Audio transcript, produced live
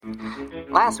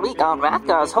Last week on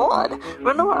Rathgar's Horde,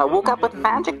 Renora woke up with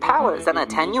magic powers and a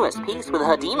tenuous peace with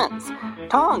her demons.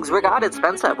 Tongs regarded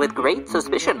Spencer with great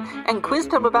suspicion and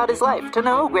quizzed him about his life to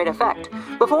no great effect,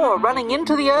 before running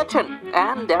into the urchin,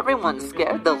 and everyone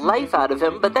scared the life out of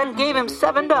him but then gave him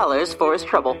 $7 for his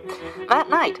trouble. That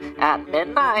night, at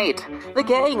midnight, the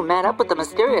gang met up with the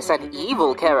mysterious and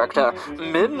evil character,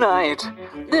 Midnight.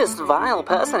 This vile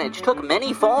personage took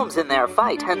many forms in their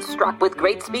fight and struck with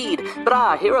great speed, but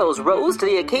our heroes rose to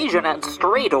the occasion and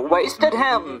straight wasted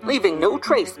him, leaving no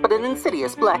trace but an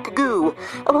insidious black goo.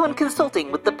 Upon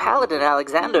consulting with the paladin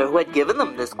Alexander who had given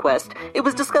them this quest, it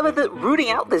was discovered that rooting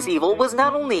out this evil was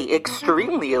not only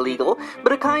extremely illegal,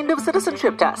 but a kind of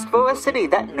citizenship test for a city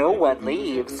that no one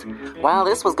leaves. While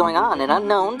this was going on and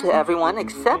unknown to everyone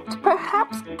except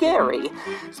perhaps Gary,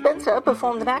 Spencer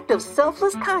performed an act of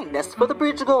selfless kindness for the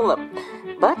bridge golem.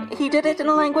 But he did it in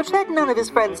a language that none of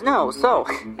his friends know, so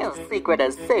his secret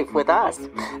is safe with us.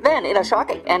 Then, in a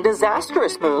shocking and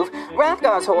disastrous move,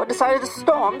 Rathgar's Horde decided to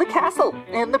storm the castle.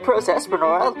 In the process,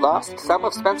 Renora lost some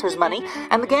of Spencer's money,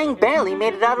 and the gang barely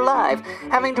made it out alive,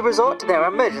 having to resort to their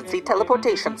emergency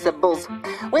teleportation symbols.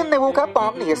 When they woke up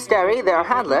on the Asteri, their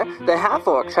handler, the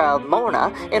half-orc child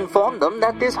Mona, informed them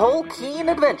that this whole keen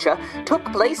adventure took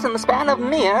place in the span of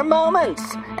mere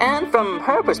moments. And from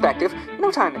her perspective, no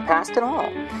time had passed at all.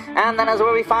 And that is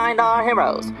where we find our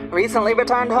heroes, recently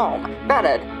returned home,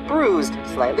 battered, bruised,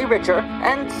 slightly richer,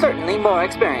 and certainly more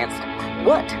experienced.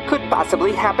 What could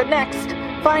possibly happen next?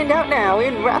 Find out now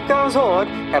in Rathgar's Horde,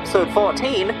 Episode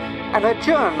 14, An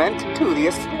Adjournment to the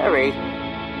Asteri.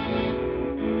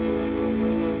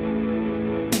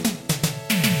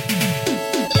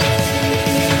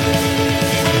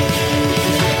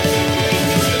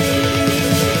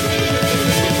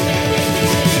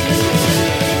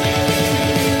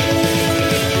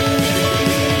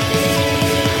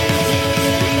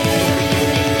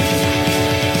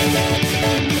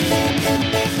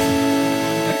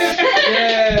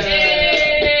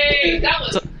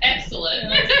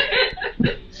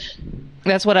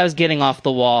 That's what I was getting off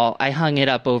the wall. I hung it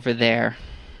up over there.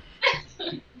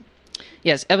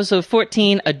 Yes, episode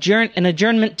 14, an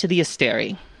adjournment to the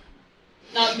Asteri.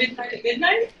 Not midnight at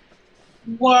midnight?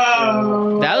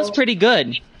 Whoa. That was pretty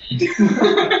good.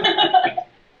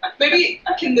 Maybe,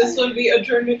 can this one be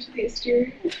adjournment to the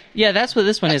Asteri? Yeah, that's what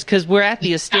this one is, because we're at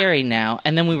the Asteri now,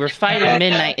 and then we were fighting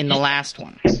midnight in the last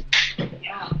one.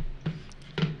 Yeah.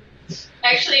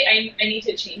 Actually, I need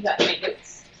to change that in my notes.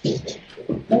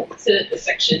 To the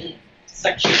section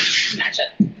matchup.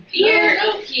 Pierre,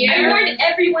 no, Pierre. I warned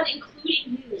everyone,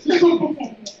 including you.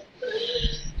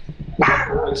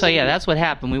 So yeah, that's what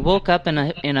happened. We woke up in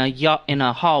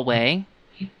a hallway,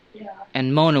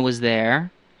 and Mona was there,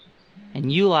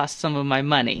 and you lost some of my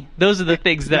money. Those are the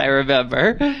things that I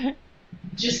remember.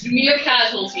 Just mere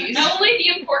casualties. Only the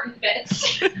important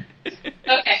bits.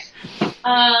 Okay.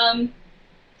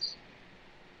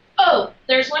 Oh,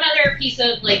 there's one other piece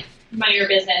of minor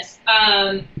business.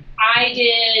 I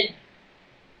did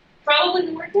probably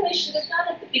the work that I should have done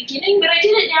at the beginning, but I did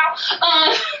it now.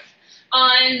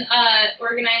 On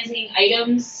organizing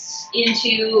items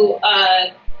into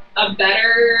a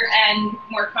better and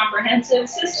more comprehensive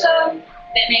system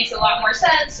that makes a lot more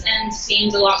sense and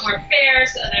seems a lot more fair,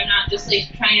 so that I'm not just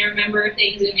trying to remember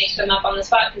things and make them up on the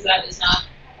spot, because that was not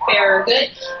fair or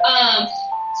good.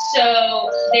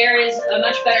 So there is a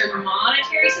much better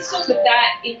monetary system, but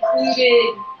that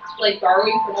included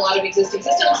borrowing from a lot of existing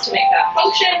systems to make that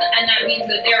function, and that means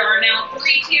that there are now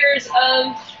 3 tiers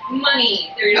of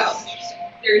money.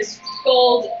 There's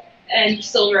gold and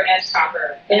silver and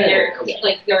copper, and they're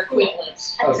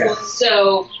equivalents. Okay.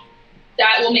 So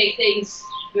that will make things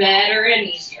better and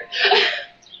easier.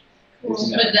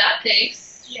 But that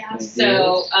takes. Yeah.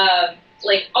 So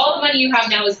all the money you have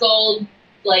now is gold.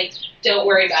 Don't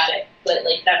worry about it. But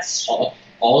that's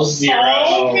all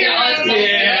zero. Okay.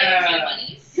 Yeah.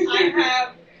 I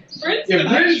have Bryn's Yeah, the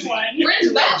Bryn's- best one.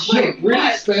 Bryn's best.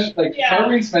 Bryn spent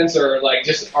Harvey and Spencer are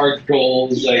just our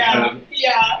goals, Yeah.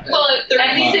 Well, at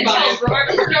least until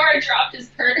Renora dropped his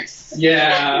purse.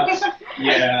 yeah.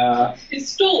 His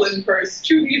stolen purse,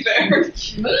 to be fair.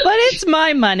 But it's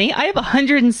my money. I have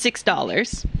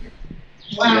 $106.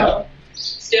 Wow.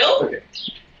 Still? Okay.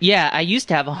 Yeah, I used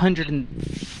to have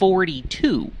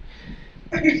 142.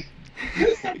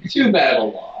 Too bad of a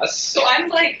loss. So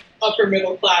I'm upper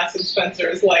middle class, and Spencer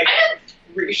is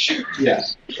rich. Yeah.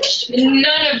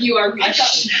 None of you are rich.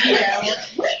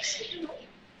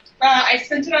 I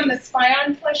spent it on the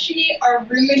Spion plushie, our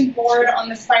room and board on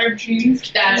the Spire of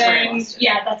Dreams. That's where I lost it.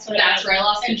 Yeah, that's what That's where I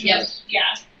lost it. Yep.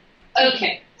 Yeah.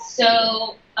 Okay,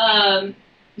 so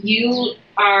you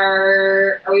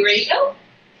are we ready to go?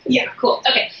 Yeah. Cool.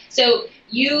 Okay. So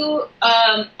you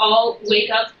all wake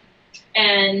up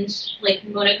and like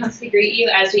Mona comes to greet you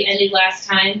as we ended last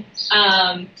time.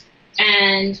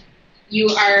 And you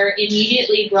are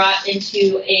immediately brought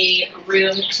into a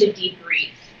room to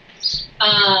debrief.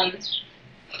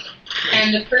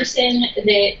 And the person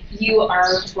that you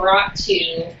are brought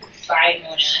to by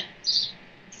Mona,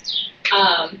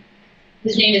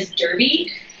 his name is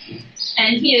Derby,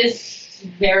 and he is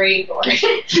very bored.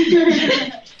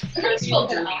 Spelled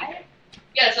Derby.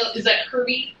 Yeah, so is that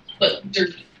Kirby, but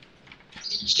Derby?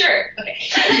 Sure. Okay.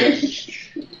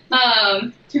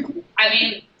 I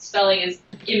mean, spelling is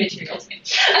immaterial to me.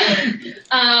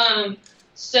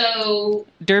 So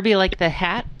Derby like the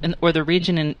hat or the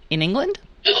region in England?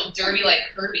 No, Derby like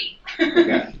Kirby.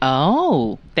 Okay.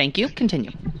 Oh, thank you.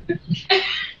 Continue.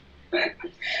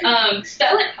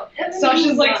 spell it.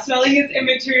 Sasha's like, spelling is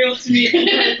immaterial to me. And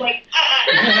it's like,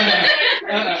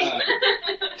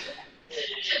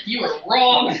 You were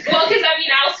wrong. Well, because I mean,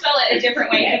 I'll spell it a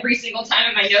different way every single time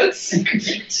in my notes.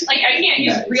 Like, I can't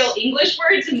use real English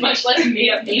words and much less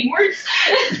made-up name words.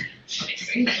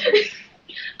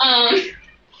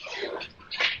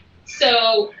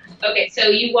 So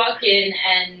you walk in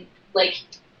and, like,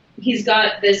 he's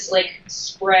got this, like,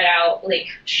 spread out, like,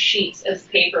 sheets of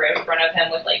paper in front of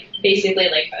him with, like, basically,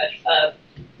 like, a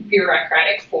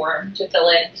bureaucratic form to fill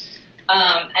in,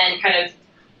 and kind of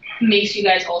makes you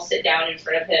guys all sit down in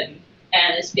front of him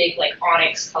and this big, like,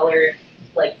 onyx-colored,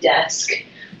 like, desk,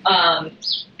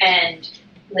 and,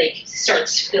 like,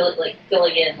 starts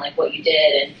filling in, like, what you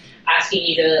did and asking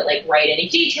you to, like, write any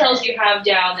details you have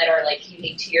down that are, like,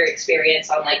 unique to your experience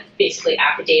on, like, basically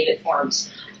affidavit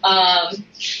forms.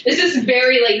 This is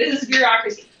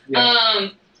bureaucracy. Yeah.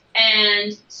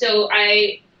 And so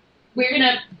we're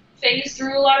gonna phase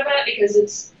through a lot of that because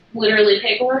it's literally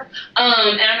paperwork.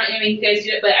 And I'm not gonna make you guys do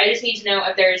it, but I just need to know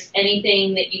if there's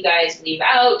anything that you guys leave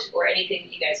out or anything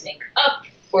that you guys make up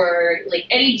or, like,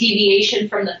 any deviation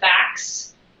from the facts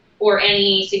or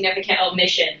any significant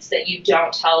omissions that you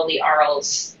don't tell the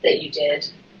Arls that you did.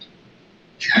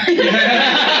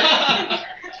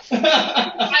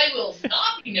 I will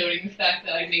not be noting the fact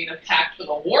that I made a pact with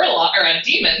a warlock or a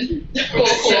demon.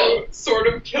 cool. Sort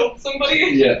of killed somebody.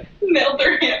 Yeah. Nailed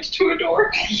their hand to a door.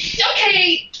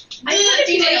 Okay. I know the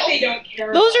They details. don't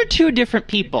care. Those are two different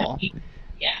people.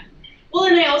 Yeah. Well,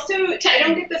 and I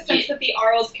don't get the sense that the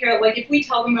Arls care. Like, if we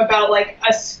tell them about, like,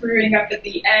 us screwing up at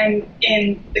the end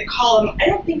in the column, I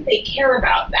don't think they care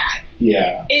about that.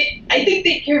 Yeah. I think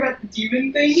they care about the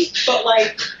demon thing, but,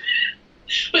 like,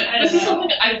 But I this don't is know. something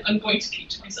that I'm going to keep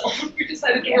to myself. we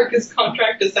decided to work as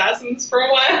contract assassins for a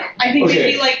while. I think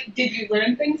they'd be like, did you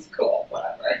learn things? Cool,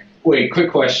 whatever. Wait, quick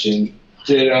question.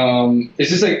 Is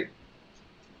this like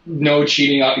no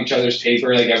cheating off each other's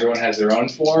paper, like everyone has their own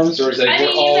forms, or is it like I we're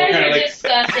mean, all you guys kind are of like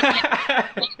discussing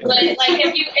it. Like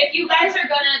if you guys are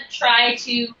gonna try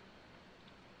to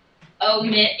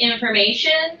omit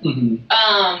information, Mhm.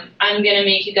 I'm gonna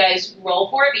make you guys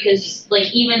roll for it because,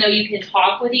 like, even though you can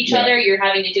talk with each Yeah. other, you're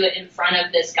having to do it in front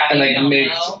of this guy and you like don't make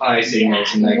know. eye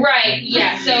signals and like Right,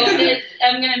 yeah. So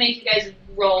I'm gonna make you guys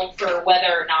roll for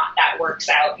whether or not that works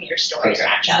out and your stories Okay.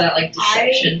 match Is up. that like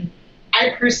deception?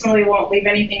 I personally won't leave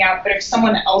anything out, but if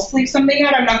someone else leaves something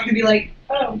out, I'm not going to be like,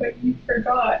 oh, but you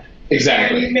forgot. You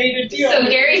exactly. made a deal. So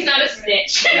Gary's not a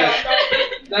snitch.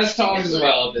 That's Tom's as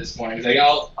well at this point. It's like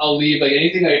I'll leave like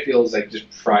anything that I feel is like just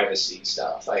privacy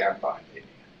stuff. Like I'm fine. Maybe.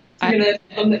 You're going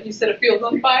to tell them that you set a field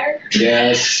on fire?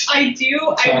 Yes. I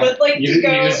would like you, to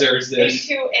go he deserves this.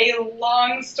 into a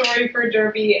long story for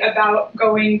Derby about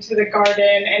going to the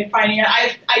garden and finding out.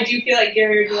 I do feel like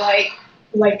Gary would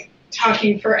be like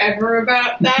talking forever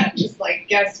about that. Just like,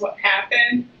 guess what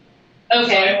happened? So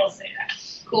Okay. I will say that.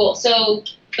 Cool. So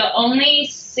the only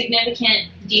significant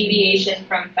deviation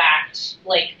from fact,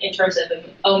 like in terms of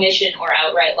omission or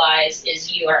outright lies,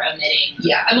 is you are omitting.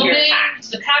 Yeah, I'm Your omitting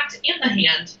pact. the pact and the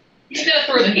hand. I'm just gonna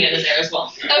throw the hand in there as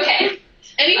well. Okay.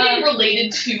 Anything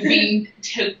related to being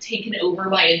taken over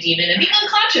by a demon and being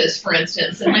unconscious, for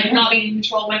instance, and like not being in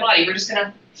control of my body. We're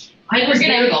gonna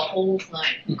there the whole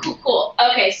time. Cool.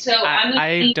 Okay. So I'm gonna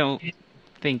I don't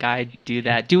think I do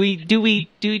that. Do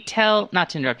we tell? Not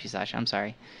to interrupt you, Sasha. I'm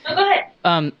sorry. No, go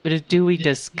ahead. But do we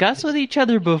discuss with each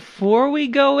other before we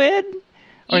go in,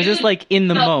 or is this like in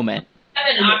the No. moment?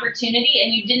 Have an opportunity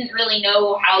and you didn't really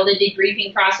know how the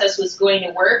debriefing process was going to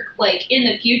work, like in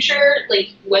the future, like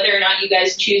whether or not you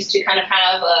guys choose to kind of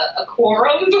have a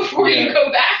quorum before you Yeah.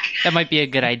 go back. That might be a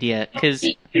good idea because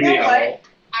You know what?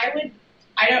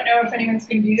 I don't know if anyone's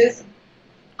going to do this.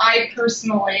 I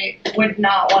personally would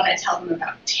not want to tell them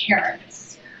about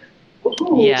Terrence.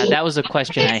 Ooh. Yeah, that was a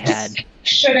question I had.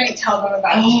 Shouldn't tell them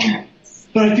about Terrence.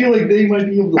 But I feel like they might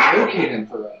be able to locate him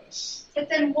for us. But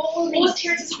then what will What they was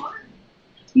Terrence's harm?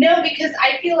 No, because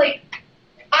I feel like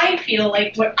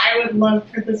what I would love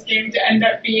for this game to end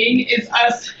up being is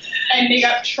us ending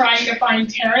up trying to find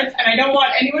Terrence, and I don't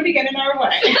want anyone to get in our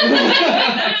way.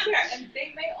 That's fair. And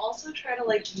they may also try to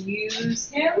like use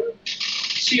him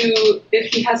to,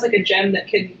 if he has like a gem that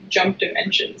can jump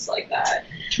dimensions like that.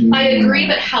 I agree,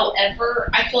 but however,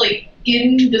 I feel like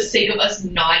in the sake of us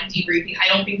not debriefing, I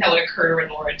don't think that would occur to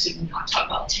Renora to not talk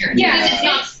about Terrence. Yeah.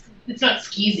 Because it's not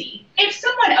skeezy. If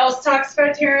someone else talks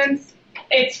about Terrence,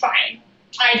 it's fine.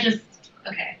 I don't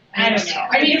know.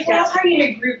 I mean, if we're all talking in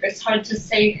a group, it's hard to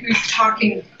say who's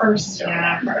talking first or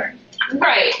whatever.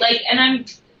 Right. Like,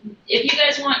 and if you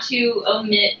guys want to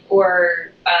omit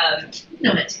or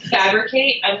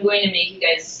fabricate, I'm going to make you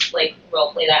guys like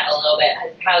role play that a little bit,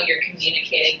 how you're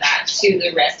communicating that to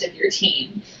the rest of your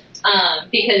team,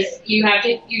 because you're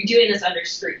doing this under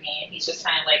scrutiny, and he's just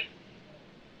kind of like,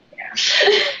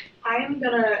 I am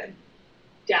gonna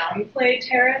downplay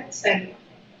Terrence and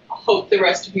hope the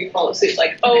rest of you follow suit.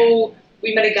 Like, oh,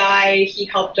 we met a guy, he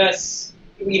helped us,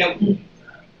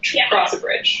 cross a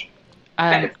bridge.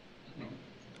 I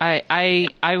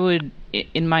would,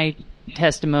 in my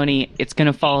testimony, it's going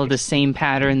to follow the same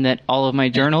pattern that all of my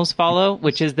journals follow,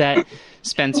 which is that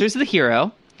Spencer's the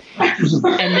hero,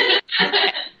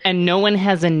 and no one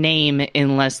has a name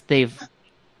unless they've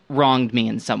wronged me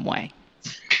in some way.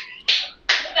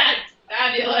 that's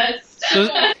fabulous. So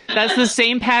that's the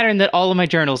same pattern that all of my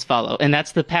journals follow, and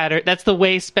that's the pattern. That's the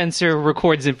way Spencer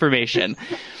records information.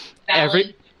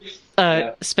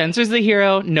 Spencer's the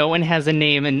hero. No one has a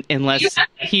name unless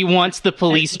he wants the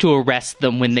police to arrest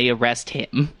them when they arrest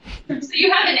him. So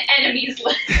you have an enemies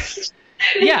list.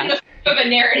 Yeah. Of a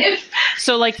narrative.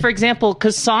 So, like, for example,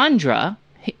 Cassandra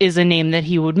is a name that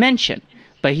he would mention,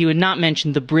 but he would not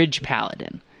mention the Bridge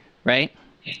Paladin, right?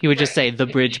 He would just say the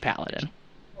Bridge Paladin.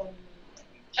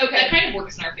 Okay, that kind of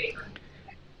works in our favor.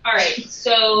 All right,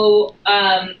 so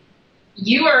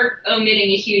you are omitting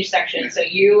a huge section, so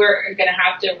you are going to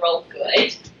have to roll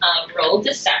good, roll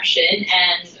deception,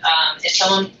 and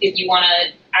if you want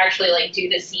to actually like do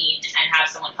the scene and have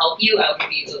someone help you, I'll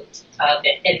give you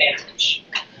advantage.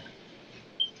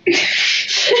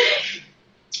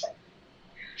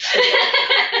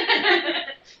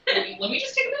 Let me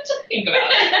just take a minute to think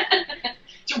about it.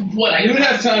 You would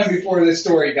have time before this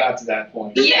story got to that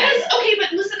point. Yes, okay,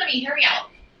 but listen to me, hear me out.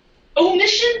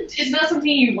 Omission is not something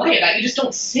you lie about. You just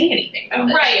don't say anything about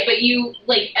it. Right, but you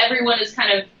everyone is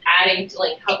kind of adding to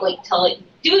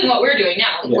doing what we're doing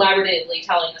now, collaboratively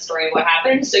telling the story of what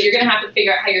happened. So you're gonna have to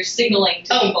figure out how you're signaling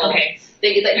to people. Okay.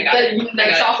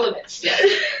 That's off limits. Yes.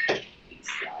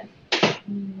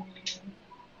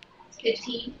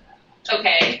 15.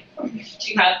 Okay.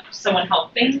 Do you have someone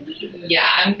helping me? Yeah,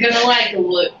 I'm gonna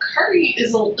look. Carly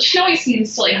she always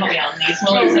seems to help me out in these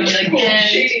moments. I'm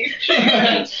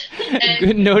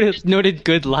like, noted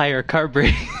good liar,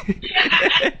 Carberry.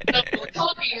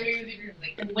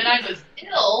 When I was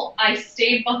ill, I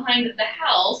stayed behind at the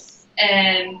house,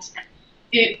 and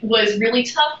it was really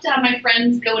tough to have my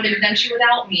friends go on an adventure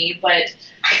without me, but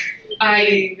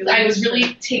I was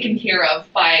really taken care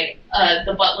of by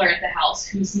the butler at the house,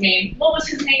 what was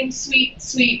his name? Sweet.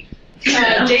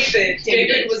 David.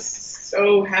 David was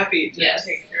so happy to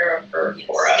take care of her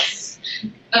for us.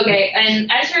 Okay,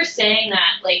 and as you're saying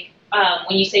that,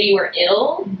 when you say you were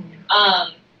ill,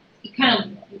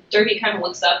 Derby kind of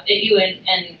looks up at you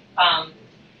and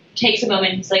takes a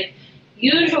moment. He's like,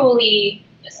 usually,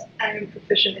 I'm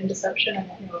proficient in deception. I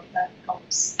don't know if that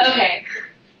helps. Okay,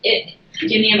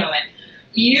 give me a moment.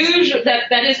 Usually,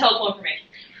 that is helpful information.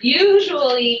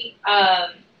 Usually,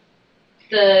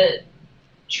 the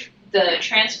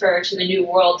transfer to the new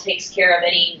world takes care of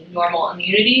any normal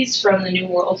immunities from the new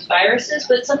world's viruses,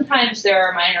 but sometimes there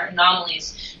are minor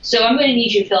anomalies. So I'm going to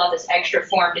need you to fill out this extra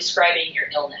form describing your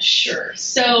illness. Sure.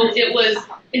 So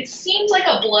it seems like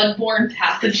a bloodborne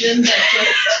pathogen that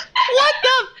just... What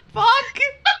the fuck?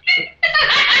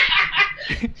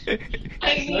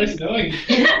 Nice knowing.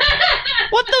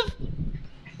 What the...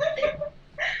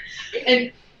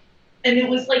 And it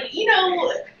was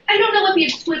I don't know what the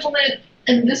equivalent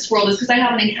in this world is because I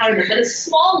haven't encountered it, but a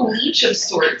small leech of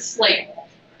sorts,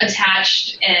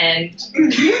 attached and...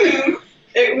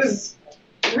 It was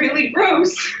really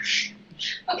gross.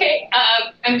 Okay,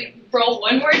 roll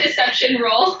one more deception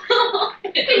roll.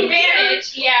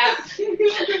 Advantage, yeah.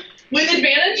 With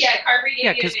advantage? Yeah, Carby gave Yeah,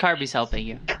 you because advantage. Carby's helping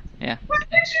you. Yeah. What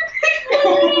did you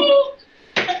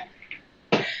pick?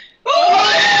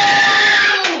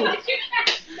 Oh!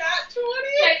 Not 20?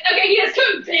 Okay, he is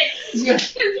convinced. He's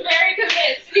very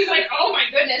convinced. He's like, oh my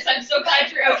goodness, I'm so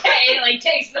glad you're okay. And like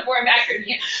takes the board back from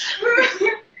you.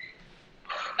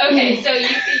 Okay, so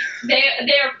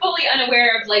they are fully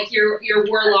unaware of like your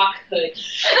warlock hood.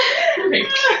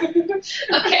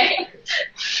 Okay.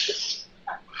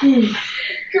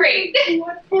 Great.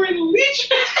 What for the leech?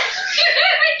 I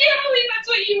can't believe that's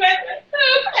what you meant.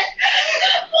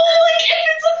 Well, like, if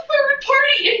it's a third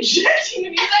party injecting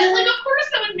me, that's like, of course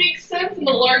that would make sense in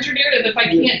the larger narrative if I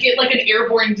can't get, like, an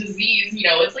airborne disease, you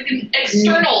know, it's like an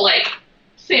external, like,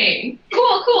 thing.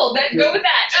 Cool. Then go with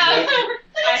that.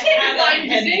 I had Lyme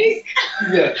disease.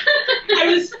 Yeah. I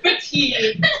was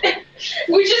fatigued.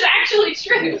 Which is actually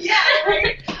true. Yeah,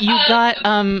 right. You got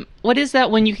what is that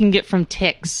one you can get from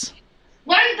ticks?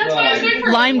 That's what I was going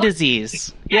for. Lyme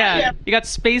disease. Yeah, you got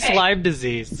space Okay. Lyme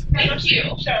disease. Thank you.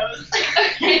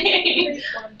 Okay.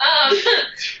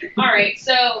 All right.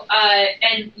 So,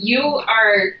 and you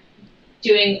are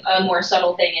doing a more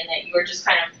subtle thing in that you are just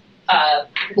kind of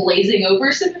blazing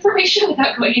over some information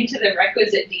without going into the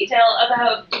requisite detail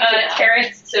about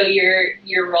Terrence. So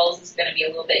your roles is going to be a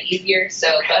little bit easier. So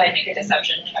go ahead and make a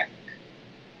deception check.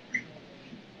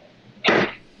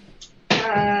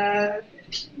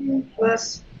 15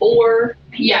 plus 4.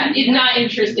 Yeah, he's not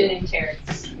interested in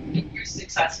Terrence. You're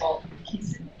successful.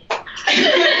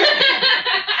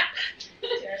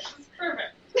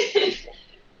 Perfect.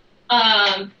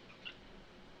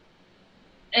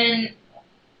 And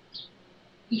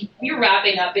you're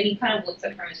wrapping up, and he kind of looks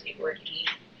up from his paperwork, and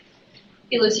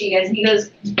he looks at you guys, and he goes,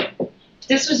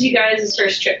 "This was you guys'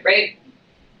 first trip, right?"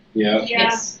 Yeah. Yeah.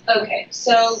 Yes. Okay.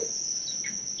 So,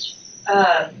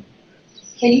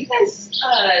 can you guys?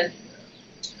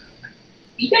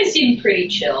 You guys seem pretty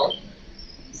chill.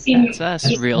 That's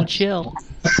us, real chill.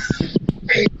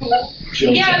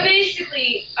 Yeah,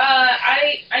 basically,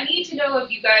 I need to know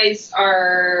if you guys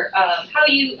are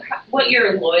what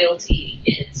your loyalty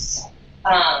is,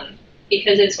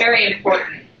 because it's very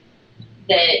important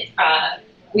that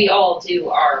we all do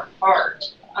our part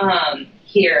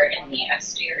here in the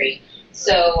Asteri.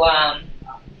 So I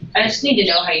just need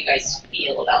to know how you guys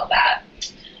feel about that.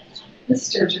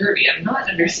 Mr. Derby, I'm not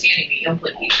understanding the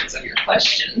implications of your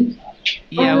question.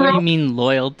 Yeah, what do you mean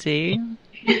loyalty?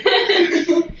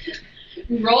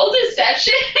 Roll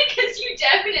deception, because you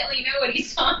definitely know what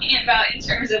he's talking about in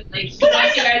terms of, like, he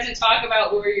wants you guys to talk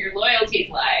about where your loyalties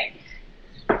lie.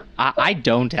 I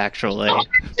don't actually.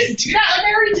 Just do that. Like,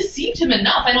 I already deceived him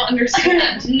enough. I don't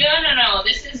understand. No.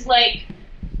 This is like,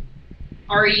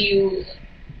 are you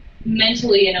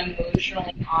mentally and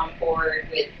emotionally on board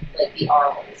with, like, the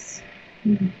Arls?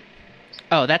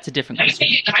 Oh, that's a different question.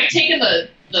 Am I taking the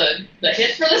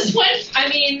hit for this one? I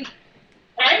mean,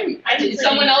 I'm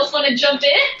someone else want to jump in?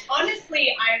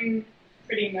 Honestly, I'm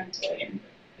pretty mentally and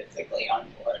physically on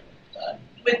board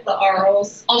with the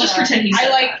Arls. I'll just pretend he said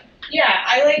that.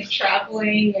 I like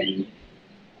traveling, and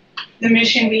the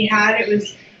mission we had, it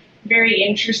was very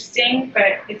interesting,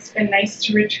 but it's been nice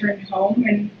to return home,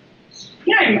 and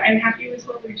yeah, I'm happy with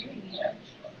what we're doing here.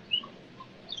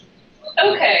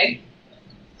 Okay.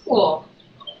 Cool.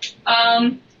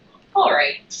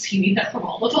 Alright. Does he need that from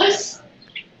all of us?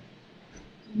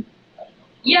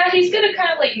 Yeah, he's gonna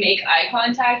kind of, like, make eye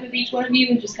contact with each one of you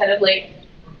and just kind of, like,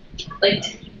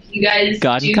 you guys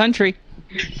God and country.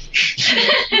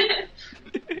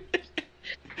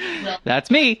 Well,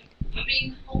 That's me. I'm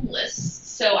being homeless,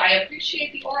 so I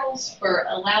appreciate the Orals for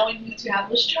allowing me to have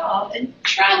this job and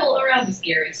travel around this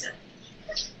garrison.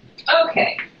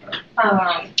 Okay.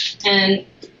 And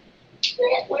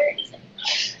where is it?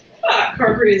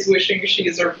 Carver is wishing she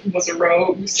was a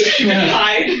rogue, so she would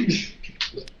hide.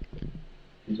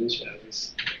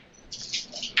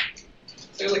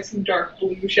 There are like some dark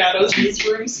blue shadows in this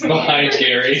room. Behind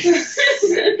Gary.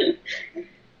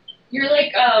 You're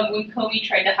like when Comey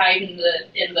tried to hide in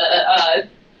the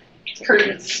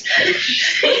curtains.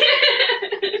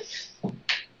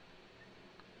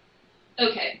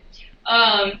 Okay.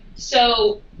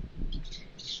 So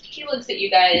he looks at you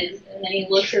guys, and then he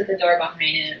looks at the door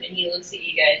behind him, and he looks at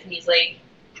you guys, and he's like,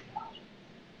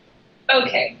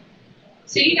 okay,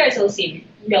 so you guys all seem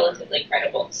relatively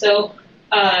credible. So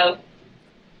I'm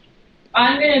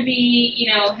going to be,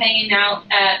 hanging out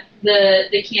at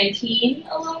the canteen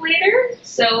a little later.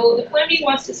 So if one of you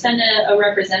wants to send a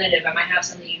representative, I might have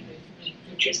something you would be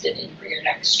interested in for your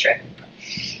next trip.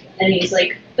 And he's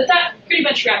like, but that pretty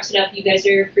much wraps it up. You guys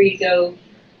are free to go,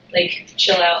 like,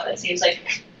 chill out. It seems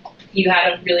like you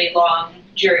had a really long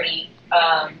journey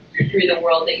through the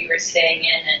world that you were staying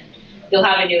in, and you'll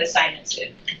have a new assignment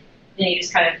soon. And he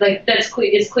just kind of, like, it's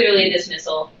clearly a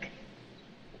dismissal.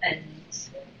 And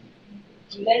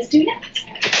you guys do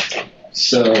that.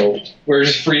 So we're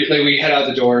just free. Like we head out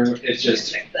the door, and it's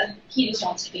just. He just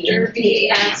wants to be Derby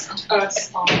in asked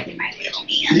us all to be my little man.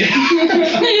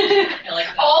 I like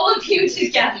that. all of you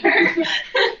together.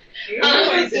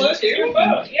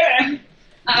 Yeah.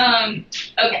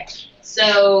 Okay,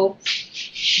 so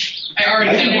I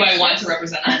already know who I want to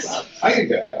represent us. I could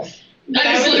go. I'm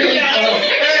just literally.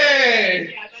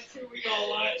 Hey! Yeah, that's who we all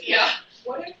want. Yeah.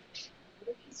 What if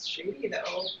he's shady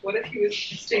though? What if he was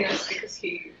testing us because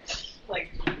he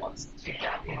wants to take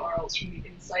down the Arls from the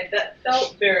inside? That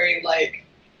felt very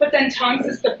But then Tongs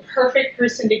is the perfect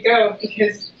person to go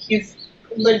because he's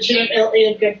legitimately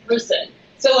a good person.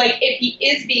 So if he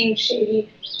is being shady,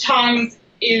 Tongs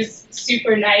is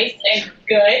super nice and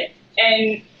good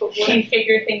and can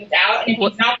figure things out. And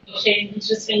if he's not being shady, he's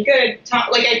just being good.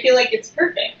 I feel like it's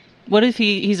perfect. What if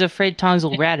he's afraid Tongs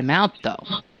will rat him out, though?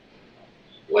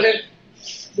 What if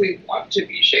we want to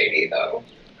be shady though?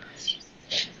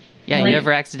 Yeah, you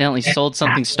ever accidentally sold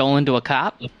something stolen to a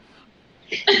cop? But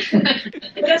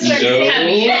that's what I'm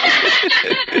saying.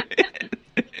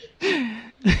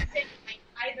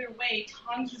 Either way,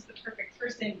 Tongs is the perfect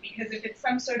person because if it's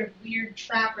some sort of weird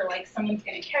trap or someone's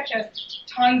going to catch us,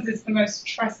 Tongs is the most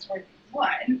trustworthy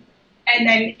one. And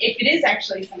then if it is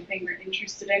actually something we're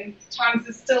interested in, Tongs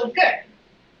is still good.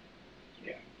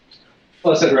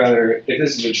 Plus, if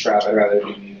this is a trap, I'd rather be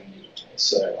me than you.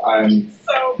 So I'm.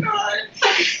 So good.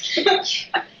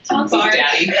 Tom's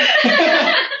daddy.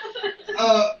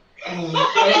 I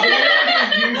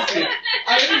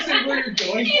understand what you're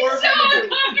going for.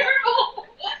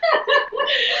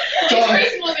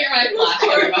 Chris was here when I flashed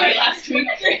everybody last week.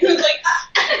 He was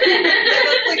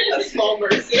that's a small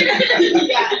mercy.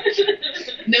 Yeah.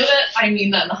 Know that I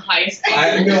mean that in the highest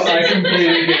I know. I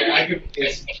completely get it.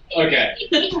 It's okay.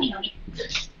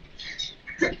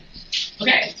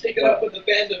 Okay. Take it up with a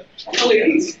band of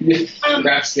aliens.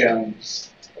 Rapscallions.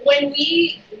 When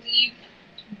we leave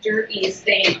Derby's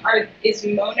thing, is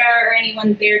Mona or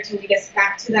anyone there to lead us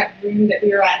back to that room that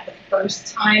we were at the first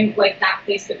time, that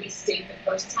place that we stayed the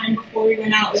first time before we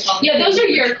went out with all yeah, those are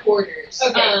your quarters.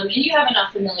 Okay. And you have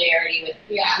enough familiarity with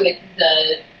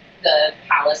the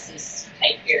palace's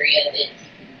type area that you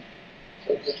can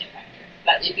totally get back there.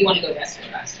 But if you want to go rest.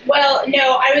 Well,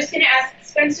 no, I was going to ask,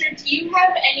 Spencer, do you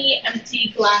have any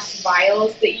empty glass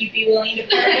vials that you'd be willing to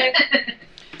part with?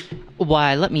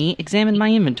 Why, let me examine my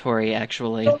inventory,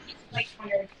 actually. One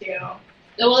or two.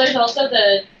 Well, there's also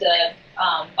the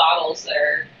bottles that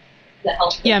are the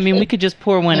health. Yeah, I mean, we could just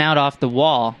pour one out off the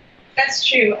wall. That's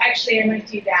true. Actually, I might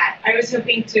do that. I was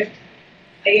hoping to,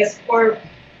 pour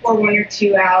one or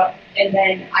two out, and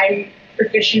then I'm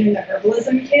proficient in the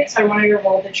herbalism kit, so I wanted to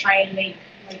roll to try and make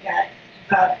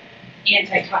a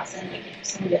antitoxin, if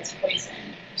someone gets poisoned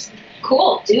or something.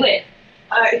 Cool, do it.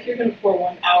 If you're going to pour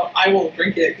one out, I will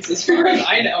drink it, because as far as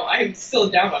I know, I am still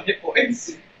down on hit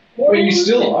points. Wait, you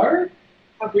still are?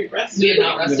 Have we rested? We have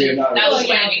not rested. We have not That was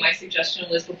rested. why my suggestion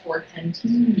was before 10.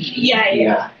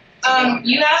 Yeah.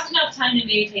 You have enough time to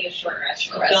maybe take a short rest.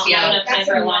 You Rest, don't yeah. have enough time That's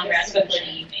for a a long nice rest before the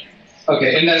solution. evening.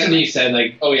 Okay, and that's when you said,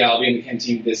 I'll be in the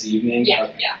canteen this evening? Yeah,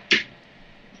 Okay. yeah.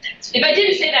 If I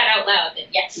didn't say that out loud, then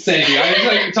yes. Thank you.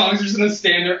 I was Tom's just gonna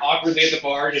stand there awkwardly at the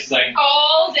bar, just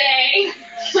All day.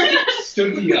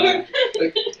 stood me up.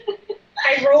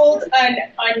 I rolled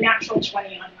a natural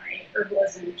 20 on my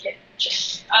herbalism kit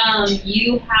check.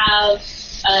 You have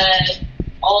an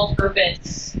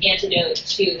all-purpose antidote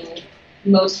to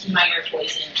most minor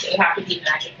poisons. It would have to be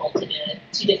magical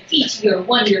to defeat your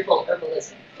wonderful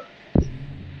herbalism.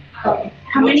 How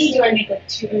many do I make?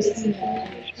 Two or something?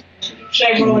 Should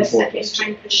I roll a second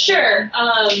time for the Sure.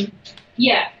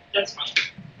 Yeah, that's fine.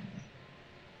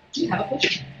 Do you have a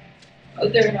potion? Oh,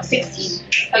 there are no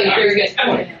 16. Oh, very good.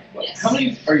 Okay. Yes. How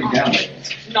many are you down?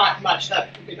 Not much.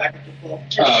 That could be back up to full.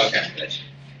 Oh, okay.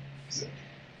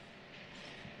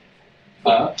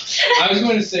 I was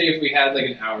going to say if we had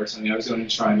an hour or something, I was going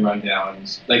to try and run down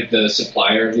the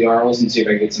supplier of the Arls and see if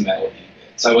I could get some metal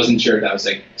ingots. I wasn't sure if that was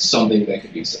something that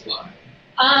could be supplied.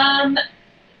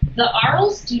 The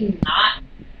Arls do not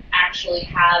actually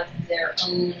have their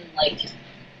own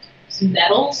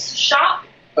metals shop.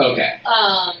 Okay.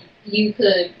 You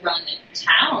could run a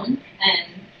town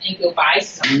and go buy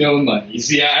some. No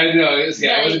monies. Yeah, I know.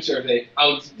 I wasn't sure if they.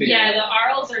 Yeah, the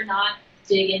Arls are not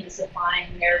big into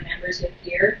supplying their members with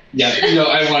gear. Yeah, no,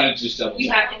 I wanted to just double You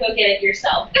check. have to go get it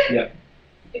yourself. Yep.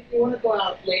 If you want to go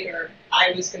out later,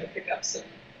 I was going to pick up some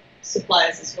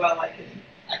supplies as well. I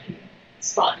can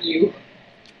spot you.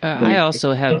 I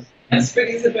also have... As for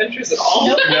these adventures at all?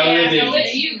 No, they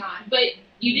didn't. But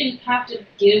you didn't have to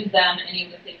give them any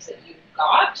of the things that you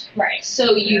got. Right.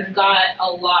 So you've got a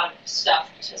lot of stuff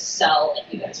to sell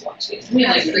if you guys want to. We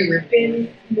have like Has free it room.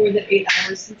 been more than 8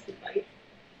 hours since the fight?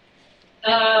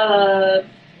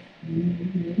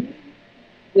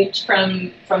 Which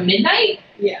from midnight?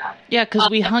 Yeah. Yeah, because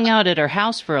we hung out at her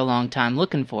house for a long time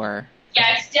looking for her.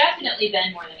 Yeah, it's definitely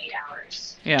been more than 8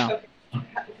 hours. Yeah.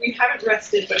 We haven't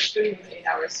rested, but it's been more than 8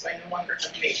 hours, so I no longer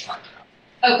have made talk.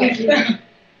 Okay.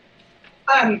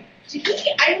 I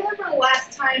remember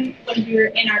last time when we were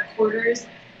in our quarters,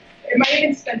 it might have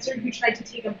been Spencer who tried to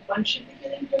take a bunch of the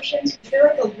healing potions. Was there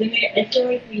like a limit? I feel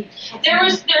like we had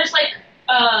There's like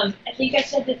I think I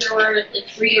said that there were like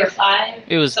 3 or 5.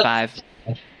 It was So 5.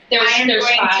 I There's am there's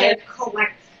going 5. to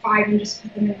collect 5 and just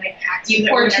put them in my pack. so You that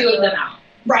pour 2 of whenever- them out.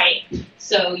 Right.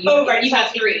 So you Oh, right, you have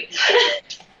so- 3.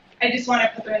 I just want to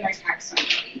put them in my pack so I'm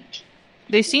ready.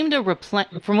 They seem to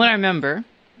from what I remember,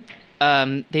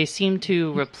 they seem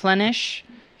to replenish,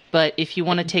 but if you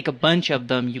want to take a bunch of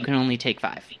them, you can only take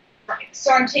 5. Right.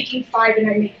 So I'm taking 5 and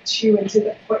I make 2 into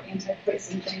the place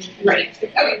and then Right.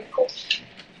 Okay, cool.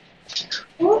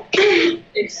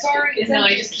 Sorry, is No,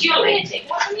 that I just Do you want me to take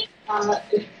one from you?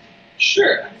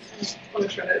 Sure. I just want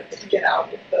to try to get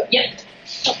out with the Yep.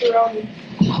 pepperoni.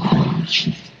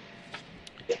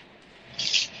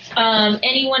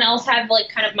 Anyone else have like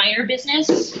kind of minor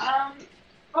business?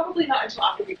 Probably not until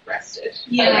after we've rested.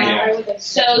 Yeah, Yeah. I would like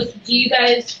So do you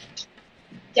guys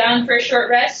down for a short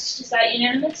rest? Is that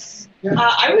unanimous?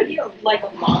 I would like a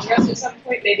long rest at some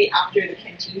point, maybe after the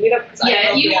canteen meetup. Cause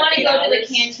Yeah, if you want to go to the hours.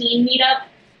 canteen meetup,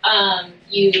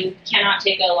 you cannot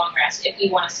take a long rest. If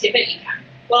you want to skip it, you can.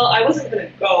 Well, I wasn't gonna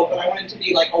go, but I wanted to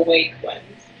be like awake when.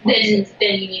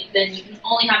 Then you can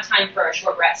only have time for a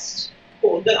short rest.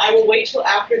 Cool. Then I will wait till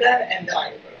after that, and then I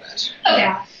will go to bed. Okay.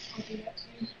 Yeah, I'll do that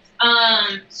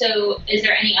too. So is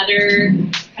there any other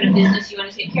kind of business you want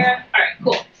to take care of? All right,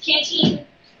 cool. Canteen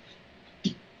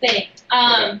thing.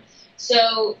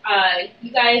 So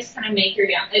you guys kind of make your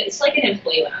down. It's like an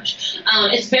employee lounge.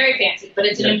 It's very fancy, but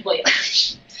it's an employee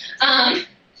lounge. And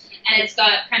it's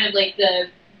got kind of like the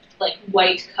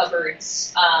white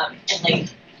cupboards and like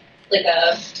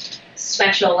a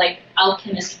special like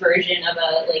alchemist version of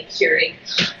a like Keurig.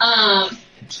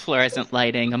 Fluorescent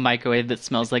lighting, a microwave that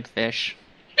smells like fish.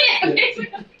 Yeah,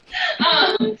 basically.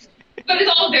 But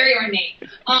it's all very ornate.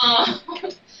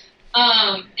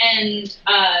 And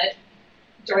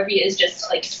Dorothy is just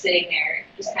like sitting there,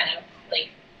 just kind of like,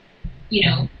 you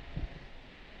know,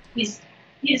 he's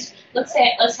let's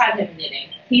have him knitting.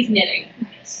 He's knitting.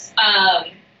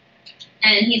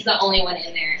 And he's the only one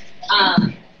in there.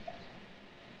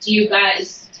 Do you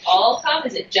guys all come?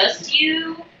 Is it just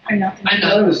you? I'm not. I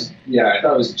thought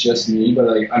it was just me, but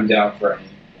like I'm down for anyone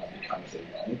to come if they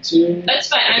wanted to. That's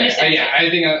fine. I'm Okay. just saying. Yeah, I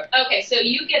think. Okay, so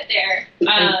you get there.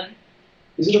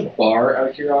 Is it a bar out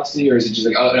of curiosity, or is it just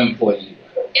like an employee?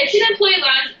 It's an employee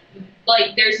lounge.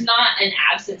 Like, there's not an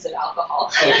absence of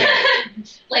alcohol. Okay.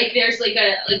 Like, there's like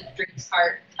a drinks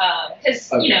cart.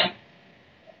 Because, Okay. you know,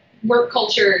 work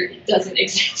culture doesn't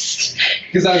exist.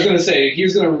 Because I was gonna say he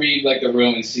was gonna read like the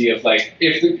room and see if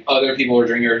the other people were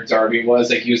drinking or Darby was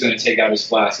like he was gonna take out his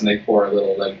flask and like pour a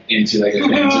little like into like a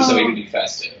thing just so he could be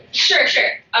festive. Sure.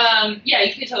 Yeah,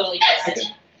 you could totally do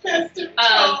that.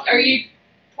 Are you,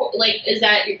 like, is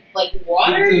that, like,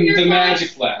 water in your The flask? magic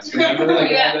flask, remember? Like,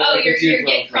 Yeah. the- Oh, like, you're the Duke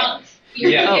getting flask. crunk. You're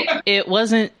Yeah. Oh, it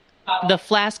wasn't. The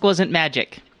flask wasn't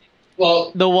magic.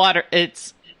 Well, The water,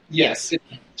 it's yes, it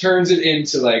turns it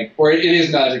into like, or it is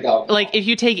magic alcohol. like if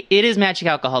you take it is magic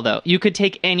alcohol though. You could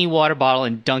take any water bottle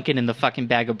and dunk it in the fucking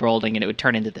bag of Brolding and it would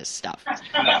turn into this stuff.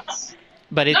 Nice.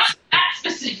 But Not that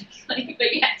specifically,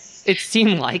 but yes. it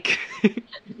seemed like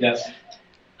Yes.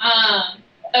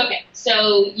 Okay,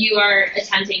 so you are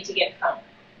attempting to get crunk.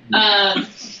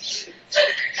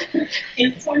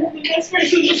 It's one of the best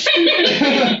ways.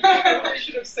 I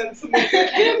should have sent something to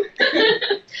him.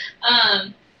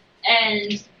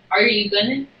 And are you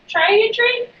gonna try to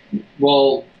drink?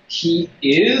 Well, he's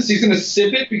gonna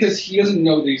sip it because he doesn't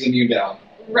know that he's immune to alcohol.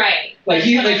 Right. Like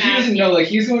he That's what I'm doesn't asking. know, like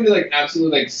he's going to like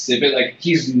absolutely like sip it, like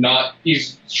he's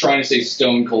trying to stay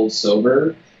stone cold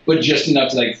sober, but just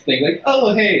enough to like think like,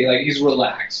 oh hey, like he's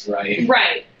relaxed, right?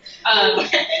 Right.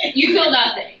 You feel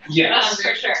nothing. Yes.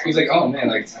 For sure. He's like, oh man,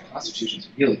 like my constitution's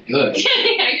really good.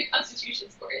 Yeah, your constitution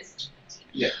score is.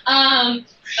 Yeah.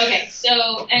 Okay,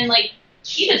 so, and like,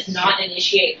 he does not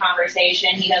initiate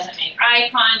conversation. He doesn't make eye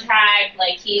contact.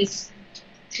 Like, he's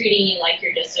treating you like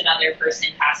you're just another person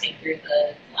passing through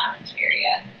the lounge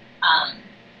area.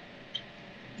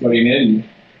 What do you mean?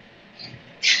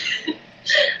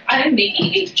 I'm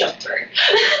making a jumper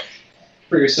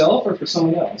For yourself or for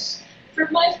someone else? for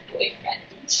my boyfriend.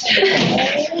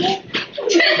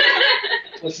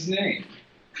 What's his name?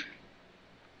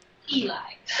 Eli.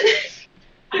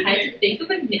 I had to think of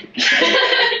a name.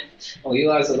 Well,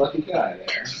 Eli's a lucky guy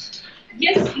there.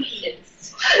 Yes, he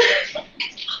is.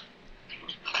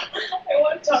 I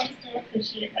want Tom to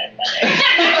appreciate my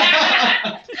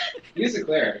mother. He's a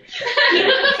cleric.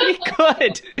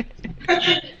 Good.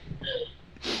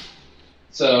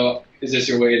 So, is this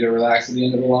your way to relax at the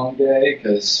end of a long day?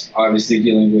 Because obviously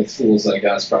dealing with fools like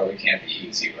us probably can't be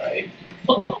easy, right?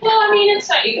 Well, I mean, it's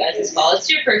not you guys' fault. It's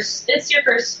your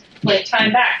first like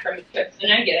time back from a trip,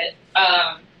 and I get it.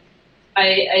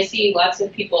 I see lots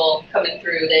of people coming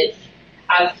through that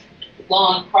have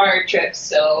long, hard trips.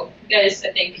 So you guys,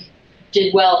 I think,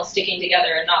 did well sticking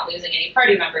together and not losing any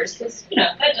party members, because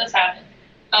that does happen.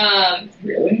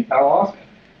 Really? How often?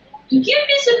 You'd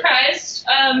be surprised.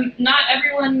 Not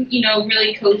everyone,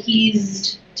 really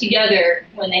cohesed together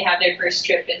when they have their first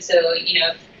trip, and so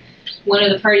if one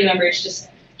of the party members just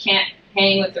can't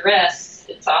hang with the rest,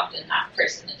 it's often that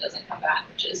person that doesn't come back,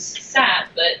 which is sad,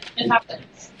 but it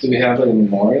happens. Do we have a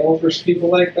memorial for people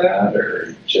like that,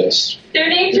 or just... Their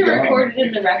names are recorded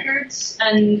in the records,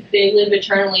 and they live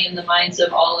eternally in the minds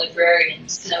of all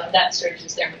librarians, so that serves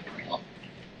as their memorial.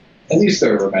 At least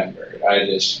they're remembered. I'd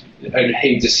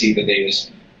hate to see that they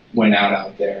just went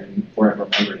out there and weren't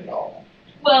remembered at all.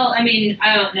 Well, I mean,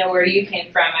 I don't know where you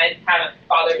came from. I haven't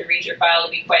bothered to read your file,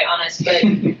 to be quite honest, but...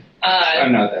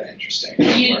 I'm not that interesting,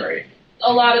 don't worry.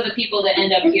 A lot of the people that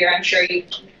end up here, I'm sure you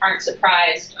aren't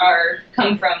surprised,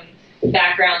 come from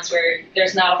backgrounds where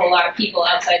there's not a whole lot of people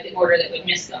outside the order that would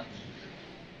miss them.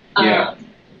 Yeah.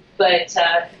 But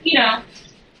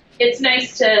it's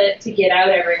nice to get out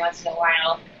every once in a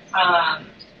while. I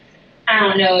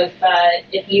don't know if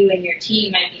you and your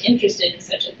team might be interested in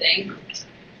such a thing.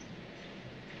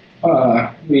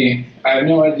 I have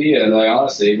no idea,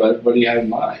 honestly, but what do you have in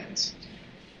mind?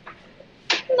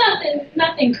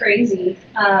 Nothing crazy.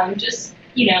 Just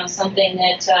something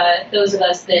that those of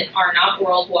us that are not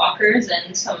world walkers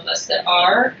and some of us that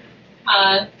are,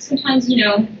 sometimes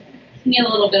can get a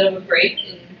little bit of a break.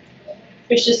 And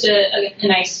there's just a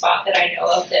nice spot that I know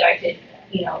of that I could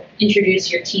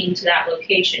introduce your team to that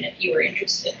location if you were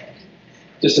interested.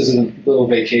 Just as a little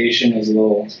vacation, as a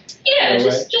little... Yeah,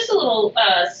 just a little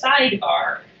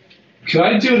sidebar. Could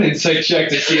I do an insight check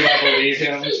to see if I believe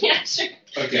him? Yeah, sure.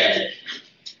 Okay.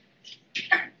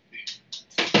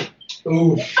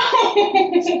 Ooh.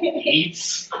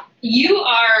 8. You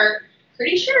are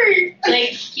pretty sure,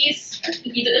 he seems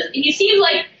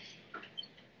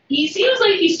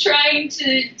like he's trying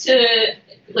to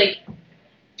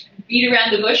beat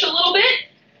around the bush a little bit,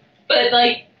 but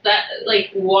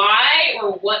why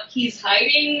or what he's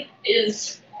hiding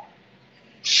is.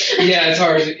 Yeah, it's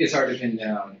hard to pin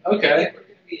down. Okay. I think we're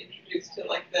going to be introduced to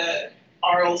the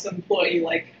Arl's employee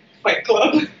Fight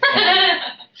Club.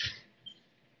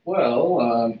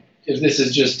 Well, if this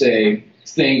is just a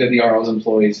thing that the Arl's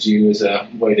employees do as a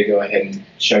way to go ahead and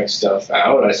check stuff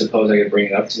out, I suppose I could bring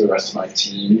it up to the rest of my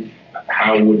team.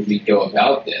 How would we go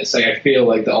about this? I feel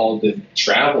like all the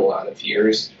travel out of here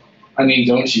is... I mean,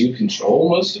 don't you control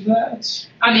most of that?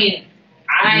 I mean,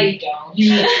 I don't.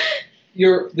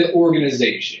 You're the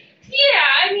organization. Yeah,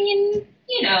 I mean,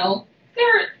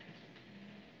 their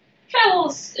travel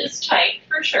is tight,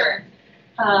 for sure.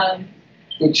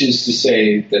 Which is to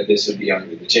say that this would be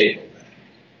under the table, then.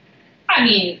 I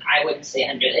mean, I wouldn't say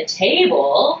under the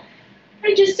table.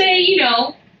 I'd just say,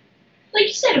 like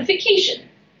you said, a vacation.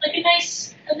 Like a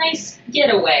nice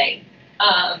getaway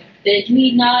that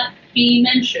need not be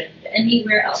mentioned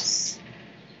anywhere else.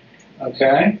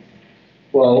 Okay.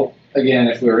 Well, again,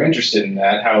 if we were interested in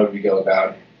that, how would we go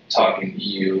about talking to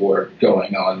you or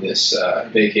going on this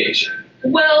vacation?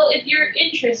 Well, if you're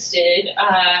interested,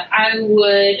 I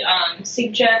would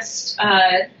suggest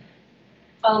a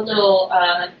little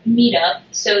meetup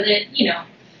so that,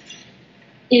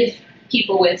 if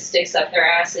people with sticks up their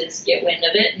asses get wind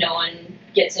of it, no one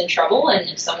gets in trouble, and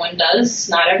if someone does,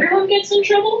 not everyone gets in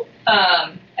trouble.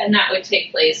 And that would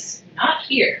take place not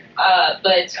here,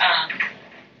 but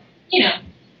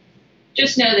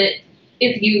just know that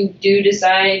if you do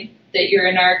decide that you're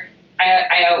a narc,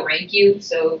 I outrank you,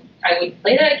 so I wouldn't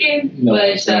play that game. No,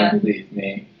 but don't believe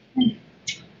me.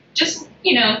 just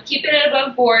keeping it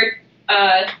above board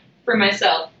for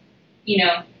myself.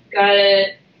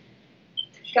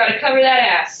 Gotta cover that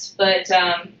ass. But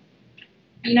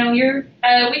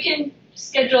we can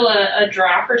schedule a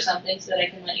drop or something so that I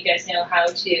can let you guys know how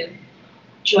to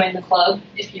join the club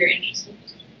if you're interested.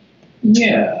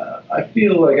 Yeah, I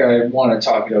feel like I want to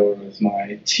talk it over with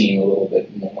my team a little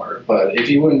bit more, but if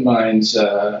you wouldn't mind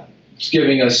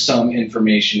giving us some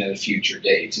information at a future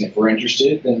date, and if we're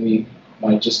interested, then we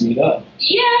might just meet up.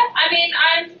 Yeah, I mean,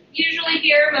 I'm usually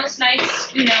here most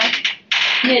nights,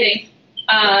 knitting.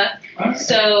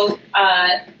 So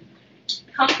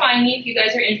come find me if you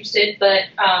guys are interested. But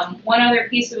one other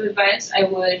piece of advice, I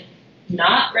would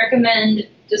not recommend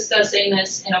discussing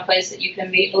this in a place that you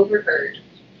can be overheard.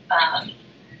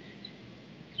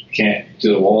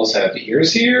 Do the walls have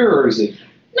ears here, or is it?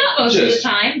 Not most of the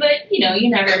time, but you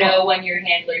never know when your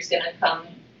handler's going to come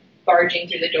barging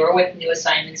through the door with new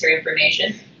assignments or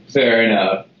information. Fair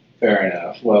enough.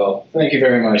 Well, thank you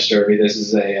very much, Derby. This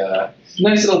is a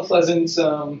nice little pleasant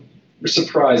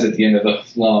surprise at the end of a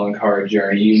long, hard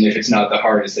journey, even if it's not the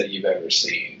hardest that you've ever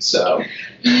seen. So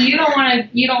you don't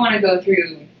want to go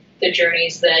through the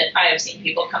journeys that I have seen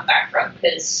people come back from,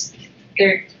 because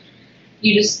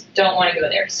you just don't want to go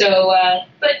there. So,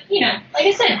 but like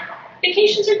I said,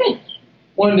 vacations are good.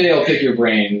 One day I'll pick your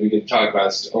brain. We could talk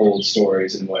about old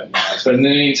stories and whatnot. But in the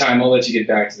meantime, I'll let you get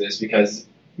back to this because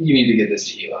you need to get this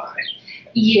to Eli.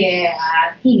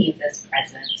 Yeah, he needs his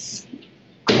presents.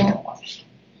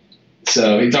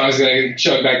 So Tom's going to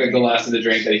chug back the last of the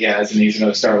drink that he has, and he's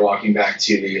going to start walking back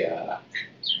to the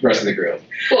rest of the group.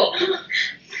 Cool.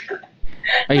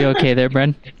 Are you okay there,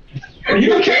 Bren? Are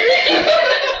you okay?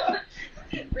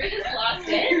 Bren has lost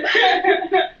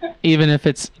it. Even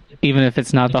if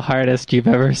it's not the hardest you've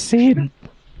ever seen.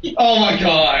 Oh my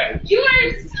God! You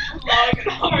are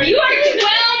 12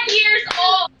 years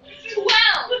old. 12.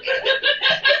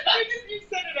 You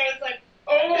said it, I was like,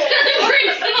 oh.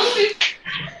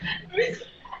 I was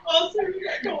also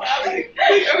laughing.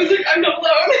 I was like, I'm not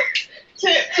alone.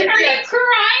 Are you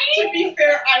crying? To be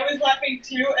fair, I was laughing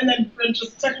too, and then Brent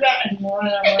just took that and more and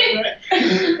I loved it.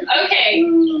 Okay.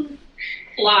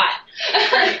 Plot.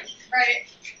 Right.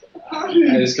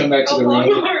 I just come back to the long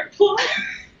room. hard plot.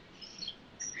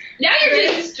 Now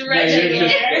you're just directing you're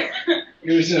there.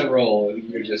 You're just in a roll.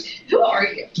 You're just. Who are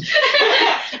you?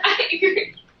 I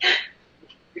agree.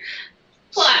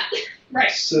 Plot.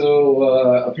 Right. So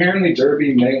apparently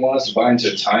Derby may want us to buy into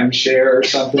a timeshare or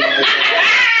something like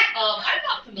that. I'm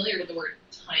not familiar with the word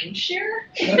timeshare.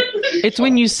 It's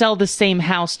when you sell the same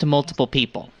house to multiple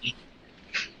people.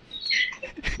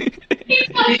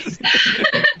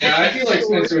 Yeah, I feel like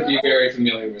Spencer would be very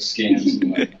familiar with scams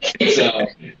and whatnot. So,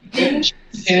 in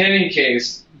any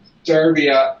case, Derby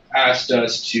asked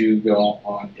us to go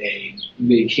on a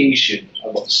vacation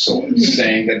of sorts,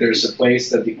 saying that there's a place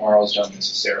that the Arls don't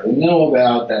necessarily know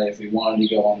about, that if we wanted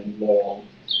to go on a little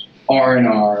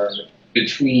R&R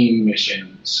between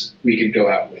missions, we could go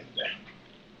out with them.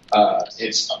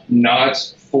 It's not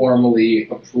formally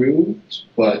approved,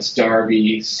 but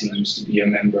Darby seems to be a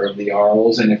member of the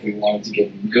Arls, and if we wanted to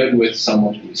get good with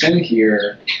someone who's in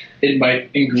here, it might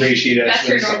ingratiate us. That's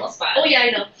your normal spot. Oh yeah, I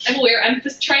know. I'm aware. I'm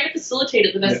just trying to facilitate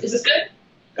it the best. Yeah. Is this good?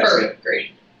 That's it.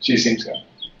 Great. She seems good.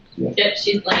 Yep,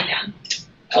 she's laying down.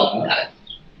 Cool. Got it.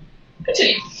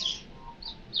 Continue.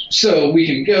 So we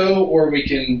can go, or we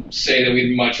can say that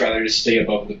we'd much rather just stay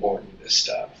above the board with this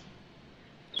stuff.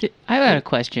 I got a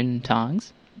question,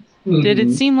 Tongs. Did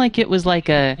it seem like it was like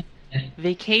a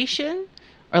vacation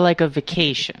or like a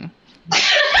vacation?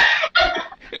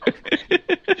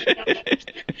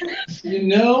 You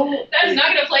know, That's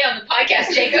not going to play on the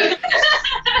podcast, Jacob.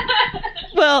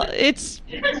 Well, it's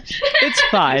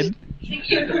fine.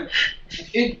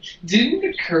 it didn't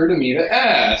occur to me to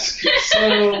ask.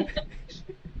 So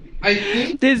I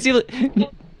think Did it seem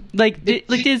did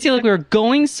it seem like we were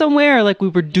going somewhere or like we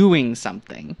were doing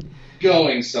something?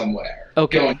 going somewhere.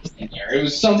 Okay. Going somewhere. It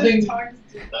was something.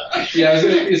 Yeah,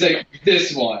 it was like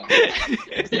this one.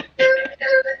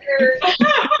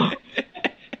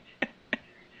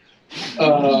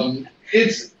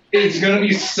 It's gonna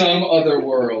be some other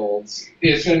worlds.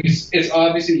 It's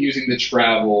obviously using the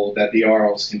travel that the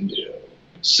Arls can do.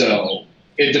 So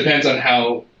it depends on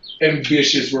how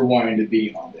ambitious we're wanting to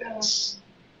be on this.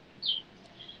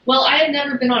 Well, I have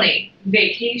never been on a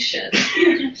vacation.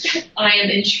 I am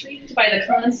intrigued by the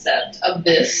concept of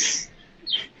this.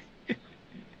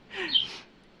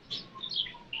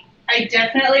 I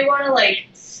definitely want to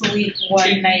sleep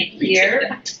one night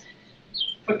here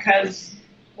because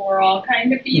we're all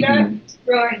kind of beat up.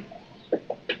 Right.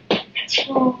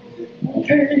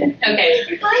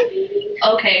 Okay. Hi, baby.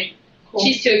 Okay. Cool.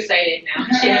 She's too excited now.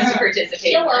 She has to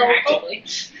participate more actively.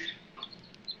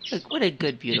 Look, what a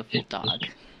good, beautiful dog.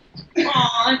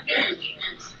 Aw.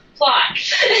 Plot.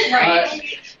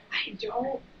 Right.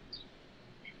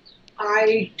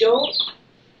 I don't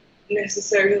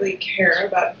necessarily care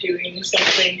about doing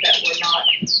something that we're not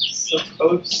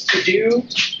supposed to do,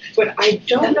 but I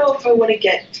don't know if I want to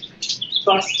get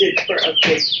busted for a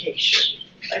vacation.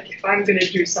 Like, if I'm going to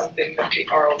do something that the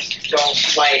Arls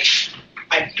don't like,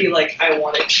 I feel like I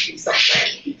want it to be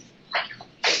something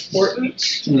important.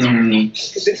 Mm-hmm.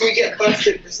 Because if we get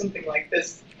busted for something like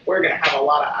this, we're going to have a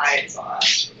lot of eyes on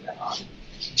us from then on.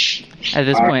 At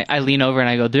this point, I lean over and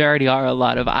I go, there already are a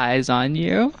lot of eyes on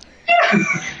you.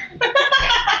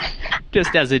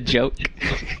 Just as a joke.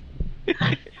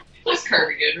 That's kind of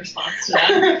a good response to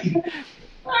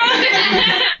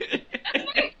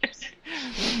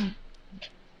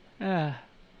that.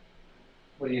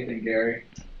 What do you think, Gary?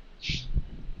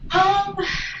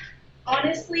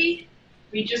 Honestly,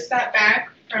 we just got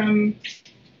back from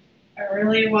a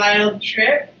really wild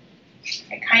trip.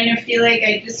 I kind of feel like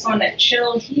I just want to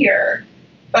chill here.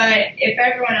 But if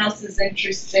everyone else is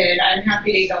interested, I'm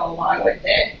happy to go along with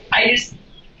it. I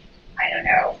don't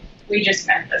know. We just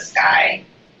met this guy.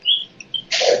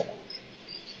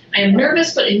 I am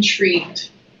nervous but intrigued.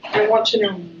 I want to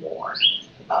know more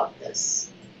about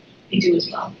this I do as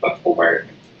well. before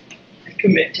I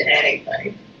commit to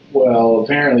anything. Well,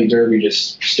 apparently Derby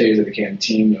just stays at the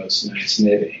canteen most nights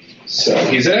knitting. So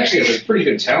he's actually has a pretty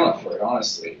good talent for it,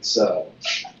 honestly. So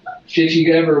if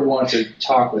you ever want to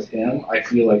talk with him, I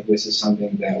feel like this is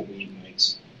something that we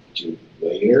might do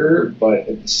later, but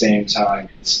at the same time,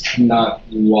 it's not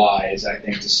wise, I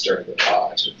think, to stir the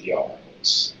pot with the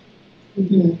Arls.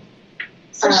 Mm-hmm.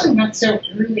 Especially not so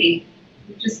early.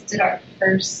 We just did our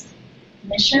first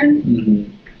mission.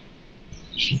 Mm-hmm.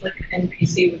 She's like an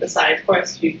NPC with a side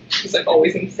quest. He's like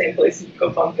always in the same place and you go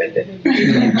bump into him.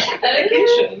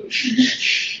 Dedication.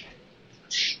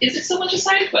 Is it so much a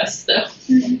side quest, though?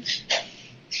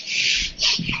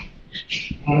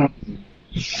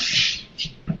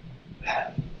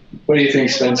 What do you think,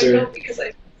 Oh Spencer? my God, because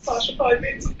Sasha probably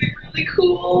made something really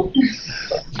cool.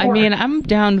 I mean, I'm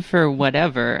down for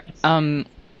whatever. I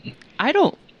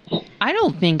don't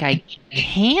think I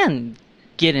can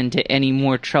get into any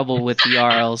more trouble with the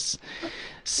Arls.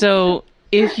 So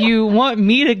if you want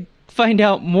me to find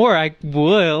out more, I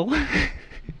will.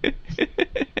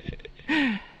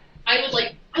 I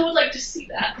would like to see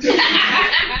that.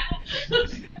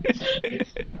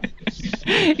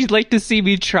 You'd like to see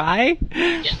me try?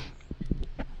 Yeah.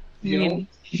 You know,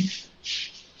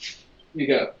 you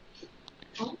go.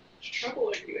 How much trouble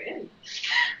are you in?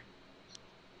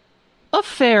 A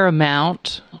fair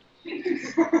amount.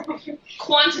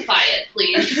 Quantify it,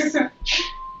 please.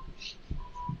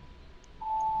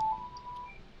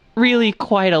 Really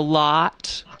quite a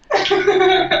lot.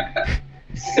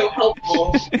 So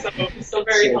helpful. So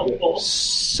very helpful.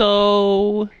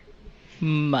 So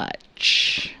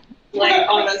much. Like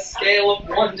on a scale of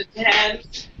 1 to 10.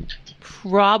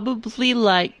 Probably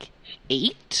like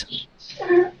 8.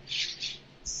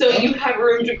 So you have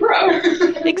room to grow.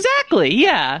 Exactly,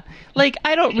 yeah. Like,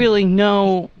 I don't really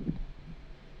know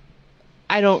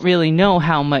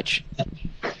how much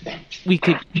we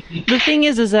could... The thing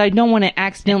is that I don't want to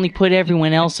accidentally put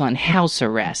everyone else on house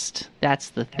arrest. That's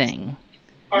the thing.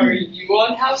 Are you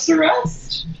on house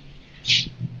arrest?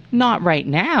 Not right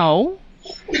now.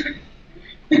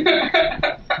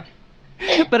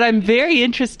 But I'm very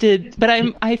interested. But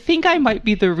I think I might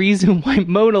be the reason why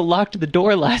Mona locked the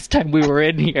door last time we were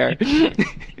in here.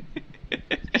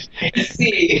 I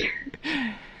see.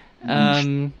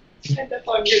 Um, End up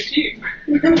on your team.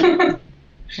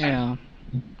 yeah.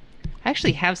 I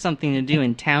actually have something to do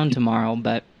in town tomorrow,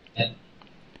 but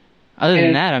other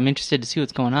than that, I'm interested to see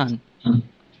what's going on.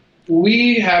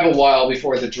 We have a while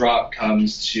before the drop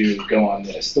comes to go on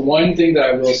this. The one thing that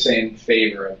I will say in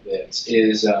favor of this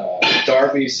is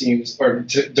Derby.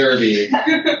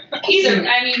 Either,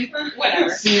 I mean,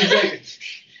 whatever.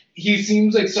 He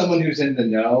seems like someone who's in the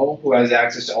know, who has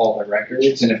access to all the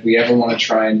records, and if we ever want to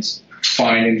try and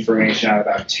find information out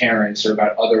about Terrence or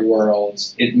about other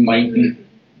worlds, it might be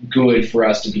good for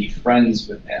us to be friends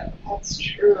with him. That's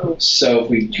true. So if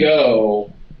we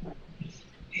go,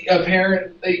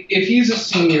 apparently, if he's a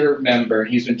senior member,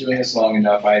 he's been doing this long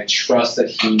enough, I trust that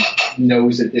he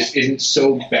knows that this isn't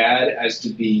so bad as to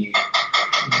be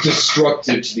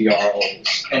destructive to the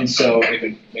Arls. And so if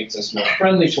it makes us more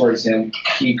friendly towards him,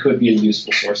 he could be a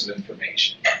useful source of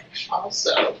information.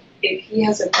 Also, if he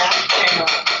has a back channel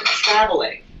for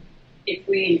traveling, if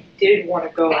we did want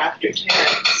to go after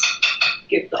Terrence,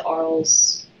 give the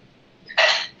Arls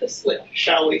the slip,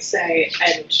 shall we say,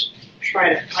 and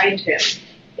try to find him,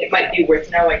 it might be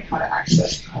worth knowing how to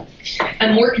access that.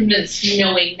 I'm more convinced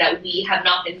knowing that we have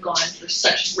not been gone for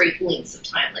such great lengths of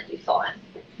time like we thought.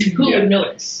 Who would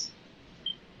notice?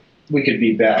 We could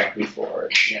be back before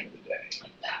the end of the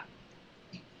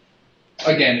day.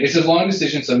 again, it's a long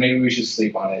decision, so maybe we should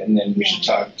sleep on it, and then we should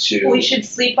talk to. We should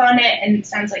sleep on it, and it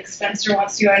sounds like Spencer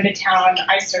wants to go into town.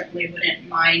 I certainly wouldn't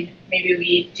mind. Maybe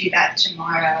we do that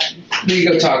tomorrow. We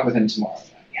can go talk with him tomorrow.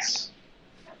 Yes.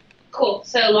 Cool.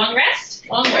 So long rest?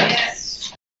 Long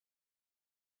rest.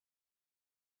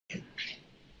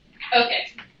 Okay.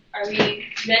 Are we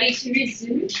ready to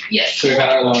resume? Yes. So we've had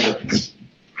our long rest.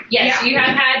 Yes, you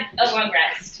have had a long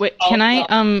rest. Wait,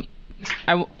 can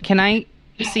can I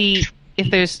see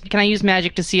if there's? Can I use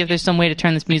magic to see if there's some way to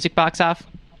turn this music box off?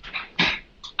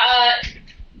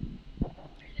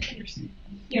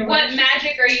 What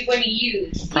magic are you going to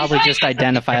use? Probably just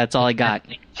identify. That's all I got.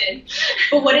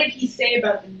 But what did he say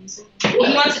about the music? He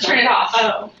wants to turn it off.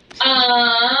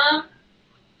 Oh.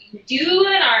 Do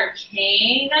an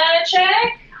Arcana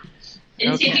check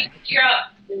and see if you Okay. can figure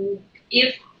out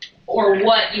if or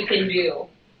what you can do.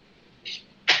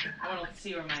 I want to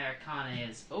see where my Arcana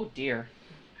is. Oh dear.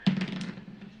 A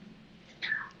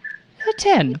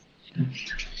 10.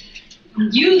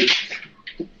 You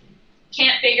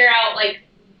can't figure out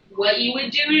what you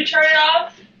would do to turn it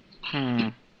off.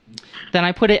 Then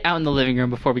I put it out in the living room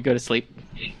before we go to sleep.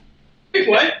 Wait,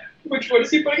 what? What is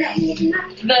he putting out?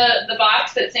 The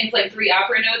box that sings 3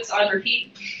 opera notes on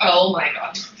repeat. Oh my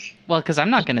god. Well, because I'm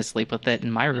not going to sleep with it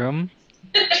in my room.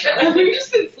 Have we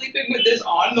just been sleeping with this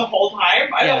on the whole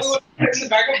time? I Yes. don't want to put it in the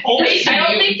back of hole. Wait, I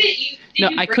don't think that you. No,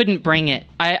 I couldn't bring it.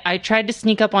 I tried to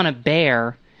sneak up on a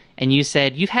bear, and you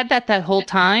said, "You've had that whole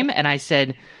time?" And I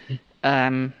said,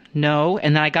 no.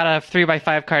 And then I got a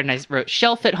 3x5 card, and I wrote,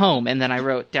 "Shelf at home," and then I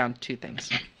wrote down 2 things.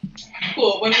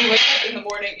 Cool. When we wake up in the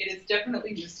morning, it is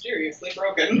definitely mysteriously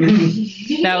broken.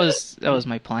 That was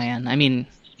my plan. I mean,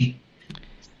 I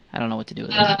don't know what to do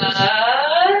with it.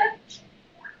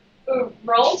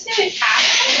 Roll to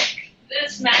attack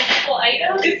this magical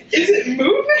item. Is it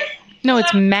moving? No,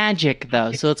 it's magic,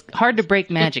 though, so it's hard to break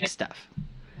magic stuff.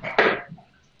 One.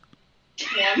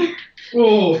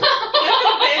 Oh.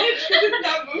 Advantage because it's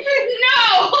not moving.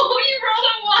 No, you rolled a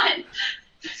 1.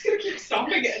 It's gonna keep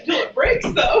stomping it until it breaks,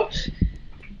 though.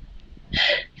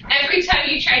 Every time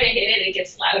you try to hit it, it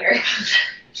gets louder.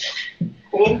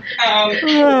 Cool.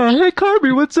 Hey,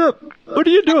 Carby, what's up? What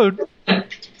are you doing?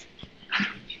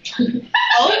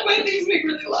 All of my things make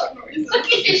really loud noises.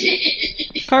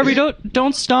 Carby,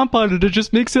 don't stomp on it. It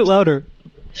just makes it louder.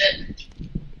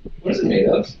 What is it made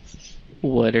of?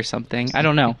 Wood or something. I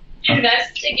don't know.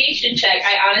 Investigation check.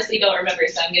 I honestly don't remember,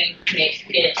 so I'm going to make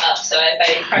it up. So if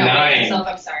I correct 9. myself,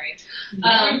 I'm sorry.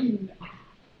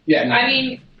 Yeah. No. I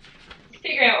mean,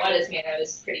 figuring out what it's made of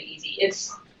is pretty easy.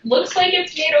 Looks like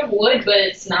it's made of wood, but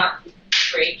it's not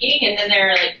breaking. And then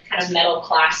there are kind of metal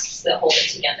clasps that hold it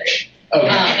together. Okay.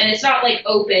 And it's not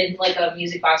open like a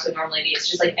music box would normally be. It's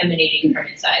just emanating from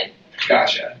inside.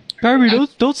 Gotcha. Carby,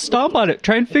 don't stomp on it.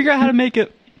 Try and figure out how to make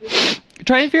it.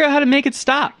 Try and figure out how to make it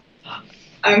stop.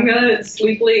 I'm gonna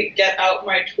sleepily get out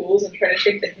my tools and try to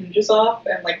take the hinges off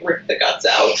and rip the guts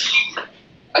out.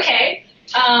 Okay.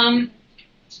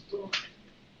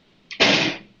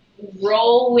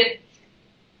 Roll with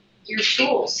your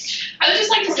tools. I would just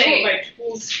like to I don't know say, what my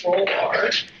tools roll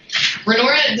are.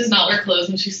 Renora does not wear clothes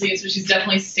when she sleeps, but she's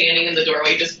definitely standing in the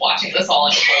doorway just watching this all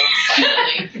unfold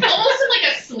silently. Almost in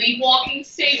a sleepwalking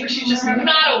state where she's just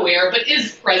not aware, but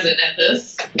is present at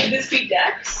this. Would this be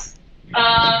Dex?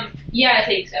 Yeah, I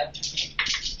think so.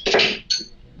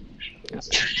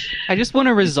 I just want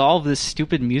to resolve this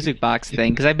stupid music box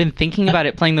thing, because I've been thinking about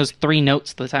it playing those 3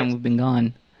 notes the time we've been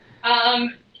gone. I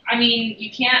mean, you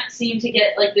can't seem to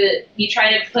get you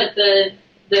try to put the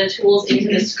tools into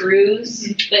the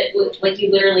screws, but you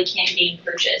literally can't gain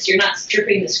purchase. You're not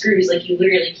stripping the screws, you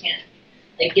literally can't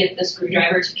get the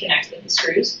screwdriver to connect with the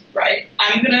screws. Right.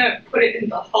 I'm gonna put it in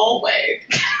the hallway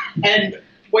and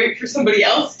wait for somebody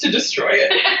else to destroy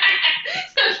it.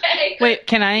 Okay. Wait,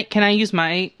 can I use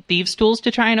my thieves' tools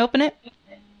to try and open it?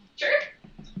 Sure.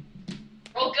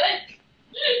 Roll good.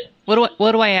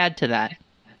 What do I add to that?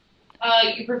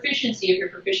 Your proficiency if you're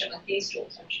proficient with these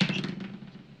tools.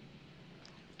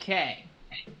 Okay.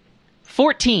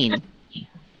 14.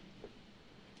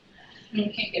 You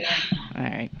can't get in.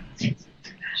 Alright.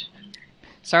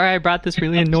 Sorry I brought this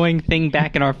really annoying thing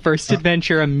back in our first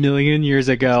adventure a million years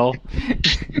ago.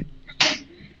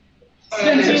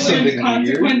 There's something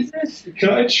Consequences. weird. Can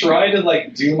I try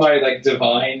to do my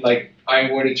divine I'm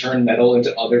going to turn metal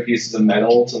into other pieces of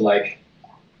metal to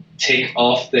take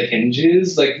off the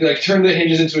hinges, turn the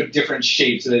hinges into a different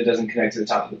shape so that it doesn't connect to the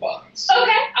top of the box?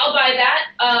 Okay, I'll buy that.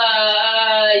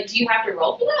 Do you have to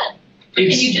roll for that? Or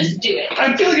can you just do it?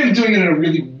 I feel like I'm doing it in a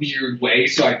really weird way,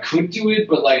 so I could do it,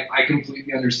 but I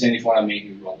completely understand if you want to make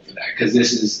me roll for that, because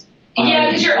this is Yeah,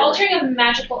 because you're altering a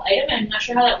magical item, and I'm not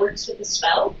sure how that works with the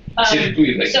spell.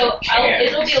 Typically, like, So can.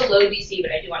 it'll be a low DC,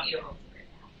 but I do want you to roll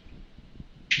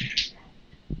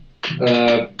for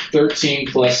it. 13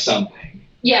 plus something.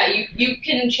 Yeah, you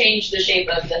can change the shape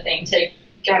of the thing to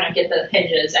kind of get the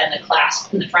hinges and the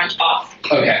clasp in the front off.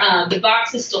 Okay. The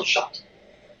box is still shut.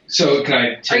 So can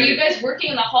I take Are you guys working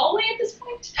in the hallway at this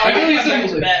point? I feel I'll go back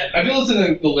to bed. it's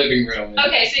in the living room.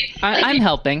 Okay, so I'm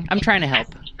helping. I'm trying to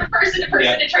help. from person to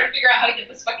person to try to figure out how to get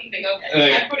this fucking thing open.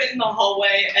 I put it in the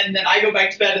hallway, and then I go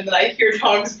back to bed, and then I hear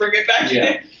Tongs bring it back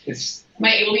Yeah. in. It's Am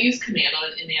I able to use command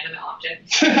on an inanimate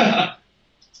object?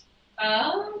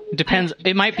 Depends.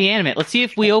 It might be animate. Let's see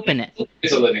if we open it.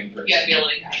 it's a living person. Yeah, be able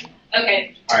to.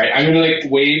 Okay. Alright, I'm gonna like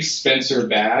wave Spencer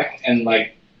back and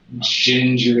like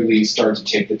gingerly start to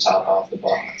take the top off the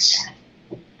box.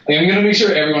 Like, I'm gonna make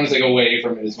sure everyone's like away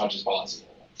from it as much as possible.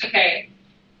 Okay.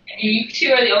 You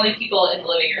two are the only people in the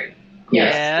living room.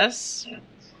 Yes.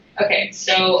 Okay,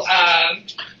 so,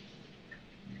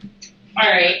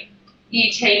 alright.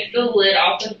 You take the lid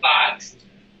off the box,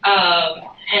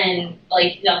 and,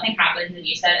 like, nothing happens, and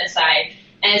you set it aside.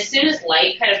 And as soon as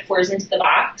light kind of pours into the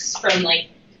box from, like,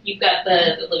 you've got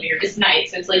the living room, it's night,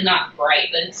 so it's, like, not bright,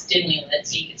 but it's dimly lit,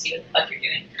 so you can see what the fuck you're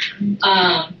doing.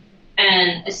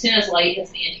 And as soon as light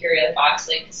hits the interior of the box,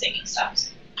 like, the singing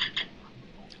stops.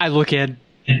 I look in.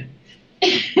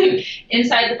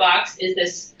 Inside the box is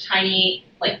this tiny,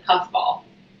 like, puffball.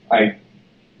 I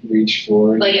reach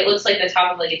forward. Like, it looks like the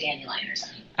top of, like, a dandelion or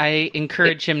something. I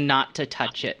encourage him not to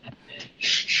touch it.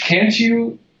 Can't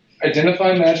you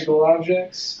identify magical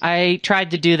objects? I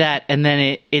tried to do that, and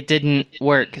then it didn't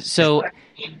work. So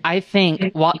I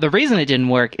think the reason it didn't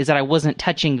work is that I wasn't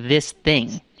touching this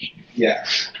thing. Yeah.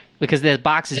 Because the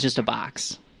box is just a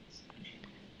box.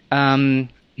 Do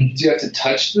you have to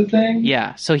touch the thing?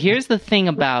 Yeah, so here's the thing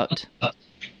about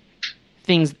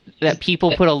things that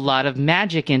people put a lot of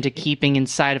magic into keeping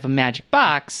inside of a magic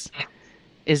box,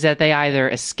 is that they either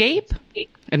escape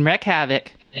and wreak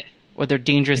havoc, or they're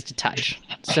dangerous to touch.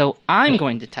 So I'm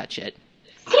going to touch it.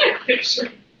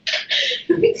 Picture.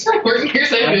 It's not working.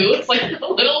 Here's a move. It's like a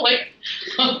little like.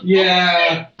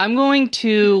 Yeah. I'm going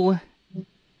to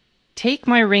take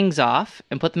my rings off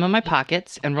and put them in my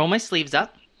pockets and roll my sleeves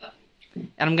up.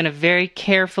 And I'm going to very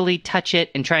carefully touch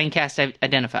it and try and cast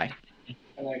Identify.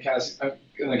 And I cast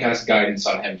guidance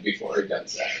on him before he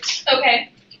does that. Okay.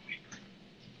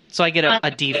 So I get a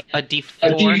D4. A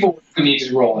D4 if you need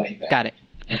to roll anything. Got it.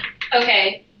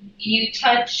 Okay. You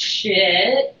touch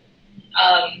it.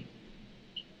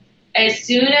 As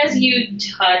soon as you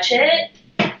touch it,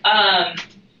 an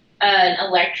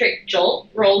electric jolt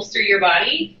rolls through your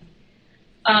body.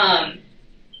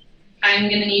 I'm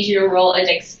going to need you to roll a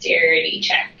dexterity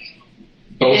check.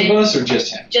 Both of us or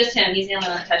just him? Just him. He's the only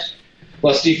one that touched it.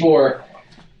 Plus D4.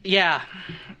 Yeah.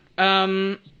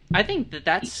 I think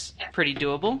that's pretty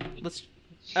doable. Let's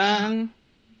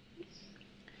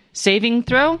saving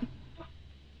throw?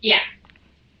 Yeah.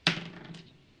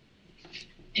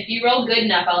 If you roll good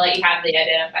enough, I'll let you have the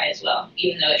Identify as well,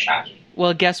 even though it shocked you.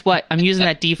 Well, guess what? I'm using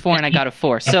that D4 and I got a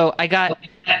 4. So I got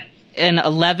an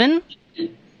 11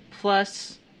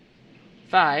 plus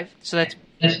 5. So that's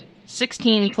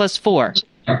 16 plus 4.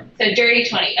 So dirty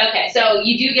 20. Okay, so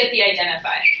you do get the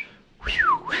Identify.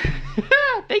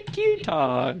 Thank you,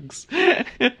 Togs.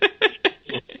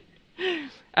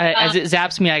 As it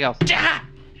zaps me, I go, "Jah!"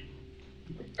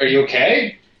 Are you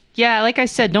okay? Yeah, like I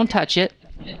said, don't touch it.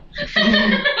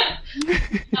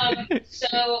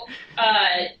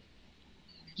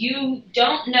 You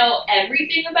don't know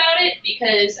everything about it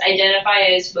because Identify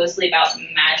is mostly about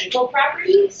magical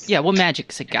properties. Yeah, what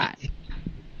magic's it got?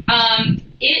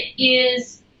 It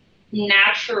is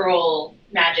natural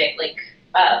magic, like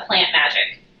plant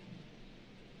magic.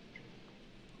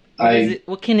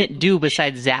 What can it do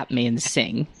besides zap me and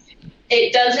sing?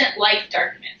 It doesn't like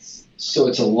darkness. So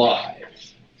it's alive.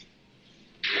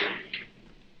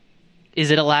 Is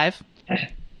it alive?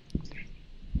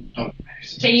 Oh,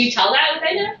 Can you tell that with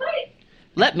Identify?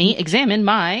 Let me examine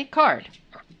my card.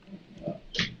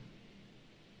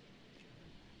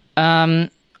 Not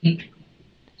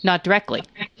directly.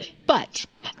 But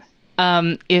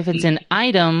if it's an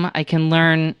item, I can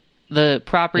learn the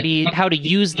property, how to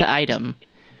use the item.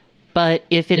 But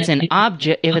if it's an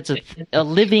object, if it's a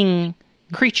living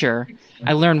creature,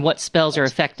 I learn what spells are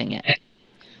affecting it.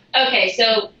 Okay,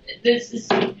 so this is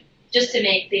just to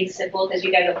make things simple because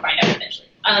you guys will find out eventually.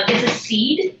 It's a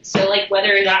seed, so like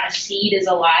whether or not a seed is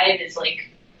alive is like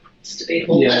It's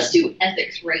debatable. Yeah. Let's do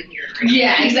ethics right here. Right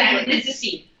yeah, now. exactly. It's a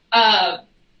seed.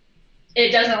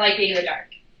 It doesn't like being in the dark.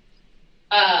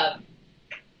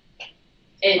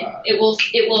 It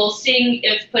will sing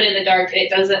if put in the dark. It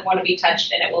doesn't want to be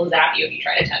touched, and it will zap you if you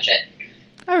try to touch it.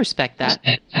 I respect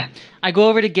that. I go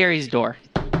over to Gary's door.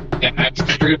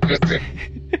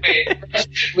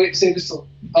 Wait, say this.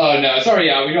 Oh no, sorry,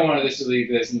 yeah, we don't want this to leave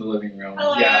this in the living room.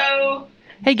 Hello. Yeah.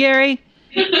 Hey, Gary.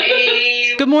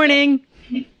 Hey. Good morning.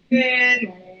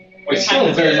 Good. It's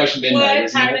still very much midnight.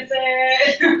 What time is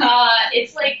it?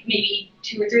 It's like maybe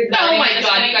 2 or 3 in the Oh morning. my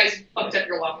god, you guys fucked up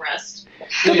your long rest.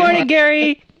 Good morning,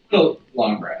 Gary. Still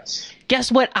long rest.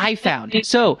 Guess what I found?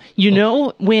 So,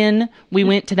 when we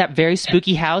went to that very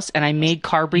spooky house and I made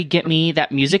Carberry get me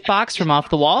that music box from off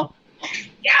the wall?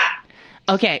 Yeah.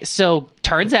 Okay, so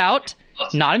turns out,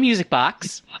 not a music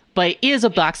box, but it is a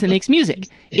box that makes music.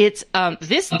 It's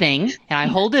this thing, and I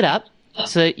hold it up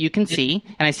so that you can see,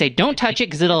 and I say, don't touch it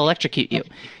because it'll electrocute you.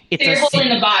 It's So you're holding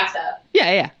the box up.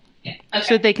 Yeah. Okay.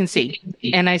 So that they can see.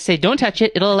 And I say, don't touch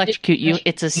it, it'll electrocute you.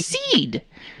 It's a seed.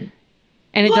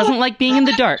 And it doesn't like being in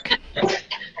the dark.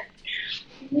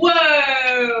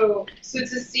 Whoa. So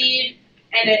it's a seed,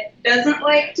 and it doesn't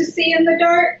like to see in the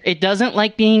dark? It doesn't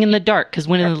like being in the dark, because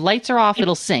when the lights are off,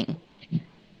 it'll sing.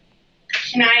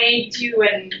 Can I do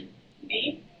an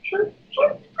name? Sure.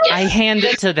 I hand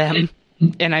it to them,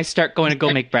 and I start going to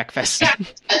go make breakfast. Should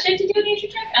I have to do a nature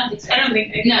check? I don't think so. I don't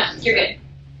think they No, you're good.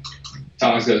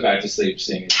 Thomas goes back to sleep,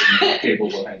 seeing it in the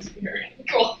capable hands of Gary.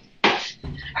 Cool.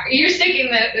 You're sticking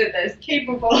with this.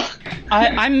 capable.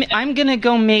 I'm gonna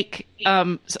go make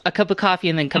a cup of coffee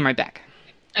and then come right back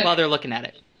while they're looking at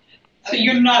it. So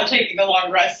you're not taking a long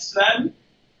rest then?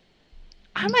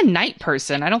 I'm a night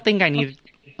person. I don't think I need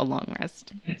a long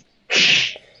rest.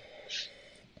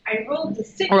 I rolled the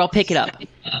 6. Or I'll pick it up.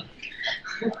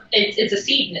 It's a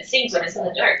seed and it sings when it's in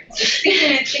the dark. And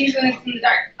it sings when it's in the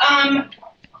dark.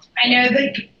 I know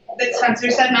that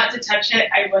Spencer said not to touch it.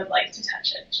 I would like to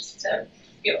touch it just to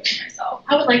feel it for myself.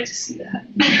 I would like to see that.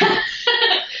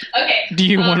 Okay. Do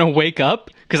you want to wake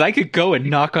up? Because I could go and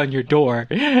knock on your door.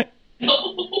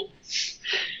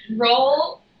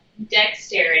 Roll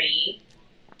dexterity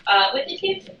with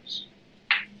advantage.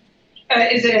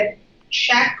 Is it a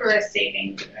check or a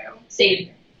saving throw? Save.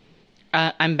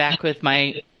 I'm back with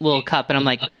my little cup, and I'm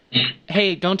like,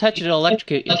 hey, don't touch it, it'll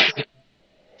electrocute you.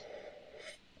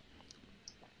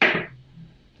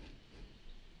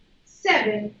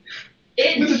 7.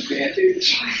 With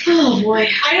advantage. Oh boy.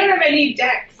 I don't have any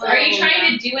dex. Are you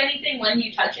trying to do anything when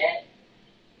you touch it?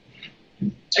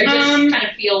 Or just kind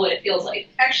of feel what it feels like?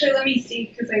 Actually, let me see,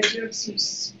 because I do have some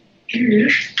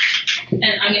spears. And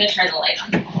I'm going to turn the light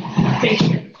on. Thank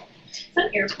you. Is that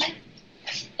an airplane?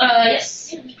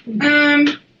 Yes.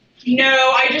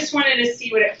 No, I just wanted to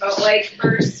see what it felt like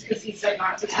first, because he said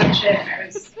not to touch it, and I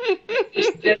was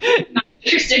Not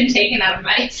interested in taking that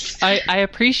advice. I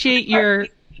appreciate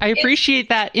I appreciate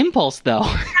that impulse, though.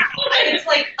 It's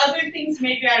like other things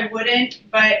maybe I wouldn't,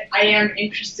 but I am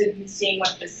interested in seeing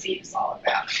what this seed is all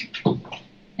about.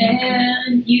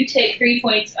 And you take 3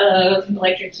 points of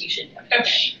electrocution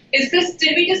damage. Okay.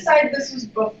 Did we decide this was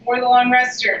before the long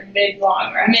rest or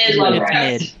mid-long rest? Mid-long It's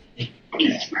rest.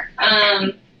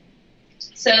 mid.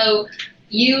 So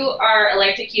you are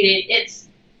electrocuted. It's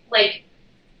like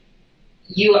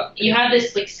you have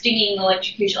this like stinging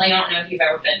electrocution. Like, I don't know if you've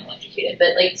ever been electrocuted,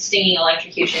 but like stinging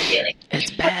electrocution feeling.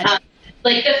 It's bad.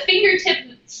 Like the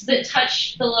fingertips that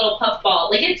touch the little puff ball,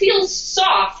 like it feels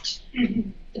soft,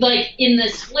 like in the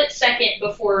split second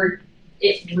before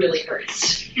it really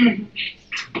hurts.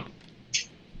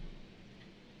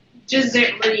 Does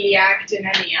it react in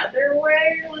any other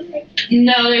way?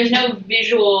 No, there's no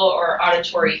visual or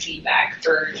auditory feedback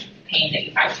for pain that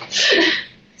you have.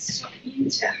 So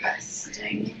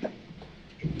interesting.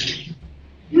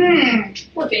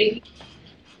 Poor baby.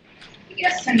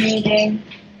 Fascinating.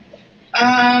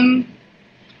 I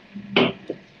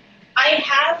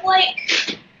have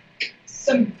like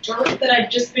some dirt that I've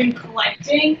just been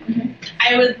collecting.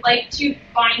 I would like to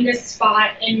find a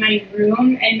spot in my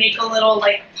room and make a little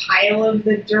like pile of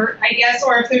the dirt, I guess,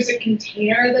 or if there's a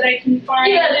container that I can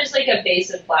find. Yeah, there's like a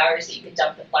base of flowers that you can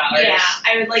dump the flowers. Yeah,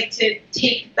 I would like to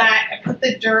take that and put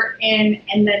the dirt in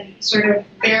and then sort of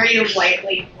very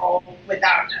lightly roll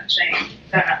without touching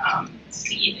the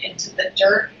seed into the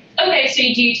dirt. Okay, so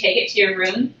do you take it to your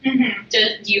room? Mm-hmm.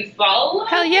 Do you follow?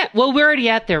 Hell yeah. Well, we're already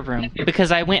at their room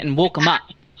because I went and woke them up.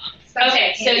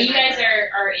 Okay, so you guys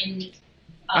are in.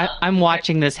 I'm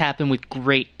watching this happen with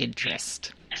great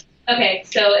interest. Okay,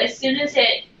 so as soon as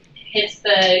it hits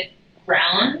the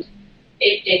ground,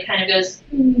 it kind of goes,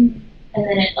 and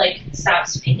then it like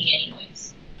stops making any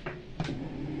noise.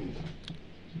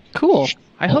 Cool.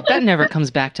 I hope that never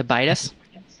comes back to bite us.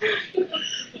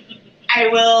 I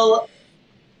will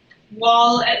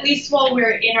at least while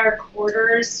we're in our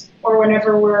quarters or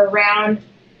whenever we're around,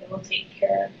 we'll take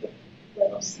care of the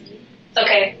little seed.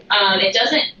 Okay. It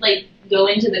doesn't like go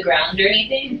into the ground or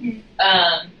anything.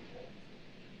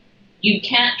 You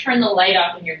can't turn the light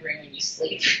off in your room when you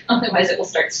sleep, otherwise it will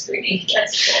start screaming.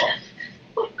 That's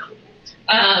cool.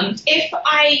 If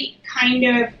I kind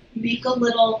of make a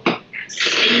little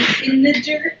space in the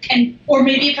dirt, or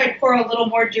maybe if I pour a little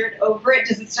more dirt over it,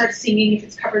 does it start singing if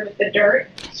it's covered with the dirt?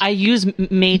 I use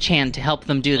Mage Hand to help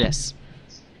them do this.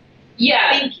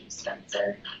 Yeah. Thank you,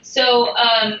 Spencer. So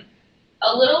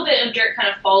a little bit of dirt kind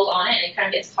of falls on it and it kind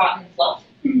of gets caught in fluff.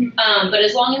 Mhm. But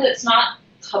as long as it's not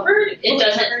covered,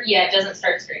 it doesn't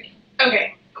start screaming.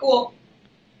 Okay, cool.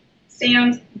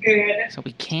 Sounds good. So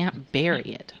we can't bury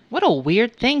it. What a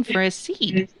weird thing for a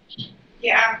seed.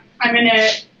 Yeah, I'm gonna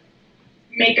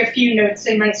make a few notes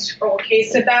in my scroll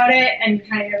case about it and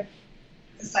kind of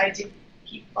decide to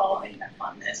keep following them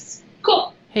on this.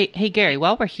 Cool. Hey, Gary,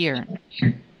 while we're here,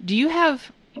 do you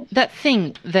have that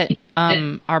thing that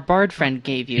our bard friend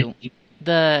gave you?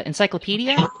 The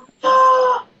encyclopedia?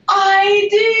 I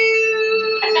do!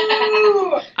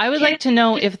 I would like to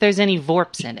know if there's any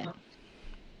Vorps in it.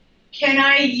 Can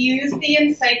I use the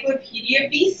Encyclopedia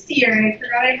Bestiary? And I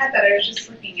forgot I had that. I was just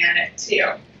looking at it too.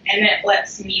 And it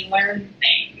lets me learn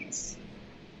things.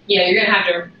 Yeah, you're gonna have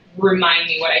to remind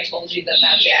me what I told you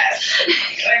that's Yes.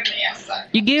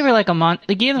 You gave her like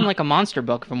you gave him like a monster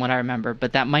book from what I remember,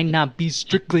 but that might not be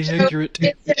strictly accurate.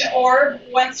 It's an orb.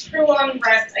 Once per long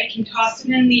rest, I can toss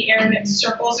it in the air and it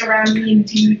circles around me in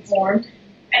dude form.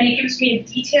 And it gives me a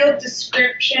detailed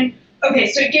description.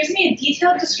 Okay, so it gives me a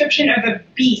detailed description of a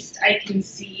beast I can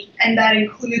see, and that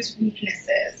includes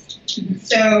weaknesses.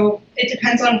 So it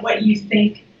depends on what you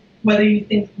think, whether you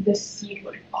think this seed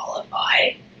would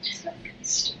qualify.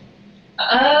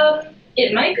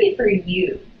 It might be for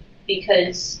you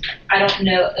because I don't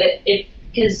know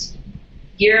because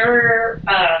your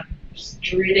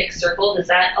druidic circle, does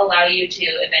that allow you to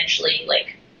eventually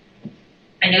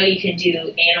I know you can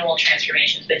do animal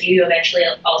transformations, but do you eventually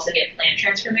also get plant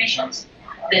transformations?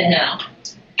 Then no.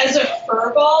 As a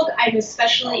furball, I'm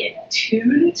especially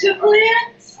attuned to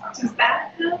plants. Does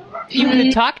that help? You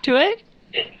could talk to it?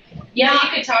 Yeah, you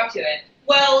could talk to it.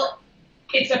 Well,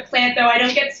 it's a plant, though. I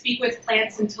don't get to speak with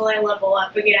plants until I level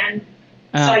up again.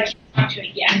 So I can't talk to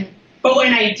it yet. But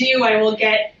when I do, I will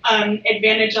get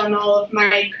advantage on all of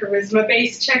my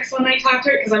charisma-based checks when I talk to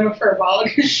it, because I'm a furball.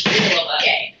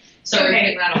 Okay. So we're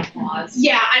giving that a pause.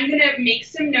 Yeah, I'm going to make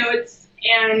some notes,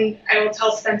 and I will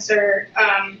tell Spencer,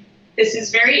 this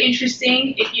is very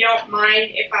interesting. If you don't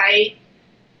mind if I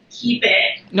keep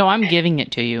it. No, I'm giving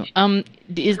it to you.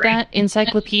 Is that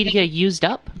encyclopedia used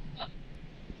up?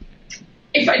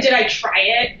 Did I try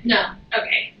it? No.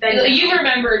 Okay. Then You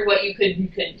remembered what you could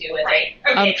and couldn't do with right.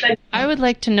 Okay. Then, I would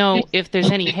like to know if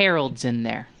there's any heralds in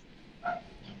there.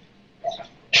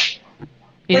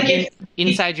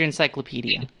 Inside your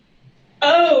encyclopedia.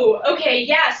 oh, okay.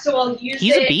 Yeah. So I'll use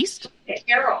He's it. a beast?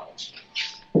 Herald.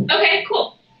 Okay,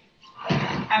 cool.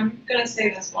 I'm gonna say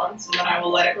this once and then I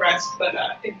will let it rest, but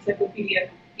Encyclopedia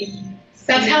B.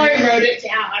 That's how I wrote it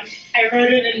down. I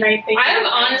wrote it in my thing. I'm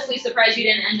honestly surprised you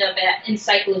didn't end up at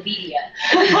Encyclopedia.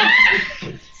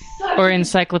 Or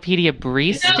Encyclopedia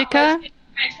Bristica?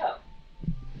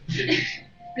 I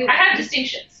have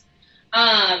distinctions.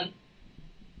 Portmanteaus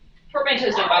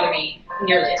don't bother me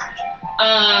nearly as much.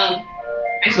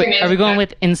 Wait, are we going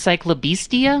with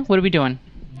Encyclobestia? What are we doing?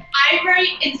 I write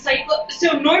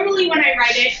so normally when I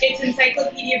write it, it's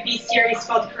Encyclopedia Bestiary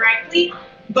spelled correctly,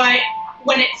 but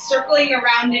when it's circling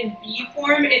around in B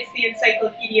form, it's the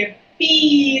Encyclopedia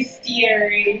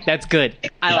Bestiary. That's good.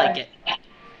 I like it.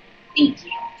 Thank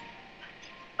you.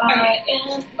 I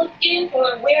am looking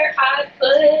for where I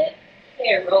put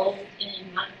Harold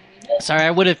in my notes. Sorry,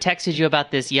 I would have texted you about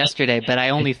this yesterday, but I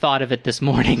only thought of it this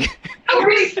morning. I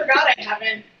already forgot I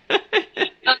haven't.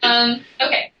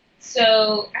 Okay.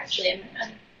 So actually,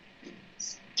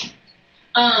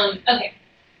 okay.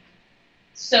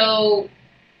 So,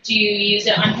 do you use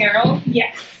it on Harold?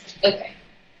 Yes. Okay.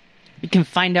 We can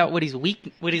find out what his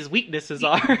weaknesses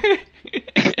are.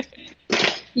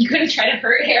 You couldn't try to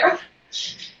hurt Harold?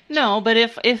 No, but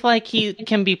if he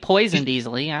can be poisoned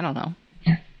easily, I don't know.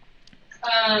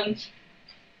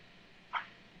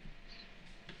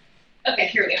 Okay,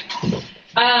 here we go.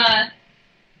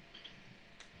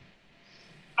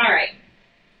 All right.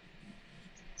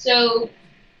 So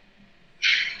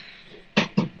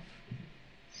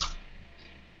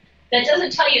that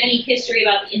doesn't tell you any history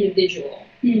about the individual.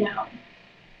 No.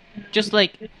 Just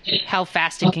how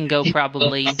fast it can go,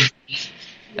 probably.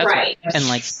 That's right. And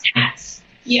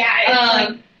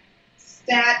Yeah, it's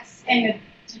stats and a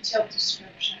detailed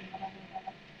description.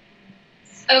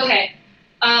 Okay.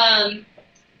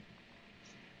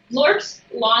 Lorps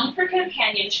long for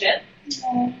companionship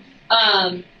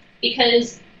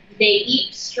because they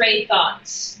eat stray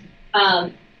thoughts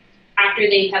after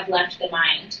they have left the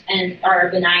mind and are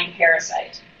a benign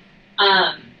parasite.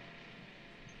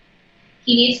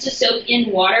 He needs to soak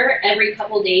in water every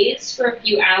couple days for a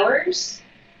few hours.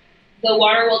 The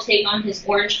water will take on his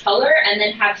orange color and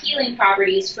then have healing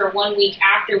properties for 1 week,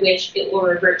 after which it will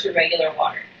revert to regular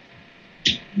water.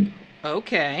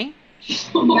 Okay.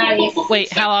 Nice.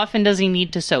 Wait, how often does he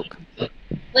need to soak?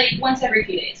 Like once every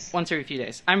few days. Once every few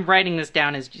days. I'm writing this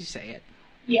down as you say it.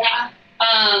 Yeah.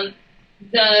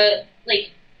 The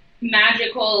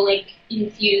magical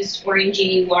infused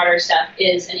orangey water stuff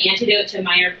is an antidote to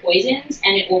minor poisons,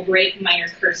 and it will break minor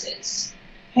curses.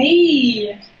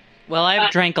 Hey. Well,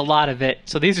 I've drank a lot of it,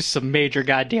 so these are some major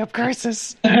goddamn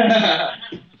curses.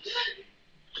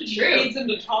 Trades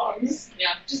into tongs.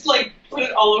 Yeah. Just put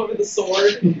it all over the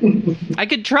sword. I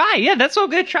could try. Yeah, that's what I'm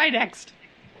going to try next.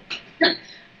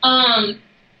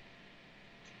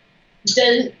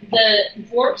 The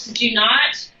dwarfs do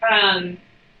not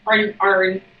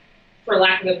are for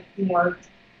lack of a more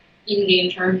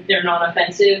in-game term, they're not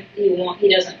offensive. He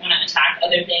doesn't want to attack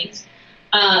other things,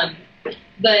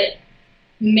 but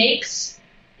makes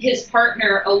his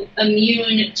partner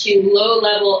immune to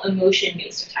low-level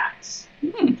emotion-based attacks.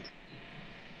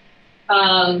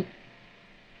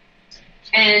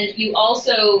 And you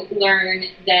also learn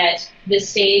that the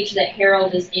stage that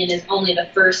Harold is in is only the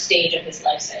first stage of his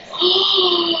life cycle.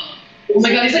 Oh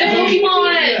my god, is it a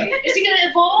Pokemon? Is he gonna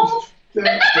evolve?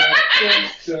 Crispy,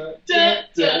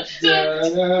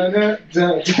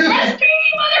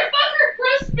 motherfucker,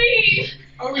 crispy!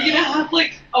 Are we gonna have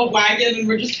a wagon and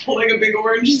we're just pulling a big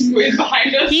orange squid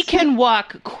behind us? He can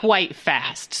walk quite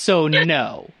fast, so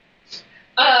no.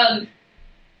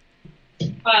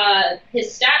 His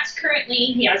stats currently,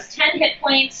 he has 10 hit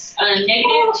points,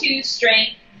 -2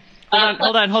 strength.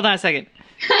 Hold on a second.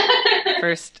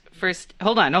 First,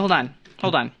 hold on.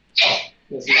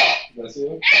 Bless you. Bless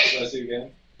you. Bless you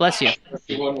again. Bless you. Bless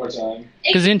you one more time.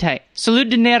 Gesundheit. Salud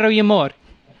dinero y amor.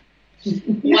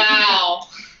 Wow.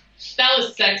 That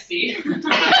was sexy.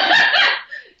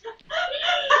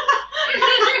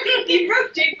 You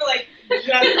broke Jake for just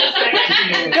a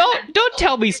second. Don't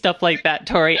tell me stuff like that,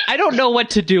 Tori. I don't know what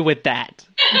to do with that.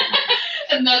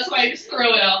 And that's why I just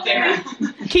throw it out there.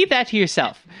 Keep that to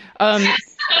yourself.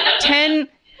 10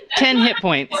 hit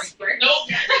points. Nope.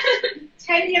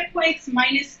 10 hit points,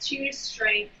 -2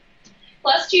 strength.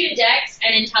 +2 to Dex,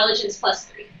 and Intelligence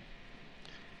 +3.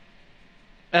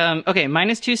 Okay,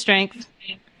 -2 strength,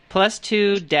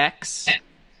 +2 Dex,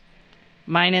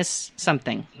 minus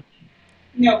something.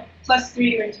 No,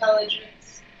 +3 to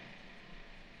intelligence.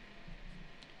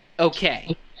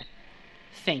 Okay.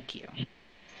 Thank you.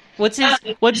 What's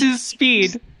his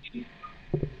speed?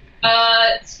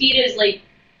 Speed is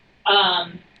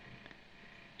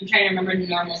I'm trying to remember the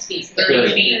normal speed.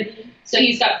 30 feet. So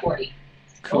he's got 40.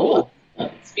 Cool.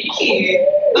 Speedy.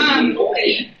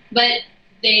 But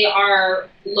they are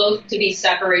loath to be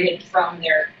separated from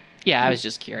their. Yeah, I was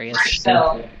just curious.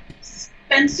 So.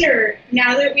 Spencer,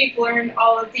 now that we've learned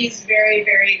all of these very,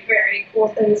 very, very cool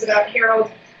things about Harold,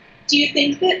 do you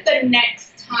think that the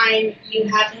next time you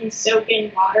have him soak in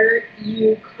water,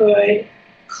 you could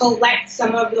collect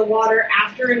some of the water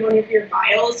after in one of your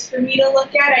vials for me to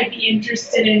look at? I'd be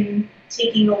interested in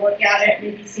taking a look at it,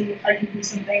 maybe seeing if I can do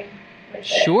something with it.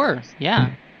 Sure,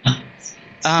 yeah.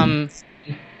 Radical.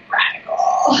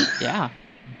 Yeah.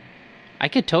 I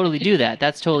could totally do that.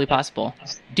 That's totally possible.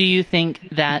 Do you think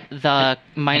that the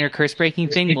minor curse-breaking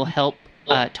thing will help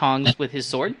Tongs with his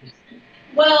sword?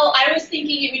 Well, I was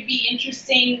thinking it would be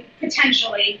interesting,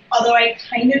 potentially, although I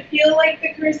kind of feel like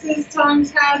the curses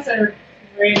Tongs has are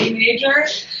pretty major.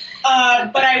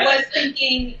 But I was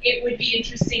thinking it would be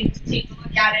interesting to take a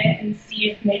look at it and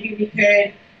see if maybe we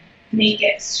could make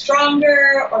it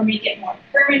stronger or make it more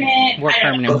permanent. More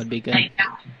permanent would be good.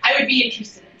 I would be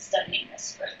interested in studying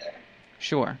this further.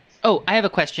 Sure. Oh, I have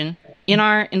a question. In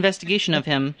our investigation of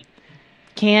him,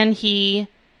 can he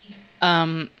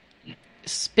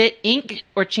spit ink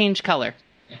or change color?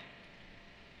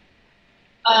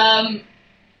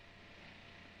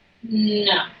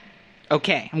 No.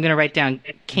 Okay, I'm gonna write down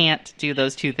can't do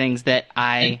those two things that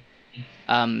I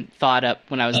thought up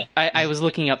when I was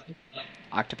looking up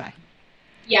octopi.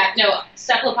 Yeah, no,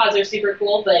 cephalopods are super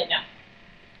cool, but no.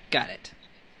 Got it.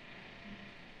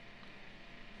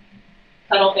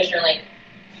 Cuttlefish are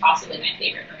possibly my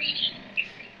favorite marine animal.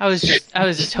 I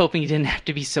was just hoping you didn't have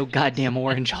to be so goddamn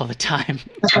orange all the time.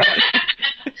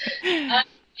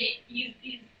 He's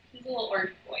a little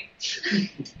orange boy.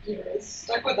 You're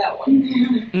stuck with that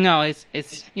one. No, it's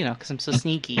because I'm so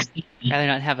sneaky. Rather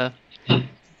not have a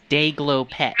day glow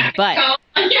pet. But Go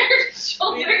on your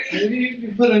shoulder. Maybe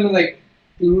you put them in like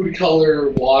food color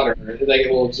water, like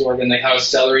it will absorb, and like how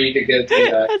celery you could get.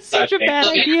 that's such a bad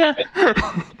idea.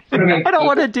 I don't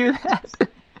want to do that.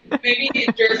 Maybe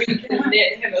Derby can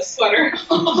knit him a sweater.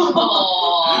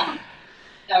 Aww.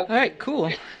 All right, cool.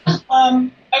 Okay,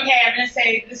 I'm gonna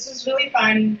say this was really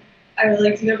fun. I would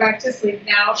like to go back to sleep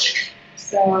now.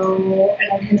 So,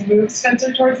 and I'm gonna move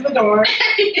Spencer towards the door.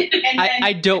 And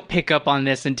I don't pick up on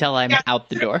this until I'm out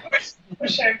the door. For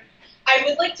sure. I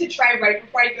would like to try right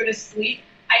before I go to sleep.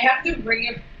 I have the Ring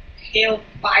of Pale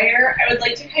Fire. I would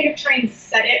like to kind of try and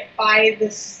set it by the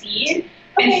seed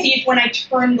and see if when I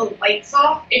turn the lights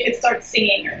off, if it starts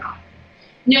singing or not.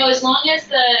 No, as long as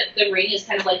the ring is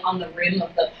kind of like on the rim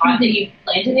of the pot that you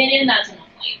planted it in, that's enough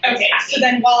light. Okay, so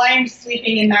then while I'm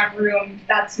sleeping in that room,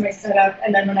 that's my setup,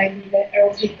 and then when I leave it, I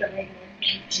will take the ring with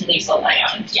me. To leave the light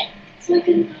on. Yeah. So I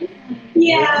can...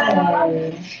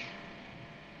 Yeah.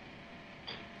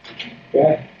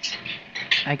 Yeah.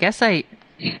 I guess I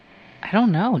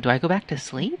don't know. Do I go back to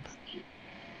sleep?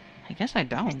 I guess I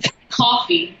don't.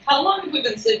 Coffee. How long have we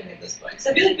been sleeping at this point? Because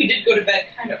I feel like we did go to bed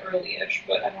kind of early-ish,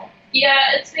 but I don't.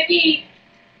 Yeah, it's maybe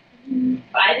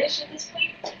 5-ish at this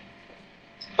point.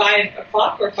 5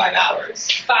 o'clock or 5 hours?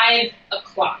 5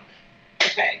 o'clock.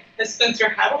 Okay. Has Spencer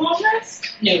had a long rest?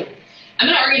 No. I'm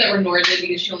going to argue that we're Northern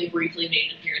because she only briefly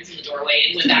made an appearance in the doorway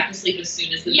and went back to sleep as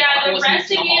soon as the Yeah, door the was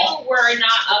rest in of the hall. you were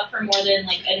not up for more than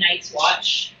like a night's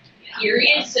watch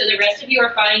period, so the rest of you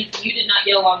are fine. You did not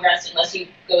get a long rest unless you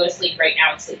go to sleep right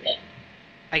now and sleep in.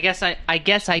 I guess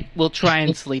I will try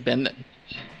and sleep in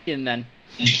then.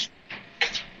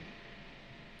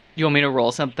 You want me to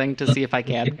roll something to see if I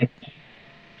can?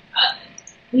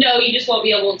 No, you just won't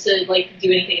be able to like do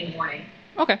anything in the morning.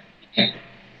 Okay.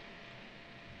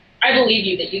 I believe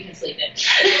you that you can sleep in.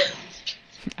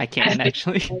 I can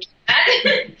actually.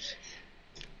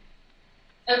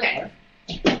 Okay.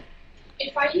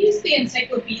 If I use the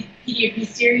Encyclopedia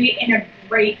Bestiary in a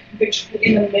break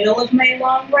in the middle of my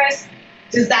long rest,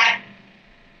 does that,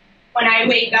 when I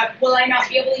wake up, will I not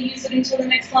be able to use it until the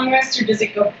next long rest, or does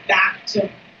it go back to?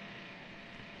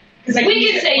 Because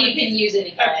We can say you can use it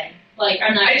again. Okay. Like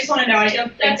I'm not. I just want to know. I don't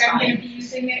think That's I'm fine. going to be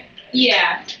using it.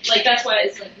 Yeah, like that's why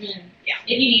it's like, yeah. If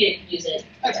you need it, use it.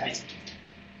 Okay.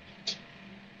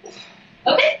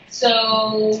 Okay,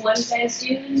 so what do you guys do?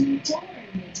 Do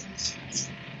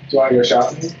you want to go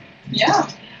shopping? Yeah.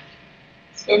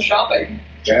 Let's go shopping.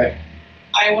 Okay.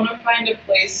 I want to find a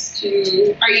place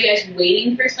to. Are you guys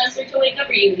waiting for Spencer to wake up,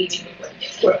 or are you leaving before he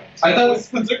gets up? I thought.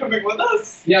 Spencer coming with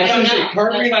us? Yeah, I was I going don't to say, know. Carver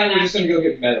and I That's were just going to go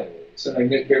get metals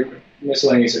and like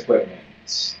miscellaneous equipment.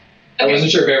 I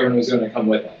wasn't sure if everyone was going to come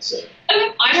with us. So.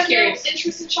 I have no Curious.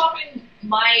 interest in shopping.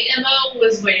 My MO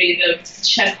was going to go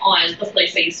check on the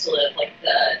place I used to live, like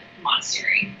the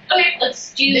monastery. Okay,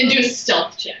 let's do. And do a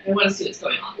stealth check. I want to see what's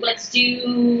going on. Let's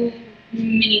do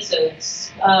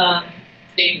mini-sodes.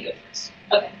 They can go first.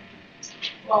 Okay.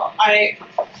 Well, I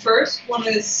first want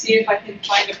to see if I can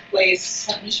find a place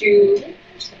to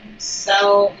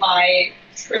sell my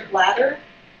trip ladder.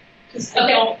 Because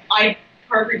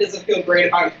Carver doesn't feel great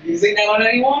about using that on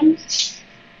anyone.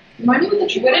 Remind me what the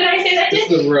trick What did I say that It's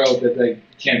did? the rope that like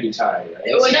can't be tied, right?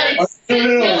 It was- Oh,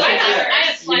 no. I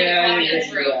have slide copy of this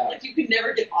yeah, room. yeah. Like you could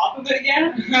never get off of it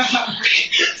again.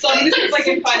 So I'm gonna see if I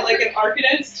can find like an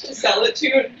arcanist to sell it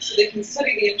to, so they can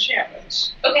study the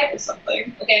enchantment Okay. or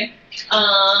something. Okay.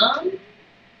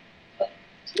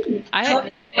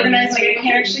 I Organized, like I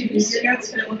can't actually use your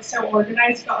notes, but it looks so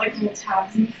organized. It's got like little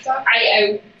tabs and stuff.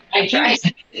 I tried.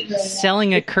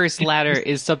 selling a cursed ladder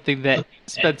is something that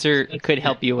Spencer could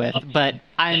help you with, but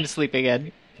I'm sleeping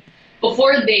in.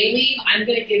 Before they leave, I'm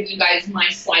going to give you guys my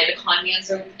sleight of con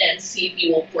answer and see if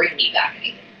you will bring me back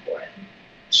anything for it.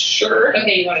 Sure.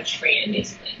 Okay, you want to trade it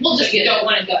basically. We'll just you get don't it.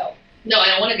 want to go. No, I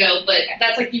don't want to go, but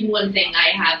that's like the one thing I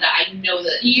have that I know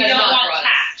that You has don't not want brought us.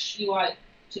 cash. You want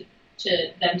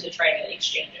to them to try to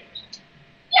exchange it.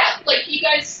 Yeah, like you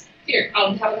guys, here,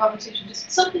 I'll have a conversation, just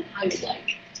something I would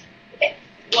like.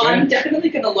 Well, I'm definitely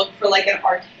gonna look for like an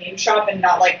arcane shop and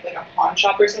not like a pawn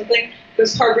shop or something.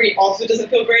 Because Carver also doesn't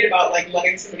feel great about like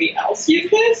letting somebody else use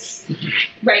this.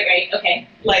 Right. Okay.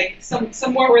 Like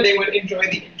somewhere where they would enjoy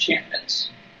the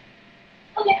enchantment.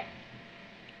 Okay.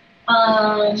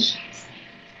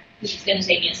 It's gonna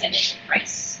take me a second to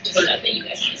price to put up that you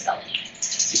guys want to sell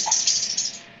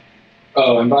it.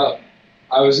 Oh, and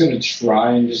I was gonna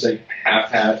try and just like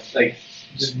half, like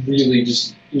just really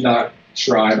just not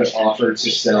try but offer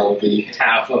to sell the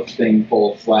half of thing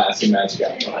full of flasks of magic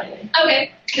alcohol.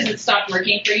 Okay, because it stopped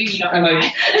working for you. You don't And know like,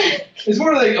 why. it's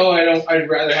more like, oh, I'd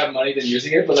rather have money than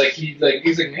using it. But like, he's like,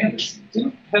 man, this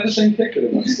didn't have the same kick that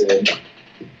it once did.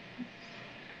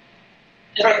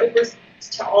 Probably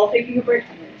we're all taking a break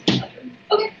from it.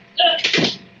 Okay.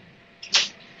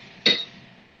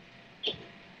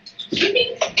 Do you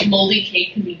think moldy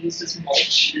cake can be used as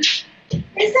mulch? Is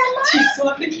that Do you still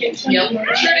have the kids? Yep.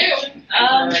 Sure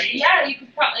do. Yeah, you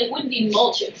could probably. It wouldn't be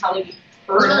mulch. It would probably be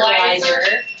fertilizer.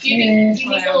 Do you think you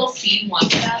need a little seed one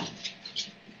for that?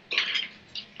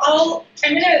 I'm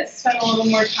gonna spend a little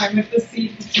more time with the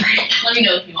seed. Let me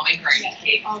know if you want my grinding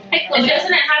cake. And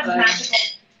doesn't it have magical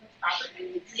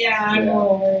properties? Yeah, I'm a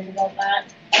little worried about that.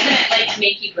 Doesn't it like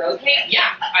make you grow cake? Yeah,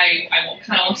 I won't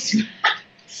kind of want to.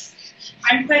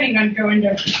 I'm planning on going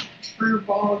to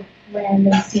Furball Land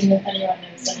and seeing if anyone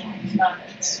knows anything about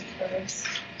it first.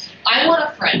 I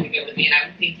want a friend to go with me, and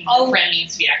I'm thinking Oh. the friend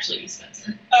needs to be actually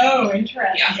Spencer. Oh,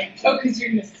 interesting. Yeah. Oh, because you're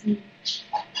gonna see.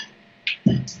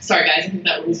 Sorry, guys, I think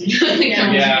that was you.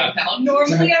 Yeah.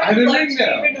 Normally, I I would didn't like to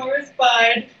know. be Minora's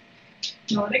bud.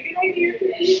 Not a good idea,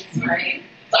 please. Sorry.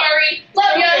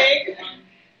 Love ya. Okay.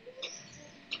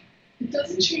 It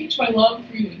doesn't change my love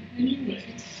for you anyway.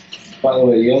 By the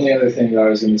way, the only other thing that I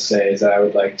was going to say is that I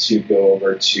would like to go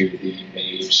over to the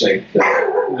mage, like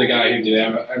the guy who did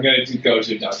it. I'm going to go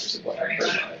to Dr. Sublime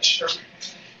pretty much.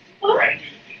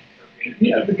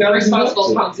 Yeah, the guy who Responsible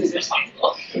did it. counts as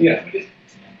responsible. Yeah.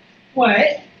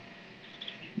 What?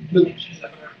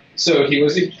 So he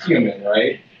was a human,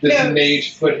 right? This No.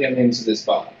 mage put him into this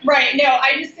body. Right. No,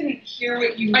 I just didn't hear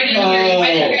what you. I didn't hear you. I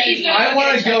didn't hear you. I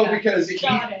want to go Okay. because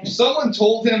Got it. someone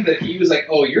told him that he was like,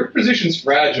 oh, your position's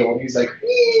fragile. And he's like,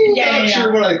 not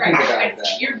sure what I think about that.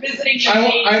 You're visiting. the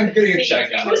I'm mage getting a that check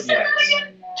saves out. you. Yes.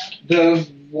 The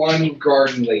one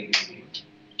garden lady.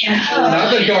 Yeah.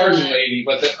 Not the garden lady,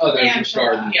 but the other Angela.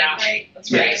 garden. Yeah, Right.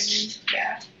 that's right. Yes.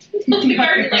 Yeah. The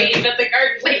garden lady, but the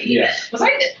garden lady. Yeah. Was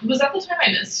that the time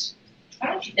I missed? I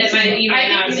don't. It might even I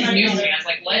not think this is be. news to me. I was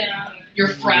like, what? Yeah. You're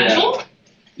fragile?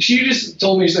 She just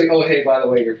told me, she's like, oh, hey, by the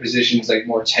way, your position's like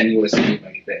more tenuous than you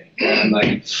might think. And I'm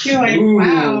like, You're like, ooh.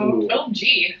 wow. Oh,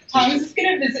 gee. Tom's just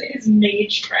gonna visit his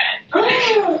mage friend. Are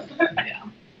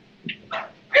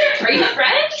you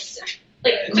friends?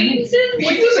 Like acquaintances? He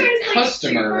What was do you a guys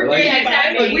customer. Like, Yeah,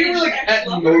 exactly. like, we were like at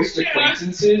most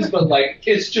acquaintances, but like,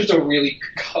 it's just a really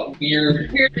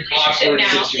weird, Weird relationship awkward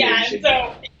now. situation. Yeah.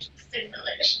 So.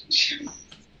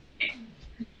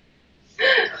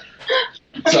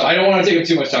 So I don't want to take up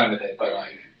too much time with it, but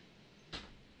like,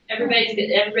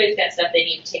 Everybody's got stuff they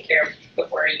need to take care of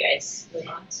before you guys move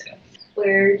on. So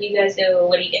where do you guys go?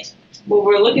 What do you get? Well,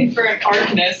 we're looking for an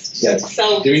arcanist Yes. to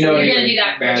sell. do we know You're any gonna do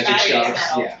that magic first, shops?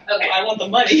 right? Yeah. Okay. I want the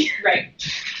money. Right.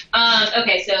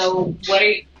 Okay. So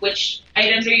which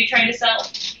items are you trying to sell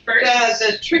first?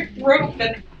 The trick rope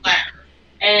and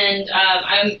And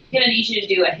I'm gonna need you to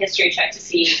do a history check to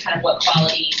see kind of what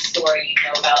quality store you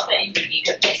know about that would be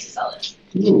a good place to sell it.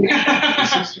 Ooh.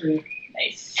 This is pretty-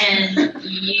 nice. And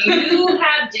you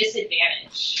have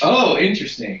disadvantage. Oh,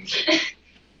 interesting.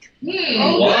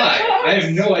 Hmm. Why? I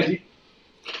have no idea.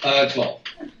 12.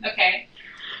 Okay.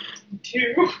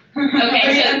 2.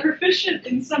 Okay. I'm proficient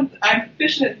in something. I'm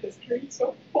proficient at history,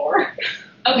 so 4.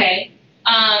 Okay.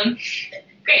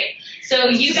 Great. So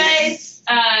you guys,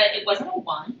 it wasn't a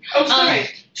 1. Oh,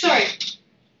 sorry.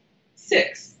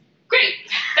 6. Great.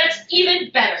 That's even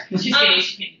better. She's Um, gay.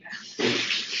 She can do that.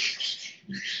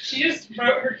 She just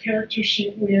wrote her character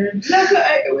sheet weird. No,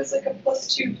 but it was like a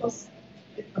 +2 plus.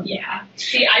 Yeah.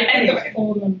 See, I think a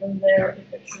full number there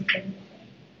if it's something.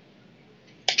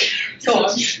 Go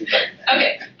on.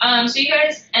 Okay. So you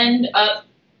guys end up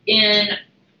in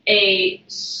a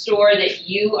store that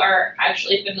you are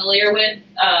actually familiar with,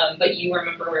 but you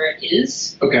remember where it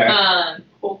is. Okay. And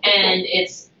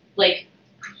it's like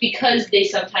because they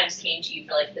sometimes came to you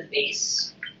for like the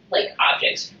base like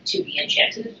objects to be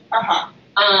enchanted.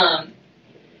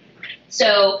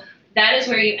 So that is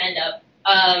where you end up.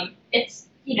 It's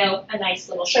a nice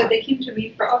little So shop. they came to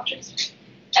me for objects.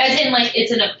 As in like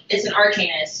it's an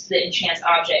arcanist that enchants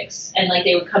objects, and like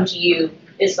they would come to you.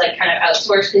 It's like kind of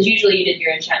outsourced because usually you did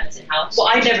your enchantments in house. Well,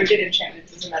 I never did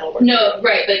enchantments as a metalworker. No,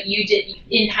 right, but you did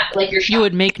like your shop. You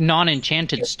would make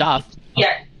non-enchanted stuff.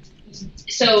 Yeah.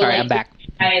 So Sorry, like, I'm back.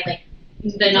 I like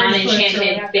the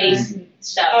non-enchanted base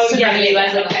stuff Oh, from yeah, you yeah,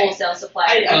 as like okay. a wholesale supply.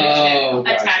 I understand. Oh,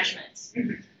 gotcha. Attachments.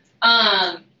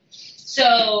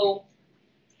 So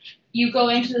you go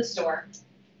into the store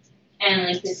and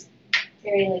like this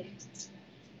very like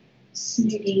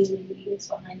snooty lady is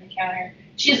behind the counter.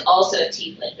 She's also a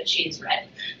tiefling, but she's red.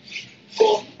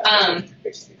 Cool.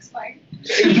 Which is fine.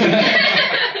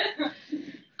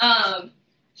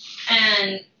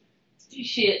 And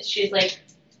she's like,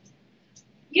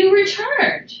 "You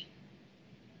returned."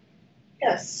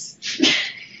 Yes.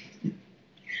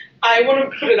 I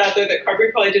want to put it out there that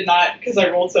Carberry probably did not, because I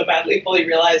rolled so badly, fully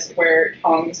realize where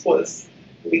Tongs was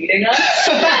leading us.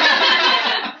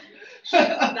 She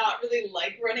does not really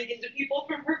like running into people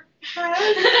from her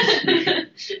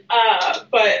past.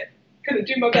 But gonna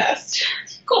do my best.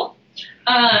 Cool.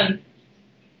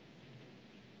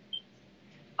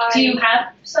 Do you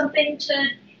have something to?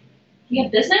 You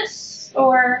have business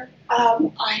or?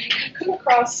 I have come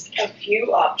across a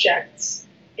few objects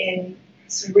in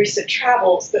some recent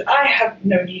travels that I have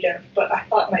no need of, but I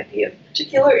thought might be of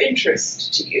particular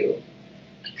interest to you.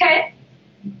 Okay.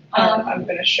 I'm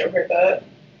going to show her the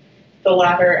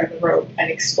ladder and the rope and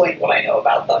explain what I know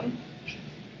about them.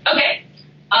 Okay.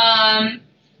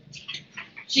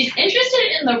 She's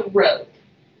interested in the rope.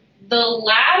 The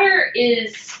ladder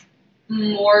is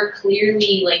more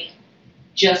clearly like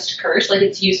just cursed, like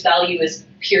its use value is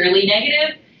purely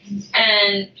negative.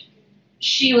 And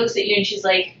she looks at you and she's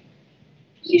like,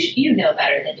 you know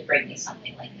better than to bring me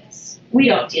something like this. We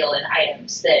don't deal in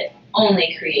items that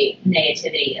only create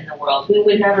negativity in the world. We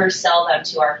would never sell them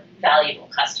to our valuable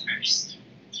customers.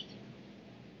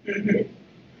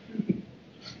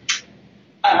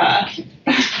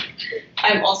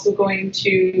 I'm also going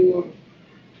to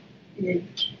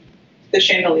the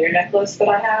chandelier necklace that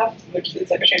I have, which is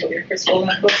like a chandelier crystal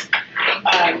necklace.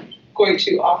 I'm going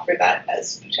to offer that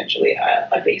as potentially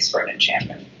a base for an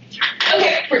enchantment.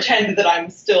 Okay. Pretend that I'm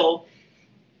still.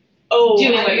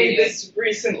 Doing I what made you're this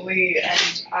recently,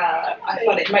 and I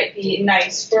thought it might be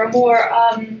nice for a more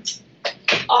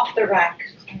off the rack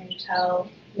clientele.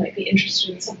 Might be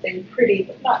interested in something pretty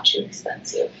but not too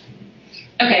expensive.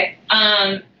 Okay.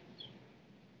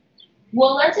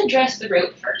 Well, let's address the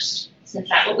rope first, since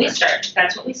that's what we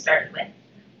started with.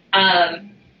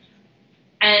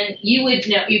 And you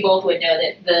both would know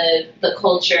that the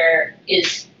culture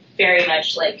is very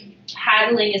much like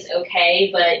haggling is okay,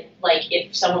 but like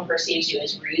if someone perceives you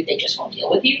as rude, they just won't deal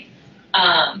with you.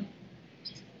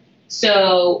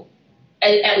 So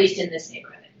at least in this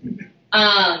neighborhood.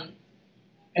 And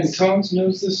Tongs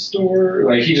knows this store?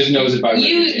 Like, he just knows it by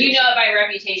reputation? You know it by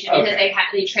reputation because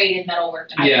they traded metalwork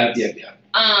items. Yeah.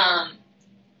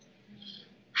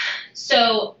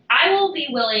 So I will be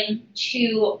willing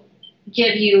to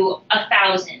give you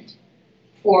 1,000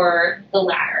 for the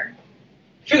ladder.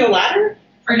 For the ladder?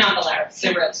 Or not the ladder,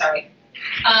 the rope, sorry.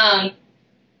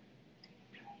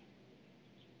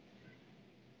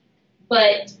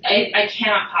 But I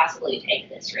cannot possibly take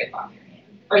this rope off your hand.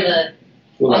 Or the...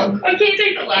 I can't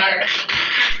take the ladder.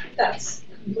 That's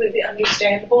completely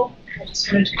understandable. I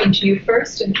just wanted to come to you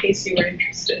first in case you were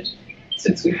interested,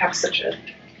 since we have such a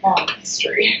long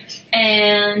history.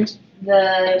 And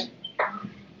the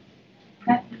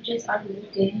packages are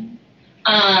looking.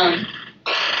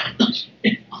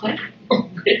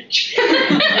 Rich.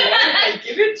 I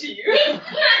give it to you.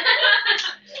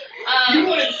 You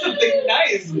wanted something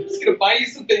nice. I'm just gonna buy you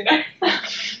something nice.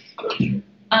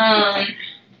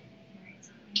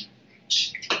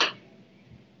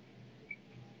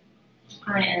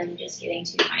 I am just getting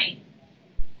to my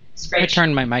spreadsheet. I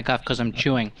turned my mic off because I'm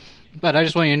chewing, but I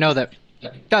just want you to know that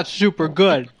that's super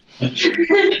good. It's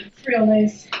real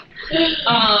nice.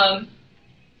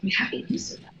 We haven't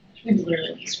used it that much. We've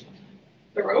literally used it.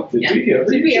 The rope? Did we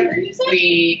ever use it?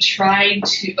 We tried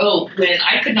to. when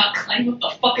I could not climb up the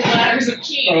fucking ladders of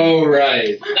keys. Oh,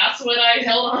 right. That's when I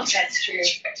held on to. That's true.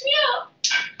 Checked me out.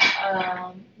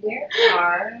 Where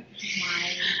are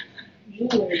my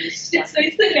jewelry stuff? It's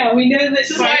nice that now we know that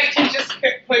This is why Mike can just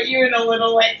put you in a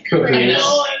little like Cool.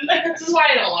 cradle This is why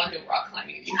I don't want to go rock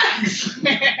climbing anymore.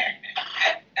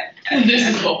 This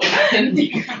is what will happen.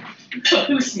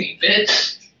 Caboose me,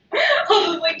 bitch. I'll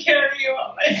just like carry you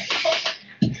up myself.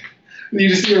 You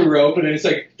just see a rope, and it's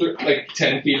like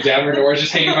 10 feet down. Renora's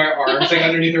just hanging by her arms, like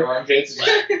underneath her armpits.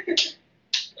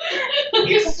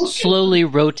 Slowly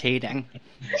rotating.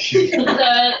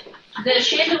 The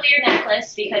chandelier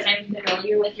necklace, because I'm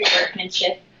familiar with your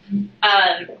workmanship,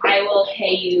 I will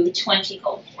pay you 20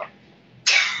 gold for.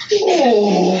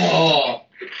 Oh.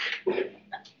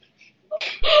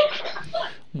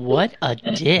 What a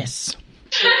diss.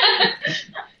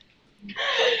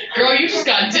 Girl, you just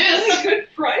got That's a dissed. good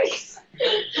price.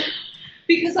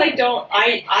 Because I don't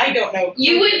know.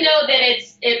 You would know that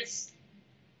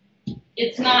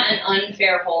it's not an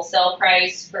unfair wholesale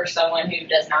price for someone who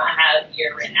does not have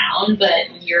your renown,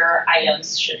 but your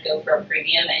items should go for a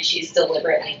premium, and she's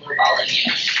deliberately lowballing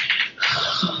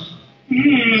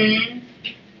you.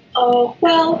 Oh,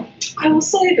 well, I will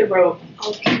sell you the rope.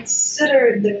 I'll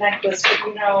consider the necklace,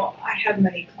 but I have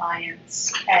many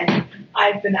clients, and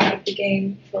I've been out of the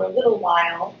game for a little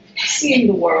while, seeing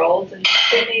the world, and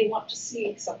they may want to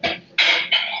see something from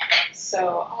me.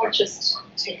 So I'll just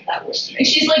take that with And me.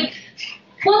 she's like,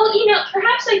 well,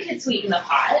 perhaps I could sweeten the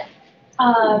pot.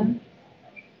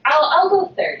 I'll go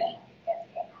 30.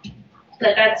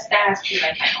 But that has to be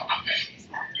my final offer.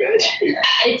 Good.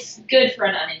 It's good for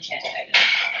an unenchanted item.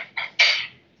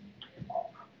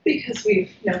 Because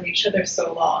we've known each other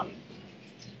so long.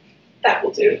 That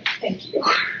will do. Thank you.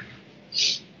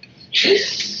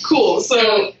 Cool.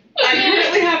 So I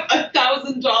currently have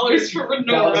 $1,000 for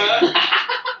Renora.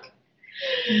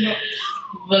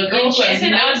 The girl who has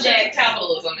Enchanted no sense of objects.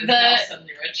 capitalism is The- now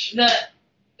suddenly rich. It's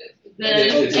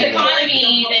The a-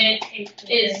 economy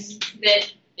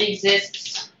that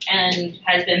exists and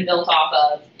has been built off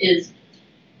of is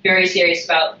very serious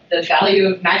about the value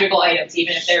of magical items,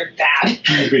 even if they're bad.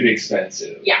 Pretty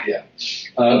expensive. Yeah.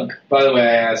 By the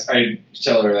way, I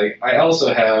tell her, I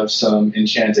also have some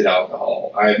enchanted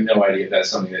alcohol. I have no idea if that's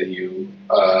something that you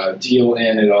deal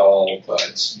in at all,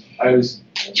 but I was.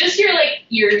 Just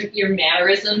your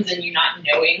mannerisms and you not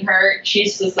knowing her,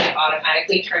 she's just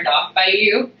automatically turned off by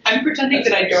you. I'm pretending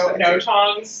that I don't know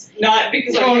Tongs, not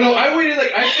because Oh no! I waited.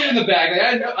 I stayed in the back.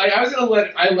 I was gonna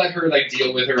let her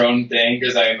deal with her own thing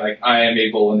because I am a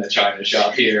bull in the china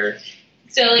shop here.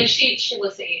 So she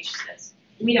looks at you and she says,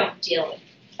 "We don't deal with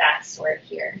that sort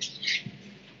here."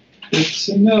 Good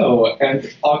to know.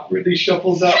 And awkwardly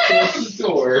shuffles out towards the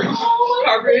door.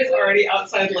 Barbara is already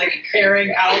outside,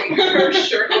 airing out her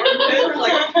shirt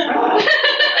armpit,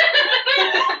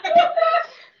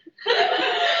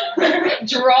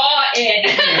 Draw in.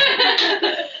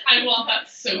 I want that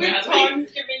so badly.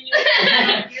 Tongs giving you.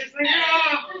 He's like,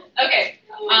 "Ah." Okay.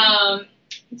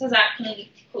 Does that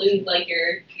include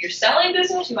your selling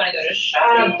business? You want to go to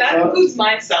shopping? That includes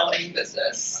my selling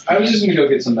business. I was just gonna go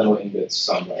get some metal ingots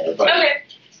somewhere, but Okay.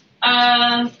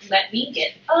 Let me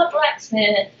get a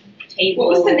blacksmith table.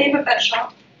 What was the name of that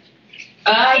shop?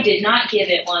 I did not give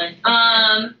it one.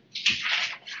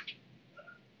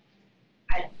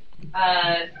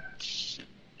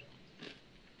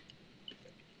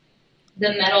 The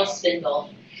metal spindle.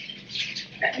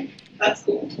 Okay, that's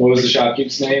cool. what was the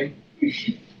shopkeep's name?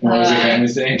 What was her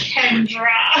family's name? Kendra.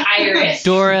 Iris.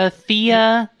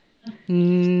 Dorothea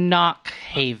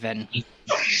Knockhaven.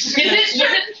 Was it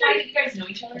like you guys know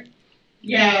each other?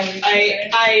 Yeah,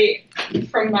 I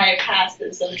from my past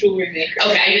as a jewelry maker.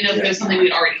 Okay, I didn't know if there was something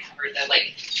we'd already covered that,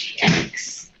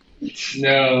 yikes.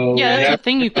 No. Yeah, that's a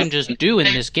thing you can just do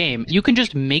in this game. You can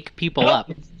just make people up.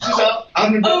 She's up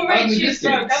on the, Oh, right, on the she's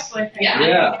broke distance. up with him. Yeah.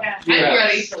 Yeah. I'm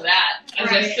ready for that as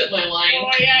I Right. sit my line. Oh,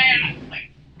 yeah.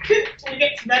 Till we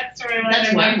get to that storyline.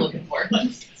 That's what I'm looking for.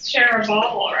 Let's share a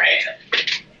bottle, right?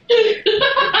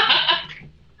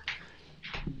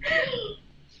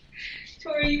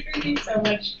 Tori, you bring me so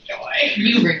much joy.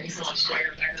 You bring me so much joy,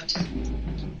 Rebecca.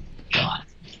 God.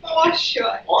 Oh,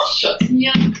 shut. Oh, shucks.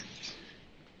 Yeah.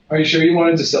 Are you sure you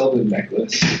wanted to sell the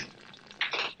necklace?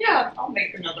 Yeah, I'll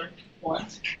make another one.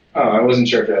 Oh, I wasn't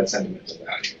sure if it had sentimental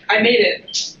value. I made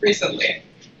it recently.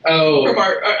 Oh.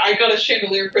 I got a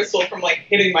chandelier crystal from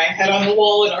hitting my head on the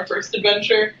wall in our first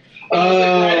adventure. I was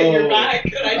right at your back,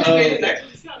 and I just made a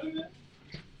necklace out of it.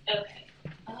 Okay.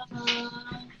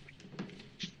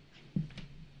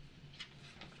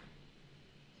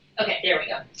 Okay, there we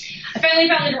go. I finally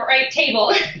found the right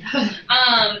table.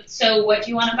 So what do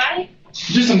you want to buy?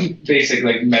 Just some basic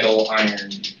metal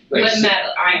iron. What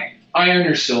metal? Iron. Iron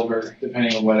or silver,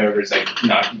 depending on whatever is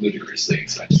not ludicrously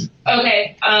expensive.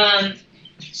 Okay.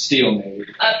 Steel maybe.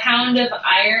 A pound of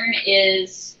iron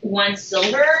is 1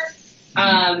 silver.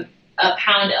 A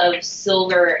pound of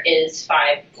silver is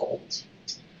 5 gold.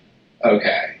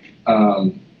 Okay.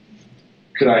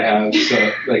 Could I have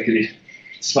could you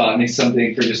spot me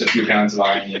something for just a few pounds of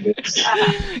iron ingots?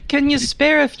 Can you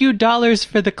spare a few dollars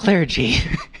for the clergy?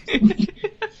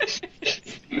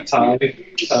 Tie.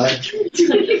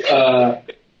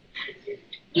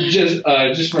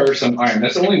 Just for some iron.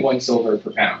 That's only 1 silver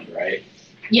per pound, right?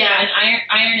 Yeah, and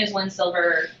iron is 1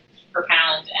 silver per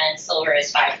pound, and silver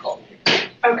is 5 gold.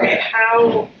 Okay,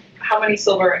 how many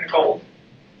silver and gold?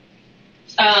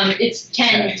 It's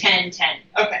 10, Okay. 10, 10.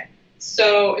 Okay,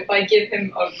 so if I give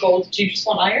him a gold, do you just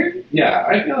want iron? Yeah,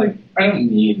 I feel like I don't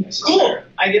need necessarily. Cool.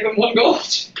 I give him 1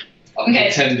 gold.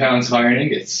 Okay. 10 pounds of iron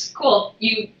ingots. Cool.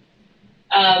 You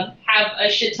have a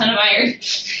shit ton of iron.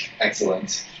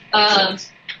 Excellent.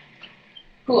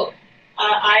 Cool.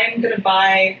 I'm gonna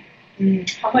buy.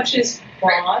 How much is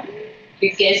bronze?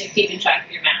 You guys are keeping track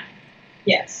of your math.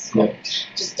 Yes. Yep.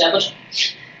 Just double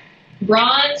check.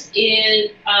 Bronze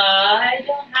is, I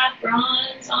don't have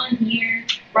bronze on here.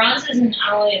 Bronze is an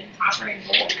alloy of copper and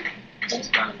gold. What's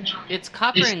bronze an alloy? It's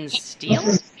copper and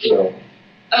steel?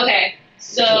 Okay,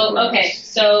 so,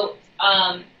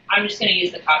 I'm just going to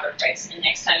use the copper price, and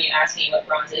next time you ask me what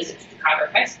bronze is, it's the copper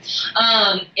price.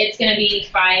 It's going to be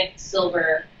 5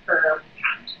 silver per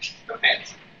pound. Okay.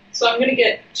 So I'm gonna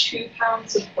get 2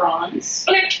 pounds of bronze.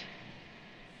 Okay.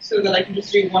 So that I can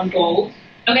just do 1 gold.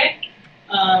 Okay.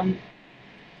 I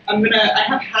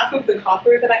have half of the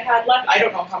copper that I had left. I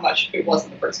don't know how much it was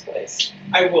in the first place.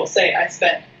 I will say I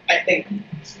spent, I think,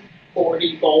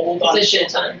 40 gold on It's a shit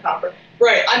silver ton. and copper.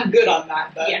 Right, I'm good on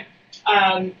that though. Yeah.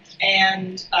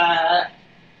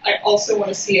 I also want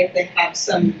to see if they have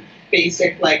some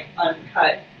basic, like,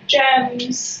 uncut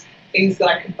gems, things that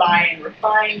I could buy and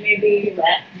refine maybe.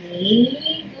 Let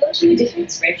me go to a different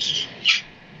spreadsheet,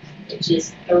 which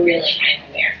is really kind of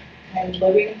weird. I'm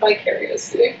living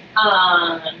vicariously.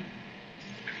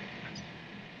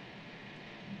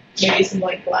 Maybe some,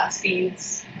 like, glass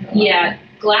beads. Yeah,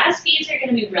 glass beads are going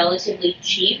to be relatively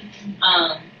cheap.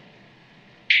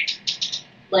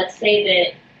 Let's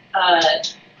say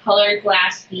that colored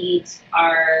glass beads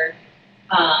are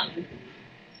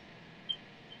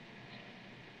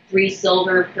 3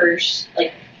 silver per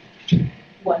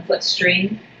 1 foot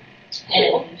string,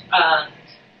 and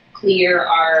clear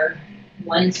are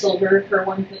 1 silver per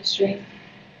 1 foot string.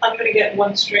 I'm gonna get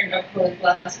 1 string of colored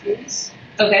glass beads.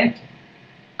 Okay.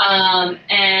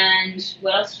 And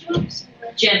what else do you want?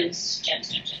 Gems.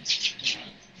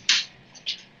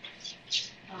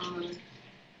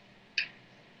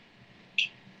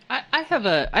 I have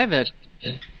a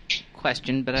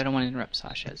question, but I don't want to interrupt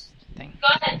Sasha's thing. Go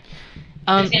ahead.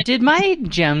 Did my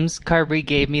gems Carberry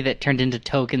gave me that turned into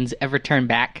tokens ever turn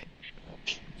back?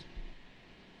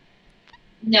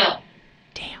 No.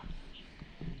 Damn.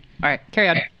 All right, carry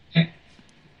on.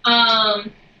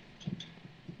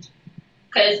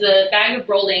 Because the bag of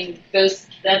rolling goes.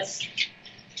 That's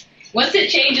once it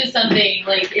changes something,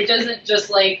 like it doesn't just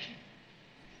like.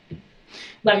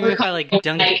 Maybe if I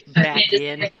dunk it back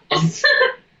in.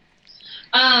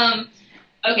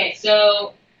 Okay,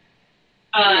 so.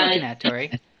 What are you looking at,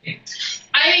 Tori?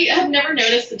 I have never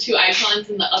noticed the 2 icons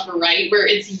in the upper right where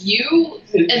it's you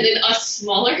and then us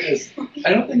smaller. I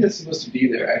don't think it's supposed to be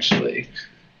there, actually.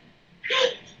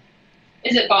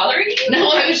 Is it bothering you? No,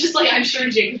 I was just like, I'm sure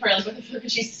Jake is probably like, what the fuck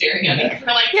is she staring at me?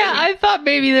 We're like, Yeah, I thought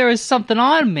maybe there was something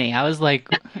on me. I was like,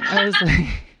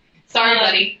 sorry,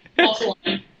 buddy. Also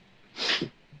one.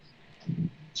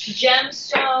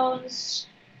 Gemstones,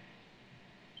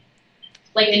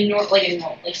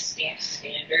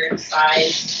 standard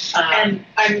size. And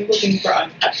I'm looking for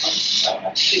uncut ones, so I don't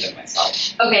have to do them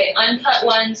myself. Okay, uncut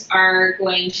ones are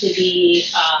going to be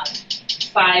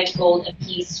 5 gold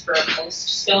apiece for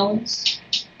most stones.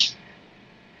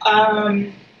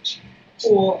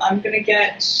 Cool. I'm gonna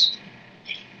get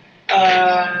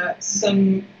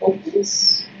some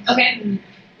opals. Okay.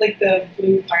 Like the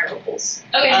blue fire opals.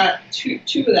 Okay. Two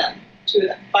of them.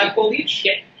 5 gold each?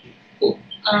 Yep. Cool.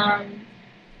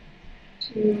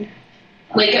 2.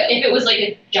 If it was like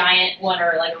a giant one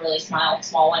or like a really small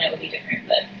one, it would be different,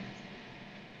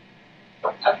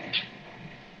 but. Okay.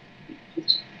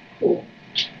 Cool.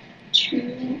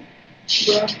 2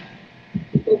 rough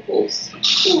opals.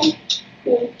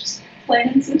 Cool. Just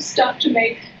planning some stuff to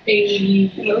make a.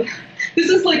 This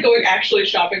is like going actually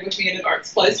shopping with me in an art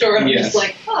supply store, and I'm just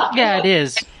like, yeah, it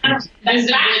is. That's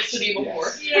the to be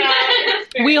before. Yeah.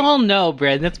 We all know,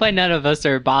 Brad. That's why none of us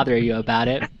are bothering you about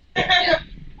it.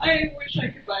 I wish I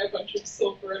could buy a bunch of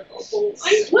silver and opals.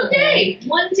 One day.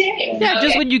 Yeah,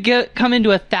 just when you come into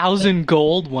 1,000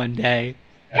 gold one day.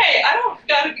 Hey, I don't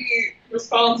gotta be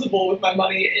responsible with my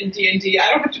money in D&D. I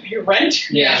don't have to pay rent.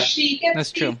 Yeah. She gets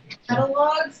That's true. these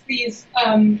catalogs, these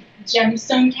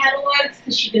gemstone catalogs,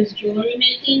 because she does jewelry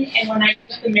making, and when I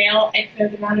get the mail, I clear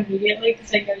them out immediately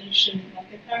because I know you shouldn't look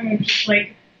at them. I'm just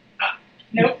like,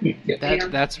 nope.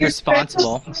 That's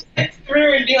responsible. It's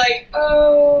through and be like,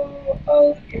 oh,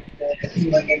 look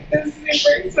at this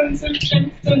super expensive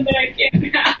gemstone that I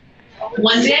can't have.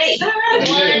 One day.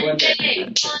 One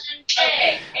day.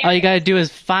 All you gotta do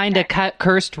is find a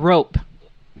cursed rope.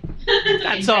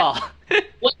 That's all.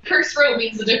 What cursed rope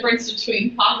means the difference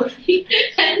between poverty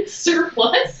and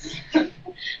surplus.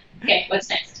 Okay, what's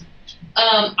next?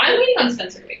 I'm waiting on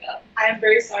Spencer to wake up. I am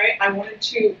very sorry. I wanted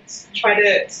to try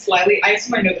to slyly. I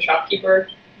assume I know the shopkeeper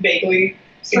vaguely.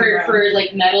 For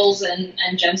like metals and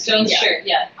gemstones? Yeah. Sure,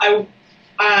 yeah. I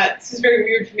This is very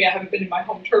weird for me. I haven't been in my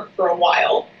home turf for a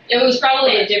while. It was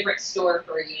probably a different store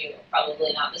for you.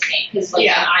 Probably not the same. Because, like,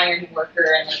 Yeah. an iron worker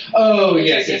and, like... Oh, Which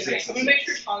yes, is yes, yes. I'm going to make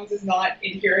sure Tongs is not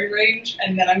in hearing range,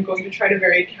 and then I'm going to try to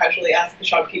very casually ask the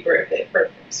shopkeeper if they've heard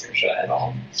from Saoirse at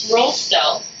all. Roll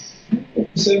stealth.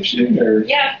 Perception or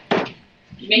Yeah.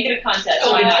 Make it a contest.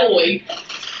 Oh, Why not? totally.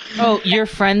 Oh, your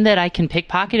friend that I can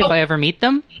pickpocket if I ever meet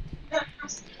them?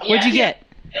 What'd you get?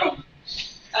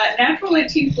 Natural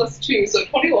 18 plus 2, so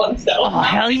 21 stealth. Oh,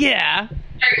 hell yeah.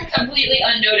 You're completely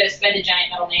unnoticed by the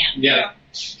giant metal man. yeah,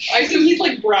 I assume he's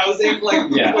like browsing like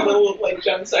Yeah. the little like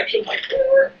gem section, like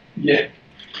yeah.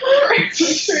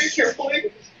 very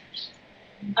carefully.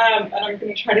 And I'm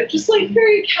gonna try to just like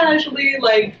very casually,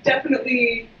 like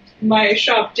definitely my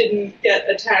shop didn't get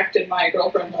attacked and my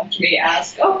girlfriend left me.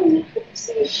 Ask, oh,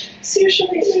 seriously,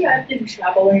 lately I've been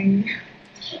traveling.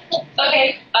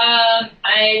 Okay,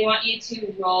 I want you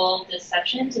to roll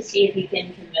deception to see if you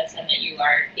can convince him that you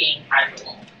are being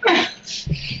casual.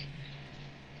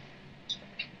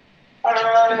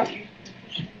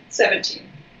 17.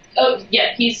 Oh,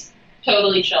 yeah, he's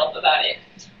totally chill about it.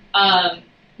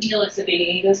 He looks at me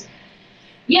and he goes,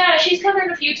 yeah, she's come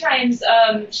in a few times.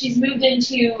 She's moved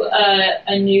into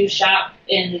a new shop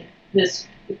in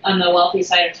on the wealthy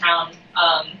side of town,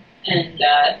 and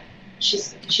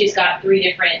she's got 3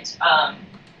 different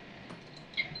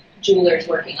jewelers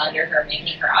working under her,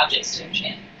 making her objects to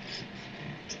enchant.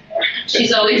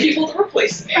 She's always people to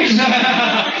replace me.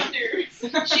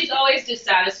 she's always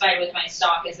dissatisfied with my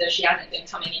stock, as though she hasn't been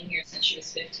coming in here since she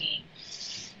was 15.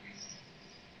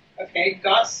 Okay,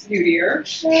 got snootier.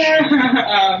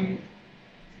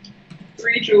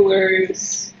 3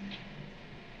 jewelers.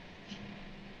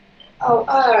 Oh,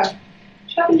 do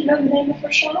you happen to know the name of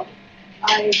her shop?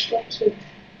 I'd like to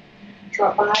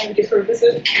drop by and give her a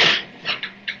visit.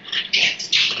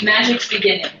 Magic's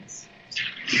Beginnings.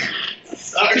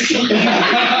 Sucks. Don't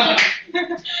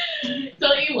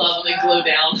you love when they glow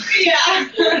down? Yeah.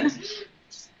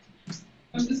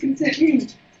 I'm just gonna say,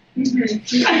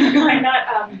 I'm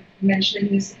not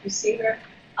mentioning this if you see her.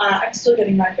 I'm still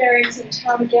getting my bearings in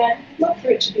town again. I'd love for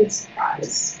it to be a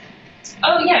surprise.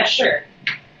 Oh, yeah, sure.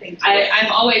 Thank you.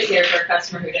 I'm always here for a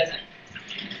customer who doesn't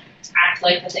act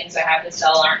like the things I have to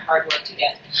sell aren't hard work to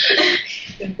get.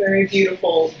 A very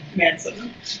beautiful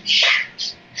Manson. Sure.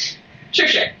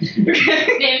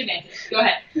 Name Manson. Go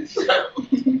ahead.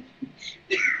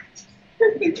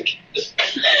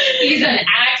 He's an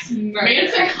axe murderer.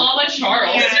 Manson, comma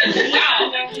Charles.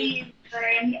 Wow.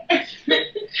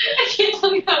 I can't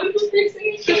believe how we were fixing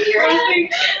each other.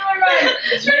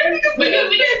 We can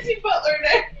Nancy Butler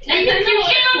next. And then you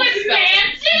came up with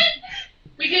Manson?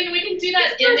 We can do that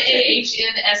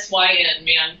MAHNSYN,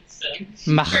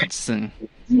 Manson.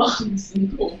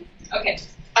 Manson. Cool. Okay.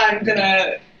 I'm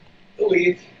gonna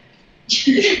leave.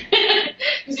 You're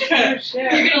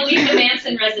gonna leave the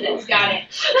Manson residence. Got it.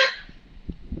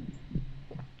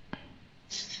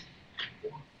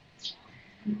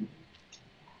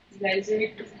 You guys are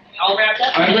all wrapped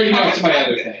up? I'm bringing up to my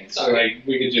other thing, so like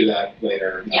we could do that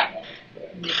later. Yeah.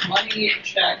 Money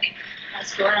check.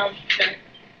 Ask around check.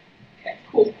 Okay,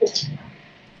 cool.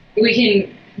 We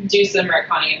can do some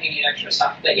retconning if we need extra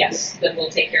stuff, but yes, then we'll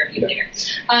take care of you later.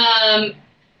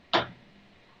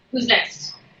 Who's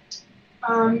next?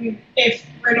 If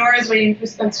Renora is waiting for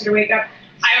Spencer to wake up,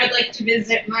 I would like to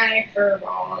visit my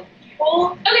Furball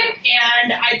people. Okay.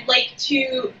 And I'd like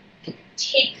to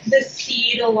take the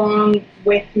seed along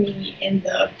with me in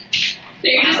the So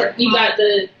you got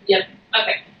the, yep,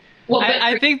 okay. Well,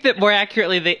 I think that more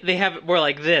accurately, they have it more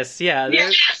like this. Yeah,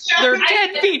 they're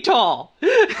 10 feet tall.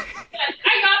 I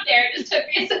got there, it just took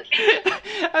me a second.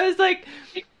 I was like,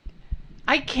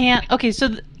 I can't. Okay, so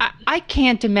I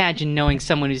can't imagine knowing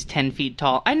someone who's 10 feet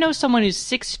tall. I know someone who's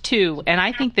 6'2", and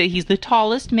I think that he's the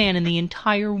tallest man in the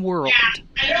entire world. Yeah,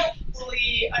 I don't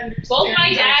fully understand. Both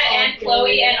my dad how and tall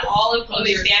Chloe and is. all of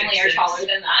Chloe's family are taller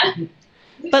than that.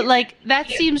 But, like, that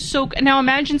seems so... Now,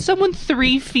 imagine someone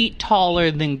 3 feet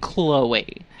taller than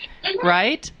Chloe,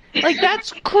 right? Like,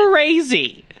 that's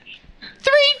crazy.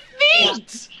 3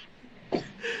 feet!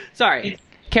 Sorry.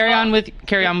 Carry on with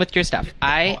your stuff.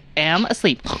 I am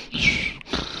asleep. Okay,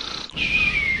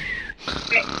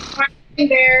 I'm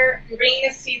there, I'm bringing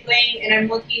a seedling, and I'm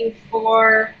looking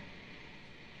for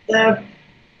the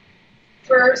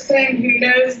person who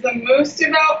knows the most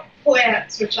about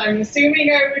plants, which I'm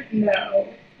assuming I would know.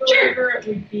 Whoever it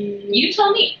would be. You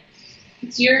tell me.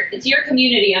 It's your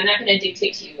community. I'm not going to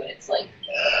dictate to you what it's like.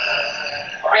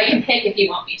 Or I can pick if you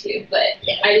want me to, but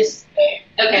I just...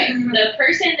 Okay, the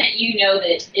person that you know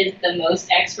that is the most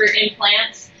expert in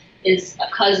plants is a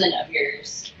cousin of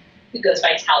yours who goes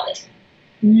by Talbot.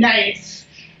 Nice.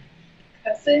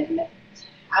 Cousin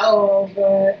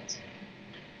Talbot.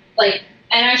 Like,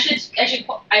 and I should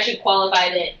qualify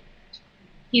that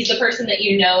he's the person that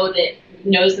you know that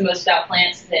knows the most about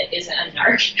plants that isn't a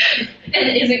narc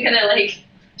and isn't gonna like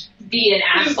be an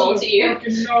asshole to you.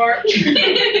 Isn't gonna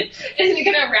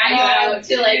rat you out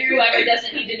to like whoever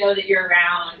doesn't need to know that you're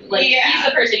around. Like he's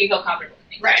the person you feel comfortable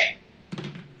with. Right.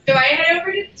 So I head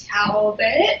over to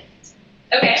Talbot.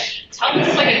 Okay. Talbot's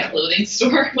is like a clothing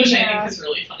store, which I think is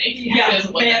really funny. Yeah,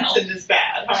 Because what the hell? Manson is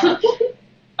bad, huh?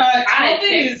 Talbot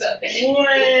is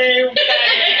way better.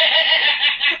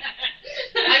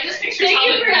 I just picture Thank you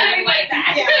Talbot for having wearing my like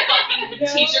back. fucking No.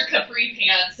 teacher capri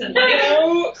pants and like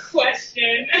No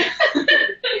question.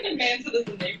 Manson is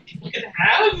the name people can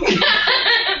have.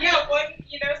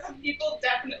 Yeah, some people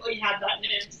definitely had that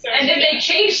name. So And then they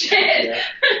changed it.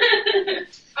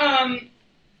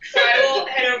 So I will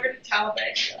head over to Talbot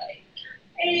and be like,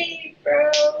 hey, bro,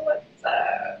 what's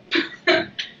up?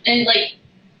 And like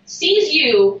sees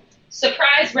you,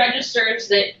 surprise registers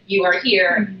that you are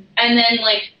here, and then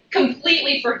like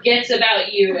completely forgets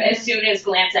about you as soon as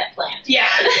glance at plant. Yeah,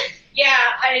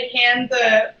 I hand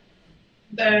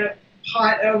the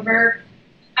pot over.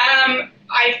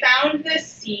 I found this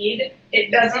seed. It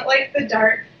doesn't like the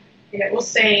dark, and it will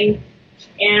sing.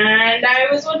 And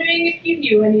I was wondering if you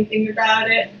knew anything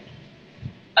about it.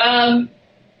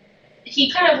 He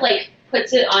kind of like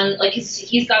puts it on like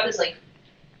he's got this like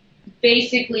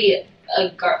basically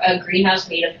a greenhouse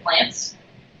made of plants.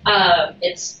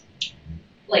 It's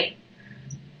like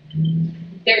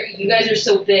you guys are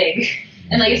so big,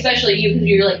 and like especially you because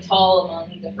you're like tall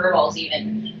among the furballs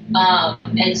even,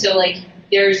 and so like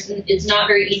it's not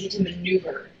very easy to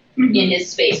maneuver in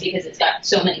his space because it's got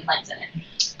so many plants in it.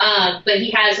 But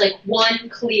he has like one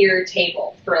clear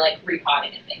table for like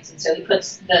repotting and things, and so he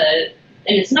puts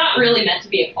and it's not really meant to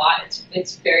be a pot.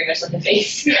 It's very much like a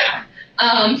vase.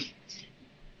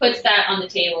 Puts that on the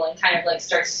table and kind of like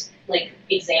starts like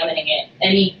examining it,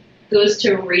 and he goes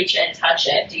to reach and touch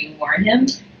it. Do you warn him?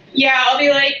 Yeah, I'll be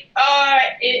like,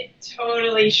 it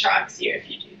totally shocks you if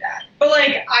you do that. But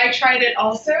like, I tried it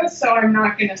also, so I'm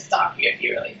not gonna stop you if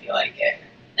you really feel like it.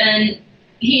 And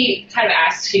he kind of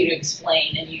asks you to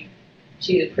explain, and you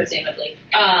to presumably.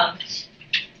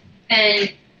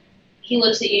 And he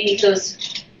looks at you and he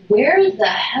goes, "Where the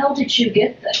hell did you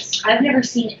get this? I've never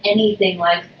seen anything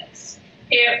like this."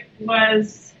 It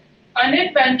was an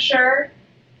adventure.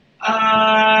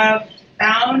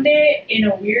 Found it in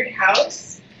a weird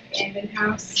house, abandoned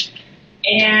house,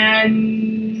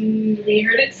 and we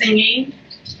heard it singing,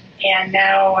 and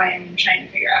now I'm trying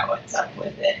to figure out what's up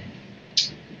with it.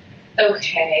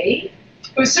 Okay.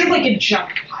 It was sort of like a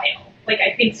junk pile. Like,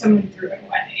 I think someone threw it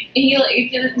away. And he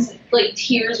feels like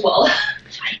tears well.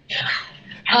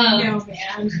 I know,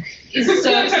 man. He's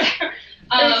so upset.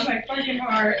 Breaks my fucking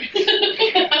heart.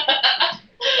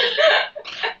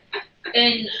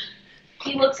 And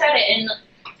he looks at it and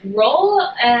roll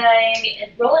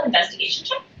an investigation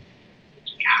check.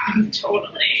 Yeah,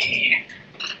 totally.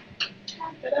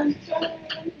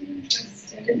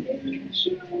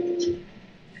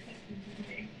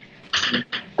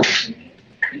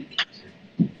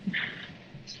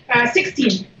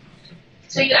 16.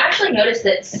 So you actually notice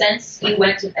that since you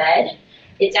went to bed,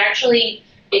 it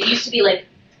used to be like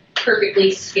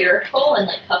perfectly spherical and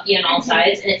like puffy on all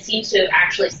sides, and it seems to have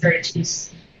actually started to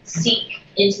sink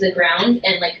into the ground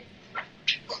and like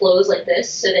close like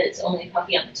this so that it's only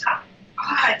puffy on the top.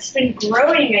 It's been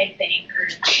growing, I think, or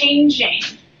changing.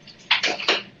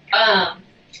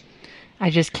 I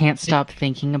just can't stop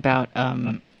thinking about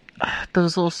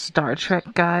those little Star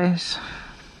Trek guys.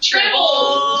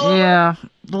 Tribble! Yeah,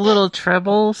 the little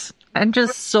tribbles. I'm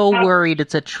just so worried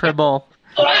it's a tribble.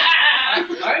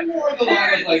 I'm more of the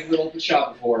line of like Little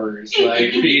Shop of Horrors,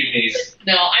 like Vietnamese.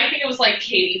 No, I think it was like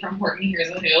Katie from Horton Hears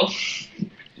a Who.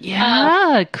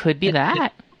 Yeah, it could be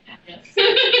that.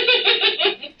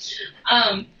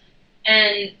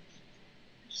 And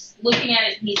just looking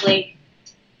at it, he's like,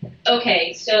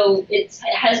 okay, so it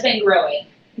has been growing.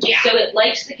 Yeah. So it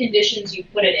likes the conditions you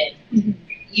put it in. Mm-hmm.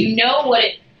 You know what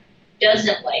it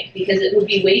doesn't like because it would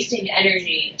be wasting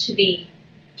energy to be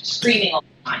screaming all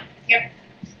the time. Yep.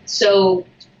 So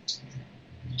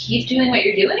keep doing what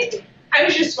you're doing. I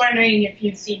was just wondering if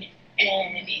you've seen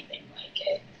anything like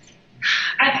it.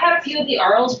 I've had a few of the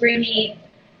Arls bring me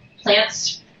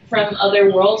plants from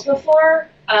other worlds before.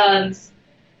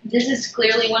 This is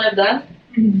clearly one of them.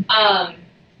 Mm-hmm.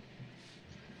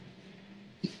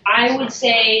 I would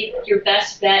say your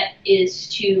best bet is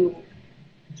to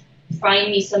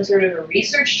find me some sort of a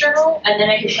research journal, and then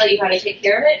I can tell you how to take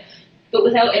care of it. But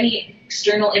without any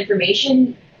external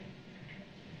information,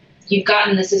 you've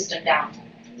gotten the system down.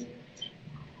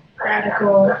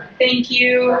 Radical. Thank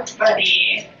you,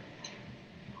 buddy.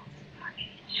 I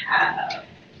have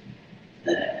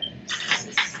the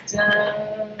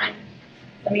system.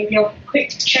 Let me real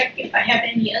quick check if I have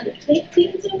any other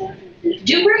things I want to do.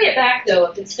 Do bring it back though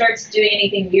if it starts doing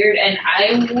anything weird, and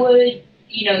I would,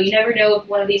 you never know if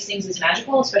one of these things is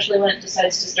magical, especially when it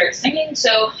decides to start singing,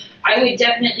 so I would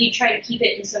definitely try to keep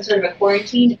it in some sort of a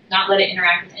quarantine, not let it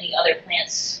interact with any other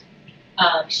plants,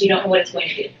 because you don't know what it's going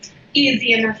to do.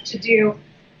 Easy enough to do.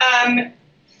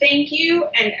 Thank you,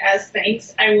 and as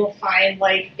thanks, I will find,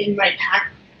 in my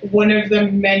pack, one of the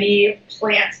many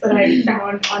plants that I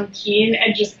found on Keen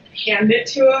and just hand it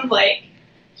to him,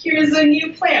 here's a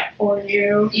new plant for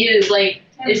you. He is,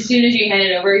 as soon as you hand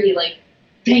it over, he,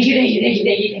 thank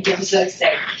you, I'm so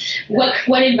excited.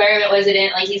 What environment was it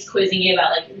in? He's quizzing you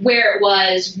about, where it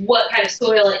was, what kind of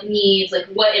soil it needs,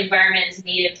 what environment is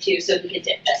native to, so he could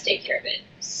best take care of it.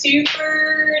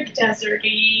 Super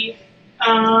deserty,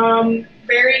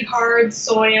 very hard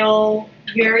soil,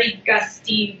 very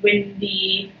gusty,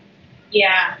 windy.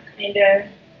 Yeah, kind of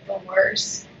the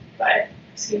worst, but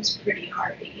seems pretty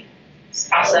hardy.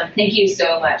 Awesome. Thank you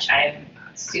so much. I'm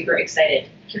super excited.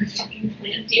 You're a fucking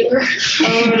plant dealer.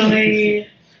 Totally.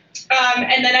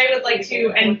 And then I would like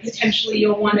to, and potentially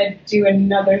you'll want to do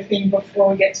another thing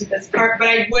before we get to this part, but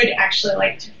I would actually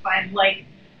like to find,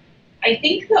 I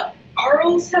think the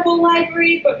Arls have a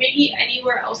library, but maybe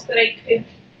anywhere else that I could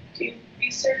do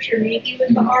research, or maybe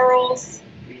with the Arls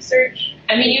research.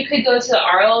 I mean, you could go to the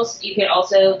Arls. You could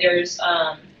also, there's,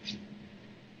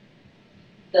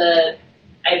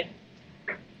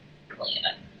 pulling it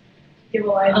up. You have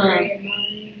a library in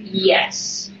mind?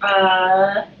 Yes.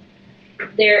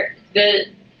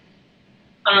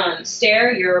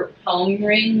 Stair, your home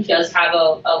ring, does have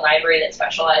a library that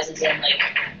specializes in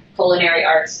culinary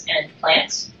arts and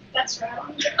plants. That's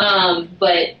right.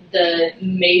 But the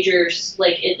major,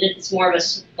 it's more of a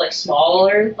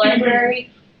smaller library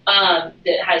that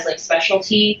has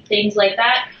specialty things like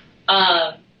that.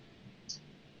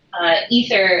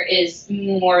 Ether is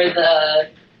more the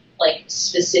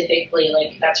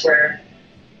specifically that's where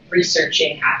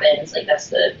researching happens. That's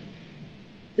the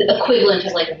equivalent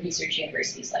of a research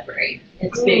university's library.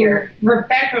 It's bigger.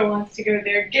 Rebecca wants to go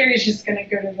there. Gary's just going to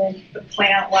go to the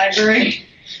plant library.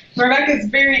 Rebecca's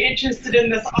very interested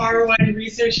in this R1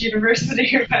 research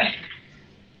university, but can't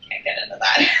get into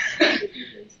that.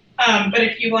 But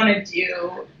if you want to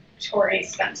do Tori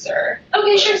Spencer.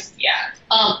 Okay, sure. Yeah.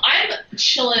 I'm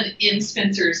chilling in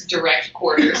Spencer's direct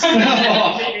quarters.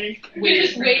 We're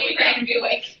just waiting for him to be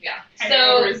awake. Yeah.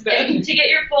 So to get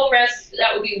your full rest,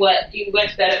 that would be what? You went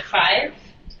to bed at 5,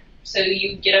 so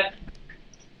you get up.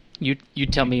 You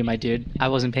tell me, my dude. I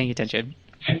wasn't paying attention.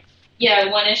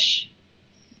 Yeah, 1-ish.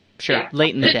 Sure, Yeah.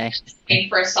 late in the day. Waiting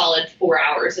for a solid 4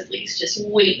 hours at least, just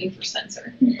waiting for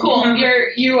Spencer. Cool.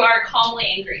 You are calmly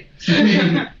angry.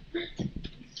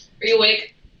 Are you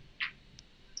awake?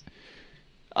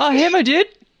 Oh, hey, my dude.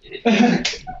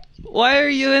 Why are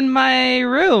you in my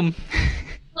room?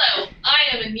 Hello, I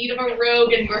am in need of a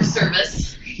rogue in your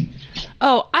service.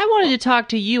 Oh, I wanted to talk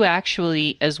to you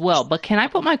actually as well, but can I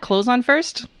put my clothes on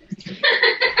first?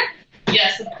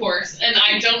 Yes, of course. And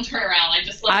I don't turn around. I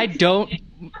just let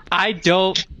I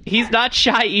don't. He's not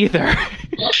shy either. Of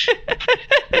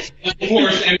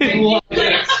course, and people love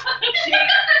this.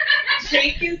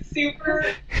 Jake is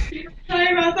super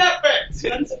shy about that, but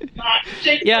Spencer's not.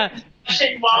 Jake's Yeah.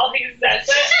 blushing while he says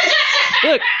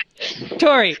it. Look,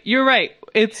 Tori, you're right.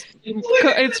 It's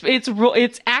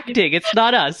acting. It's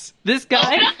not us. This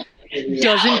guy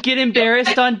doesn't get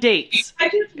embarrassed on dates. I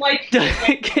just like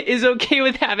Is okay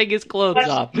with having his clothes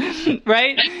off,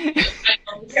 right?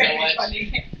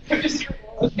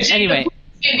 Anyway.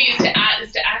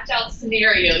 Is to act out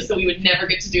scenarios that we would never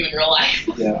get to do in real life.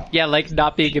 Yeah,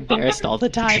 not being embarrassed all the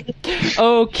time.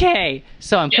 Okay,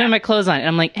 so I'm putting my clothes on, and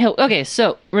I'm like, hey, okay,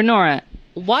 so, Renora,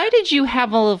 why did you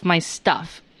have all of my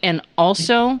stuff? And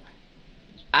also,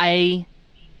 I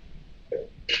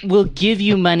will give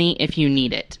you money if you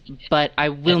need it, but I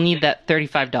will need that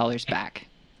 $35 back.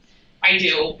 I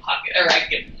do I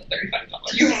give him the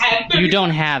 $35. You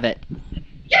don't have it.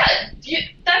 Yeah,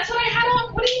 that's what I had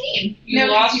on. What do you mean? You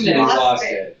lost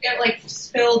it. It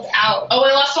spilled out. Oh,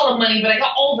 I lost all the money, but I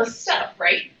got all the stuff,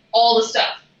 right? All the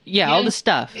stuff. Yeah, all the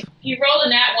stuff. You rolled a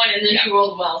nat 1 and then you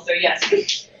rolled well, so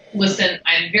yes. Listen,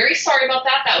 I'm very sorry about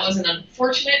that. That was an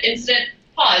unfortunate incident.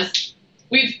 Pause.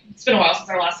 It's been a while since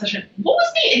our last session. What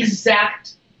was the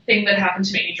exact thing that happened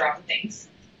to make you drop the things?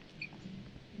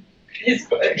 his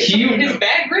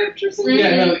bag ripped or something?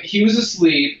 Yeah, no, he was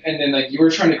asleep, and then like you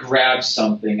were trying to grab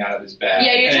something out of his bag.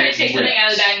 Yeah, you're and trying it to take something ripped.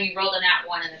 out of the bag and you rolled a nat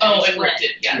 1 and the Oh, bag and ripped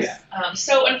split. it, yes.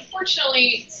 So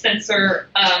unfortunately, Spencer,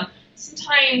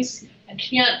 sometimes I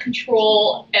can't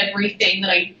control everything that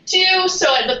I do,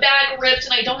 so the bag ripped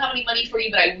and I don't have any money for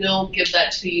you, but I will give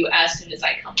that to you as soon as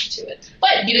I come to it.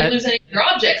 But you didn't lose any of your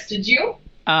objects, did you?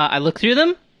 I look through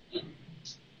them.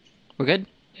 We're good.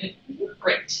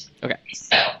 Great. Okay.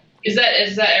 So, is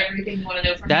that everything you want to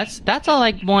know from me? That's all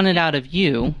I wanted out of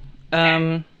you.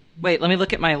 Wait, let me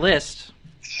look at my list.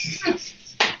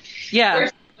 Yeah.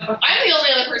 I'm the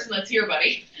only other person that's here,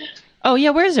 buddy. Oh yeah,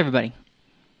 where's everybody?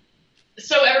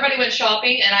 So everybody went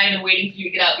shopping, and I've been waiting for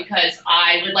you to get out because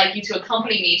I would like you to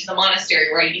accompany me to the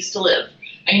monastery where I used to live.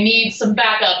 I need some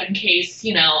backup in case,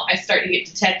 I start to get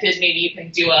detected. Maybe you can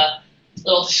do a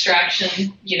little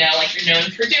distraction, like you're known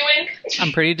for doing.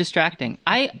 I'm pretty distracting.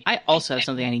 I also have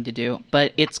something I need to do,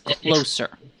 but it's closer.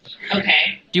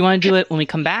 Okay. Do you want to do it when we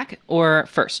come back or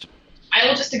first? I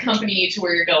will just accompany you to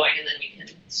where you're going, and then we can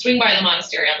swing by the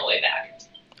monastery on the way back.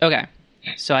 Okay.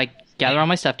 So I gather all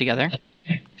my stuff together,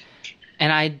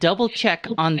 and I double check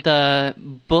on the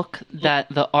book that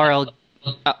the Arl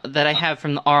that I have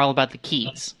from the Arl about the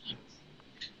keys.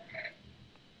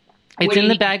 It's in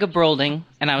the bag of Brolding,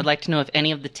 and I would like to know if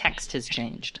any of the text has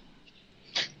changed.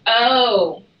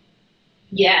 Oh,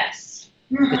 yes.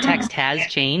 The text has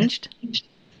changed?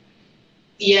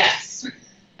 Yes. Oh,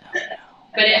 no.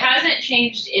 But it hasn't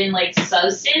changed in,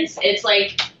 substance.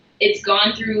 It's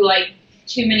gone through,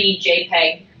 too many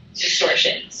JPEG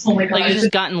distortions. Oh my god. Like, it's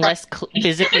just gotten less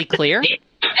physically clear? It's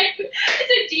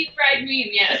a deep-fried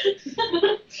meme, yes.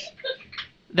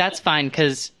 That's fine,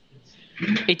 because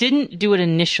it didn't do it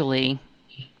initially.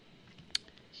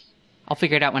 I'll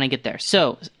figure it out when I get there.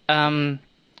 So,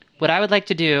 what I would like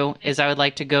to do is I would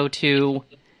like to go to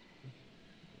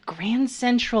Grand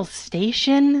Central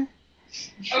Station?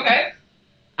 Okay.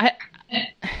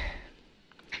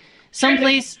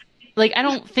 Someplace, I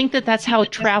don't think that that's how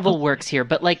travel works here,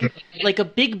 but like a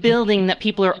big building that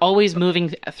people are always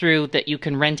moving through that you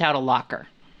can rent out a locker.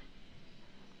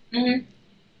 Mm-hmm.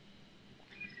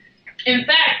 In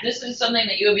fact, this is something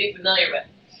that you'll be familiar with.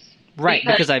 Right,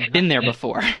 because I've been there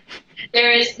before.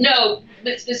 There is,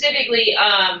 but specifically,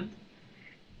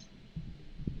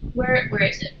 where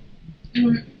is it?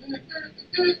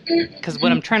 Because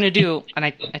what I'm trying to do, and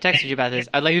I texted you about this,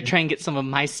 I'd like to try and get some of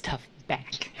my stuff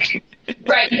back.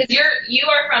 Right, because you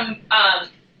are from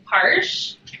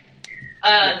Harsh,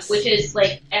 Yes. which is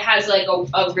it has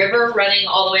a river running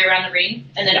all the way around the ring,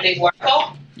 and then a big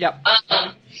waterfall. Yep.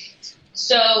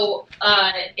 So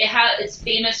it's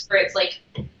famous for its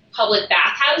public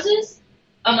bathhouses,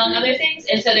 among other things,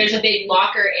 and so there's a big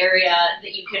locker area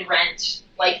that you can rent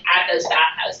at those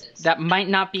bathhouses. That might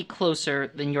not be closer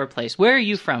than your place. Where are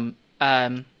you from,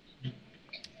 Renora?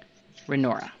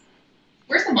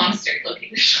 Where's the monastery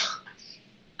located?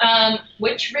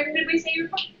 Which ring did we say you're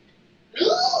from?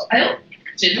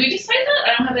 Did we decide that?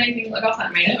 I don't have anything about that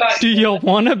in my notes. Do you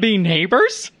want to be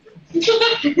neighbors? And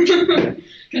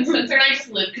Spencer and I just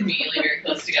live conveniently very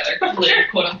close together. Live,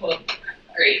 quote unquote.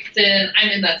 Great. Then I'm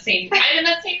in that same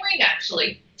ring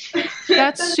actually.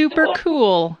 That's super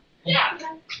cool. Yeah.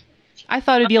 I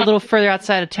thought it'd be a little further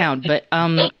outside of town, but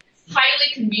Highly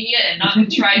convenient and not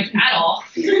contrived at all.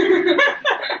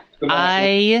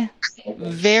 I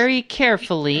very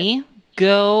carefully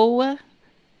go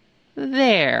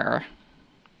there,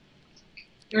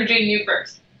 We're doing you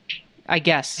first. I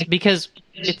guess, because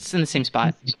it's in the same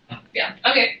spot. Yeah.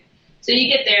 Okay. So you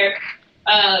get there.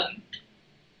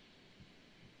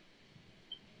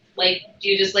 Do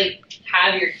you just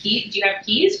have your key? Do you have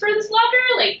keys for this locker?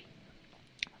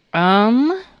 I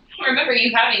don't remember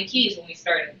you having keys when we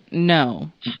started.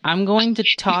 No. I'm going to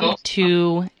talk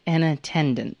to an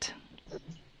attendant.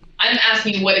 I'm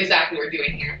asking what exactly we're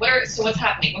doing here. What's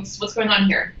happening? What's going on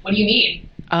here? What do you need?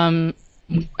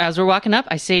 As we're walking up,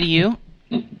 I say to you,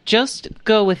 just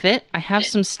go with it. I have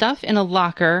some stuff in a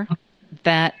locker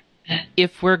that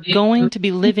if we're going to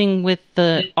be living with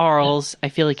the Arls, I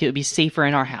feel like it would be safer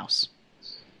in our house.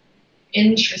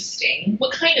 Interesting.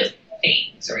 What kind of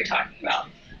things are we talking about?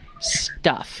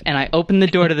 Stuff. And I open the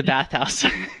door to the bathhouse.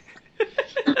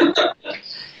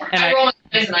 I roll my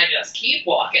eyes and I just keep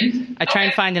walking. I try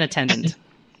and find an attendant.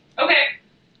 Okay.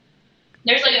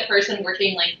 There's a person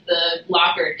working the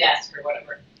locker desk or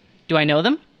whatever. Do I know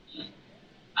them?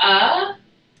 How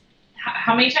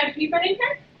many times have you been in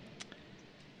here?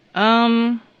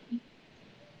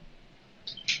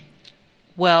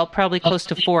 Well, probably close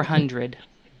to 400.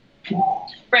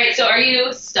 Right, so are you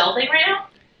stealthing right now?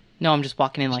 No, I'm just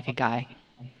walking in like a guy.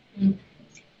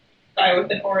 guy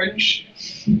with an orange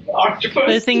octopus. But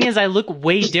the thing is, I look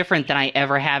way different than I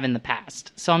ever have in the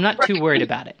past, so I'm not too worried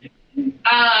about it.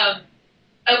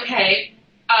 Okay.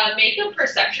 Make a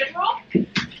perception roll. Let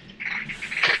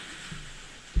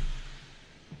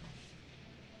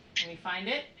me find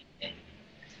it.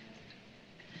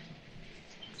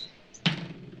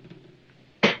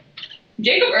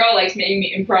 Jacob Earl likes making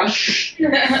me improv.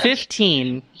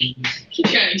 15. Keep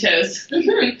you on your toes.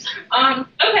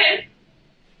 Okay.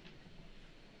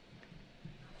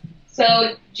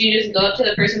 So, do you just go up to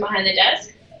the person behind the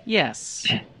desk? Yes.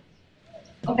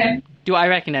 Okay. Do I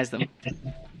recognize them?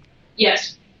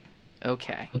 Yes.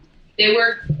 Okay. They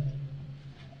work,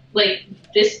 like,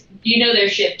 this, you know their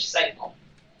shift cycle.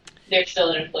 They're still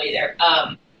an employee there.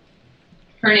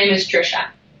 Her name is Trisha.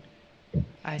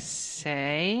 I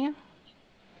say...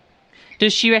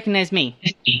 Does she recognize me?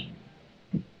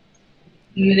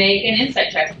 Make an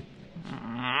insight check.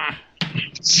 Ah.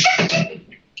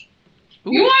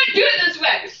 You want to do it this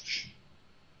way?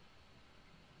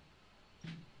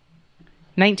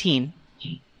 19.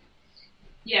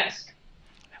 Yes.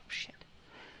 Oh, shit.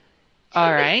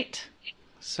 All right.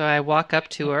 So I walk up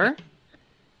to her,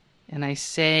 and I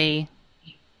say,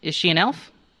 is she an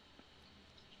elf?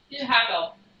 She's a half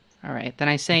elf. All right. Then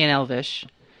I say in Elvish,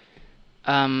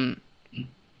 hello,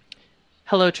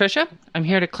 Trisha. I'm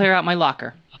here to clear out my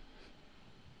locker.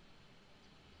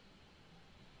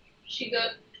 She's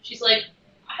like,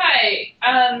 hi,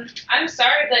 I'm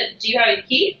sorry, but do you have a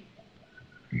key?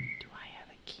 Do I have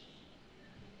a key?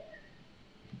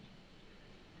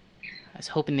 I was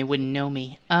hoping they wouldn't know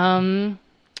me.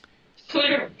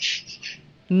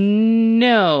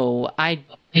 No, I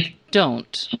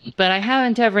don't. But I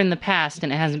haven't ever in the past,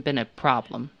 and it hasn't been a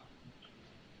problem.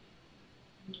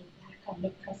 Kind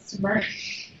of customer.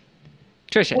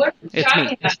 Trisha, What are you it's talking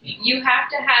me. about? You have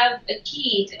to have a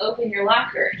key to open your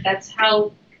locker. That's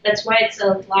why it's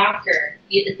a locker.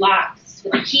 It locks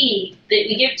with a key that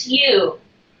we give to you.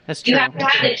 That's true. You have to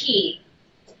have the key.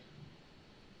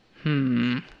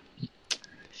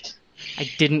 I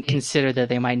didn't consider that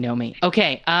they might know me.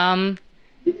 Okay,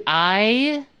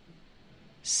 I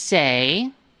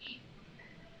say,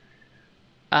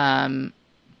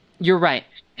 you're right.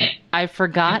 I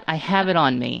forgot I have it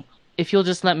on me. If you'll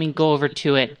just let me go over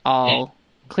to it, I'll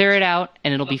clear it out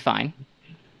and it'll be fine.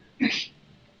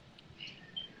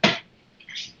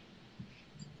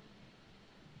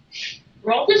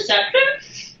 Roll deception?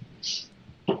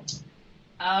 Wait,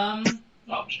 Can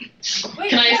I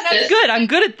yeah, that's assist? good. I'm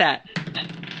good at that.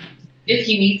 If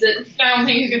he needs it. I don't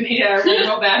think he's going to need it.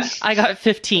 Roll bad. I got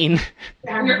 15.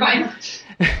 You're fine.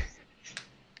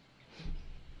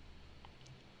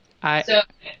 So,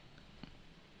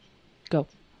 Go.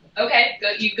 okay,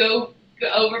 you go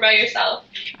over by yourself.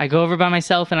 I go over by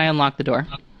myself and I unlock the door.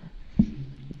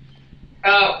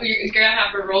 Oh, you're going to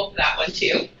have to roll for that one,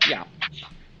 too. Yeah.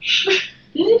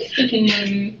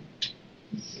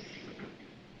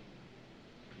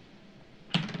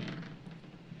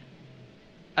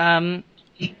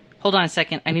 Hold on a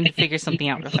second. I need to figure something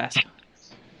out real fast.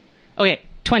 Okay,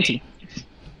 20.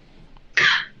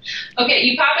 Okay,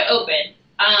 you pop it open,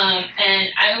 and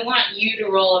I want you to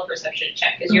roll a perception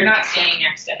check, because you're not standing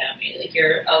next to him. Like,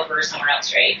 you're over somewhere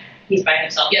else, right? He's by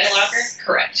himself in the locker?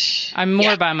 Correct. I'm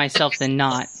more by myself than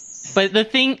not. But the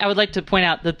thing, I would like to point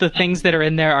out that the things that are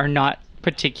in there are not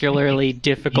particularly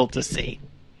difficult to see.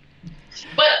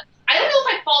 But I don't know if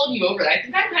I followed you over that. I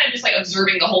think I'm kind of just, like,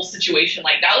 observing the whole situation.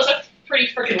 Like, that was a pretty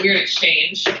freaking weird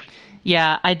exchange.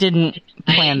 Yeah, I didn't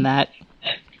plan that.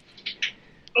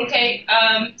 Okay,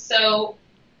 so,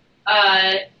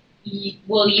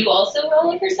 will you also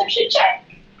roll a perception check?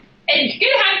 And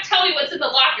you're gonna have to tell me what's in the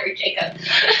locker, Jacob.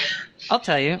 I'll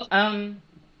tell you.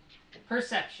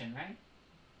 Perception, right?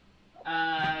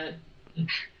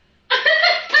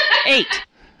 8.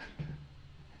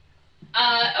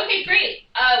 Okay, great.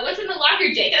 What's in the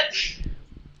locker, Jacob?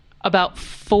 About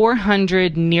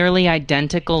 400 nearly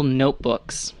identical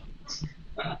notebooks.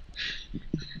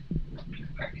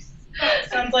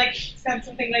 Sounds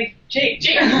something like Jake.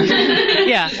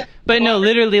 Yeah, but no,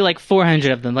 literally like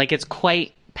 400 of them. Like, it's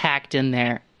quite packed in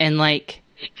there. And like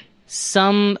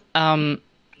some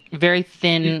very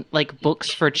thin like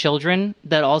books for children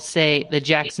that all say the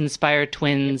Jackson Spire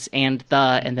twins and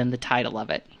then the title of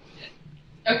it.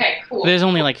 Okay, cool. There's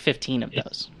only like 15 of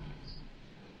those.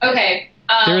 Okay.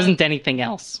 There isn't anything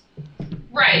else.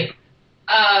 Right.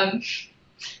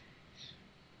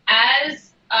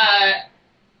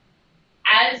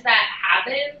 As that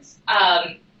happens,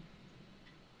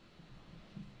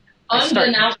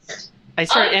 unbeknownst. I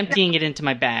start emptying it into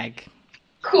my bag.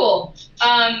 Cool.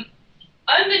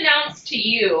 Unbeknownst to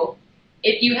you,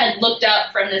 if you had looked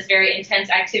up from this very intense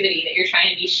activity that you're trying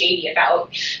to be shady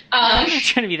about. I'm not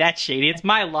trying to be that shady. It's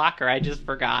my locker. I just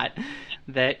forgot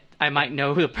that I might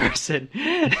know the person.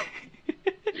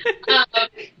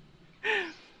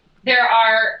 There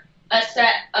are a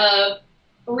set of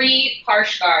 3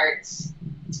 Parsh guards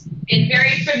in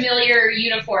very familiar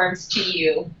uniforms to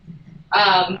you,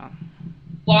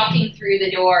 walking through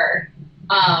the door,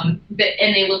 and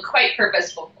they look quite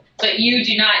purposeful. But you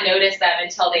do not notice them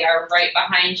until they are right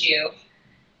behind you.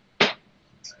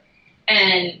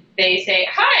 And they say,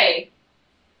 "Hi,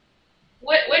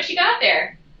 what you got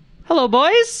there?" Hello,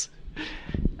 boys.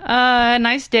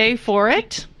 Nice day for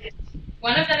it.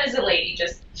 One of them is a lady,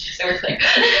 just so we're clear.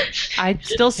 I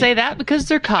still say that because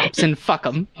they're cops and fuck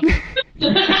them.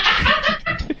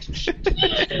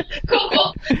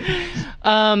 Cool.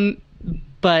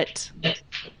 But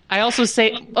I also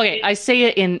say, I say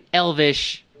it in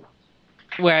Elvish,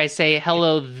 where I say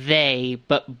hello they,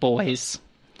 but boys.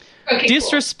 Okay,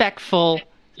 Disrespectful,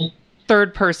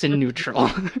 third person neutral.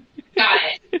 Got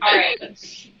it. All right.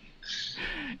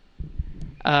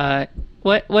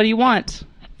 What do you want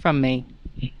from me?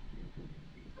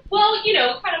 Well,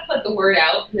 kind of put the word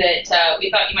out that we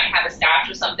thought you might have a stash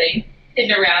or something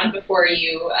hidden around before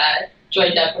you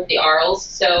joined up with the Arls.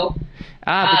 So.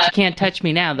 But you can't touch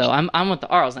me now, though. I'm with the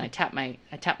Arls, and I tap my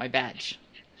badge.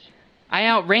 I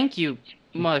outrank you,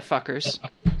 motherfuckers.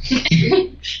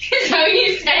 Is that what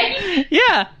you say?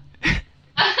 Yeah.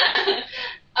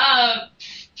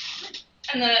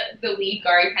 And the lead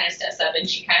guard kind of steps up, and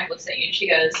she kind of looks at you, and she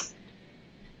goes,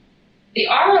 "The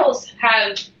Arls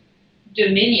have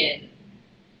dominion.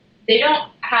 They don't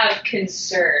have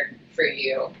concern for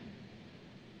you.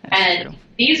 That's true.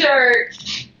 These are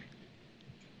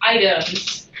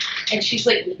items," and she's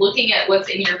like looking at what's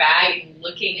in your bag and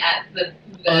looking at the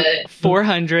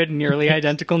 400 nearly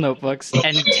identical notebooks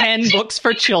and 10 books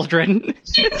for children.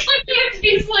 She's looking at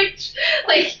these like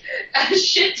a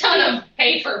shit ton of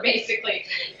paper basically,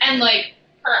 and like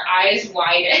her eyes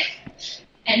widen,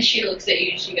 and she looks at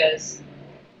you and she goes,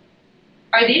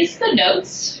 "Are these the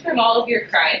notes from all of your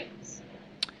crimes?"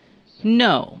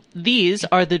 No, these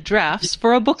are the drafts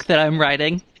for a book that I'm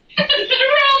writing.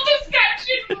 Roll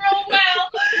discussion real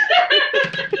well.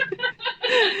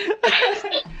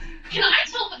 Can I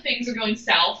tell that things are going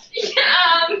south?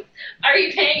 Are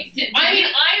you paying? I mean,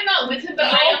 I'm not with him, but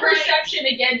I roll am perception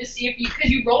again to see if because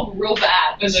you rolled real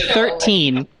bad.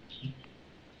 13.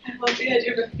 I love the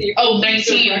idea of a thief. Oh,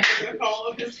 19. With all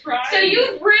of his crimes. So you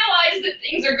realize that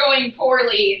things are going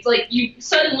poorly. It's like you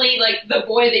suddenly, like the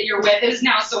boy that you're with is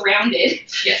now surrounded.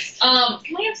 Yes. Can I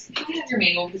have your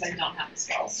manual because I don't have the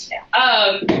spells?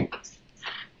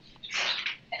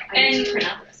 And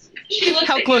she looks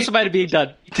How at close you. am I to being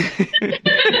done?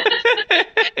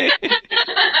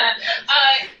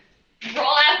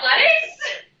 Roll athletics.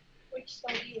 Which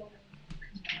spell do you want?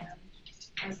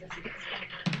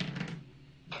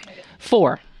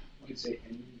 4. You could say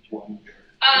any one.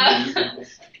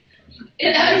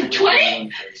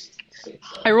 20?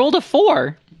 I rolled a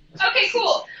 4. Okay,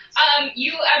 cool.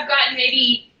 You have gotten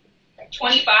maybe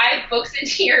 25 books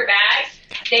into your bag.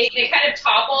 They kind of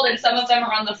toppled, and some of them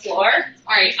are on the floor.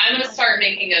 All right, I'm going to start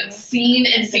making a scene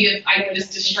and see if I can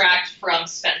just distract from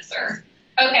Spencer.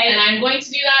 Okay. And I'm going to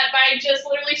do that by just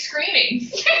literally screaming.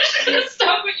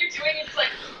 Stop what you're doing. It's like,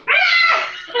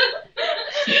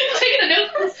 Taking a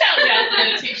note from sound bath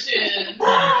meditation.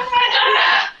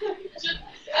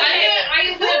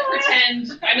 I'm gonna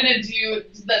pretend I'm gonna do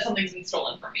that something's been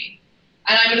stolen from me,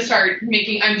 and I'm gonna start I'm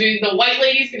doing the white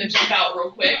lady's gonna jump out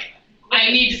real quick. I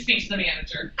need to speak to the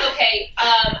manager. okay,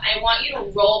 I want you to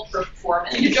roll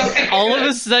performance. All of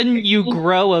a sudden, you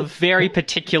grow a very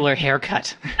particular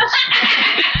haircut.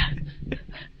 I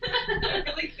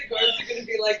feel like the guards are going to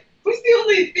be like, who's the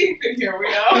only thief in here we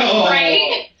know? Oh.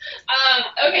 Right?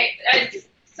 Okay,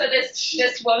 so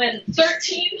this woman,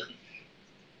 13.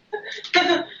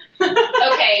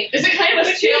 okay, Is it kind of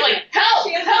a scale like help,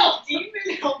 She has help? a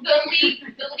demon help.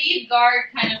 the lead guard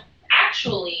kind of,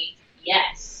 actually,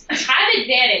 yes, had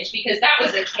advantage because that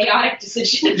was a chaotic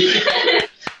decision.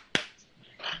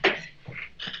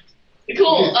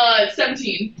 Cool.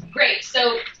 17. Great.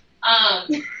 So,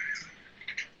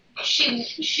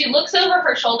 she looks over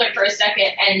her shoulder for a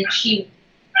second and she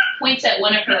points at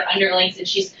one of her underlings and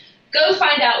she's, "Go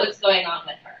find out what's going on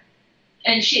with her."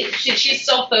 And she's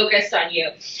still focused on you.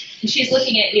 And she's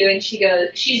looking at you and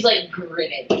she's like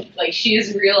grinning. Like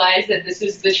she's realized that this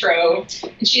is the trove.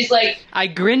 And she's like, I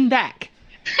grin back,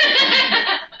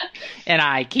 and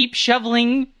I keep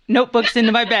shoveling notebooks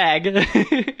into my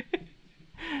bag.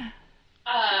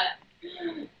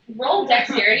 roll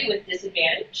dexterity with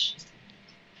disadvantage.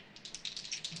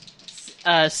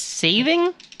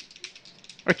 Saving?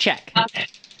 Or check?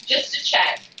 Just to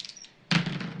check.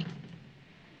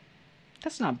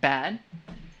 That's not bad.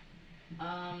 +3.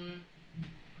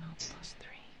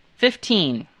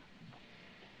 15.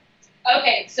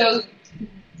 Okay, so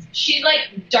she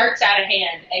like darts out of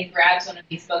hand and grabs one of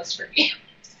these books for you,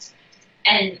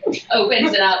 and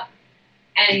opens it up,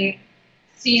 and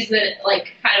sees that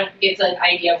like kind of gets an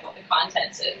idea of what the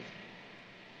contents is.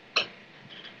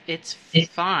 It's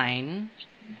fine.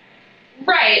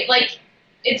 Right, like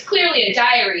it's clearly a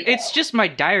diary. Though. It's just my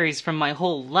diaries from my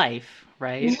whole life,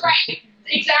 right? Right,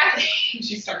 exactly.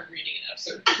 She started reading an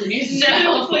absurd please.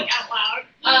 No. Like out loud.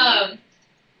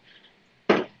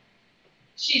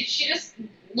 She just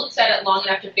looks at it long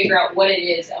enough to figure out what it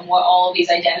is and what all of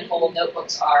these identical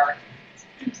notebooks are.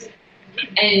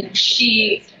 And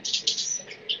she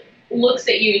looks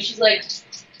at you and she's like,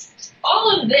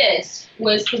 all of this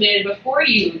was committed before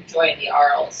you joined the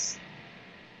Arls,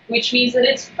 which means that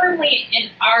it's firmly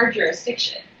in our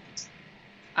jurisdiction.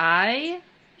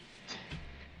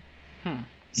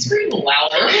 Scream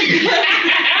louder.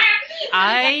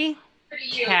 I For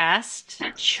you. cast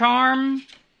Charm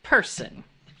Person.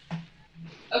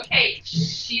 Okay,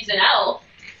 she's an elf.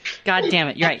 God damn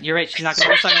it! You're right. She's not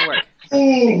gonna work.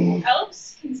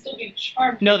 Elves can still be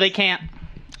charmed. No, they can't.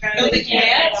 No, they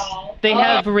can't? At all. They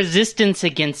have resistance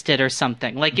against it or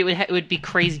something. Like it would be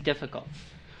crazy difficult.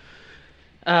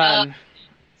 So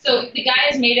the guy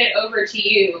has made it over to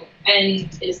you and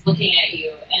is looking at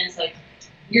you and it's like,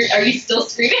 are you still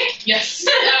screaming? Yes.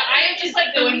 I am just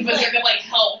like going berserk of like,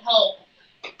 help.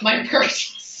 My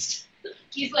purse.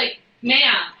 He's like,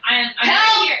 ma'am, I'm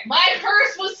Help! here. My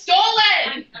purse was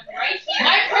stolen! I'm right here.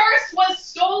 My purse was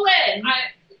stolen!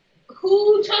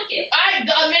 Who took it? A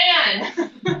man!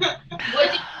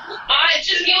 What did,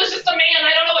 He was just a man.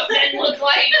 I don't know what men look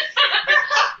like.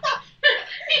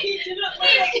 He didn't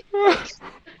like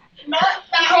not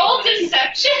that roll one.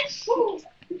 deception?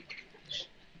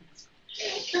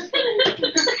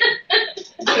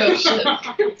 Oh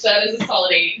shit. So that is a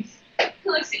solid 8. He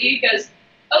looks at you and goes,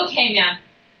 okay, ma'am.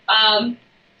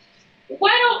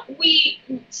 Why don't we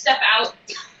step out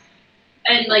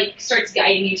and like starts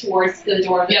guiding you towards the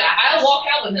door of the Yeah, back I'll house. walk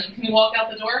out with him. Can we walk out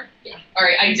the door? Yeah.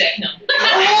 Alright, I deck him.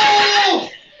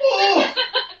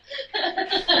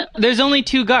 There's only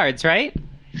 2 guards, right?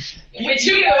 With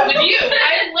you.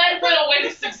 I led one away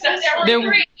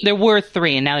successfully. There were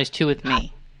 3, and now there's 2 with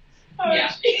me. Oh, Yeah.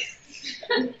 jeez.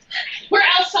 We're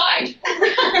outside.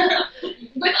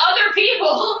 With other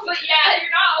people, but yeah,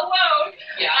 you're not alone.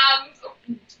 Yeah.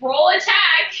 Roll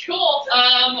attack. Cool.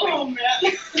 Oh man.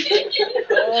 We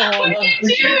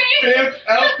can vamp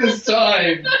out this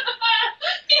time. I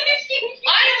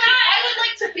would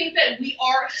like to think that we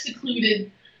are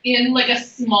secluded in like a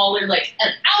smaller, like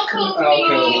an alcove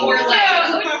maybe, Alcove. or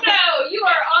like. No, you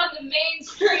are on the main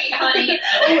street, honey.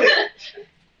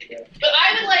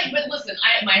 But listen,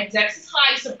 my dex is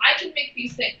high, so I can make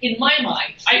these things, in my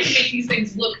mind, I can make these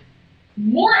things look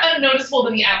more unnoticeable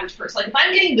than the average person. Like, if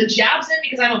I'm getting the jabs in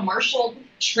because I'm a martial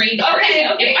trained artist,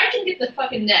 Okay. if I can get the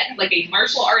fucking neck like a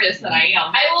martial artist that I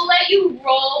am, I will let you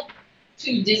roll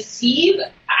to deceive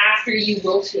after you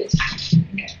roll to attack.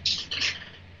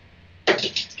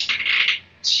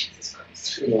 Jesus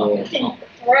Christ.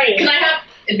 Right. Can I have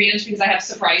advantage because I have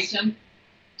surprised him?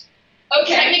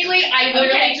 Okay. Technically, I literally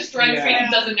Okay. just run Yeah. straight and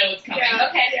doesn't know it's coming. Yeah.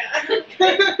 Okay. Yeah.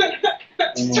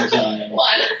 One more time.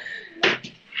 One.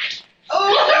 Oh!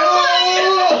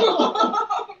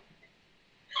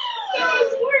 That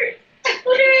was worse.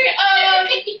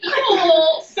 Okay,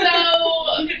 cool. So,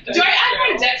 do I add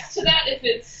my dex to that if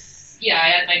it's... Yeah, I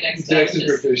add my dex to that. Dex and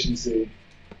proficiency.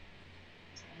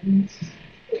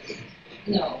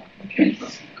 No. Okay,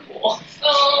 cool.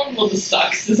 Well, this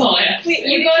sucks, is all I have to say.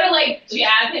 You go to like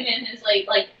jab him in his like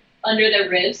under the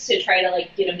ribs to try to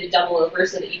like get him to double over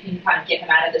so that you can kind of get him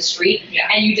out of the street. Yeah.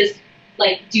 And you just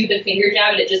like do the finger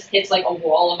jab and it just hits like a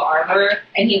wall of armor.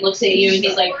 And he looks at you and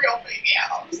he's like, real big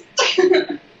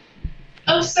yams.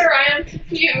 Oh, sir, I am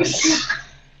confused.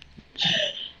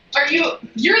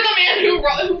 You're the man who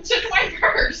took my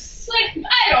purse. like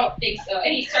I don't think so.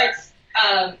 And he starts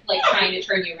like trying to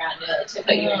turn you around to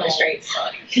put you in restraints.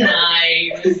 Can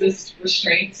I resist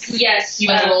restraints? Yes, You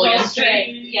wanna roll against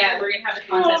straight. Yeah, we're gonna have a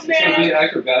contest. Oh, with Can man. we do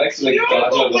acrobatics to like You dodge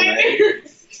out don't of the like way?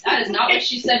 it. That is not what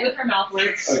she said with her mouth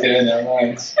words. Okay, never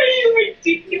mind. Are you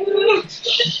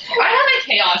ridiculous? I have a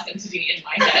chaos entity in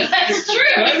my head. That's true.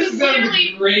 That This is is the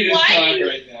literally greatest why- time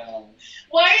right now.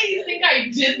 Why do you think I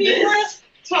did this?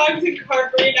 Toxic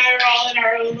Harper and I are all in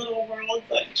our own little world,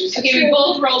 but just Okay, we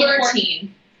both rolled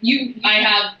 13. I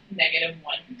have -1.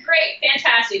 Great,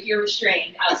 fantastic. You're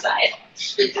restrained outside.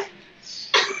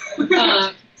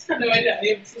 I have no idea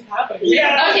any of this is happening.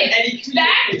 Yeah. Okay,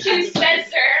 back to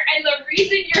Spencer and the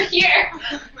reason you're here.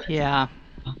 Yeah.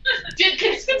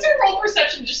 Can Spencer roll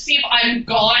perception to see if I'm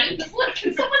gone? Like,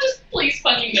 can someone just please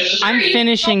fucking notice? I'm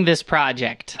finishing this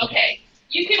project. Okay.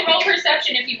 You can roll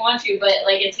perception if you want to, but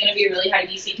like it's gonna be a really high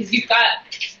DC because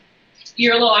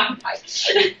you're a little occupied.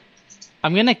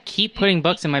 I'm gonna keep putting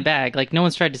books in my bag. Like, no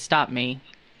one's tried to stop me.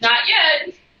 Not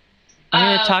yet.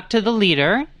 I'm gonna talk to the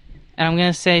leader, and I'm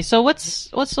gonna say, so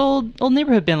what's old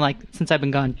neighborhood been like since I've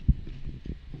been gone?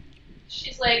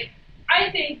 She's like, I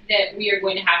think that we are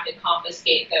going to have to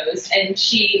confiscate those, and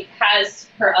she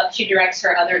directs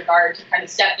her other guard to kind of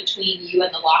step between you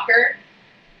and the locker,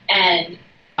 and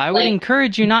I would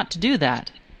encourage you not to do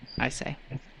that, I say.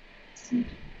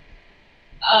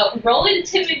 roll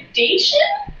intimidation.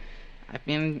 I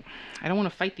mean, I don't want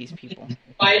to fight these people.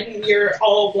 Widen your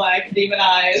all black demon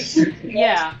eyes.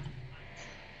 Yeah.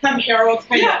 Harold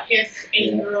kind of hiss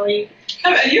angrily.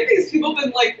 Have any of these people been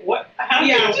like, what happened?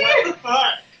 Yeah, what the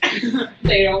fuck?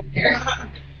 They don't care.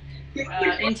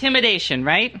 Intimidation,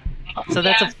 right? So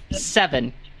that's a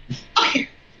 7.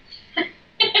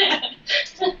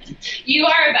 You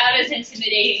are about as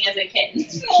intimidating as a kitten.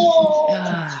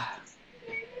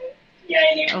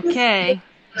 Okay.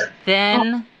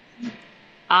 Then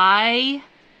I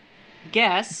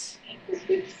guess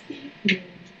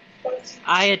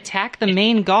I attack the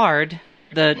main guard,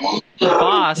 the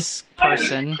boss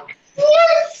person.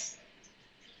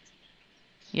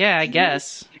 Yeah, I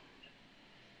guess.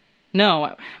 No,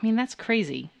 I mean, that's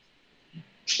crazy.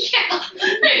 Yeah.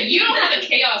 Hey, you don't have a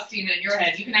chaos demon in your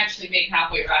head. You can actually make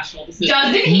halfway rational decisions.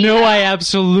 Doesn't he? No, I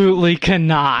absolutely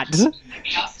cannot.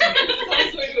 Chaos demon.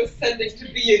 Someone's going to ascending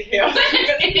to be a chaos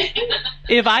demon.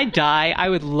 If I die, I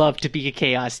would love to be a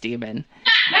chaos demon.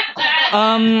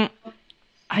 I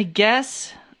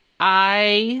guess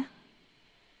I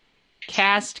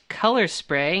cast color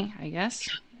spray, I guess.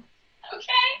 Okay.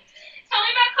 Tell me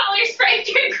about color spray.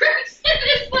 Your Crimson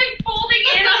is like folding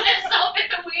in on itself at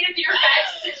the weight of your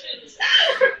back decisions.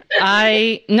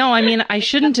 I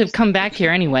shouldn't have come back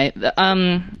here anyway.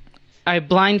 I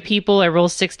blind people, I roll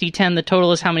 60-10. The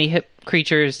total is how many hit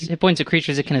points of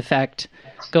creatures it can affect,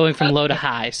 going from low to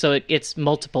high. So it's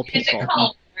multiple It's a people.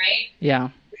 column, right? Yeah.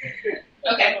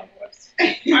 Okay.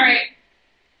 Alright.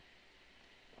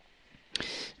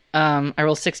 I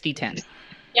roll 60-10.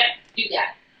 Yep, do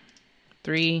that.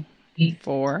 3,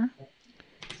 4,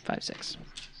 5, 6.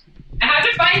 I have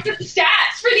to find some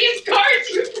stats for these cards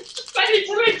you decided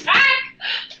to attack.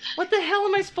 What the hell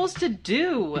am I supposed to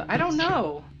do? I don't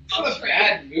know. Not a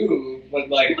bad move, but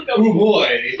like, oh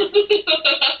boy.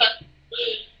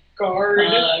 Guard,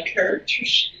 character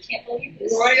sheet. Can't believe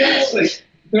this. It's like,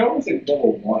 they're almost like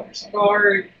level 1 or something.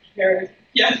 Guard, character.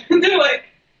 Yeah, they're like,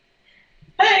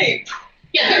 hey!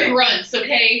 Yeah, they're grunts,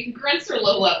 okay? Grunts are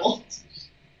low level.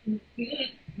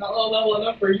 Not low level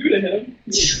enough for you to hit him.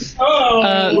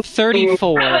 Oh!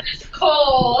 34. That was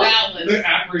cold. That was The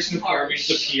apparition of Harvey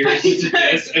appears into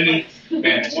this and then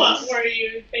vanishes. What were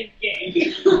you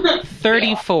thinking?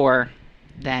 34,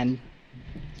 then.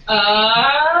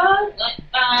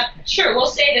 Sure, we'll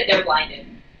say that they're blinded.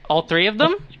 All 3 of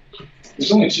them?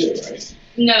 There's only 2, right?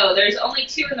 No, there's only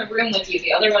 2 in the room with you.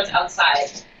 The other one's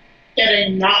outside.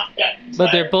 Getting knocked down.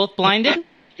 But they're both blinded?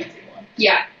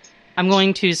 Yeah. I'm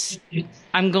going to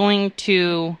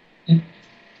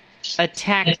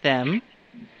attack them.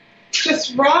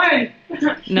 Just run!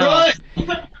 No.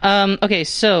 Run! Okay,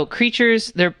 so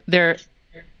creatures, okay,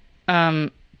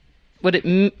 hold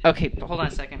on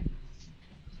a second.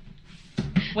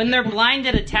 When they're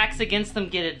blinded, attacks against them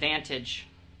get advantage.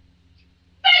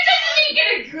 That doesn't make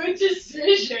it a good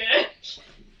decision.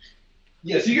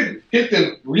 Yes, you can hit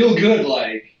them real good,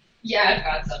 like. Yeah, I've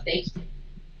got something.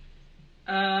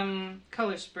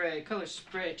 Color spray,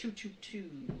 222,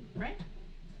 right?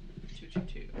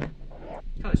 222.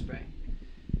 Color spray.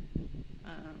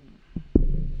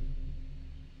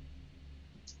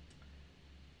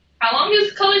 How long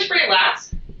does color spray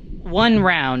last? 1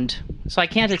 round, so I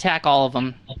can't attack all of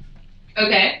them.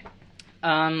 Okay.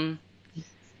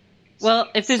 Well,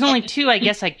 if there's only 2, I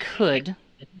guess I could,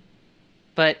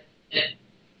 but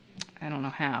I don't know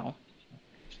how.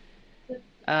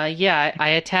 Yeah, I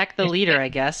attack the leader, I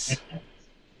guess.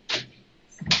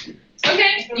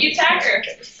 Okay, you attack her.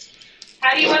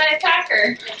 How do you want to attack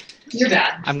her? You're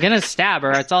bad. I'm gonna stab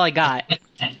her, that's all I got.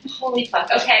 Holy fuck,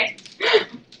 okay.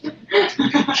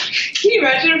 Can you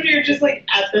imagine if you're just like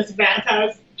at this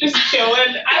bathhouse, just chilling?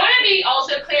 I want to be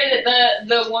also clear that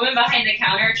the woman behind the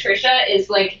counter, Trisha, is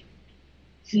like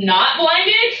not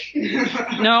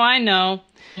blinded. No, I know.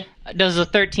 Does a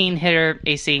 13 hit her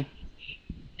AC?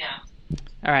 No.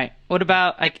 All right. What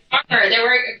about like? Armor.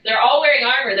 They're all wearing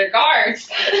armor. They're guards.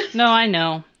 No, I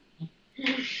know.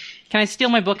 Can I steal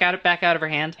my book back out of her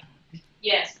hand?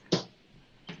 Yes.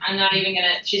 I'm not even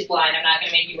gonna. She's blind. I'm not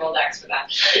gonna make you roll dex for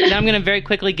that. Then I'm gonna very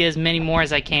quickly get as many more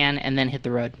as I can, and then hit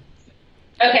the road.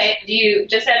 Okay. Do you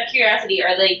just out of curiosity?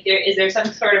 Are like there? Is there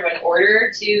some sort of an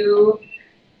order to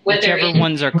what they're Whichever in?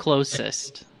 ones are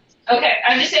closest. Okay.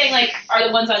 I'm just saying, like, are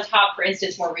the ones on top, for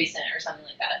instance, more recent or something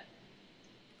like that?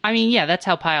 I mean, yeah, that's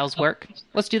how piles work.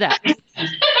 Let's do that.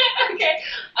 Okay.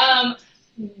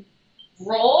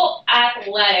 Roll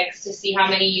athletics to see how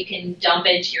many you can dump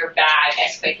into your bag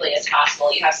as quickly as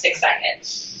possible. You have 6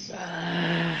 seconds.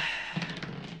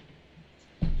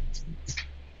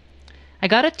 I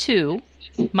got a 2,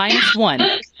 minus 1.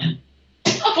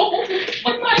 Oh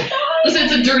my god! Listen,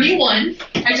 it's a dirty 1.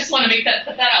 I just want to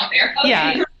put that out there. Okay.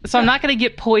 Yeah, so I'm not gonna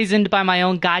get poisoned by my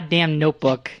own goddamn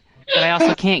notebook, but I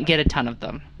also can't get a ton of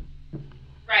them.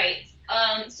 Right.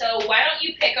 So why don't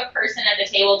you pick a person at the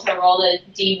table to roll the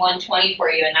D120 for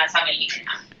you, and that's how many you can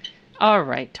have. All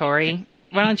right, Tori,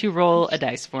 why don't you roll a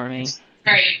dice for me?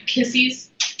 All right, kissies.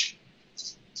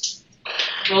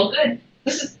 Roll good.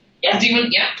 This is Do you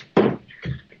want? Yeah.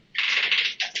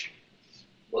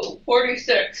 Whoa,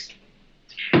 46.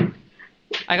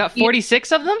 I got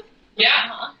 46 of them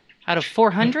Yeah. out of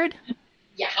 400.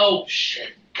 Oh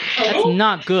shit. That's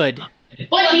not good.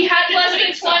 But he had Plus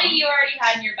the 20 you already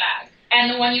had in your bag,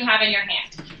 and the one you have in your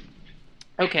hand.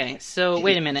 Okay, so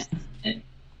wait a minute.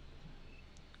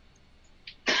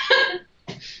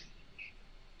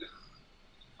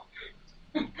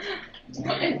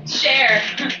 Share.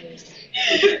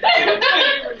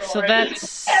 So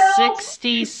that's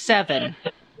 67.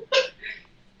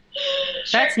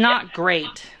 That's not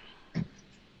great,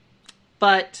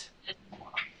 but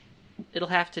it'll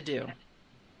have to do,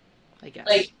 I guess.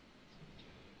 Like,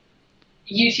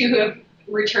 you two who have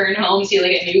returned home see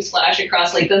like a news flash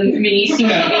across like the mini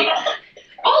CCTV.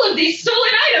 All of these stolen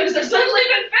items have suddenly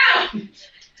been found.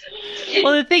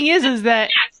 Well, the thing is that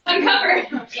Yes, uncovered.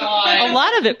 a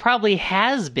lot of it probably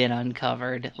has been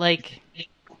uncovered. Like,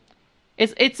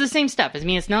 it's the same stuff. I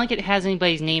mean, it's not like it has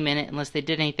anybody's name in it unless they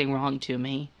did anything wrong to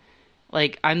me.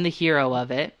 Like, I'm the hero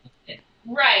of it.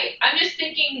 Right. I'm just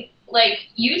thinking, like,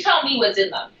 you tell me what's in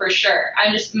them for sure.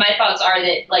 My thoughts are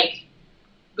that, like,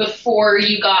 before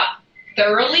you got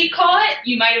thoroughly caught,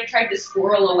 you might have tried to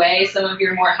squirrel away some of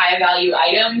your more high value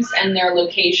items, and their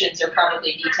locations are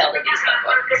probably detailed in these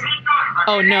notebooks.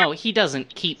 Oh no, he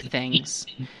doesn't keep things.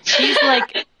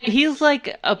 He's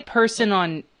like a person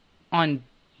on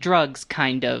drugs,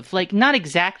 kind of. Like, not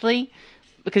exactly,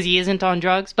 because he isn't on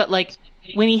drugs, but like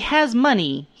when he has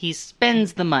money, he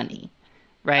spends the money,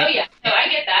 right? Oh yeah, no, I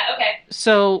get that. Okay.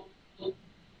 So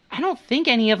I don't think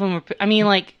any of them are. I mean,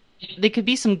 like, they could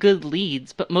be some good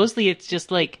leads, but mostly it's just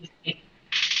like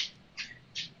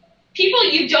People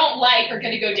you don't like are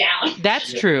going to go down.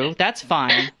 that's true. That's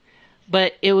fine.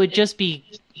 But it would just be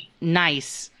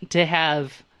nice to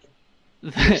have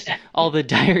all the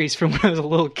diaries from when I was a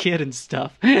little kid and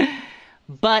stuff.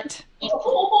 But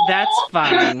that's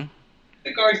fine.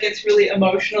 The guard gets really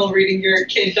emotional reading your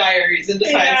kid diaries and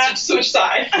decides to switch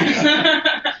sides.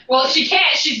 Well, she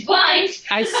can't. She's blind.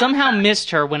 I somehow missed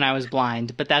her when I was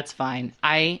blind, but that's fine.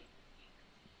 I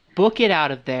book it out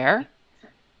of there.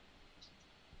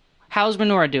 How's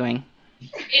Renora doing?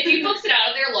 If he books it out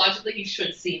of there, logically he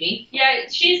should see me. Yeah,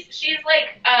 she's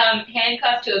like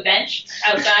handcuffed to a bench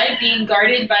outside, being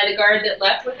guarded by the guard that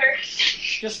left with her.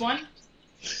 Just one?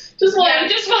 Just one. Yeah,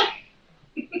 just one.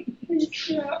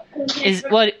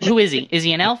 Who is he? Is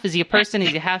he an elf? Is he a person? Is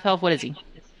he a half elf? What is he?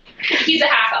 He's a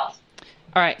half elf.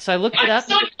 All right, so I looked it I'm up,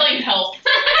 still yelling help.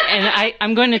 and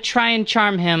I'm going to try and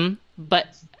charm him, but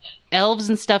elves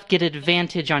and stuff get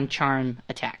advantage on charm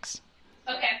attacks.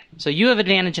 Okay, So you have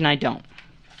advantage and I don't.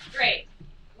 great.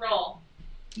 Roll.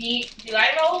 Do I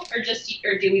roll,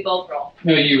 or do we both roll?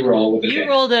 No, you roll with it. You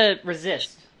roll to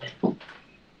resist.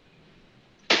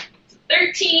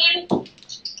 13.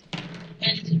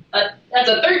 And that's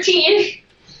a 13.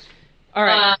 All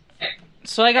right,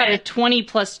 so I got a 20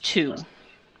 plus 2.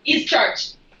 He's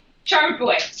charged. Charmed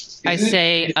boy. I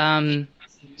say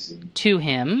to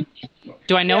him.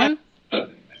 Do I know him?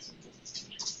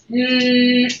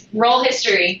 Roll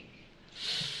history.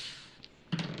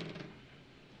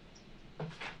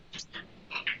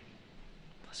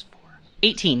 Plus 4.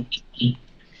 18.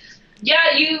 Yeah,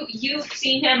 you've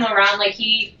seen him around. Like,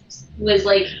 he was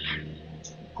like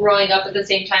growing up at the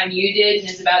same time you did, and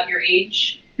is about your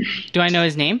age. Do I know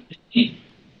his name?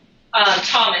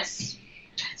 Thomas.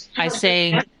 I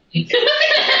say,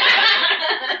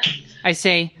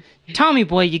 Tommy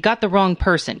boy, you got the wrong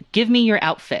person. Give me your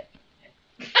outfit.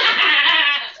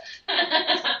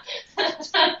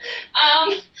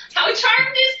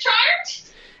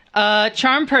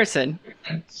 Charm person.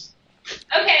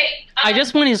 Okay. I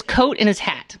just want his coat and his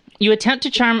hat. You attempt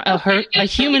to charm a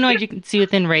humanoid you can see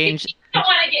within range. You don't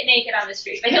want to get naked on the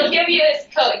street, but he'll give you his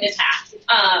coat and his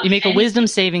hat. You make a wisdom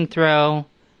saving throw.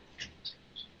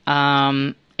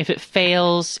 If it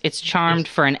fails, it's charmed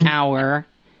for an hour.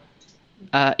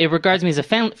 It regards me as a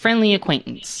friendly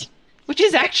acquaintance. Which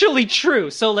is actually true,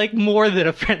 so, like, more than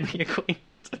a friendly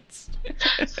acquaintance.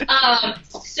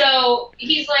 So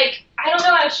he's like, I don't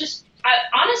know,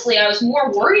 honestly, I was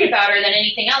more worried about her than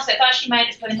anything else. I thought she might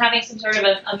have been having some sort of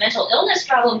a mental illness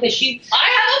problem because I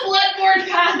have a bloodborne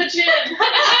pathogen.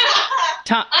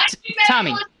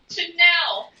 Tommy.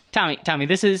 Now. Tommy,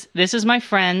 this is my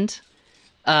friend.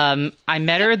 I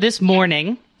met her this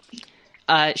morning.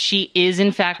 She is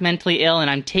in fact mentally ill, and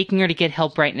I'm taking her to get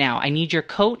help right now. I need your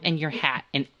coat and your hat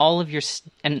and all of your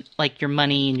your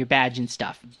money and your badge and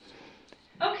stuff.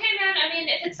 Okay, man. I mean,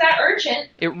 if it's that urgent.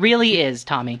 It really is,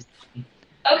 Tommy.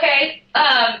 Okay.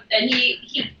 And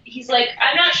he's like,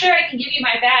 I'm not sure I can give you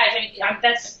my badge. I mean,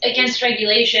 that's against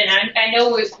regulation. I know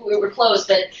we're close,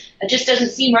 but it just doesn't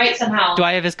seem right somehow. Do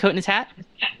I have his coat and his hat?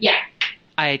 Yeah.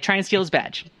 I try and steal his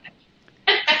badge.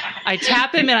 I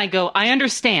tap him and I go, I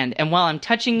understand. And while I'm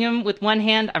touching him with one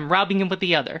hand, I'm robbing him with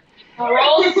the other.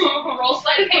 Roll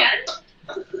sleight of hand.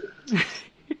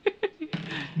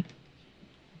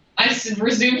 I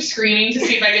resume screening to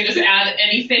see if I can just add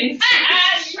anything.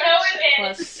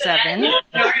 Plus 7.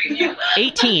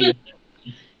 18.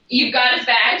 You've got his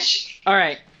badge. All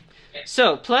right.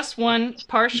 So, +1,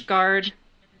 Parsh Guard,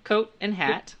 coat and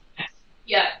hat.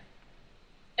 Yeah.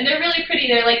 And they're really pretty.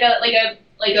 They're like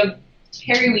a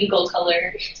periwinkle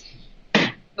color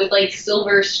with like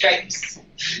silver stripes.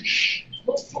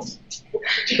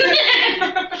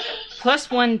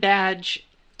 +1 badge,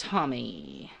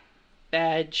 Tommy.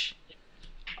 Badge,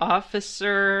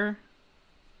 Officer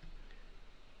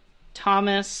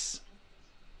Thomas.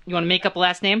 You want to make up a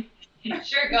last name?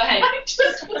 Sure, go ahead. I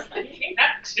just was thinking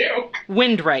that too.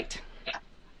 Windwright.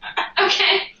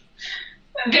 Okay.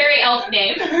 Very elf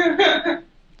name.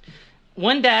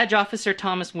 1 badge, Officer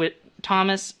Thomas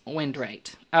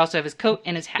Windwright. I also have his coat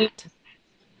and his hat.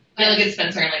 I look at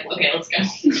Spencer and I'm like, okay, let's go.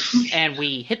 And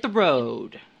we hit the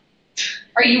road.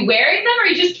 Are you wearing them or are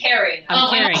you just carrying them? I'm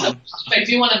carrying them. I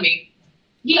do want to meet.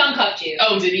 He uncuffed you.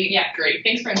 Oh, did he? Yeah, great.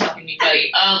 Thanks for uncuffing me, buddy.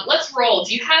 Let's roll.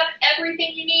 Do you have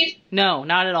everything you need? No,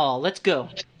 not at all. Let's go.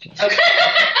 Okay.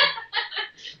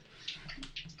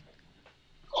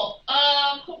 Cool.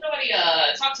 Hope nobody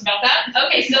talks about that.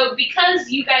 Okay, so because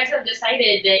you guys have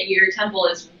decided that your temple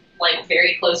is like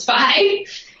very close by,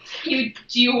 do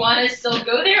you want to still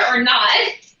go there or not?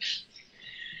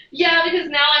 Yeah, because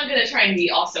now I'm gonna try and be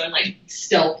also in like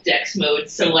stealth dex mode,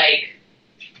 so like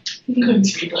I'm going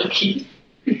to be lucky.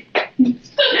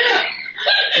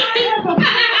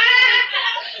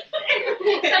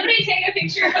 Somebody take a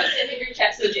picture of it in your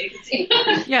chest so Jay can see.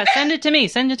 Yeah, send it to me.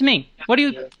 Send it to me. What are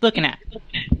you looking at?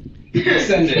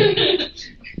 Send it.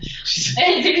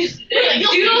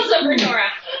 Doodles of Renora.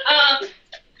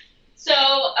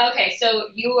 So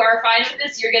you are fine with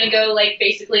this? You're gonna go like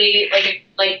basically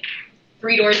like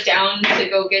 3 doors down to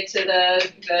go get to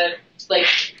the like.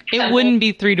 It temple? wouldn't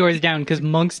be 3 doors down because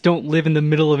monks don't live in the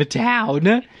middle of a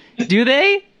town, do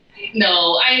they?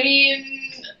 No, I mean,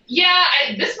 yeah,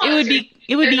 this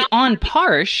It would be on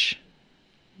Parsh.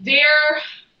 They're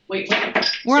wait,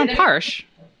 what? We're on Parsh.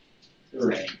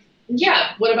 Right.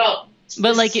 Yeah, what about?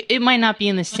 But like it might not be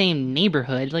in the same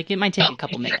neighborhood. Like it might take a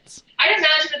couple minutes. I'd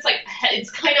imagine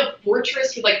it's kind of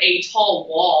fortress with like a tall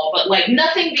wall, but like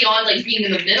nothing beyond like being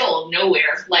in the middle of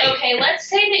nowhere. Like Okay, let's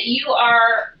say that you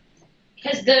are,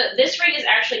 because this ring is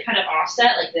actually kind of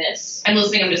offset like this. I'm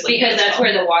listening. I'm just like Because that's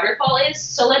where the waterfall is.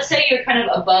 So let's say you're kind of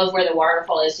above where the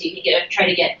waterfall is, so you can try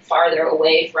to get farther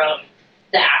away from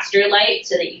the aster light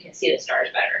so that you can see the stars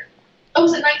better. Oh,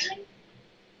 is it nighttime?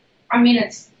 I mean,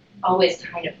 it's always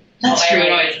kind of. That's true. It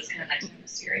twilight. always is kind of nighttime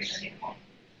mysterious. I think.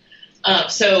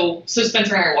 So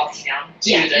Spencer and I are walking down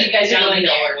to Yeah, the you guys are down the going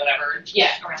hill there. or whatever,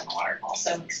 Yeah. around the waterfall.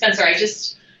 So Spencer, I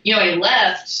just, I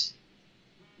left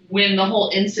when the whole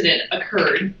incident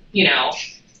occurred.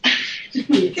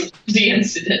 The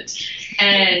incident,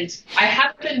 and I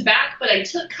haven't been back, but I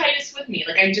took Kitus with me.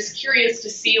 Like I'm just curious to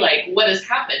see like what has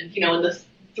happened. In the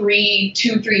 3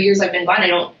 years I've been gone, I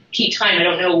don't keep time. I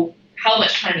don't know how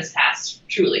much time has passed.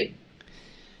 Truly.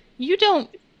 You don't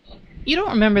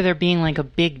remember there being like a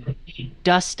big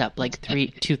dust up like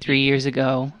 3 years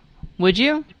ago, would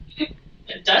you?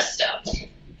 A dust up.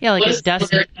 Yeah, like What a is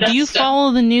dust. the Do you dust up?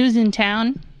 follow the news in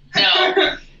town?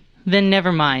 No. Then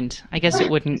never mind. I guess it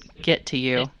wouldn't get to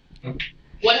you.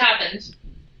 What happened?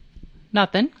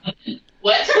 Nothing.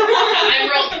 What?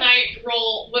 Can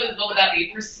that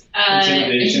be?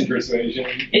 Intimidation, persuasion.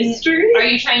 History? Are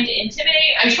you trying to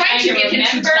intimidate? Are I'm you trying to get him to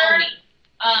remember?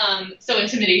 tell me. So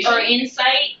intimidation. Or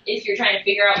insight, if you're trying to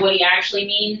figure out what he actually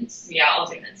means. Yeah, I'll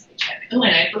take an insight check. Oh,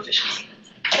 and I have proficiency.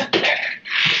 There.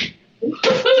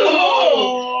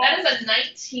 Oh. That is a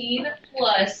 19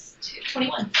 plus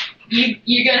 21.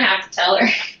 You're gonna have to tell her.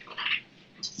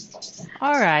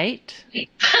 All right.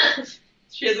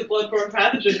 She has a bloodborne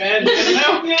pathogen, man. You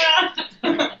don't know.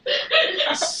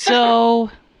 Yeah. So,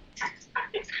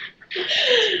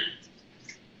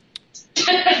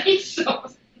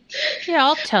 yeah,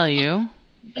 I'll tell you.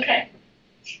 Okay.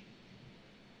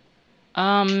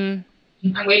 Um,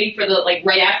 I'm waiting for the, like,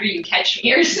 right after you catch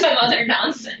me or some other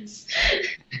nonsense.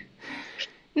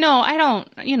 no, I don't,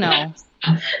 you know.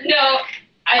 No,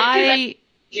 I I,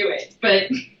 do it, but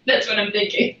that's what I'm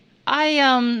thinking.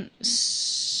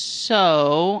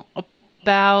 so,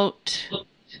 about,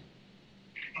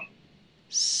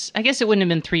 I guess it wouldn't have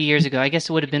been 3 years ago. I guess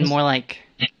it would have been more like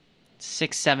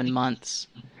 6-7 months.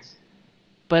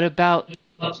 But about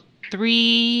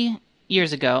 3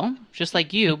 years ago, just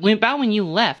like you, about when you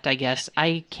left, I guess,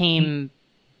 I came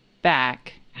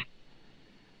back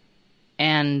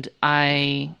and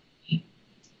I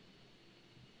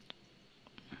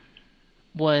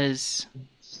was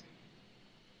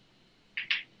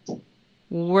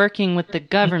working with the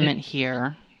government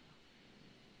here,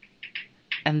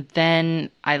 and then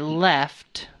I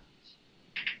left,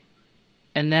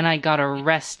 and then I got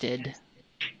arrested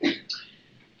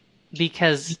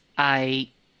because I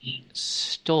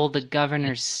stole the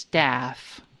governor's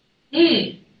staff.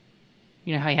 Mm.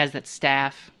 You know how he has that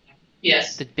staff?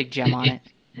 Yes. The big gem on it.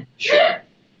 Sure.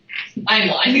 I'm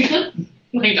lying. I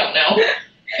don't know.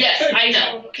 Yes, I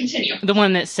know. Continue. The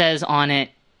one that says on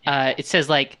it, it says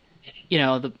like, you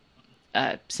know, the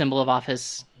symbol of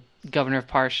office, Governor of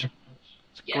Parsh.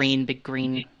 Yes. Green, big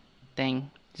green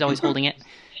thing. He's always holding it.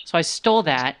 So I stole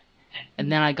that,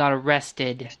 and then I got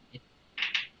arrested.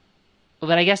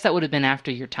 But I guess that would have been after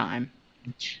your time.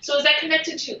 So is that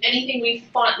connected to anything we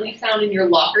found in your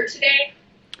locker today?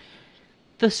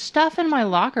 The stuff in my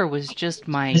locker was just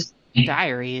my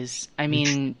diaries. I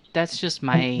mean, that's just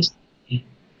my...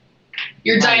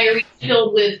 Your Right. diary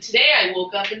filled with, today I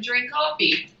woke up and drank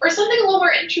coffee. Or something a little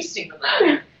more interesting than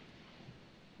that.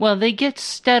 Well, they get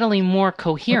steadily more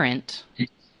coherent.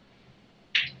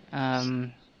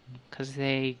 Because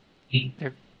they're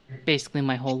basically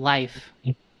my whole life.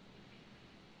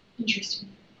 Interesting.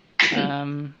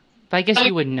 But I guess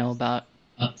you wouldn't know about...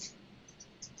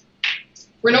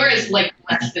 Renora is like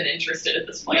less than interested at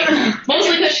this point.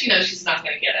 Mostly because she knows she's not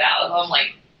going to get it out. I'm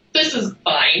like, this is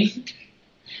fine.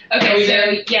 Okay,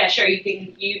 so yeah, sure, you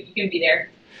can be there.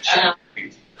 Sure.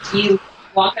 You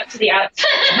walk up to the outside.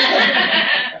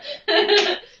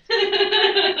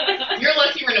 You're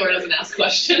lucky Renora doesn't ask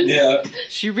questions. Yeah.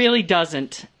 She really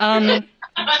doesn't. Are the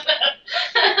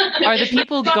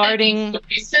people guarding...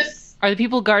 Are the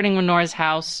people guarding Renora's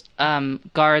house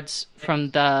guards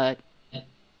from the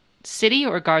city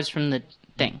or guards from the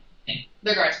thing?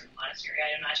 They're guards from the monastery,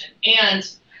 I imagine. And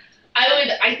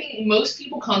I think most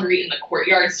people congregate in the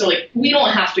courtyard, so like we don't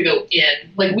have to go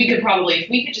in. Like we could probably, if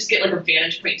we could just get like a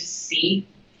vantage point to see.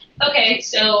 Okay,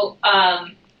 so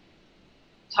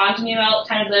talk to me about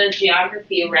kind of the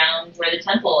geography around where the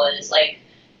temple is. Like,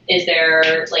 is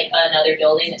there like another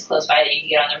building that's close by that you can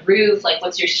get on the roof? Like,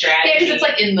 what's your strategy? Yeah, because it's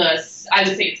like I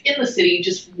would say it's in the city,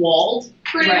 just walled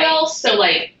pretty Right. well. So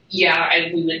like, yeah,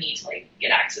 we would need to like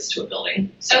get access to a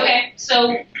building. So, Okay,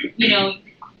 so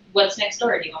what's next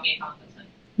door? Do you want me to come up with them?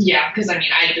 Yeah, because I mean,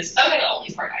 this is the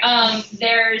only part I know.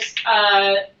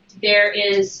 There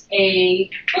is a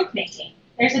bookmaking.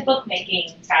 There's a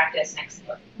bookmaking practice next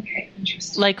door. Okay,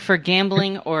 interesting. Like for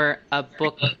gambling or a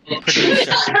book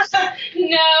producer?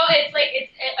 No,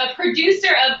 it's a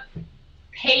producer of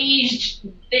paged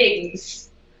things.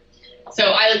 So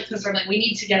I like because I'm like, we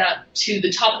need to get up to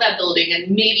the top of that building, and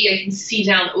maybe I can see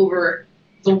down over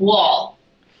the wall.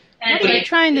 And What are you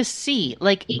trying to see?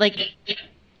 Like, do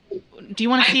you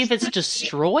want to see if it's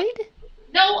destroyed?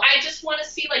 No, I just want to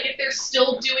see like if they're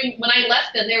still doing. When I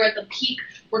left them, they were at the peak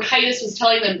where Kaitis was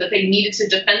telling them that they needed to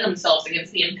defend themselves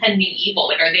against the impending evil.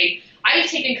 Like, are they? I've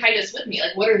taken Kaitis with me.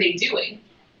 Like, what are they doing?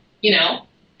 You know,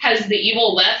 has the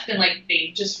evil left and like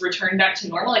they just returned back to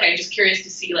normal? Like, I'm just curious to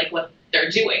see like what they're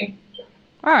doing.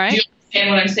 All right. Do you understand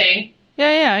what I'm saying?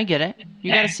 Yeah, I get it.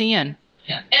 You got to see in.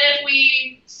 Yeah. And if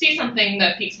we see something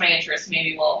that piques my interest,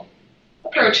 maybe we'll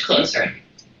approach closer.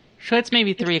 So it's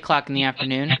maybe 3 o'clock in the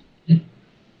afternoon.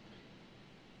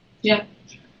 Yeah.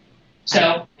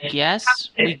 So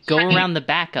Yes, we go around the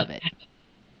back of it.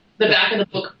 the back of the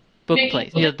book. Book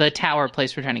place. Yeah, the tower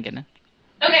place we're trying to get in.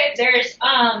 Okay, there's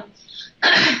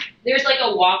like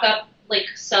a walk-up like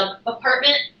sub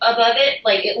apartment above it.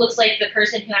 Like it looks like the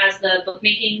person who has the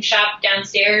bookmaking shop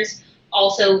downstairs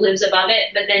also lives above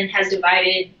it, but then has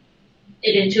divided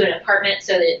it into an apartment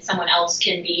so that someone else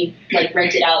can be like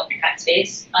rented out that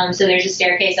space. So there's a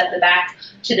staircase up the back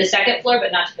to the second floor,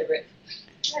 but not to the roof.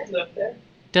 I'd live there.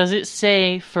 Does it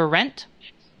say for rent?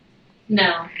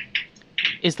 No.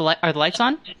 Are the lights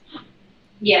on?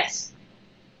 Yes.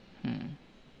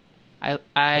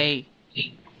 I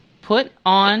put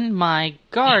on my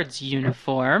guard's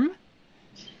uniform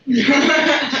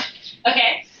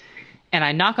Okay. and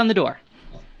I knock on the door.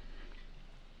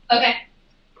 Okay.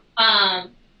 A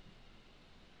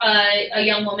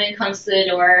young woman comes to the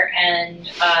door and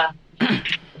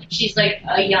she's like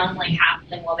a young, like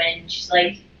halfling woman. She's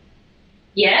like,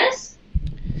 "Yes."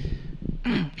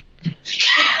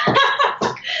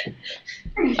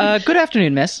 Good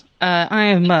afternoon, miss. I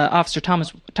am Officer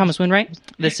Thomas Winwright.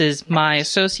 This is my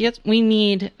associate. We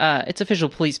need, it's official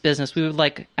police business. We would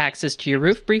like access to your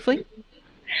roof briefly.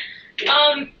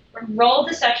 Roll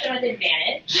deception with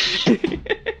advantage.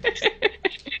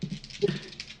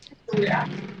 Yeah.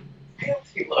 I don't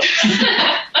feel low.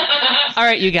 All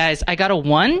right, you guys. I got a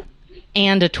 1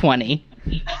 and a 20.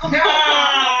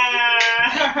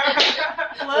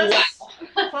 Plus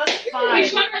 5.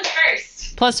 Which one was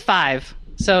first? Plus 5.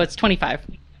 So it's 25.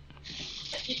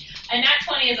 A nat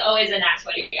 20 is always a nat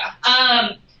 20, yeah.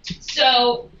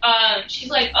 So she's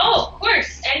like, "Oh, of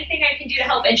course, anything I can do to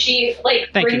help." And she like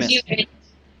Thank you, brings miss. you in,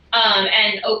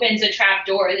 and opens a trap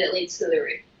door that leads to the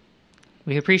roof.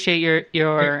 We appreciate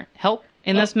your help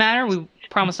in this matter. We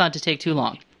promise not to take too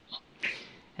long.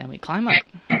 And we climb up.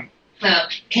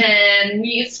 Can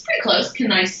we? It's pretty close.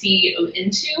 Can I see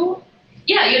into?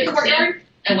 Yeah, you have the courtyard.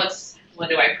 And what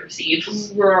do I perceive?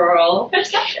 Roll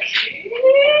perception.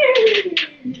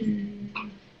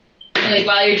 Like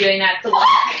while you're doing that, the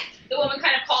woman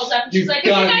kind of calls up and she's like, "Would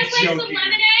you guys like some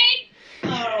lemonade?"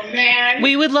 Oh, man.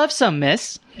 We would love some,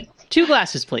 miss. 2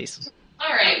 glasses, please. All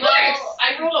right. Well, I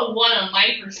rolled a 1 on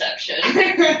my perception,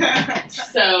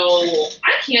 so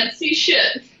I can't see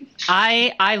shit.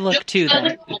 I look too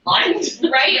then.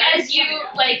 Right as you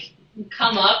like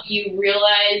come up, you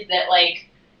realize that like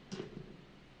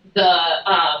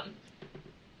the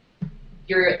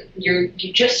you're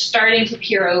just starting to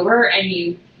peer over, and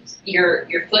your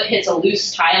foot hits a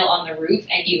loose tile on the roof,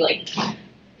 and you like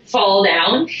fall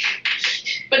down.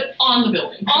 But on the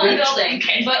building. On the building,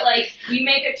 okay. But like you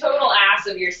make a total ass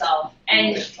of yourself,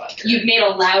 and you've made a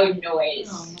loud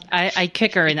noise. I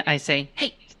kick her and I say,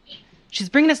 "Hey, she's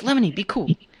bringing us lemonade. Be cool."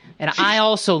 And I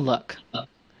also look.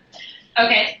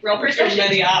 Okay, roll So perception.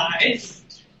 many eyes.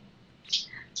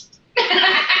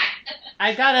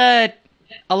 I got a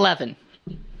 11.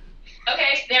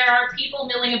 Okay, there are people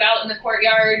milling about in the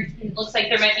courtyard. It looks like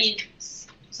there might be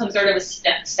some sort of a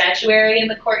statuary in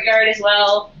the courtyard as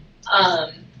well.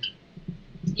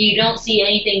 You don't see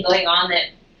anything going on that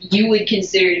you would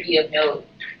consider to be of note.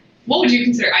 What would you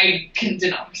consider? I did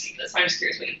not perceive this. I'm just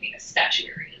curious what you think a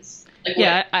statuary is. Like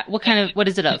Yeah, what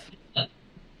is it of?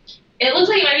 It looks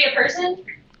like it might be a person.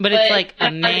 But it's like a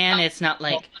man, it's not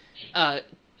like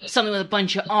something with a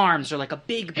bunch of arms or like a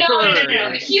big bird.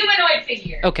 No. Humanoid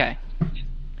figure. Okay.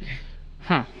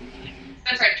 Huh.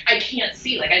 That's right. I can't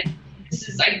see. Like I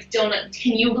don't.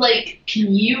 Can you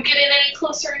get in any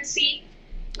closer and see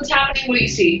what's happening? What do you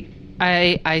see?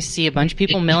 I see a bunch of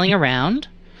people milling around.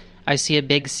 I see a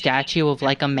big statue of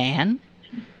like a man.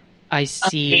 I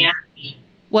see.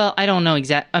 Well, I don't know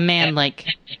a man like.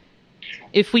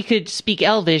 If we could speak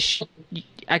Elvish,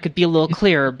 I could be a little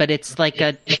clearer. But it's like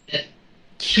a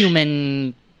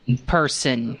human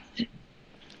person.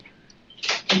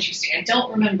 Interesting. I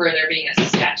don't remember there being a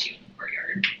statue in the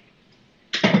courtyard.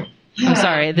 I'm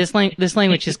sorry. This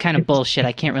language is kind of bullshit.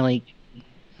 I can't really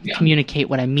communicate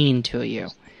what I mean to you.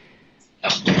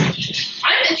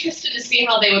 I'm interested to see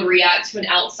how they would react to an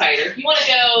outsider. If you want to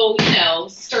go,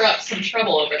 stir up some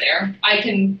trouble over there, I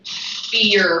can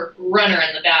be your runner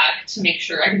in the back to make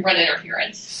sure I can run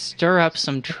interference. Stir up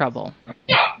some trouble.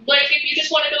 Yeah, like if you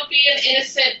just want to go be an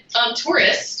innocent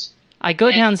tourist. I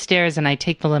go downstairs and I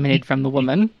take the lemonade from the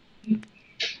woman.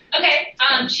 Okay.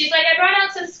 She's like, "I brought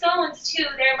out some scones too.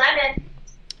 They're lemon."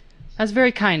 That's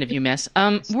very kind of you, miss.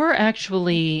 We're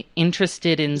actually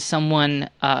interested in someone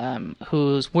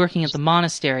who's working at the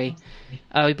monastery.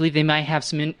 We believe they might have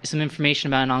some information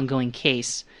about an ongoing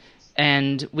case,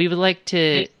 and we would like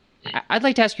to. I'd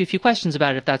like to ask you a few questions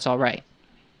about it, if that's all right.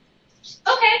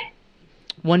 Okay.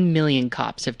 1 million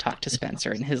cops have talked to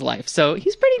Spencer in his life, so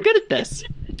he's pretty good at this.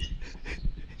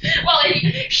 Well,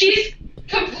 she's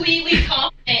completely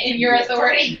confident in your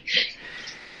authority.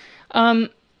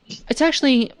 It's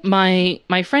actually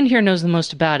my friend here knows the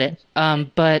most about it.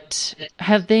 But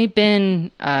have they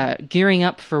been gearing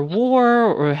up for war,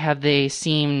 or have they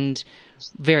seemed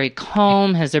very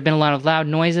calm? Has there been a lot of loud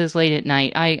noises late at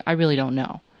night? I really don't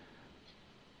know.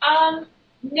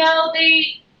 No,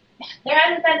 there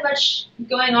hasn't been much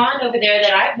going on over there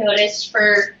that I've noticed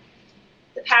for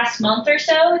the past month or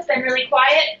so. It's been really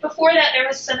quiet. Before that, there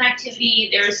was some activity.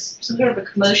 There was some sort of a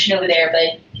commotion over there,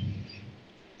 but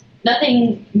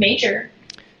nothing major.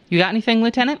 You got anything,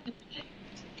 Lieutenant?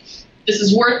 This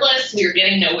is worthless. We are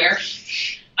getting nowhere.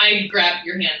 I grab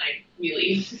your hand. We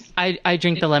leave. I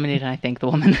drink the lemonade and I thank the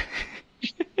woman.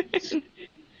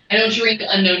 I don't drink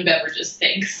unknown beverages,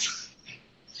 thanks.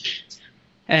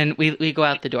 And we go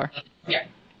out the door. Yeah,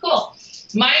 cool.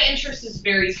 My interest is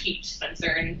very piqued, Spencer,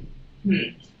 and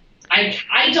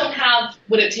I don't have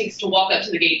what it takes to walk up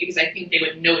to the gate because I think they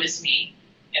would notice me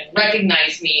and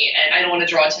recognize me, and I don't want to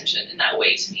draw attention in that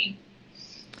way to me.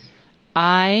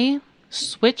 I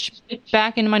switch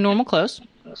back into my normal clothes.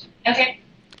 Okay.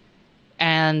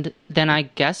 And then I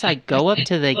guess I go up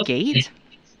to the gate.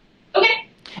 Okay.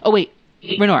 Oh, wait.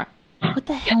 Renora, what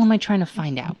the hell am I trying to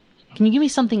find out? Can you give me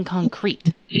something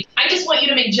concrete? I just want you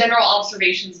to make general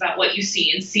observations about what you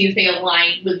see and see if they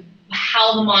align with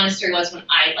how the monastery was when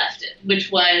I left it,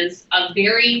 which was a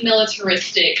very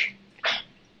militaristic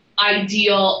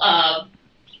ideal of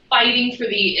fighting for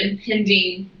the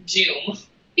impending doom.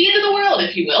 The end of the world,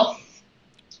 if you will.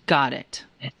 Got it.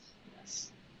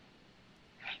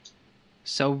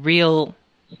 So real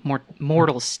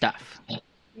mortal stuff.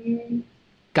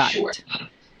 Got Sure. it.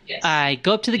 Yes. I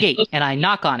go up to the gate and I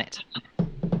knock on it.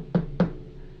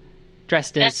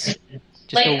 Dressed as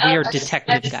just a weird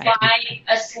detective guy.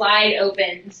 A slide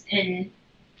opens and,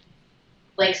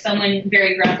 like, someone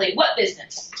very gruffly, "What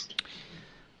business?"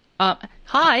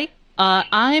 Hi.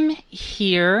 I'm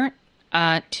here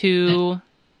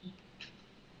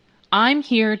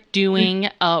doing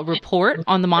a report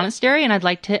on the monastery, and I'd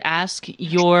like to ask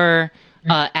your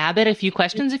abbot a few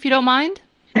questions, if you don't mind.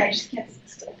 I just can't sit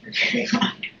still for very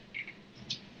long.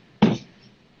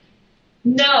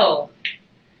 No.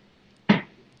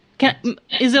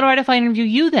 Is it all right if I interview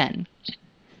you then?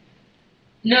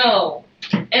 No.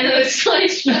 And then it's like,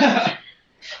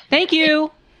 Thank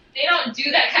you. they don't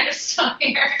do that kind of stuff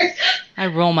here. I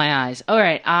roll my eyes. All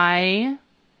right.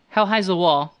 How high's the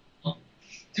wall?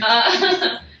 How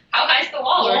high's the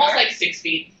wall? The wall's Or- like 6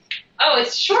 feet. Oh,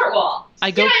 it's a short wall. I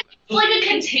go. Yeah, it's like a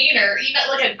container,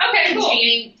 like a Okay, cool.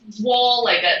 containing wall,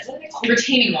 like a what are they called?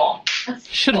 Retaining wall.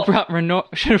 Should have brought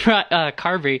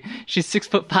Carvey. She's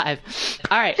 6'5".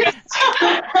 All right.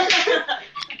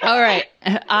 All right.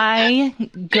 I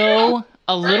go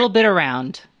a little bit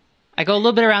around. And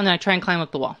I try and climb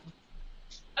up the wall.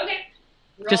 Okay.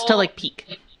 Just to, like,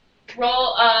 peek.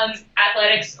 Roll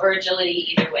athletics or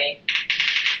agility, either way.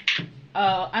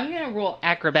 I'm going to roll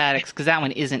acrobatics because that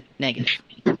one isn't negative.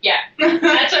 Yeah,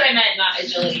 that's what I meant, not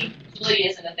agility. Agility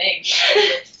isn't a thing.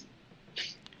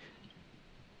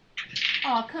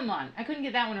 Oh, come on. I couldn't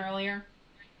get that one earlier.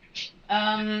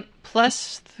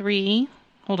 +3.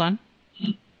 Hold on.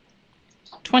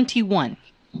 21.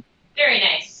 Very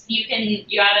nice. You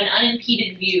have an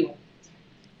unimpeded view.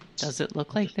 Does it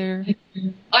look like they're...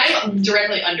 I'm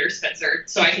directly under Spencer,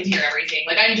 so I can hear everything.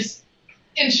 Like, I'm just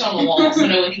inched on the wall, so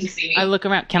no one can see me. I look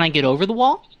around. Can I get over the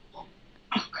wall?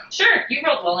 Sure, you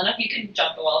rolled well enough. You can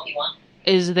jump the wall if you want.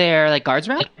 Is there, like, guards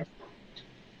around?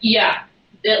 Yeah.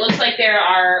 It looks like there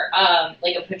are,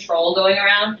 like, a patrol going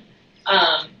around.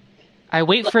 I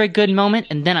wait for a good moment,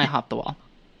 and then I hop the wall.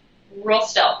 Roll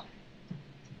stealth.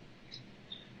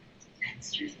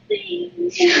 That's your thing.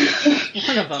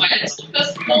 One of them. Let's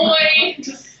this boy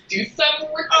just do some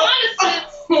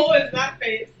reconnaissance. What was that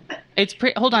face? It's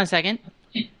hold on a second.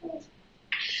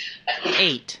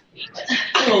 8.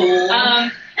 Oh.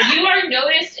 You are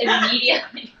noticed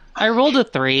immediately. I rolled a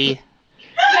 3.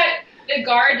 The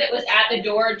guard that was at the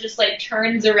door just, like,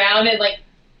 turns around and, like,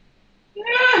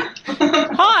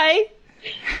 Hi!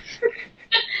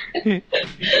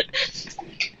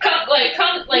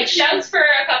 shouts for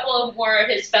a couple of more of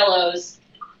his fellows.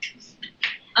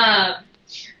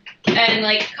 And,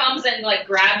 like, comes and, like,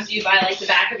 grabs you by, like, the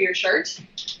back of your shirt.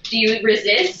 Do you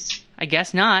resist? I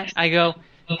guess not. I go,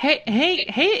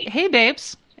 hey,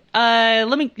 babes.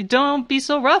 Don't be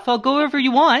so rough. I'll go wherever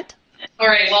you want. All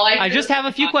right. Well, I just have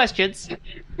a few questions.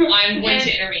 I'm going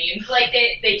to intervene. Like,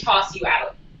 they toss you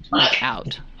out.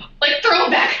 Out. Like, throw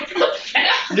him back.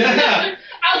 Yeah.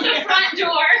 Out the front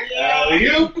door.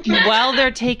 You? While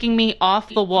they're taking me off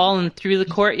the wall and through the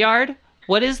courtyard,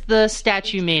 what is the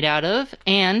statue made out of?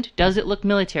 And does it look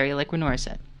military, like Renora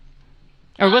said?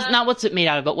 Or not what's it made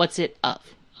out of, but what's it of?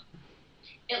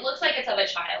 It looks like it's of a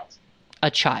child. A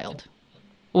child.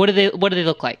 What do they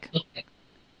look like?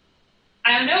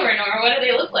 I don't know, Renora. What do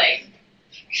they look like?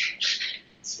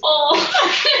 Small.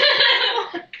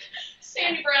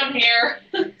 Sandy brown hair,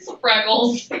 some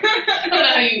freckles. I don't know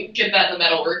how you get that in the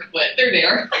metalwork, but they're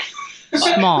there.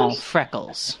 Small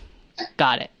freckles.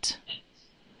 Got it.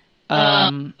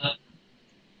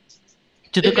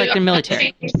 Do they look like they're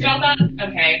military? About that?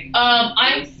 Okay.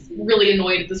 I'm really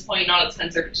annoyed at this point, not at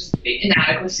Spencer, but just the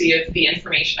inadequacy of the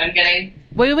information I'm getting.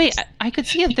 Wait. I could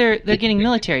see if they're getting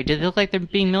military. Do they look like they're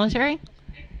being military?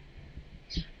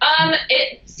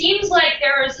 It seems like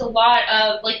there is a lot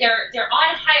of like they're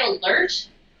on high alert,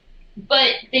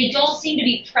 but they don't seem to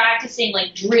be practicing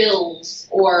like drills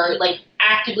or like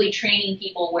actively training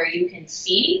people where you can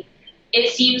see.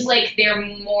 It seems like they're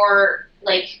more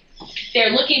like they're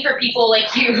looking for people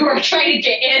like you who are trying to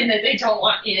get in that they don't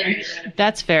want in.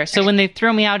 That's fair. So when they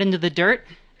throw me out into the dirt,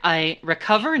 I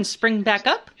recover and spring back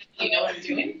up. You know what I'm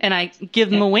doing? And I give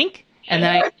them a wink, and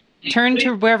then I turn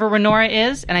to wherever Renora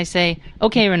is, and I say,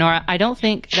 "Okay, Renora, I don't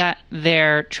think that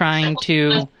they're trying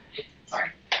to." Sorry.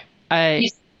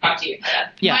 Talk to you.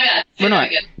 Yeah, my bad. Renora.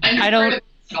 I'm just part of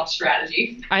the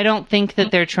strategy. I don't think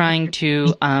that they're trying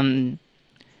to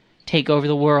take over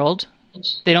the world.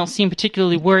 They don't seem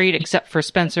particularly worried, except for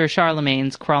Spencer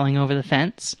Charlemagne's crawling over the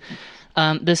fence.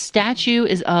 The statue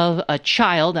is of a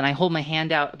child, and I hold my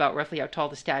hand out about roughly how tall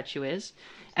the statue is.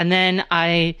 And then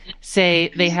I say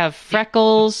they have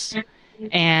freckles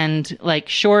and like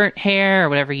short hair or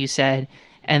whatever you said.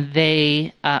 And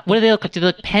they, what do they look like? Do they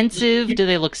look pensive? Do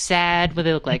they look sad? What do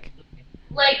they look like?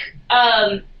 Like,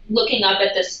 looking up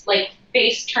at this, like,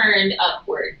 face turned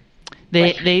upward.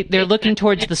 They're looking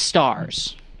towards the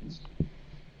stars.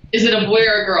 Is it a boy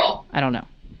or a girl? I don't know.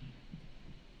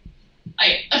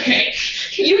 Okay.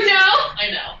 You know? I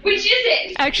know. Which is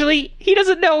it? Actually, he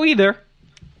doesn't know either.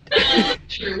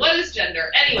 True. What is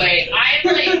gender? Anyway, I'm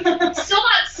like still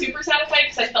not super satisfied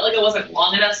because I felt like it wasn't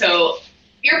long enough. So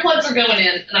earplugs are going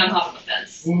in, and I'm hopping the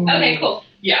fence. Ooh. Okay, cool.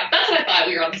 Yeah, that's what I thought.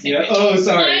 We were on the same Yeah. page. Oh,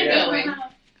 sorry. I'm Yeah. going.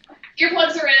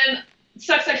 Earplugs are in.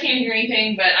 Sucks I can't hear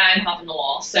anything, but I'm hopping the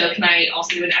wall. So can I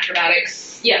also do an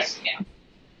acrobatics? Yes. Yeah.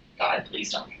 God,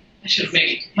 please don't. I should have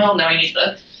maybe. Well, no, I need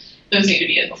those need to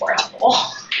be in before I hop the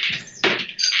wall.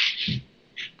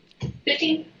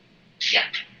 15? Yeah.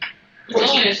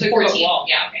 14 is 14.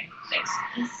 Yeah, okay. Thanks.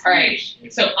 All right.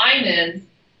 So I'm in,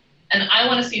 and I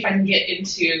want to see if I can get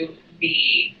into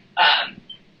the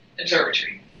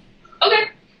observatory. Okay.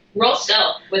 Roll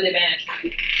stealth with advantage.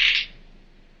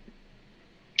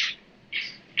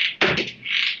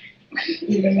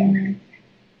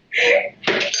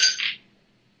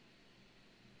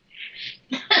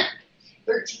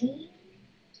 $13.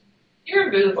 You're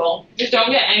invisible. Just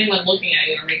don't get anyone looking at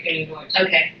you or make any noise.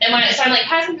 Okay. So I'm like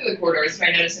passing through the corridors. Do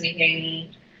I notice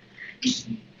anything?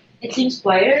 It seems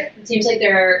quieter. It seems like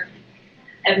there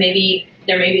may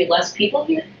be less people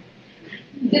here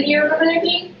than you remember there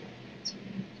being.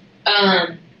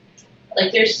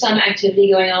 Like there's some activity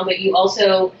going on, but you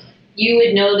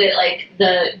would know that like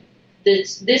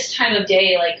this time of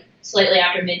day, like slightly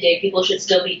after midday, people should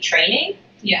still be training.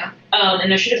 Yeah.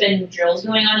 And there should have been drills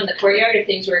going on in the courtyard if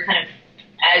things were kind of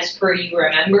as per you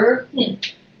remember.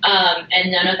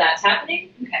 And none of that's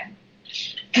happening.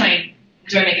 Okay.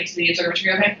 Do I make it to the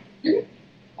observatory okay? Mm-hmm.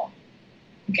 Cool.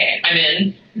 Okay, I'm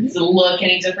in. Does it look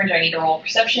any different? Do I need to roll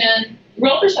perception?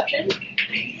 Roll perception.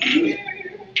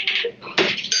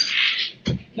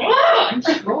 I'm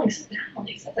just rolling so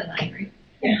badly. That's a 9, right?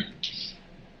 Yeah.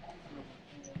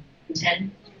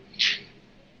 10.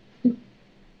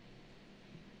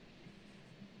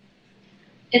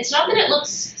 It's not that it looks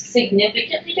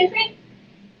significantly different,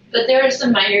 but there are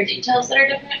some minor details that are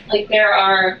different. Like there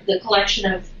are the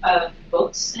collection of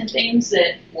books and things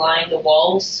that line the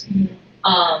walls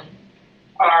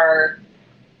are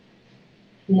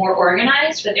more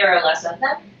organized, but there are less of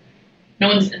them. No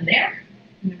one's in there?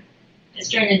 It's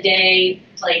during the day,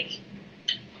 like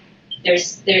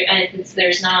there's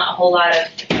not a whole lot of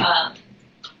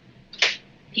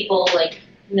people like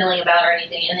milling about or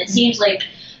anything, and it seems like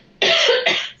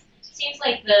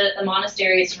the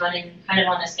monastery is running kind of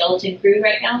on a skeleton crew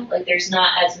right now. Like there's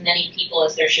not as many people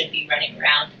as there should be running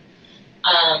around,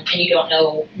 and you don't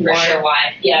know for sure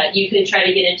why. Yeah, you could try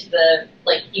to get into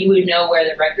you would know where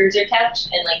the records are kept,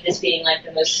 and like this being like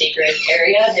the most sacred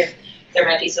area, there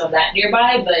might be some of that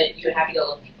nearby, but you would have to go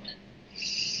looking for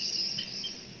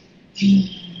it.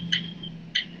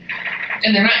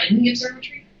 And they're not in the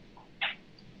observatory?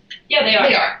 Yeah, they are.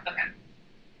 They are. Okay.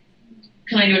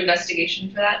 Can I do investigation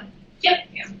for that? Yep.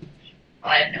 Yeah.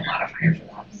 Well, I have no modifier for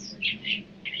that.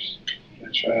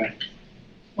 Try.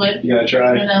 What? You gotta I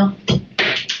try. don't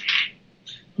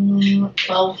know.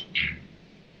 12.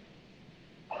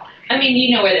 I mean,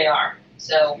 you know where they are,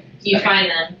 so you find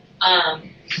them.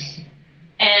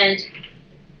 And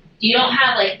you don't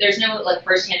have, like, there's no, like,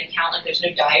 first-hand account, like, there's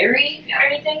no diary or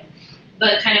anything,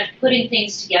 but kind of putting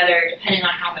things together, depending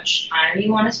on how much time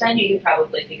you want to spend, you could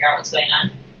probably figure out what's going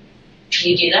on. Do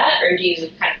you do that, or do you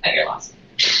kind of cut your losses?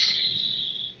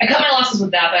 I cut my losses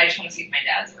with that, but I just want to see if my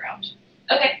dad's around.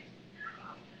 Okay.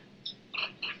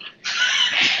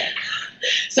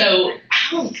 So, I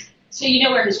don't. So you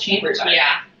know where his chambers are?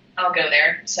 Yeah, I'll go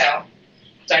there. So,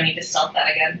 do I need to stealth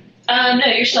that again? No,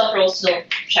 your stealth roll still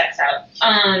checks out.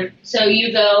 So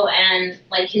you go and,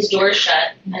 like, his door's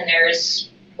shut, and there's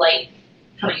light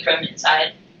coming from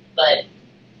inside, but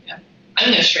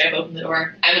I'm gonna straight up open the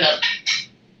door. I'm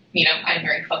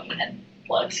wearing fucking head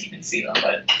plugs. You can see them,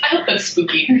 but I hope that's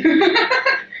spooky.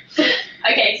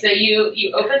 okay, so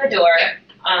you open the door.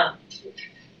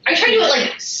 I try to do it,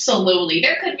 like, slowly.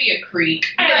 There could be a creak.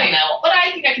 I don't know. But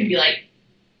I think I can be like,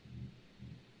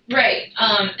 Right.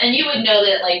 And you would know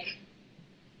that, like,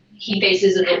 he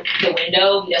faces the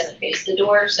window. He doesn't face the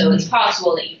door, so it's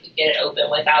possible that you could get it open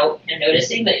without him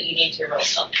noticing, but you need to roll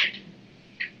stealth.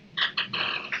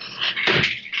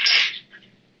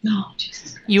 no,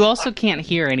 Jesus. You also can't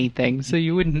hear anything, so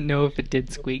you wouldn't know if it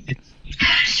did squeak.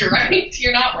 You're right.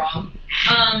 You're not wrong.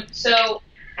 So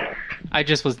I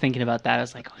just was thinking about that. I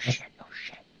was like, oh shit.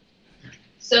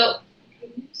 So,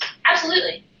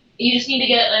 absolutely. You just need to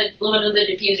get a little bit of the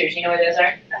diffusers. You know where those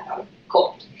are?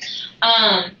 Cool.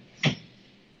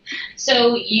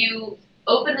 So you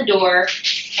open the door,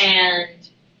 and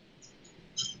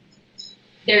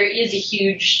there is a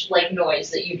huge, like, noise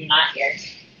that you do not hear.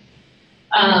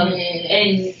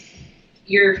 And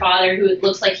your father, who it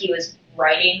looks like he was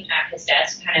writing at his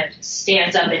desk, kind of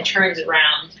stands up and turns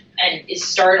around and is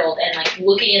startled and, like,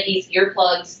 looking at these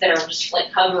earplugs that are just,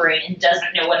 like, hovering and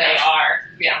doesn't know what they are.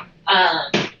 Yeah.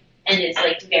 And is,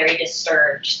 like, very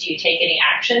disturbed. Do you take any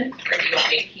action, or do you want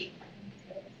me to keep?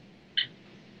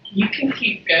 You can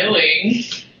keep going.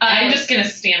 I'm just gonna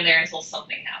stand there until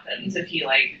something happens. If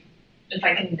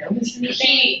I can notice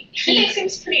anything. He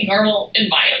seems pretty normal in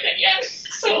my opinion.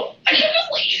 So I can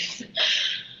just leave.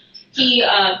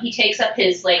 He takes up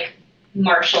his, like,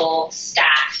 martial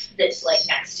staff that's, like,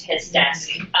 next to his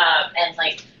desk, and,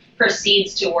 like,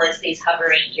 proceeds towards these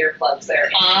hovering earplugs that are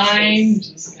in I'm his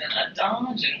just gonna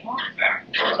dodge and walk back.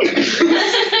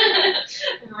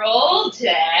 Roll dex.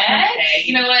 Okay,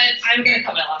 you know what? I'm gonna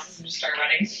cut my losses and just start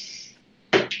running.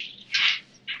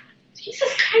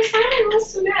 Jesus Christ, why am I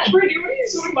so mad? Brady, what are you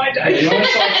doing my dice? You know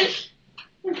what's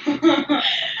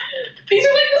These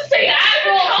are like the same. That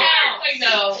roll counts. I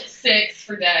know. 6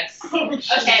 for dex.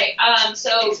 Okay,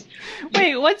 so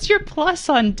Wait, what's your plus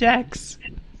on Dex?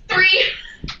 3.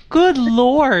 Good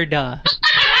lord.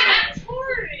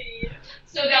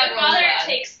 So your father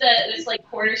takes this, like,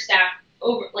 quarterstaff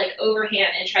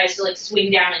overhand and tries to, like,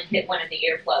 swing down and hit one of the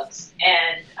earplugs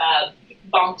and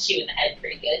bonks you in the head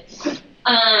pretty good.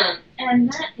 And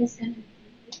that is gonna be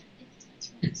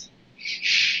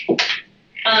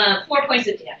 4 points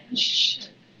of damage.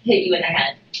 Hit you in the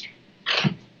head.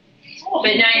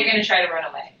 But now you're gonna try to run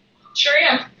away. Sure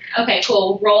am. Okay,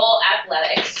 cool. Roll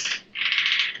athletics.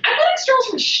 Athletics rolls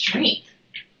from strength.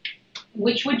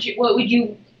 What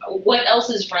else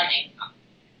is running?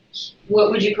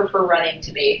 What would you prefer running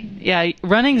to be? Yeah,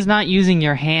 running's not using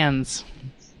your hands.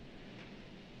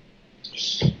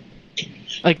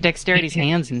 Like dexterity's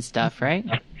hands and stuff, right?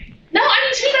 No, I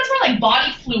mean, to me, that's more like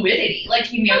body fluidity.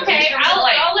 Like, you know, Okay, in terms of,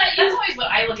 I'll let you. That's always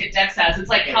what I look at dex as. It's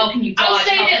like, how can you dodge? I'll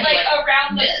say how that, can like, you,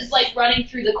 around this, like, running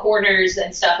through the corners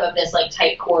and stuff of this, like,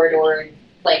 tight corridor,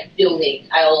 like, building,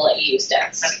 I will let you use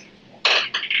dex. Okay.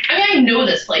 I mean, I know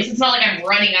this place. It's not like I'm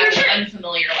running out of an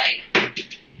unfamiliar, like...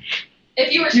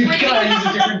 If you were You've sprinting, gotta use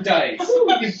a different dice.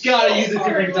 You've gotta use a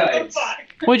different dice.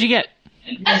 What'd you get?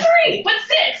 A 3, but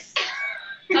 6.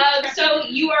 so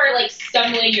you are, like,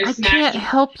 stumbling, you're I smacking. can't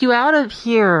help you out of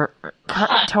here,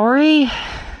 Tori.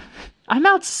 I'm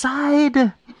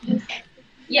outside.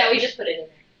 Yeah, we just put it in there.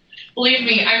 Believe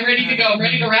me, I'm ready to go. I'm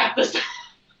ready to wrap this up.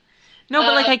 No,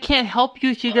 but, like, I can't help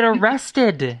you if you get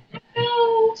arrested.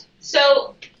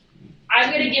 So, I'm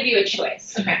going to give you a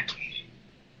choice. Okay.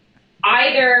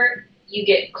 Either you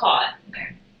get caught,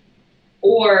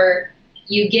 or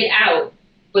you get out,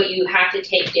 but you have to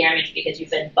take damage because you've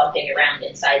been bumping around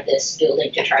inside this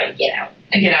building to try to get out.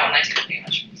 I get out and I take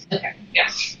damage. Okay. Yeah.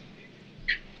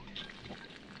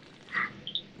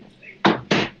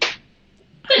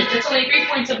 Good. That's only 3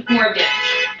 points of more of damage.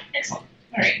 Excellent.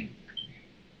 All right.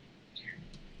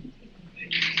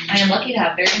 I am lucky to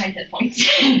have very high hit points.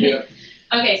 Yeah.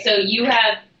 Okay, so you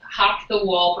have hopped the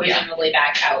wall presumably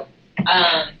back out.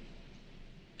 I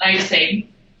just say,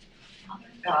 Mother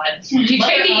God. Do you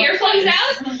take the earplugs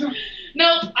out?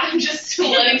 No, I'm just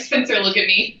letting Spencer look at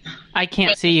me. I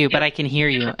can't see you, but I can hear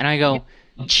you. And I go,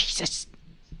 Jesus.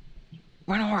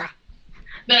 Renora.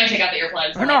 Then I take out the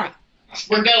earplugs. Renora.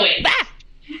 We're going. Ah!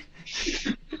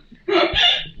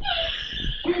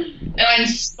 And I'm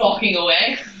stalking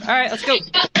away. All right, let's go.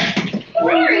 Baby.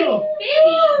 Come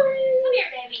here,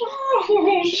 baby. Oh, Come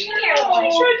here, I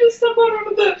boy. tried to step on one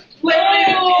of the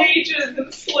laminated pages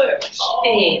and slipped.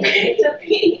 Baby, it's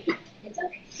okay. It's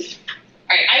okay.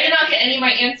 Alright, I did not get any of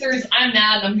my answers. I'm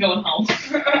mad and I'm going home.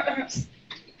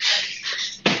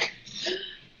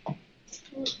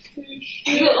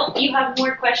 You have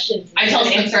more questions. I tell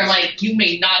Spencer, I'm like, you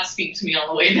may not speak to me on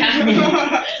the way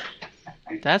back.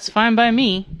 That's fine by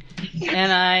me.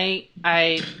 And I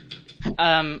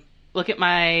look at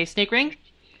my snake ring,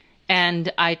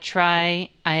 and I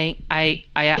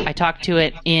talk to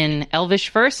it in Elvish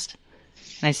first,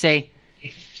 and I say,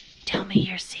 "Tell me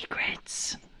your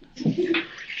secrets."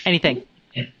 Anything.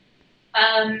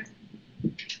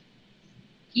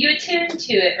 You attune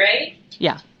to it, right?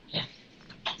 Yeah.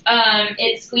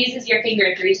 It squeezes your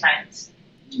finger 3 times.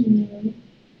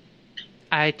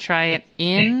 I try it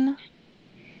in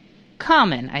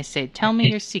common. I say, "Tell me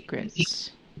your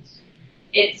secrets."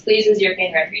 It squeezes your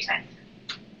finger 3 times.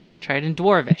 Try it in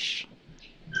Dwarvish.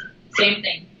 Same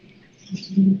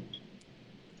thing.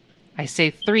 I say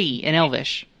 3 in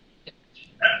Elvish.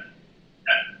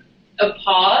 A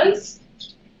pause,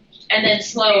 and then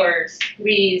slower.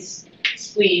 Squeeze,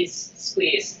 squeeze,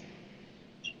 squeeze.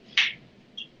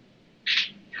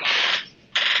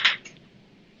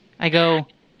 I go,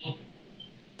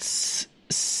 "S,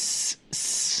 s,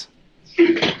 s."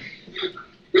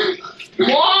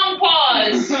 Long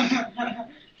pause.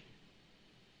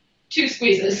 2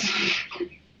 squeezes.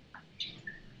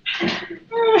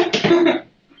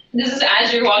 This is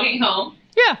as you're walking home.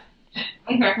 Yeah.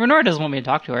 Okay. Renora doesn't want me to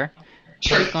talk to her.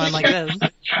 Sure. It's going like this.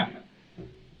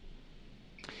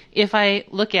 If I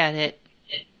look at it,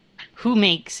 who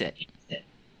makes it?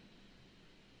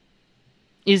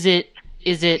 Is it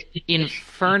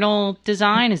infernal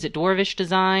design? Is it dwarvish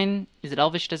design? Is it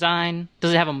elvish design?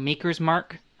 Does it have a maker's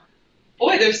mark?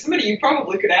 Boy, there's somebody you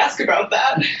probably could ask about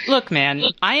that. Look, man,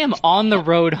 I am on the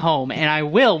road home, and I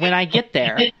will when I get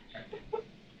there.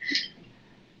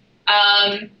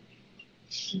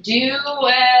 Do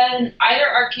either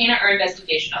Arcana or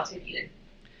Investigation. I'll take either.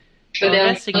 But they'll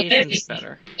Investigation's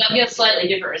better. give slightly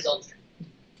different results.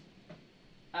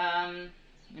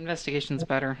 Investigation's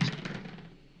better.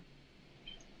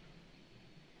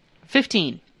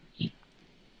 15.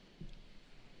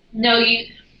 No,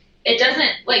 it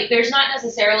doesn't, like, there's not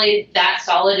necessarily that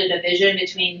solid a division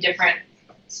between different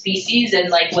species and,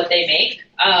 like, what they make.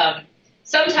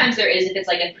 Sometimes there is if it's,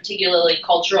 like, a particularly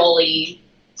culturally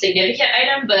significant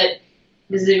item, but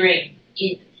this is a ring.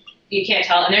 You can't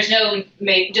tell, and there's no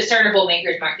discernible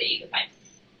maker's mark that you can find.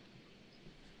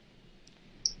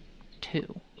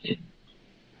 2.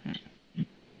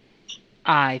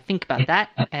 I think about that,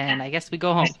 and I guess we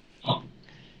go home.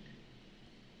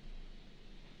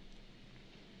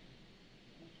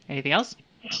 Anything else?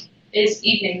 It's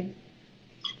evening.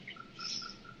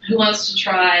 Who wants to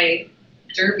try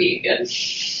Derby again?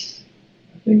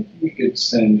 I think we could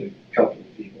send a couple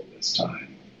of people this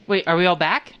time. Wait, are we all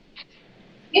back?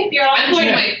 Yep, you're all I'm going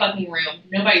to my fucking room.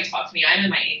 Nobody talk to me. I'm in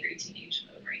my angry teenage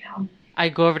mode right now. I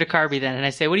go over to Carby then, and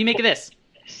I say, "What do you make of this?"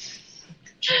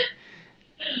 Can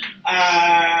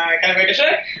I make a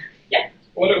check? Yeah.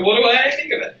 What do I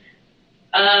think of it?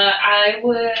 I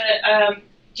would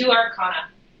do Arcana.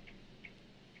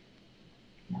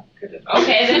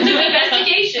 Okay, then do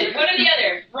Investigation. One or the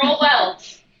other. Roll well.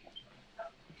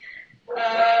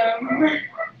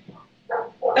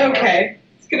 Okay.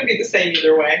 It's going to be the same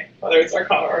either way, whether it's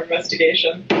Arcana or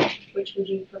Investigation. Which would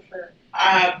you prefer?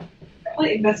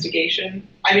 Probably Investigation.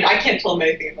 I mean, I can't tell them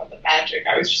anything about the magic.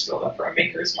 I was just going up for a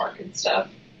maker's mark and stuff.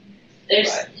 It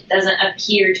doesn't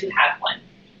appear to have one.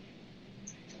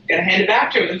 I'm going to hand it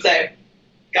back to him and say,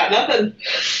 got nothing.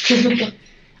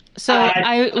 So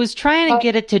I was trying to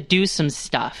get it to do some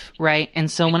stuff, right?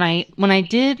 And so when I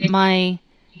did my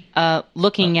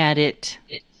looking at it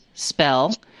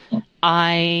spell,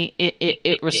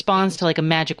 it responds to like a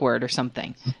magic word or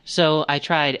something. So I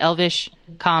tried Elvish,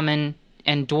 Common,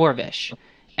 and Dwarvish,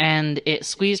 and it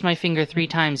squeezed my finger 3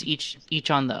 times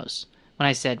each on those when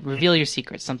I said reveal your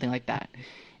secrets, something like that.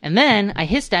 And then I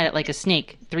hissed at it like a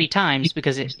snake 3 times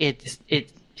because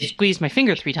it squeezed my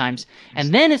finger 3 times,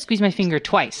 and then it squeezed my finger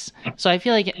twice. So I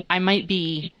feel like I might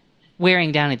be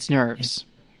wearing down its nerves.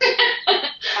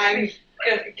 I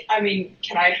mean,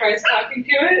 can I try talking to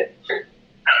it?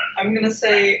 I'm gonna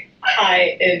say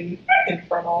hi in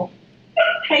Infernal.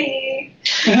 Hey.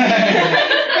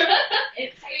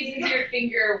 It squeezes your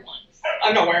finger once.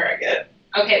 I'm not wearing it.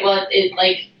 Okay, well, it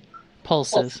like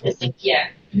Pulses. It's like, yeah.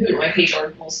 Ooh, my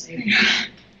finger pulsing.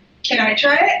 Can I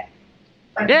try it?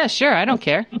 Yeah, sure. I don't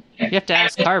care. You have to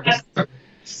ask Carbon.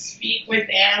 Speak with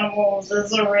animals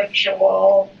as a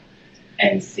ritual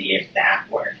and see if that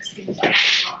works. Because I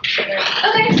can talk to them.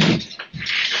 Okay.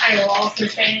 I will also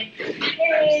say,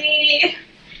 hey.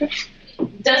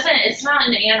 It's not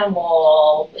an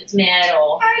animal. It's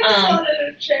metal. I just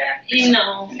wanted to check.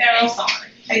 No. No, sorry.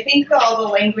 I think all the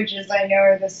languages I know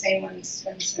are the same ones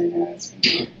Spencer knows.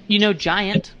 You know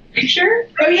Giant. You sure?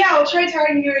 Oh yeah, I'll try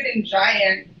talking to it in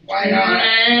Giant. Why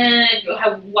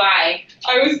not? Why?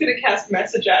 I was gonna cast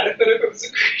message at it, but if it was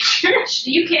a creature,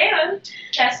 You can.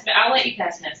 I'll let you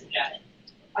cast message at it.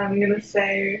 I'm gonna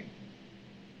say,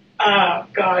 oh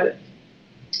god.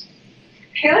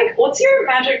 Hey, like, what's your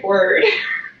magic word?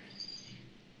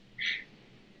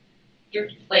 You're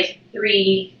like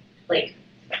 3 like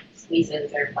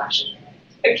squeezes or flashes.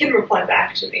 It can reply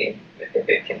back to me if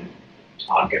it can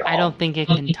talk at all. I don't think it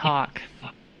can talk.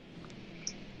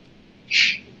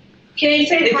 Can you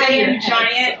say It's hi in your in head,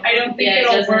 Giant? so- I don't think Yeah, it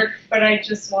it'll doesn't. work, but I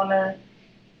just wanna.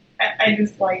 I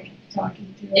just like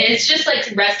talking to it. It's just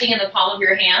like resting in the palm of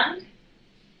your hand.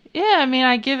 Yeah, I mean,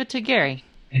 I give it to Gary.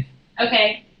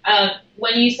 Okay.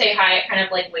 When you say hi, it kind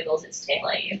of like wiggles its tail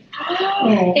at you.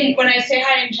 Oh. And when I say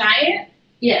hi in Giant,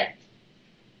 Yeah.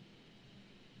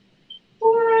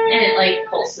 And it like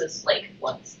pulses like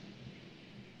once.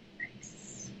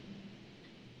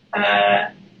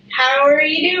 how are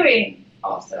you doing?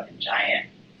 Also in Giant.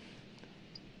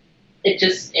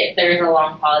 There's a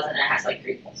long pause and it has like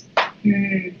 3 pulses.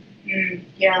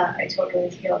 Yeah, I totally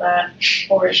feel that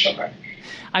for sure.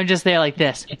 I'm just there like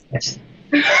this.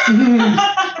 Because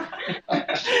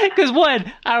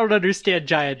one, I don't understand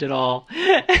Giant at all.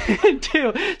 And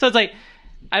 2, so it's like,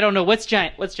 I don't know what's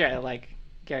Giant like,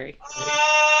 Gary.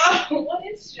 What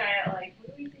is Giant like?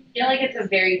 What do we think? I feel like it's a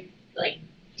very like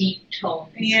deep tone.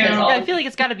 Yeah. Yeah, I feel like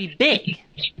it's got to be big.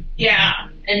 Yeah,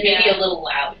 And maybe a little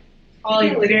loud.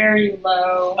 probably very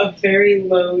low. A very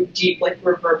low, deep, like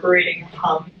reverberating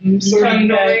hum sort of From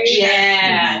the noise.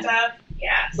 Yeah. and stuff.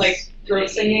 Yeah, Like throat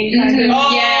singing kind of.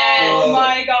 Oh Yes.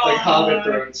 my god. Like Hobbit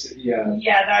throats, yeah.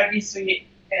 Yeah, that would be sweet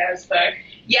as fuck.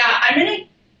 Yeah, I'm gonna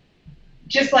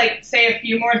just like say a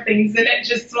few more things in it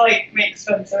just to like make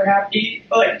Spencer happy.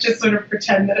 Like just sort of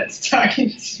pretend that it's talking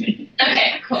to me.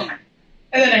 Okay, cool.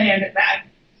 And then I hand it back.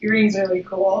 Earring's really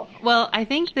cool. Well, I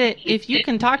think that if you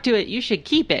can talk to it, you should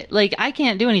keep it. Like, I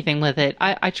can't do anything with it.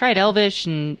 I tried Elvish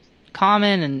and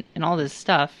Common and all this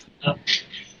stuff.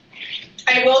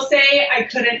 I will say I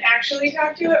couldn't actually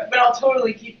talk to it, but I'll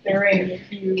totally keep the ring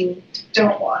if you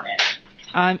don't want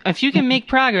it. If you can make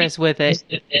progress with it,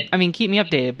 I mean, keep me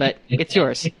updated, but it's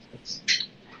yours.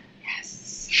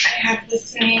 Yes. I have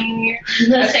this thing.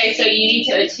 Okay, so you need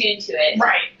to attune to it.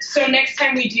 Right. So next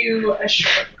time we do a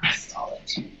short rest, I'll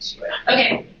attune to it.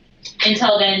 Okay.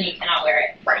 Until then, you cannot wear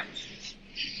it. Right.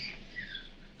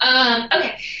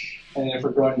 Okay. And if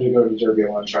we're going to go to Derby, I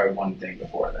want to try one thing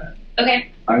before that.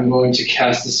 Okay. I'm going to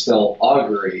cast the spell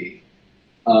Augury.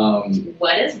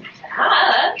 What is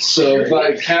that? So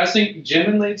by casting gem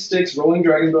and laid sticks, rolling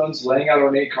dragon bones, laying out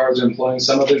ornate cards, or employing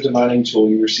some other divining tool,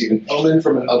 you receive an omen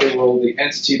from an otherworldly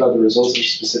entity about the results of a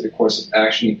specific course of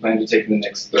action you plan to take in the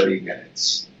next 30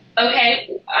 minutes.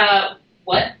 Okay.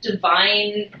 What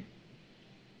divine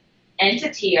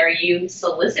entity are you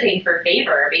soliciting for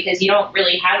favor? Because you don't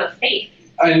really have a faith.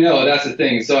 I know, that's the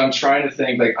thing. So I'm trying to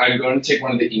think, like, I'm going to take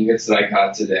one of the ingots that I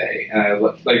got today, and I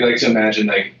like to imagine,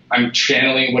 like, I'm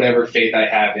channeling whatever faith I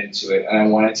have into it, and I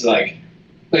want it to, like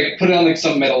put it on, like,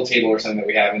 some metal table or something that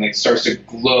we have, and, like, starts to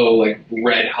glow, like,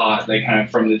 red hot, like, kind of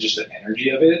from just the energy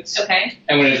of it. Okay.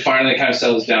 And when it finally kind of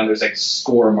settles down, there's, like,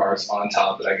 score marks on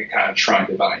top that I can kind of try and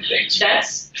divine things from.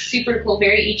 That's super cool.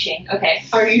 Very I Ching. Okay.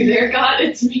 Are you there, God?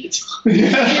 It's me.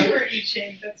 Super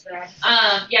I-Ching, that's right.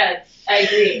 Yeah, I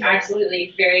agree.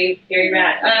 Absolutely. Very, very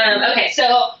rad. Okay, so,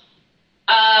 all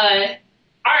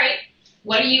right.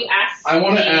 What do you ask? I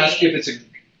want to me? ask if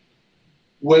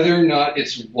whether or not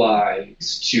it's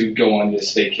wise to go on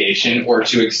this vacation or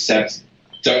to accept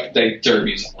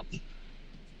Derby's.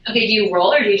 Okay, do you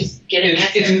roll or do you just get an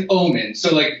answer? It's an omen.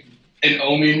 So, like, an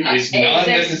omen is not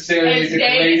necessarily as the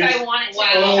vague as greatest. I want it to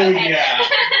Oh, be. Okay. yeah.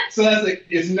 So that's like,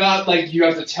 it's not like you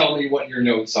have to tell me what your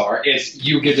notes are. It's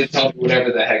you get to tell me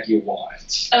whatever the heck you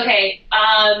want. Okay,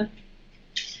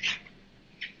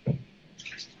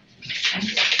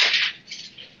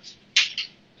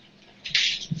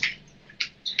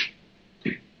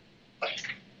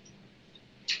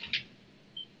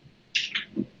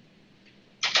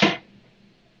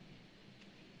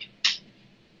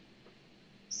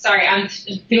 Sorry, I'm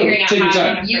figuring out take your how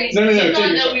time. I'm You phrase No, no, did no, not take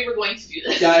your know time. we were going to do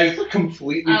this. Yeah, I've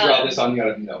completely brought this on you out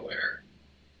of nowhere.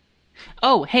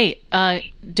 Oh, hey,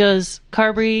 does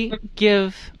Carberry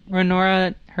give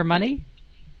Renora her money?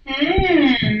 You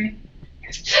don't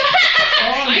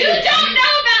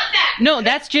know about that! No,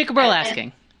 that's Jacob Earl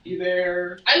asking. You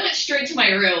there? I went straight to my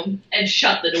room and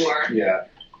shut the door. Yeah.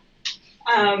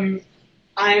 I'm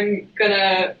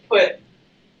gonna put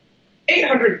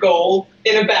 800 gold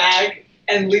in a bag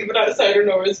and leave it outside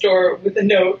Renora's door with a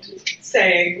note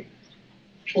saying,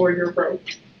 "For your rope."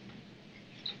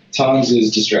 Tongs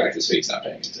is distracted, so he's not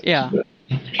paying attention. Yeah. But-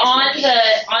 On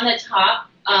the top,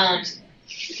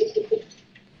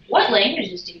 what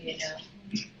languages do you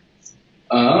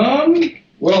know?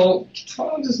 Well,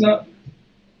 Tongs is not.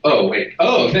 Oh, wait.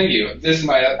 Oh, thank you. This is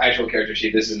my actual character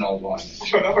sheet. This is an old one. I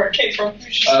don't know where it came from.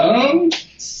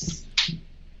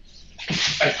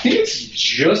 I think it's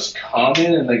just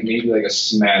common and like maybe like a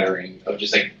smattering of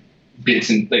just like bits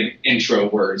and like intro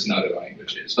words in other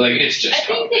languages. But like it's just I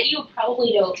common. think that you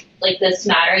probably don't, like, the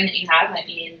smattering that you have might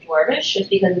be in Dwarvish just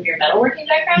because of your metalworking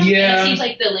background. Yeah. And it seems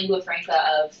like the lingua franca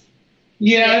of.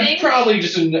 Yeah, Smithing? it's probably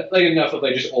just like enough of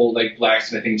like just old like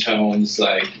blacksmithing tones.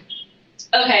 Like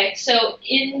Okay, so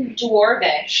in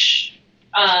Dwarvish,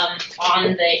 on top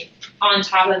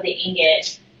of the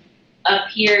ingot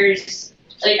appears,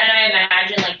 like, and I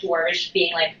imagine like Dwarvish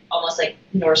being like almost like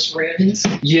Norse runes.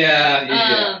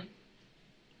 yeah.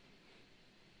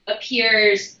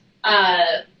 Appears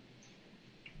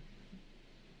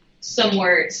some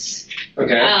words.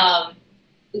 Okay.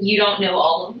 You don't know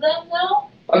all of them though.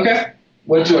 Okay.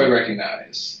 What do I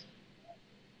recognize?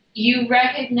 You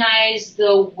recognize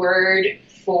the word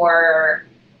for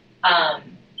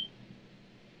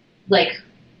like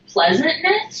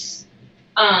pleasantness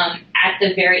at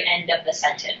the very end of the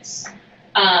sentence.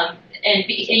 And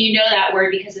you know that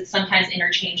word because it's sometimes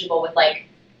interchangeable with like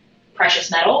precious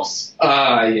metals.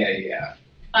 Yeah.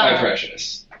 My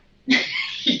precious.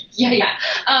 Yeah.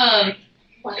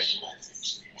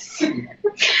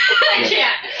 I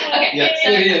can't. Okay. Yeah. So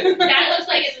Yeah. that looks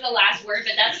like it's the last word,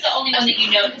 but that's the only one that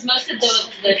you know because most of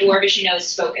the Dwarvish you know is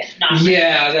spoken, not written.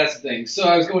 Yeah, that's the thing. So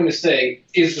I was going to say,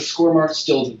 is the score mark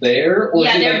still there? Or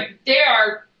Yeah, is it like, they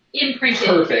are imprinted.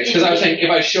 perfect? Because I was saying, in-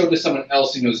 if I showed to someone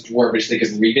else who knows Dwarvish, they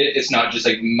could read it. It's not just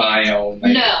like my own.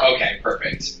 Like, No. Okay,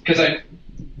 perfect. Because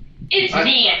It's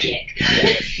magic.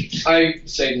 I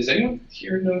say, does anyone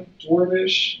here know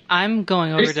Dwarvish? I'm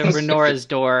going over to Renora's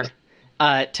door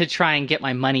to try and get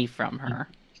my money from her.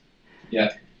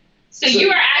 So you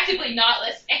are actively not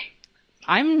listening.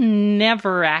 I'm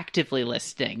never actively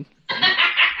listening.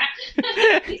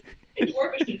 Dwarvish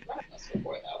has run us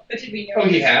before, though. But did we know? Oh,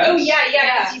 he has? Oh,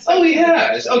 yeah. Oh, he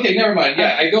has. Okay, never mind.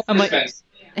 Yeah, I go I'm for like- Spence.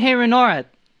 Hey, Renora,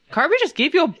 Carver just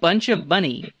gave you a bunch of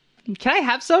money. Can I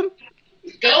have some?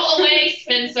 Go away,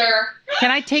 Spencer.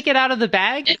 Can I take it out of the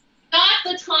bag? Not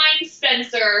the time,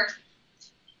 Spencer.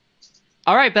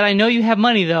 All right, but I know you have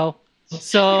money, though.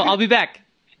 So I'll be back.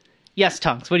 Yes,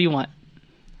 Tonks, what do you want?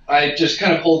 I just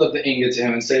kind of hold up the ingot to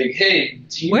him and say, hey,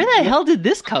 do you Where the hell did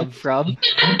this come from?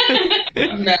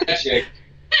 magic?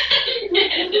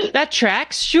 That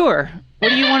tracks? Sure. What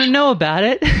do you want to know about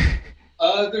it?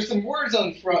 There's some words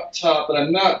on front top, but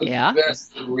I'm not the Yeah?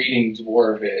 best at reading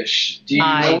Dwarvish. Do you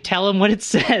I know? tell him what it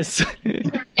says.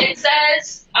 It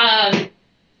says,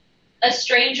 a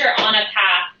stranger on a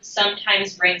path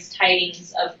sometimes brings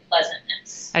tidings of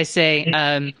pleasantness. I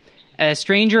say, a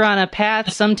stranger on a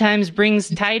path sometimes brings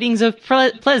tidings of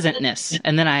pleasantness.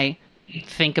 And then I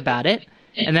think about it.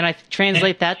 And then I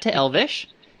translate that to Elvish.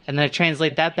 And then I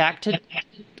translate that back to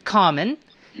Common.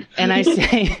 And I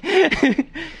say,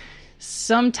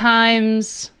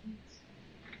 sometimes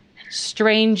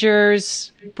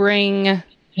strangers bring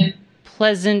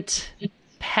pleasant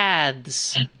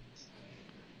paths.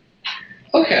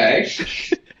 Okay.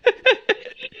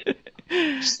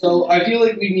 So I feel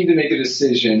like we need to make a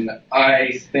decision.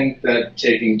 I think that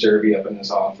taking Derby up in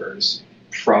his offer is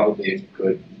probably a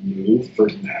good move for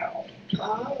now.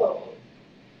 Oh.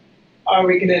 Are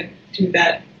we gonna do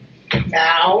that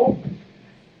now?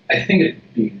 I think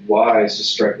it'd be wise to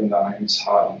strike when the iron's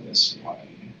hot on this one.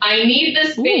 I need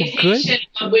this Ooh, vacation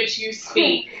of which you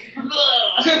speak.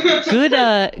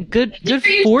 Good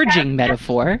forging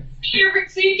metaphor. So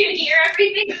you can hear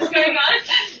everything that's going on.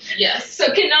 Yes. So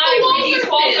canonically, these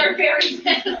walls are very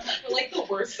thin. We're like the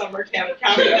worst summer camp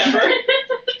ever.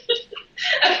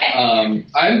 Okay.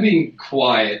 I'm being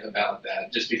quiet about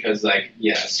that just because, like,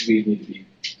 yes, we need to be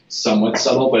somewhat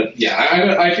subtle, but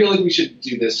yeah, I feel like we should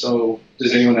do this. So,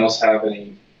 does anyone else have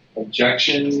any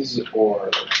objections or?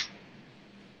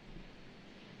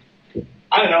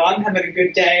 I don't know, I'm having a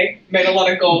good day. Made a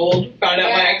lot of gold. Found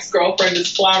out my ex-girlfriend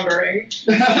is floundering.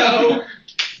 So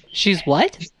She's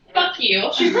what? Fuck you.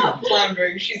 she's not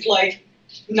floundering. She's like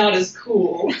not as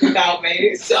cool without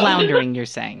me. So Floundering, you're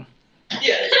saying.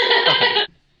 yeah.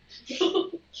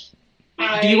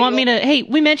 Do you want me to... Hey,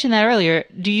 we mentioned that earlier.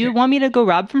 Do you want me to go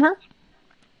rob from her?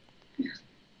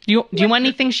 Do you want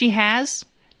anything she has?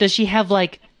 Does she have,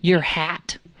 like, your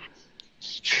hat?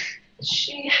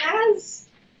 She has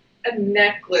a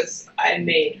necklace I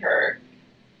made her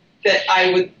that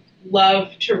I would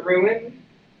love to ruin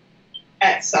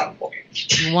at some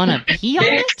point. You want to pee on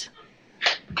it?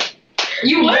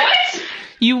 You what?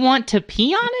 You want to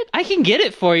pee on it? I can get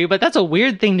it for you, but that's a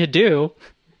weird thing to do.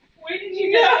 Where did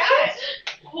you get that?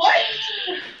 What?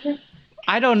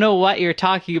 I don't know what you're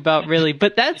talking about, really,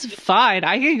 but that's fine.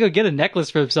 I can go get a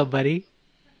necklace from somebody.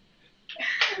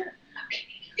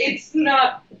 It's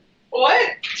not. What?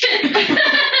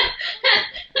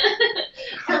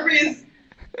 Harvey is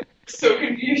so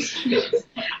confused. Turns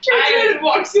around and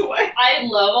walks away. I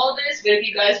love all this, but if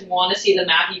you guys want to see the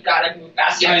map, you gotta move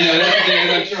faster. I know, that's the thing,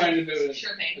 I'm trying to do it.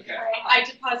 Sure thing. Okay. I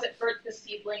deposit the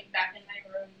seedling back in my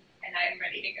room, and I'm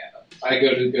ready to go. I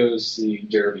go to go see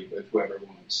Derby with whoever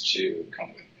wants to come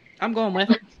with me. I'm going with.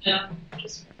 Yeah,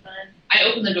 just for fun. I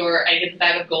open the door, I get the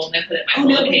bag of gold, and I put it in Oh,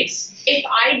 my no. pillowcase. If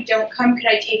I don't come, could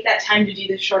I take that time to do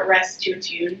the short rest to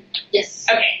attune? Yes.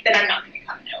 Okay, then I'm not going to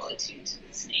come. No attune to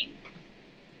this name.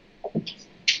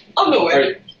 I'll go with Are-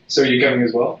 it. So are you coming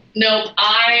as well? Nope,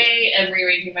 I am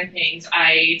rearranging my things.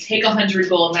 I take 100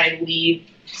 gold and I leave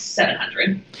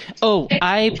 700. Oh,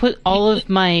 I put all of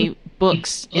my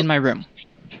books in my room.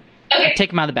 Okay, Take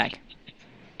them out of the bag.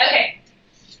 okay.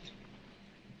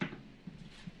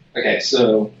 Okay,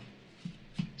 so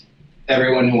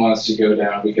everyone who wants to go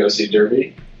down, we go see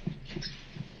Derby.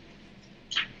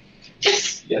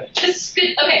 Just, Yeah. just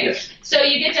good. Okay, Yeah. so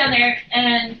you get down there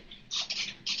and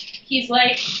he's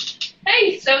like,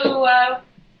 hey, so,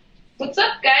 what's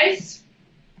up, guys?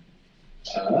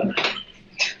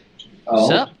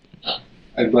 What's up?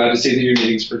 I'm glad to see that your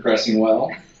meeting's progressing well.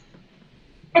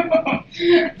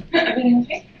 Everything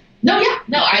okay? No, yeah.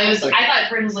 No, I Okay. thought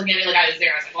Bryn was looking at me like I was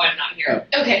there. I was like, oh, I'm not here.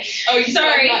 Okay. Oh, you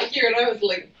Sorry. said I'm not here, and I was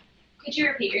like, Could you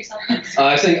repeat yourself?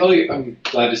 I was saying, I'm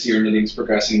glad to see your meeting's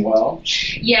progressing well.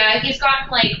 Yeah, he's gotten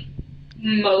like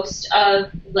most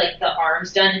of like the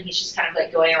arms done, and he's just kind of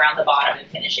like going around the bottom and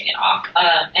finishing it off.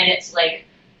 And it's like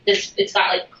this. It's got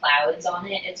like clouds on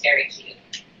it. It's very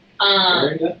cute.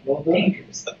 Very good. Well done.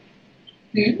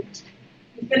 you're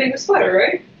fitting a sweater,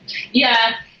 right?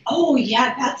 Yeah. Oh,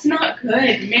 yeah, that's not good.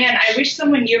 Man, I wish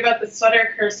someone knew about the sweater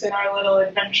curse in our little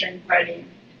adventuring party.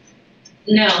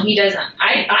 No, he doesn't.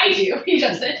 I do. He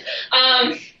doesn't.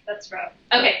 That's rough.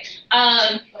 Okay.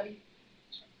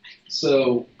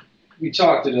 So we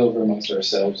talked it over amongst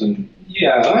ourselves, and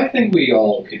yeah, I think we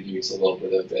all could use a little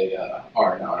bit of a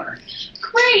R&R.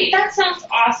 Great. That sounds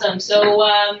awesome. So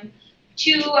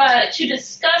to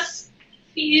discuss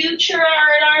future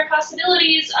R&R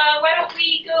possibilities, why don't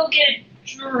we go get a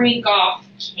drink off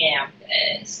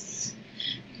campus?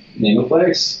 Name a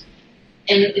place.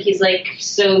 And he's like,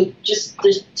 so just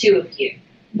there's two of you.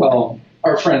 Well,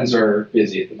 our friends are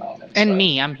busy at the moment. And but-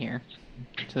 me, I'm here.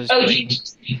 So there's Oh, three.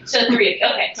 so three of you.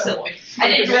 Okay, so I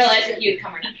didn't realize that you'd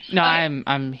come or not. No,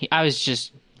 Okay. I was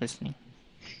just listening.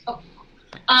 So,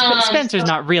 Spencer's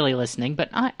not really listening, but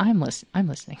I'm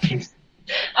listening.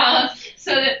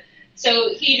 So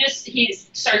he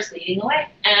starts leading the way,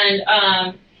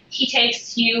 and he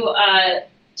takes you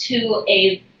to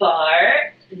a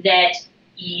bar that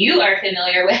you are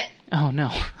familiar with. Oh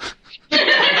no.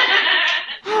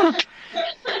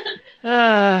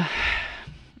 All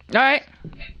right.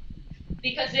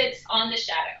 Because it's on the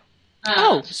shadow.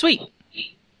 Oh, sweet.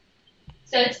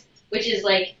 So it's, which is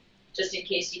like, just in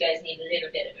case you guys need a little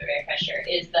bit of a refresher,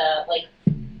 is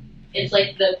it's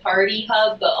like the party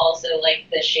hub, but also like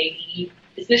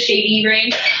it's the shady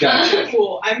ring. Gotcha.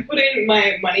 Cool. I'm putting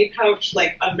my money pouch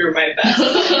like under my vest.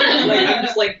 Like I'm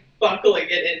just like buckling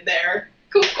it in there.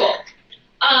 Cool.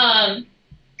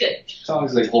 Good.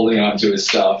 Tom's like holding on to his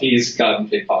stuff. He's gotten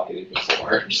pickpocketed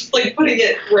before. Just like putting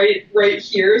it right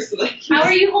here so that How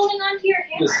are you holding on to your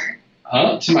hammer?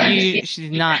 Huh? To my She's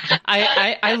not.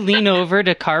 I lean over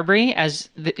to Carberry as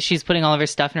she's putting all of her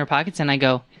stuff in her pockets, and I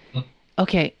go,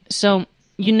 okay, so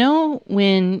you know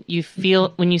when you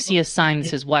see a sign that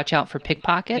says "Watch out for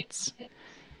pickpockets,"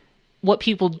 what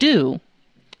people do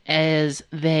is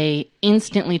they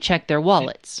instantly check their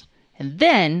wallets, and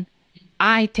then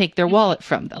I take their wallet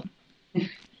from them.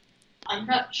 I'm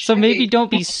not So maybe checking. don't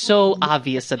be so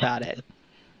obvious about it.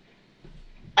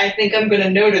 I think I'm gonna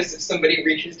notice if somebody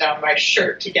reaches down my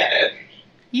shirt to get it.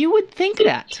 You would think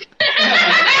that.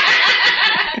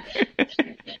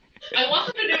 I want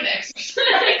them to do an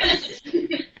exercise.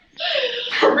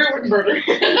 Ruined murder.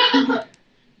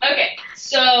 Okay,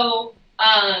 so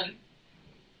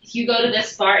you go to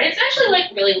this bar. It's actually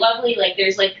like really lovely. Like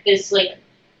there's like this like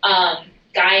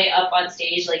guy up on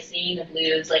stage like singing the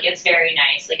blues. Like it's very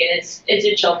nice. Like it's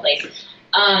a chill place.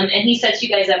 And he sets you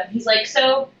guys up. He's like,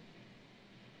 so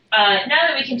now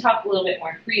that we can talk a little bit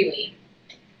more freely,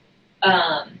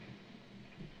 I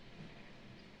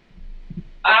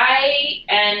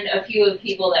and a few of the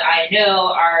people that I know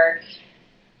are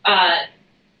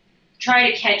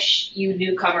try to catch you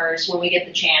newcomers when we get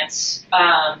the chance.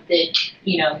 That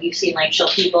you seem like chill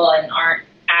people and aren't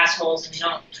assholes and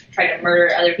don't try to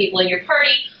murder other people in your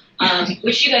party,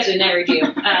 which you guys would never do.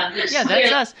 Yeah,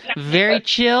 that's us. Very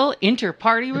chill,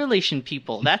 inter-party relation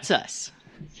people. That's us.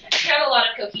 We have a lot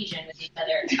of cohesion with each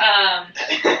other.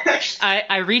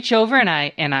 I reach over and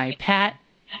I pat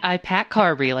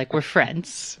Carberry like we're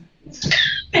friends.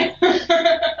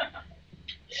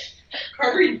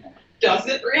 Carberry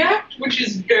doesn't react, which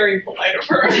is very polite of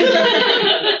her.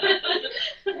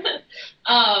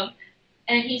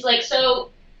 And he's like, so,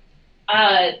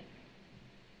 I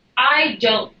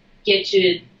don't get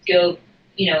to go,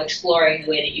 exploring the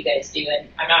way that you guys do, and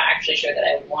I'm not actually sure that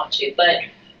I would want to, but,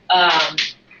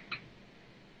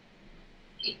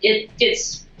 it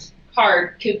gets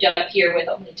hard cooped up here with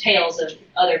only tales of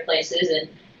other places and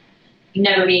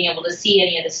never being able to see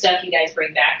any of the stuff you guys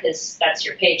bring back because that's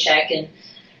your paycheck. And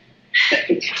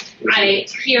I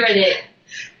hear that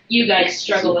you guys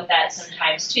struggle with that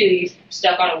sometimes too. You're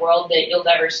stuck on a world that you'll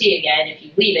never see again if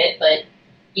you leave it, but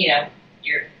you're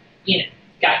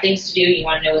got things to do. You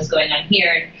want to know what's going on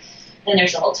here, and then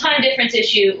there's the whole time difference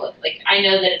issue. Look, I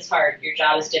know that it's hard. Your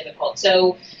job is difficult.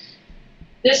 So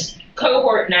this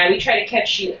cohort and we try to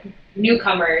catch you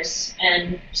newcomers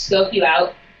and scope you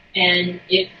out. And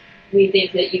if we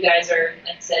think that you guys are,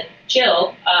 like I said,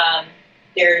 chill,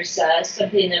 there's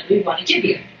something that we want to give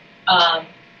you.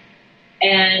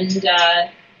 And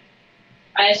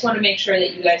I just want to make sure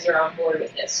that you guys are on board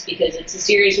with this because it's a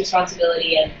serious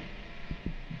responsibility and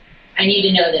I need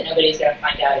to know that nobody's going to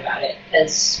find out about it.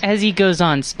 As he goes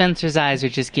on, Spencer's eyes are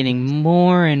just getting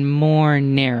more and more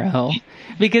narrow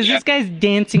because this guy's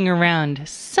dancing around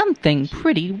something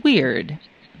pretty weird.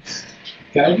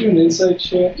 Can I do an insight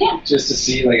check? Yeah. Just to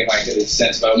see, if I get a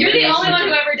sense about. You're the only one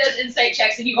who ever does insight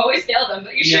checks, and you always fail them.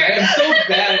 But you sure? I'm so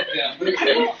bad at them. But I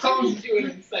don't come to do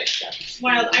an insight check.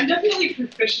 Wild. I'm definitely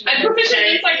proficient. I'm proficient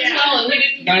in insight as well, and we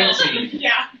didn't. 19.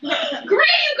 Yeah. Great,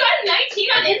 you got a 19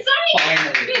 on insight.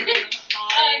 Finally.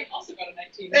 I also got a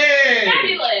 19. Hey.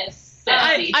 Fabulous.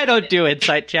 I don't do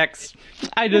insight checks.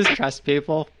 I just trust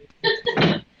people.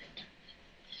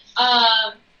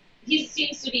 He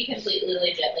seems to be completely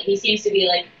legit. He seems to be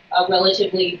a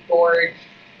relatively bored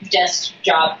desk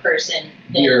job person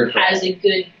that has a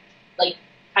good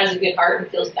heart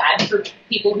and feels bad for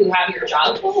people who have your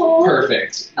job.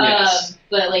 Perfect. Yes.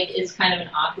 But is kind of an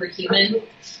awkward human.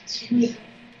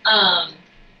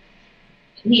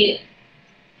 He's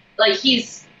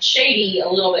shady a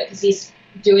little bit because he's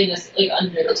doing this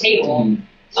under the table.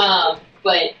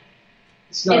 But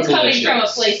it's coming from a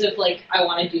place of I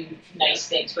want to do nice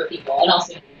things for people and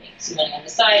also make some money on the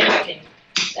side.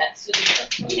 That's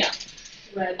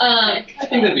I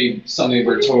think that'd be something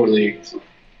we're totally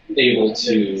able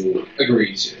to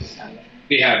agree to.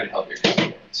 Be happy to help your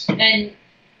cohorts. And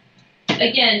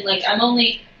again, I'm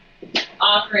only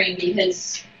offering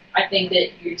because I think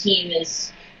that your team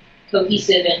is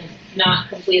cohesive and not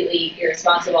completely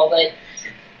irresponsible, but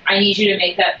I need you to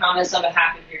make that promise on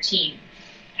behalf of your team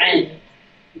and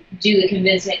do the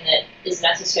convincing that is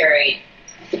necessary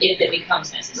if it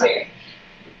becomes necessary.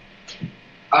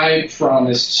 I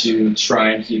promise to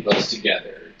try and keep us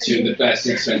together to the best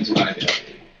extent of my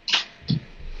ability.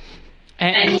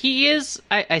 And he is,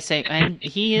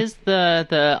 he is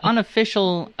the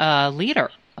unofficial leader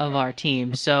of our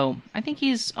team, so I think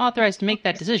he's authorized to make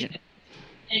that decision.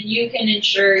 And you can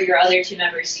ensure your other two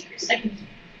members' secrets.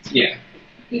 Yeah.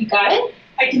 You got it?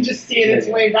 I can just see it. It's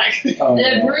way back.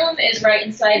 The broom is right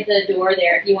inside the door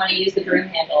there if you want to use the broom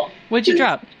handle. What'd you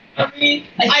drop? I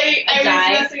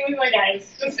was messing with my guys.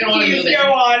 Just please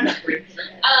go on.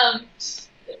 It's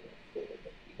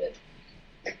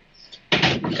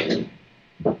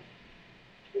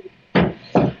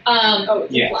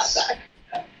yes. a flat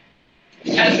back.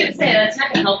 I was going to say, that's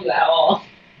not going to help you at all.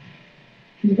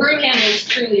 The broom handle is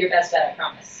truly your best bet, I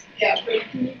promise. Yeah, wait,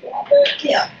 can you grab it?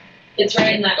 Yeah. It's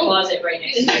right in that closet right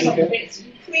next to you.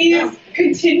 Please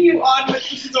continue on with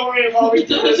the story while we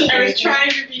do this. I was trying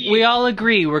to be... We all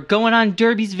agree, we're going on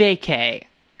Derby's vacay.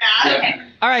 Okay.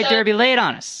 All right, So- Derby, lay it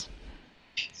on us.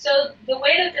 So the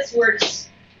way that this works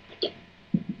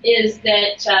is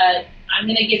that I'm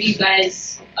going to give you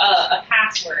guys a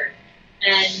password,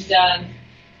 and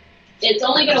it's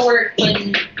only going to work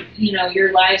when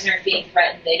your lives aren't being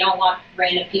threatened. They don't want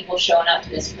random people showing up to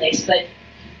this place. But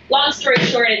long story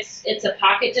short, it's a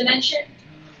pocket dimension.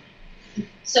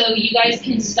 So you guys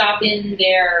can stop in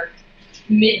there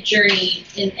mid-journey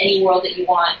in any world that you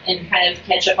want and kind of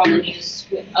catch up on the news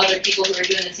with other people who are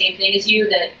doing the same thing as you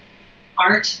that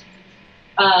aren't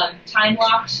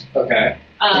time-locked. Okay.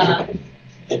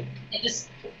 It just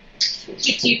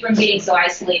keeps you from being so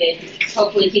isolated.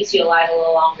 Hopefully keeps you alive a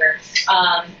little longer.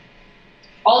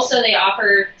 Also, they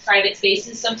offer private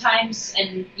spaces sometimes,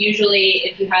 and usually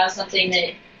if you have something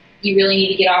that you really need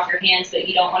to get off your hands but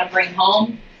you don't want to bring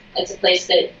home, it's a place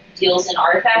that deals in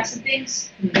artifacts and things.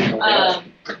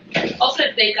 Also,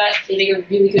 they make a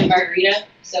really good margarita,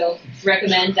 so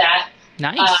recommend that.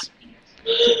 Nice.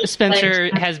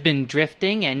 Spencer has been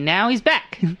drifting, and now he's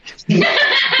back.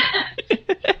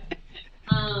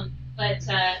 But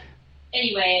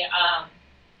anyway,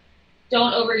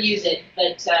 don't overuse it,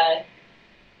 but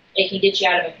it can get you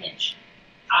out of a pinch.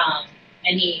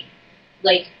 And he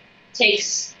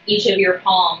takes each of your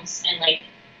palms and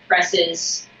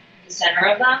presses the center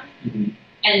of them,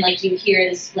 and you hear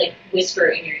this whisper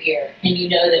in your ear, and you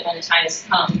know that when the time has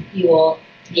come, you will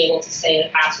be able to say the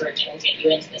password and it will get you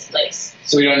into this place.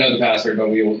 So we don't know the password, but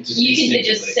we will just. You can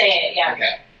just say it, yeah.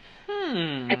 Okay.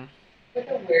 With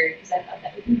a word, because I thought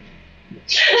that would be.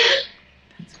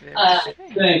 That's very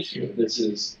strange. Thank you. This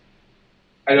is.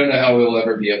 I don't know how we'll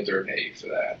ever be able to repay you for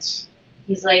that.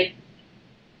 He's like,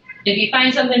 if you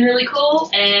find something really cool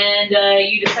and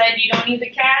you decide you don't need the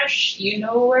cash, you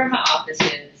know where my office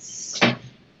is.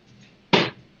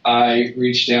 I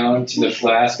reach down to the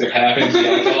flask of half-empty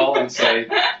alcohol and say,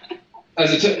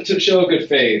 as to show good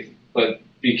faith, but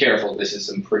be careful, this is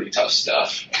some pretty tough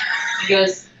stuff. He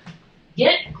goes,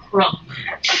 get crunk.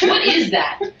 What is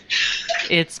that?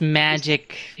 It's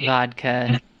magic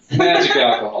vodka. Magic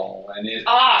alcohol, and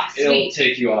it'll Sweet.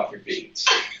 take you off your feet.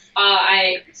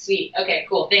 Sweet. Okay,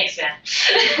 cool. Thanks,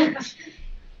 man.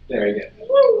 There you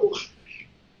go.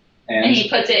 And he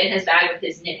puts it in his bag with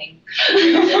his knitting.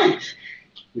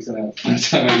 He's gonna have a fun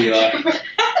time of your life.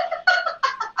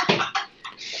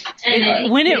 And then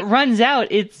When it runs out,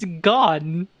 it's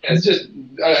gone. It's just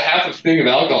half a thing of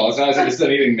alcohol. It's not as if it's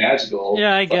anything magical.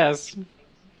 Yeah, I guess.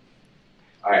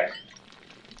 All right.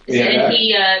 and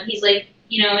he's like,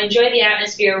 enjoy the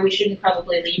atmosphere. We shouldn't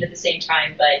probably leave at the same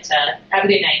time, but have a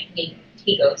good night.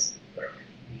 He goes.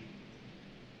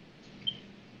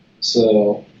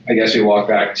 So I guess we walk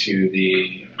back to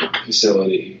the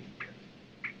facility.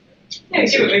 Yeah,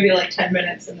 give it maybe 10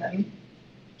 minutes and then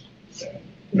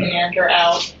meander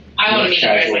out. I want to meet you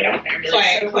guys out there.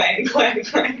 Clang.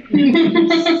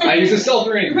 I use a stealth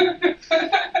ring.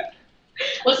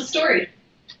 What's the story?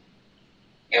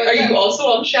 Are you also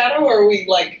on Shadow, or are we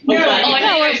No,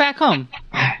 we're back home.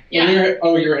 Yeah.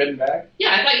 You're heading back?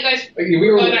 Yeah, I thought you guys. We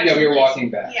were Going back to we were the walking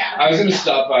back. Yeah. I was going to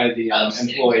stop by the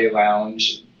employee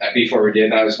lounge before we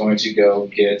did. I was going to go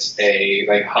get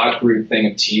a hot brewed thing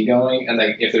of tea going, and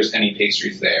if there's any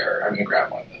pastries there, I'm going to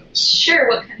grab one of those. Sure.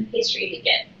 What kind of pastry did you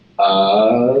get?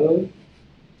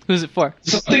 Who's it for?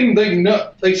 Something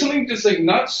something just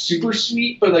not super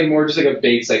sweet, but more just a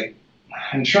baked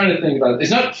I'm trying to think about it. It's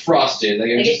not frosted. Like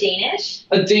a Danish?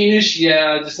 A Danish,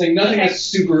 yeah. Just nothing Okay. that's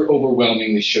super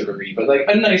overwhelmingly sugary, but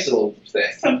a nice little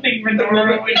thing. something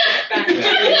Renora would get back to?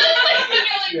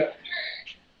 Yeah.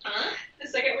 The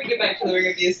second we get back to the Ring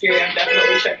of the Asteria, I'm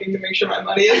definitely checking to make sure my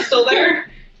money is still there.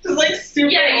 Just super.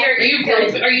 Yeah,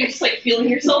 are you just feeling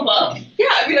yourself up? Yeah,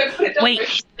 I mean, I put it down.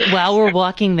 Wait, while we're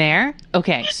walking there,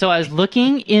 okay, so I was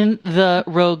looking in the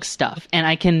rogue stuff, and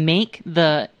I can make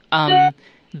the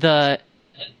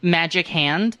magic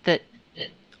hand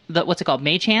what's it called?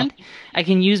 Mage hand? I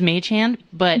can use mage hand,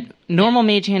 but normal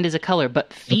mage hand is a color,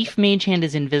 but thief mage hand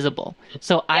is invisible.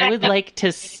 So I would like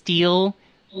to steal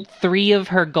 3 of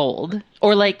her gold.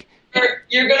 Or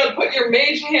You're gonna put your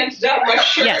mage hand down my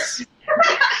shirt. yes.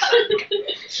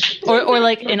 or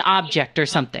an object or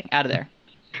something out of there.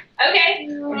 Okay.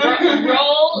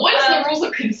 Roll. What's the rules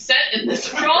of consent in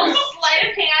this? Roll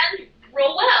sleight of hand.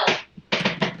 Roll well.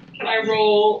 Can I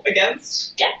roll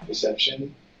against?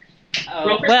 Perception.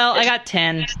 Well, I got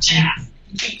 10.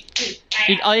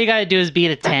 All you gotta do is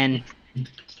beat a 10.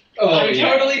 Oh, I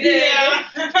yeah. totally did.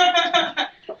 Yeah.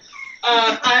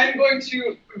 I'm going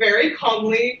to very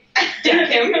calmly deck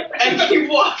him and keep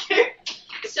walking.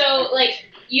 So,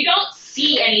 you don't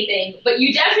see anything, but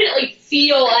you definitely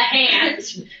feel a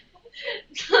hand.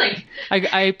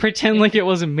 Like, I pretend like it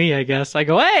wasn't me, I guess. I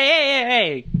go,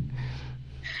 hey.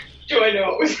 Do I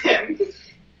know it was him?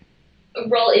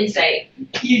 roll insight.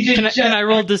 You did Can I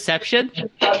roll deception?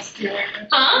 Huh?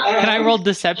 Can I roll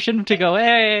deception to go,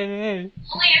 hey? Only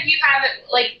if you have it,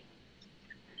 like,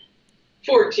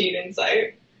 14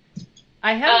 insight.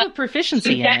 I have a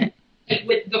proficiency in it.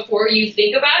 with before you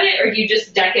think about it, or do you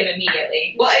just deck him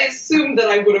immediately? Well, I assumed that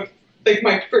I would have, like,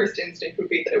 my first instinct would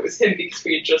be that it was him because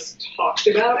we had just talked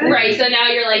about it. Right, so now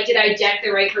you're like, did I deck the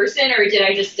right person, or did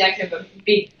I just deck him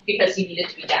because he needed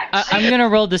to be decked? I'm going to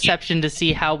roll deception to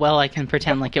see how well I can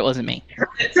pretend like it wasn't me.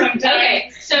 Okay,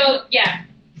 so, yeah.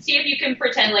 See if you can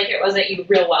pretend like it wasn't you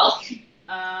real well.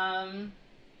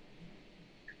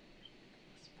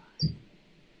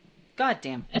 God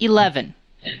damn. 11.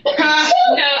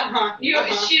 No,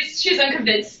 she's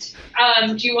unconvinced.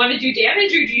 Do you want to do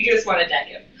damage, or do you just want to deck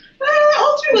him?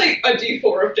 I'll do, like, a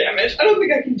d4 of damage. I don't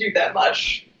think I can do that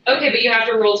much. Okay, but you have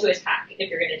to roll to attack if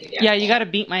you're going to do damage. Yeah, you got to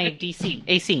beat my AC.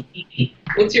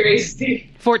 What's your AC?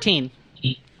 14.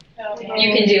 You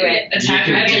can do it. Attack.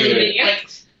 You can I do believe it. it.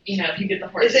 Like, if you get the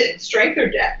horse. Is it strength or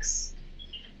dex?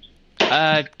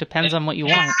 Depends on what you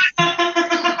want.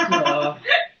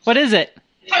 What is it?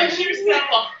 Punch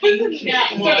yourself.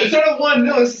 It's not a 1,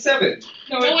 no, it's a 7.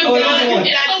 No, No, it's it's Oh, not. it's a 1.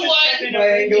 It's a one. My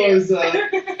angle is,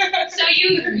 So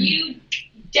you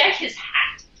deck his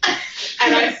hat.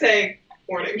 And I say,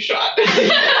 warning shot.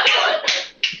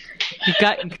 You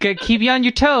got keep you on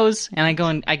your toes, and I go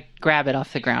and I grab it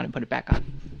off the ground and put it back on.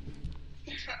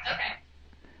 Okay.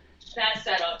 That's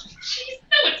settled. Jeez,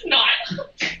 no, it's not.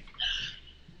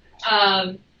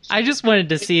 I just wanted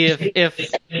to see if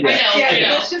I know.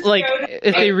 let's just like go to-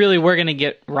 if they really were gonna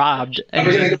get robbed. and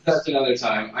we're going to go back another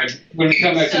time. When we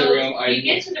come back to the room, you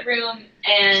get to the room,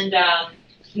 and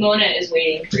Mona is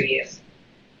waiting for you.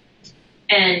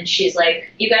 And she's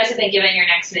like, you guys have been given your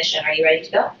next mission. Are you ready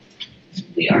to go?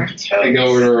 We are. I go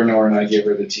over to Renora and I give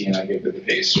her the tea and I give her the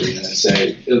pastry and I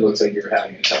say, it looks like you're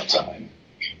having a tough time.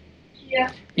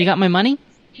 You got my money?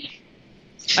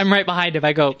 I'm right behind him.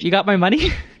 I go, you got my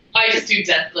money? I just do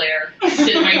death glare.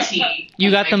 Sip my tea.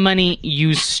 You got the money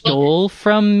you stole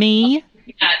from me?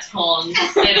 At Tongs,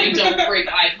 and I don't break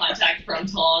eye contact from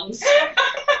Tongs.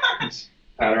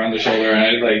 Pat her on the shoulder and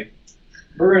I like,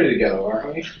 we're ready to go,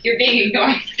 aren't we? You're being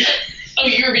ignored. Oh,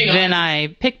 you're being Then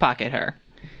honest. I pickpocket her.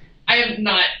 I am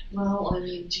not. Well, I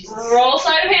mean, Jesus. Roll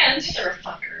sleight of hand. You're a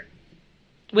fucker.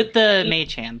 With the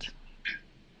mage hand.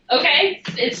 Okay,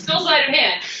 it's still sleight of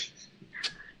hand.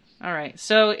 Alright,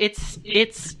 so it's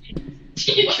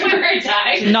You give her a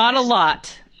die. not a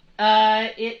lot.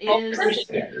 It is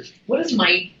Standard. What is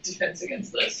my defense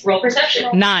against this? Roll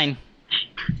perception. 9.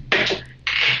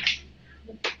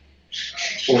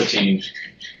 14.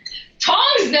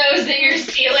 Tongs knows that you're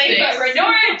stealing, but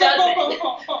Renora doesn't.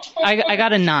 I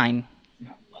got a 9.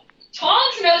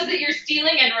 Tongs knows that you're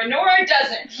stealing, and Renora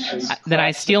doesn't. Then I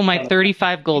steal my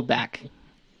 35 gold back. Do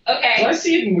I Okay.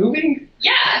 see it moving?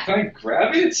 Yeah, Can I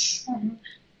grab it?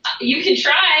 you can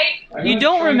try. I'm You not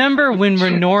don't trying- remember when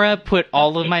Renora put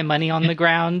all of my money on the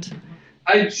ground?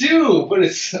 I do, but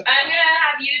it's. I'm gonna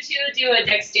have you two do a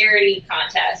dexterity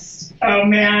contest. Oh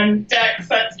man, Dex,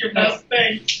 that's your best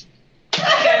thing. You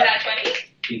got that 20?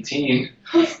 18.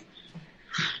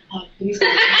 Oh, please don't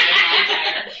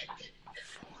make me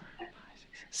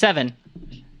 7.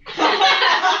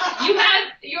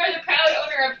 You are the proud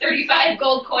owner of 35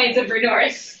 gold coins of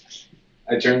Renora's.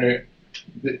 I turn her.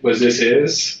 Was this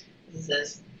his? This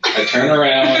is. I turn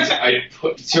around,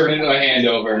 turn my hand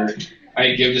over,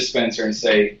 I give to Spencer and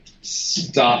say,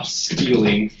 stop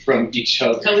stealing from each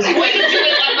other. I was going to do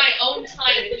it on my own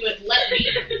time if you had let me.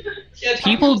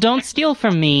 People don't steal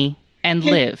from me and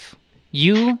live.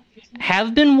 You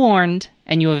have been warned,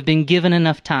 and you have been given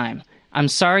enough time. I'm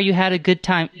sorry you had a good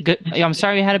time. I'm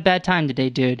sorry you had a bad time today,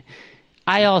 dude.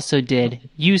 I also did.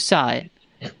 You saw it.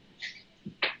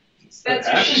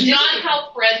 That's not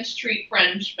how friends treat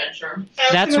friends, Spencer.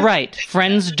 That's right.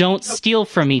 Friends don't steal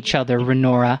from each other,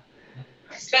 Renora.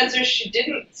 Spencer, she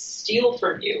didn't steal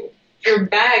from you. Your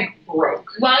bag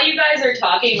broke. While you guys are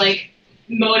talking, like,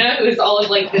 Mona, who is all of,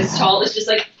 like, this tall, is just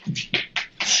like,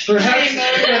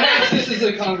 Perhaps this is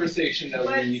a conversation that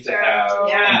we need to have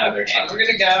another time. We're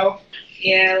gonna go.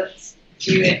 yeah, let's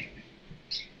do it.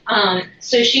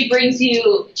 So she brings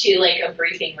you to, like, a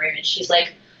briefing room, and she's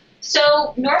like,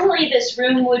 so normally this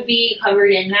room would be covered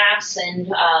in maps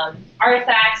and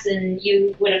artifacts, and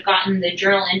you would have gotten the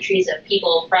journal entries of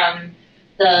people from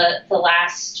the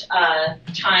last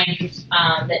time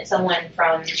that someone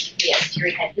from the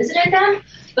Asteri had visited them.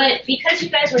 But because you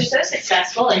guys were so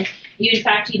successful, and you in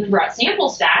fact even brought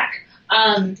samples back,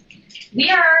 we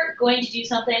are going to do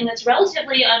something that's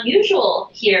relatively unusual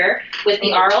here with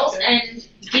the Arls and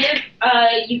give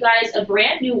you guys a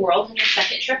brand new world on your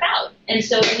second trip out. And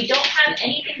so we don't have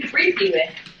anything to brief you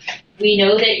with. We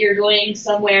know that you're going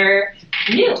somewhere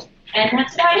new, and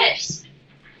that's about it.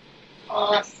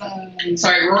 Awesome.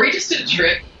 Sorry, Rory just did a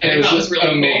trick, and It was that was just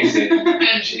really amazing. cool.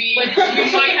 And we might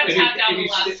have If tapped out if the you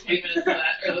last sit- 20 minutes of that.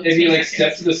 Or the If you 20 like step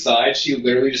seconds. to the side, she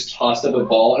literally just tossed up a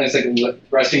ball, and it's like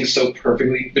resting so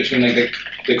perfectly between like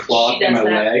the cloth She and does my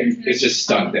that. leg. Mhm. It's just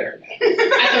stuck there.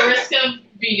 At the risk of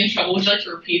being in trouble, would you like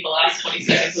to repeat the last 20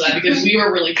 seconds of that? Because we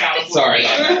were really proud of Sorry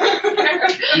Rory.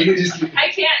 about You can just I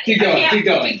can't. Keep going, I can't keep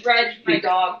going. begrudge my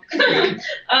dog.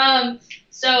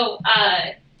 So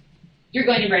you're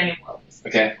going to brand new world,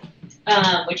 okay.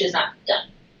 which is not done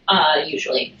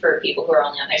usually for people who are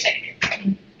only on their second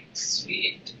trip.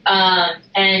 Sweet.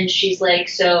 And she's like,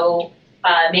 so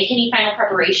make any final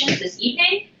preparations this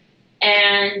evening,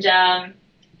 and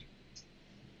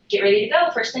get ready to go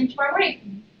first thing tomorrow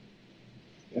morning.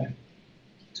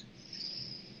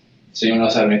 So anyone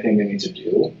else have anything they need to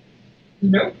do?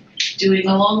 Nope. Doing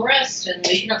a long rest and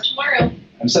waking up tomorrow.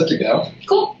 I'm set to go.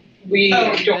 Cool. We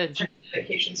don't Good. check the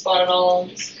vacation spot at all.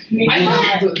 Just, I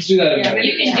thought Let's do that. Yeah, again.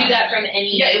 you can do that from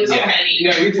any. yeah, it was Yeah. already.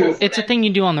 Yeah, we do. It's a thing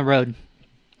you do on the road.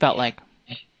 Felt like.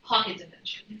 Pocket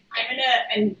dimension. I'm gonna,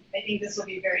 and I think this will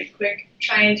be very quick,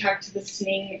 try and talk to the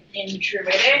Sning in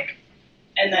Druidic,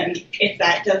 and then if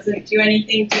that doesn't do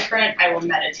anything different, I will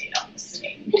meditate on the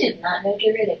Sning. I did not know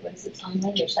Druidic was its own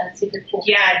language. That's super cool.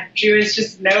 Yeah, Druids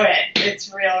just know it.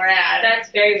 It's real rad. That's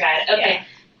very rad. Okay.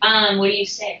 What do you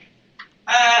say?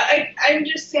 I'm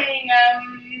just saying,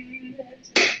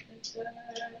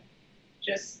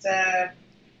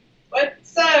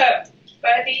 what's up,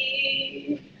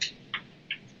 buddy?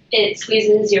 It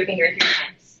squeezes your finger 3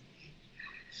 times.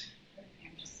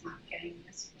 I'm just not getting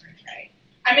this word right.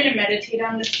 I'm gonna meditate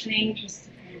on this thing just to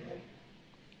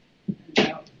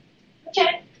kind of.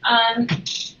 Okay. I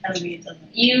mean, it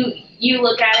doesn't. You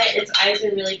look at it. Its eyes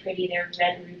are really pretty. They're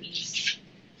red rubies.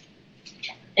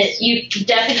 You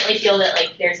definitely feel that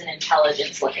like there's an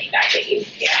intelligence looking back at you.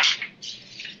 Yeah.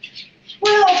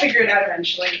 Well, I'll figure it out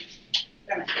eventually.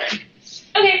 Gonna do.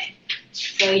 Okay.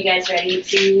 So you guys ready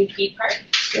to depart?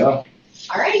 Go.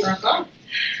 Alright.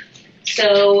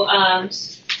 So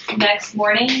next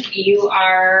morning you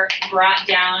are brought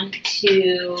down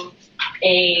to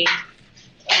a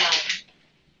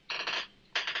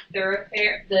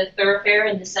thoroughfare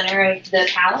in the center of the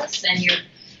palace, and you're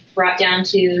brought down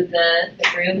to the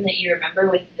room that you remember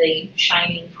with the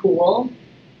shining pool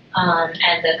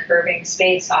and the curving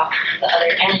space off the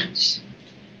other end.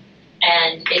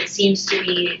 And it seems to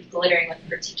be glittering with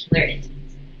particular intensity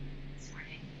this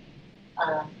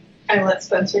morning. I let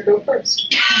Spencer go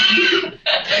first.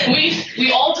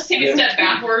 We all just take a step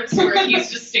backwards where he's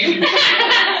just standing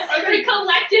there. Very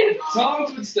collective.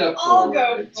 Tongs would step I'll forward.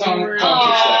 go Tongs forward. should step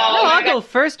No, forward. I'll go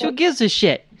first. Who gives a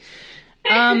shit?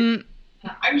 I'm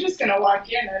just gonna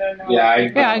walk in. I don't know.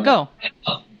 Yeah, I go.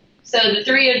 So the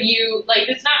three of you, like,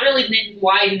 it's not really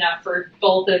wide enough for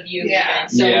both of you. Yeah. Even.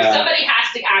 So Yeah. somebody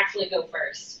has to actually go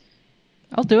first.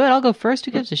 I'll do it. I'll go first.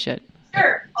 Who gives a shit?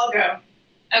 Sure, I'll go.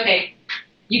 Okay.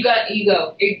 You go.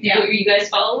 Yeah. Are you guys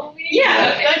following me?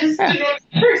 Yeah, Okay. I just didn't want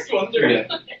the first one through.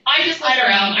 Yeah. I just look I don't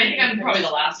around. know. I think I'm probably the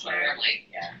last one. I'm like,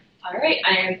 All right.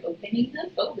 I am opening the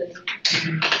photo. what's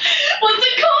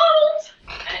it called?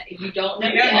 You don't know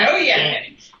I don't yet. know yet.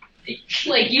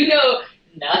 Like, you know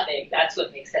nothing. That's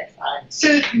what makes it fun.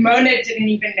 So Mona didn't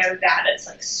even know that. It's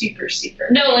like super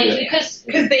secret. No, like, Yeah. because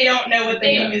Because they don't know what the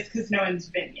They- name is because no one's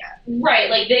been yet. right,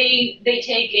 like they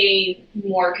take a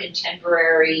more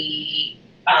contemporary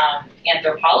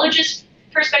anthropologist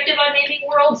perspective on naming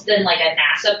worlds than like a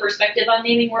NASA perspective on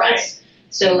naming worlds. Right.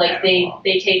 So like they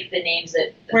take the names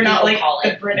that the We're not people like call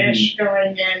the it. British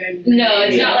going in and. No,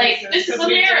 it's Yeah. not like This is Because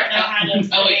we don't know America. how to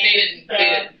Oh wait, say they didn't. They the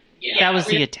didn't. Yeah. That was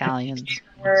the Italians.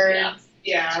 words.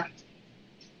 Yeah.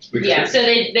 Yeah, so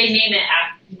they name it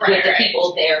with Right, the right.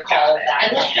 people there call it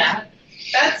that. I like that.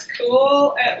 That's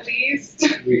cool, at least.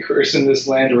 We curse in this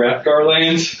land, Rathgar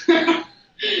land.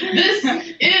 This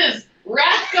is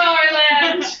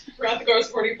Rathgarland. Rathgar's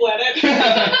 40 planet.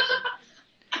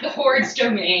 The Horde's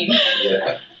domain.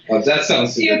 Yeah. Well, that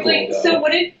sounds super Yeah, cool. like, though. so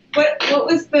what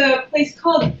was the place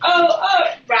called? Oh,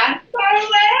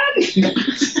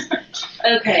 Rathgarland?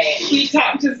 Okay. We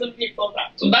talked to some people about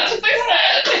That's what they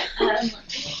said.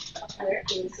 Where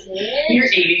is it? You're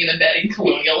aiding and abetting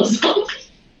colonialism.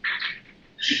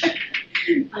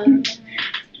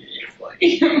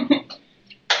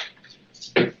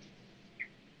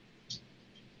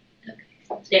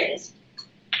 There it is.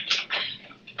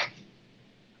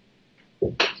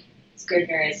 It's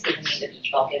Scrivener has given me the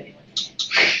beach ball giving one.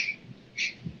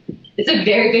 It's a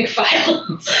very big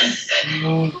file.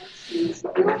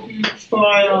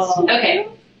 Okay.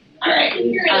 All right.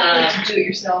 You're gonna have to do it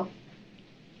yourself.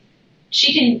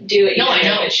 She can do it. No, I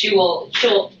know. But she'll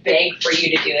beg for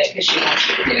you to do it because she wants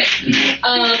you to do it.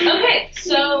 Okay,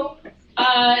 so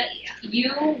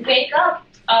you wake up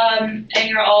and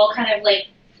you're all kind of like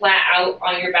flat out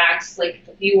on your backs, like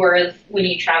you were when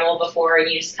you traveled before, and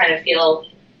you just kind of feel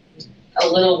a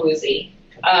little woozy.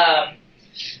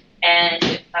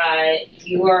 And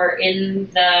you are in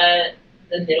the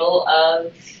middle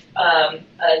of a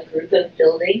group of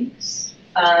buildings.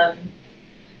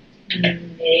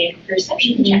 Make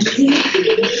perception checks.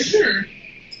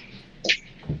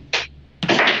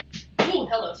 Oh,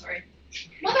 hello, sorry.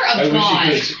 Mother I of wish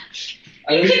God. you could.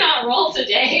 I You wish, cannot roll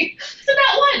today. It's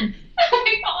about one. Oh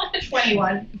my god.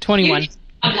 21. 21.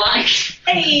 I'm lying.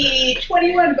 Hey,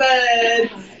 21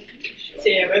 buds.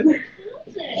 Damn.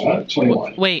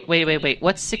 21. Wait.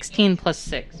 What's 16 plus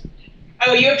 6?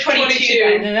 Oh, you have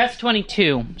 22. No, that's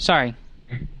 22. Sorry.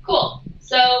 Cool.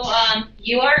 So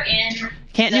you are in.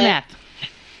 Can't do math.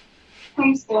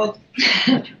 Homeschooled.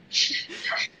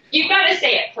 You've got to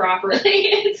say it properly.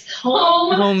 It's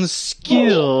home.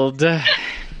 Homeskilled.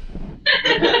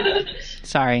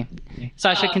 Sorry.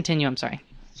 Sasha, continue. I'm sorry.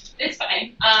 It's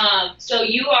fine. So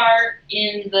you are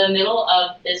in the middle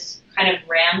of this kind of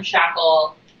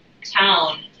ramshackle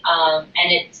town,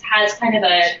 and it has kind of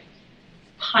a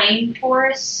pine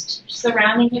forest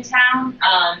surrounding the town,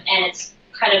 and it's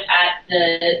kind of at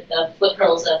the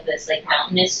foothills of this like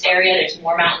mountainous area. There's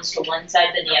more mountains to one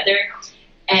side than the other,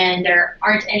 and there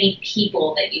aren't any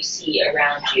people that you see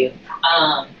around you.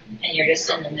 And you're just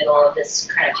in the middle of this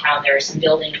kind of town. There are some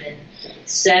buildings in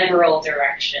several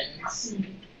directions.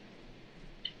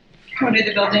 What do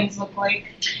the buildings look like?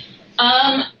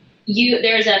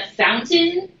 There's a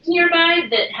fountain nearby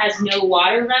that has no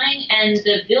water running, and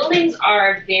the buildings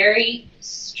are very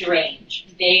strange.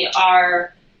 They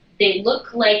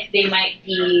look like they might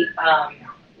be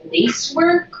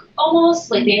lacework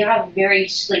almost. Like they have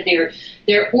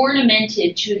they're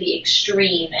ornamented to the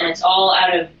extreme, and it's all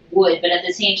out of wood. But at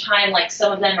the same time, like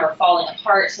some of them are falling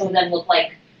apart. Some of them look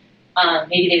like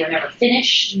maybe they were never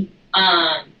finished.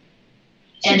 And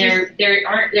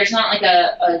there's not like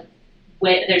a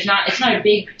way. It's not a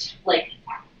big like.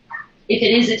 If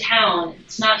it is a town,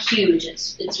 it's not huge.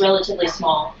 It's relatively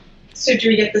small. So do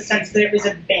we get the sense that it was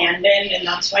abandoned and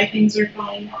that's why things are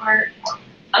falling apart?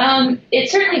 It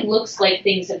certainly looks like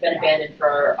things have been abandoned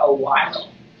for a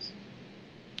while.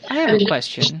 I have a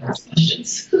question.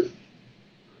 Questions.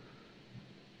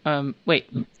 Wait.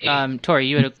 Tori,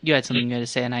 you had something you had to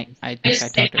say, and I think I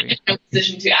talked over you. I'm in no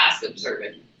position to ask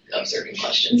observing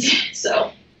questions.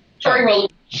 So, Tori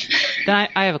rolled. Then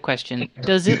I have a question.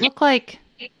 Does it look like?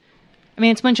 I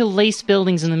mean, it's a bunch of lace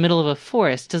buildings in the middle of a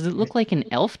forest. Does it look like an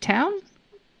elf town?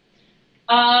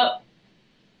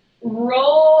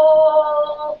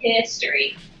 Roll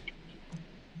history.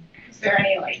 Is there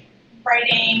any like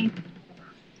writing?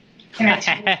 I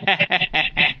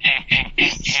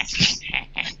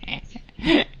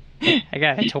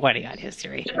got a 20 on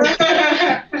history.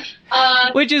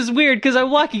 Which is weird because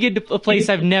I'm walking into a place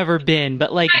I've never been,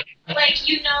 but like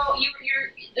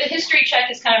the history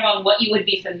check is kind of on what you would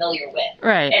be familiar with.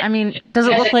 Right. I mean, does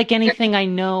it look like anything I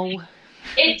know?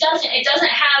 It doesn't. It doesn't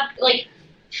have like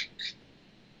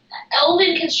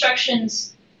elven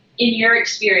constructions. In your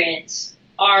experience,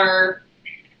 are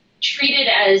treated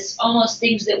as almost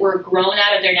things that were grown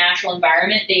out of their natural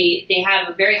environment. They have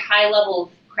a very high level of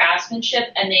craftsmanship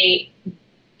and they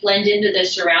blend into the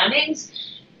surroundings.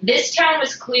 This town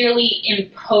was clearly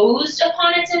imposed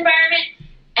upon its environment,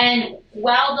 and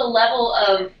while the level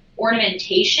of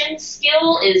ornamentation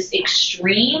skill is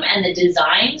extreme and the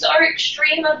designs are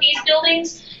extreme of these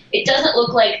buildings, it doesn't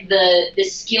look like the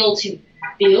skill to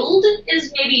build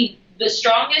is maybe the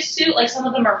strongest suit. Like some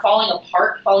of them are falling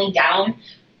apart, falling down.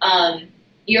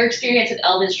 Your experience with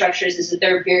elven structures is that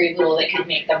there are very little that could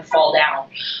make them fall down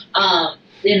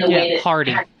in the way that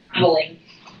hardy. Traveling.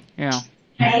 Yeah.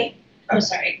 Hey, I'm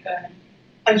sorry. Go ahead.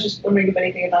 I was just wondering if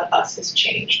anything about us has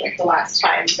changed, like the last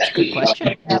time that Good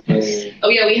question. Oh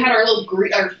yeah, we had our little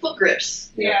our foot grips.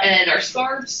 Yeah. And our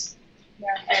scarves. Yeah.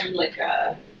 And like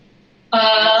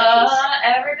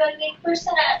Everybody make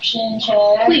perception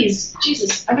check. Please,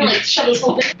 Jesus, I'm gonna like shove this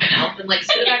whole thing in my mouth and like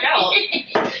spit it back out.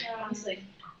 Honestly.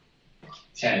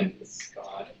 10.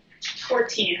 God.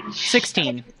 14.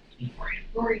 16.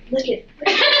 Rory, lick it.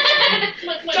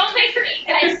 Don't make her eat,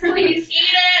 guys, please.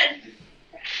 Eat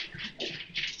it.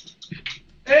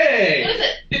 Hey! What is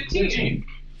it? 15.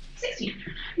 16.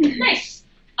 Nice.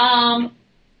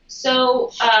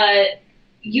 So,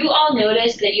 you all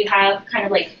notice that you have kind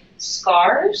of like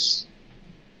scars,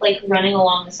 like running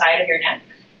along the side of your neck,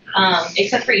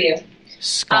 except for you.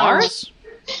 Scars?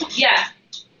 Yeah.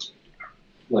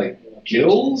 Like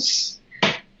gills?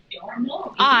 Don't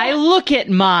know. I look at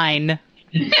mine.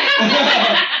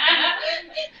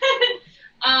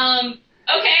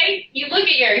 Okay, you look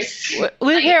at yours.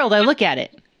 With Harold, I look at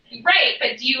it. Right,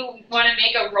 but do you want to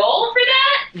make a roll for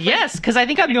that? Yes, because I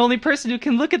think I'm the only person who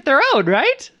can look at their own,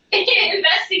 right?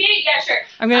 Investigate? Yeah, sure.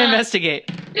 I'm going to investigate.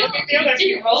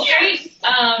 Didn't roll great,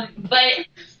 but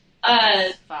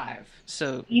 5.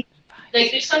 So,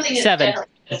 like there's something that's 7.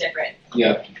 definitely different.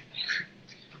 Yep.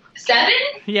 7?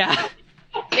 Yeah.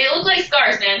 They look like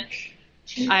scars, man.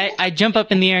 I jump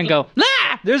up in the air and go,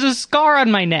 ah! There's a scar on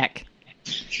my neck.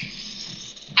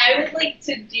 I would like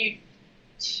to do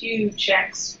 2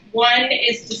 checks. One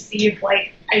is to see if,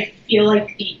 like, I feel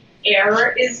like the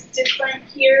air is different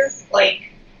here. Like,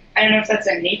 I don't know if that's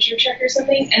a nature check or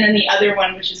something. And then the other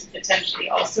one, which is potentially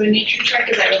also a nature check,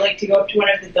 is I would like to go up to one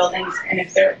of the buildings, and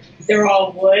if they're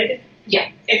all wood, Yeah.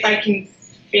 if I can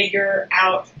figure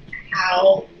out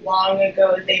how long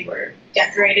ago they were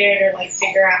decorated, or like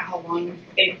figure out how long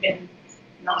they've been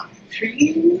not for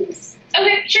use.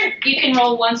 Okay, sure. You can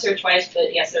roll once or twice,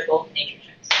 but yes, they're both nature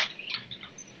checks.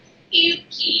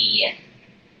 Yuki.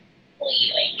 Oi,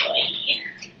 oi, oi.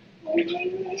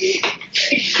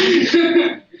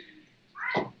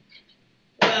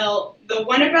 Well, the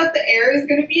one about the air is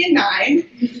going to be a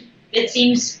 9. It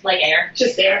seems like air.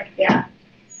 Just air, yeah.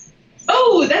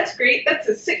 Oh, that's great. That's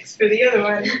a 6 for the other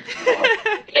one.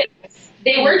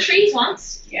 They were trees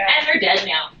once, Yeah, and they're dead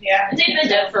now. yeah. And they've been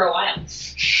dead for a while.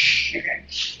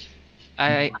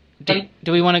 Okay.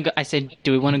 Do we want to go? I said,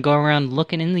 do we want to go around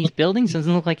looking in these buildings?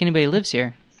 Doesn't look like anybody lives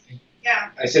here. Yeah.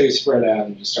 I say we spread out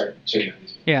and just start checking out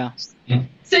these. Yeah.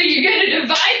 So you're going to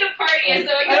divide the party as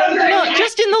though it I don't goes know. No,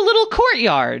 just in the little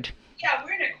courtyard. Yeah,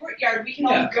 we're in a courtyard. We can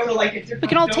Yeah. all go to like a different. We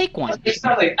can all building. take one. It's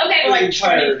not like Okay. We're like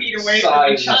entire 20 feet away from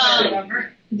size each other. of-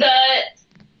 Remember?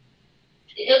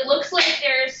 It looks like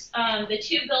there's the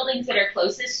 2 buildings that are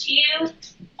closest to you.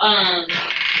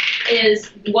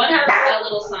 Is one has a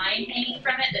little sign hanging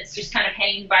from it that's just kind of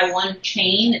hanging by one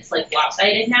chain. It's like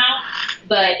lopsided now,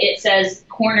 but it says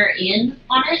Corner Inn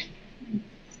on it.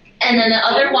 And then the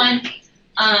other one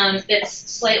that's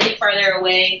slightly farther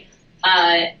away,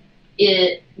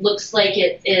 it looks like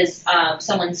it is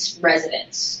someone's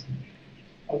residence.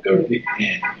 I'll go to the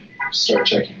inn and start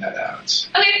checking that out.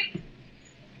 Okay.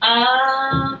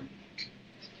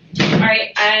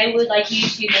 Alright, I would like you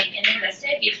to make an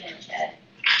investigation check.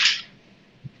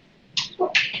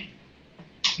 What,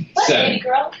 7. baby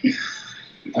girl?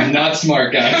 I'm not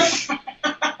smart, guys.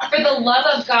 For the love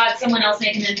of God, someone else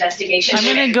make an investigation I'm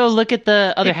going to go look at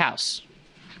the other house.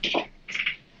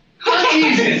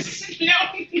 Jesus! No.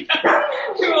 You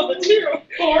rolled a 2.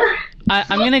 4.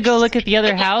 I'm going to go look at the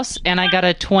other house, and I got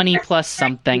a 20 plus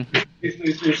something.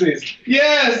 Please.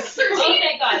 Yes! Oh,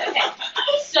 thank God. Okay.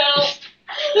 So,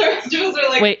 The rest of us are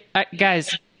like, Wait,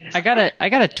 guys, I got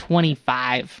a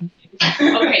 25.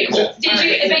 okay, cool. But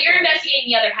you're investigating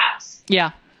the other house.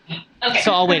 Yeah. Okay.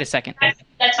 So I'll wait a second.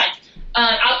 That's fine.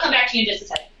 I'll come back to you in just a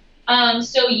second.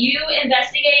 So you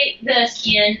investigate the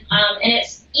skin, and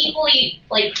it's equally,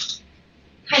 like,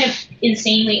 kind of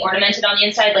insanely ornamented on the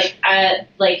inside.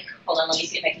 Like, hold on, let me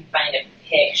see if I can find a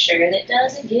picture that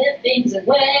doesn't give things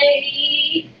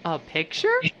away. A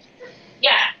picture?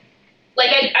 Yeah. Like,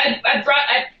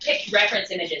 I picked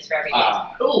reference images for everything.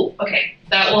 Oh, okay.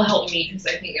 That will help me because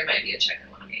I think there might be a check I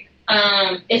want to make.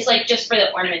 It's like just for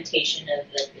the ornamentation of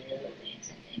the buildings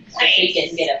and things. So you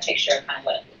can get a picture of kind of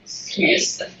what it looks like.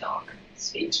 Here's the dog.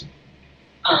 Sweet.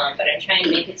 But I'm trying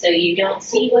to make it so you don't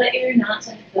see what you're not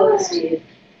supposed to.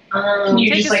 You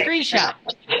Take just, a like, screenshot.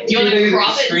 Do you want to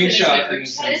crop it? Screenshot and and-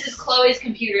 So this is Chloe's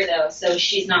computer though, so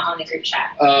she's not on the group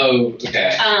chat. Oh,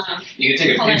 okay. You can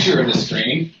take a Hold on. picture of the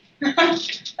screen.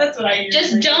 that's what I usually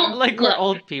Just don't Like we're look,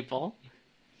 old people.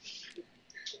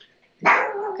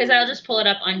 because I'll just pull it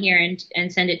up on here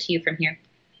and send it to you from here.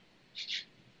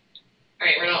 All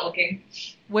right, we're not looking.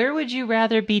 Where would you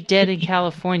rather be dead in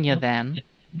California then?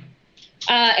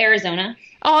 Arizona.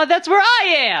 Oh, that's where I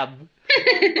am!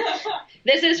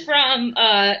 This is from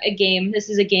a game. This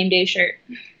is a game day shirt.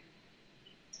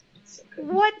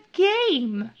 What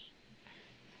game?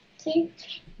 See?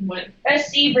 What?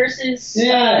 SC versus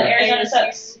Yeah. Arizona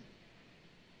sucks.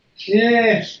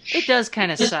 Yeah. It does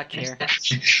kind of suck here.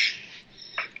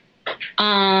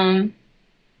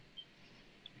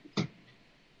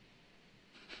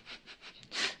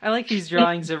 I like these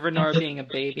drawings of Renora being a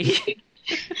baby.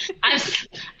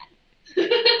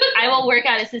 I I will work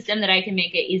out a system that I can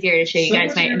make it easier to show you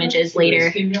guys my images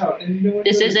later.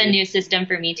 This is a new system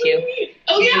for me too.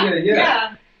 Oh yeah.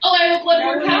 Yeah. Oh, I have a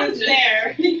bloodborne Everyone's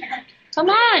pathogen. there. Come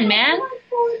on, man.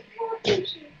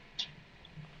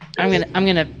 I'm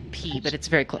gonna pee, but it's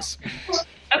very close.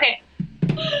 Okay.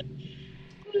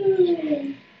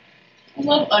 I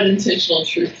love unintentional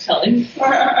truth telling.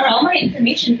 All my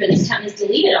information for this town is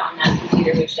deleted on that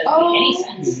computer, which doesn't make any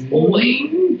sense.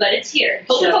 Boy. But it's here.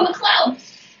 Hope it's So, on the cloud.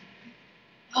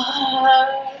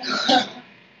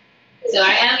 so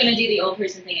I am going to do the old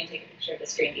person thing and take a picture of the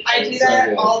screen because I do that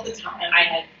good. all the time. I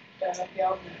had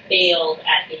failed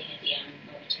at being a DM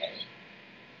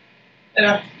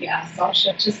momentarily. Yeah,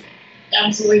 Sasha, just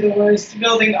absolutely the worst.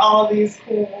 Building all these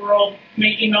cool world,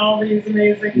 making all these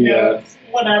amazing Yeah. notes,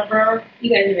 whatever.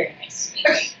 You guys are very nice to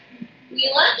me. We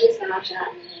love you, Sasha.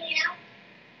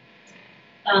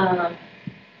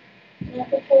 Can I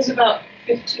propose about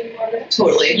 15 more minutes?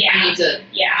 Totally. Yeah. I need to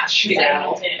Yeah, figure it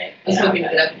out. I was hoping to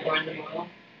get up and run tomorrow.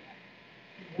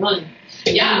 Run.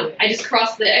 Yeah, I just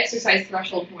crossed the exercise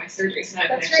threshold for my surgery, so now I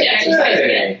can That's actually right. exercise Hey.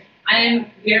 again.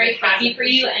 I'm very happy for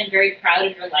you and very proud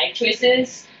of your life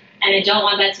choices. And I don't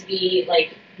want that to be,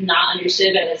 like, not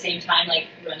understood, but at the same time, like,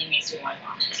 running makes me want to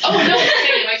vomit. Oh no,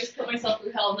 same. I just put myself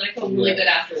through hell and then I feel really good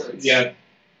afterwards. Yeah.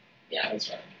 Yeah. That's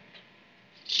right.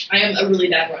 I am a really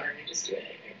bad runner and I just do it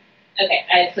anyway. Okay,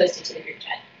 I posted to the group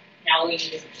chat. Now all we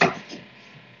need is a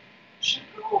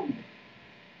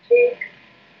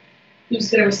Who's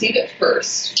gonna receive it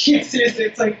first? Yeah, seriously,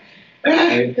 it's like,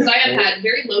 Because I have had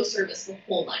very low service the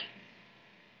whole night.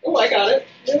 oh, I got it.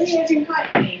 Really hasn't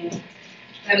got me.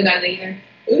 I haven't gotten it either.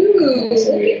 Ooh,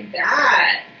 look at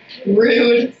that.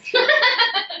 Rude.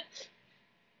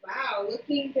 Wow,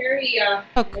 looking very,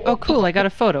 Oh, cool! I got a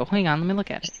photo. Hang on, let me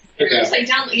look at it. Okay. Upside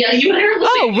down. Yeah, you and I are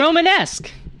Oh, looking.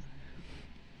 Romanesque,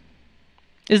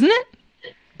 isn't it?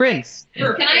 Bryn.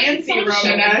 for Can I fancy show me?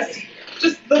 Romanesque.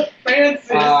 Just the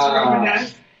fanciest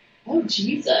Romanesque. Oh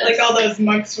Jesus. Like all those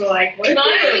monks were like, what if Can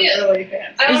I they see it? were really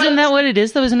fancy? Isn't that what it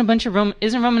is though? Isn't a bunch of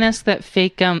isn't Romanesque that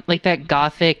fake like that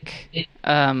gothic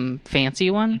fancy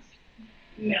one?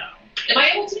 No. Am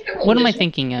I able to make a religion? What am I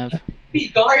thinking of?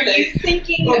 Are you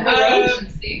thinking Or of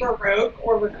Baroque? Baroque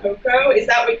or Rococo? Is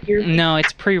that what you're No,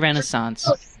 it's pre-Renaissance.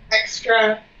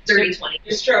 extra Dirty 20.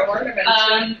 ornaments?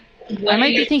 I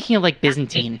might be thinking of like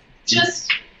Byzantine. Just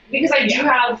because I do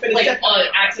have but it's like definitely-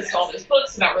 access to all those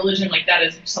books about religion, like that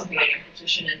is something I am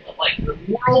proficient in, of like the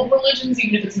world religions,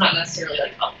 even if it's not necessarily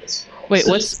like of this world. Wait,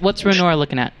 So what's Renora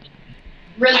looking at?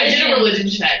 I did a religion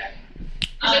check.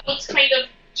 'Cause it looks kind of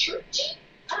churchy.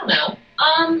 I don't know.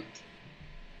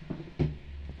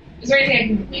 Is there anything I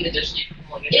can complete additionally?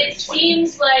 It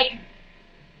seems like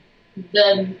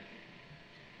the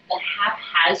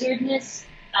haphazardness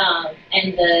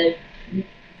and the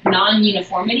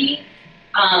non-uniformity.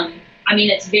 I mean,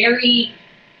 it's very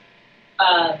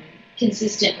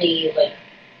consistently like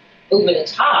over the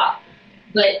top,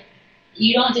 but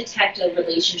you don't detect a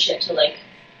relationship to like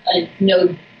a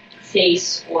no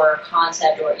face or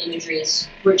concept or imagery is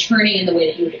returning in the way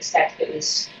that you would expect if it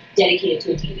was dedicated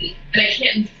to a TV. And I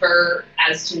can't infer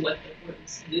as to what the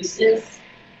room's use is.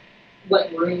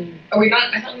 What room? Are we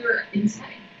not? I thought we were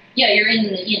inside. Yeah, you're in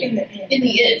the inn. in the inn. In the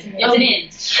inn.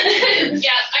 It's an inn. Yeah,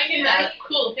 I can.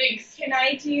 Cool, thanks. Can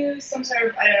I do some sort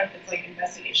of, I don't know if it's like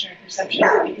investigation or perception,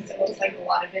 because it looks like a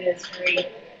lot of it is very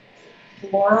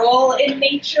floral in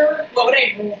nature. What would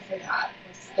I roll for that?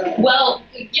 What's the... Well,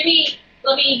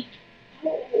 let me,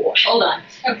 hold on,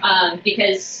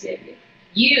 because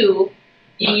you,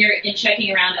 in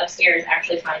checking around upstairs,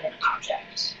 actually find an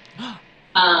object,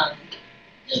 that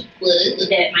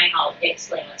might help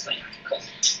explain what's going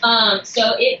on. So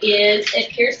it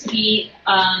appears to be,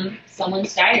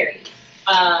 someone's diary.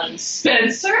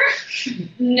 Spencer?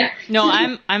 No. No,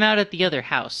 I'm out at the other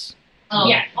house, Oh,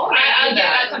 Yeah. I'll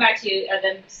I'll come back to you,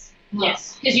 then,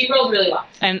 yes, because you rolled really well.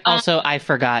 and also I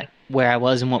forgot where I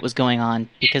was and what was going on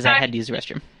because I had to use the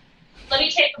restroom. Let me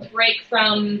take a break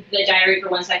from the diary for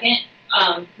 1 second.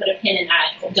 Put a pin in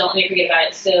that. Don't let me forget about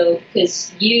it. So,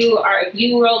 because you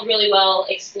rolled really well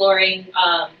exploring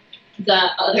the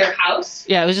other house.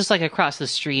 Yeah, it was just like across the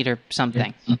street or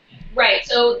something. Right.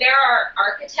 So there are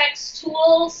architect's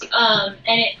tools, and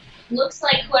it looks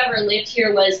like whoever lived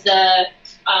here was the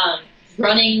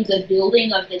running the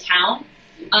building of the town.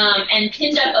 And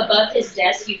pinned up above his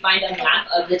desk, you find a map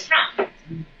of the town.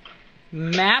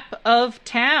 Map of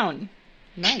town.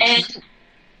 Nice. And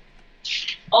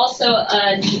also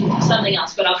something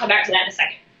else, but I'll come back to that in a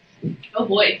second. Oh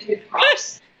boy, good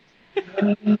props.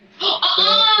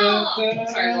 Oh!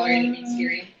 Sorry, Lori, I didn't mean to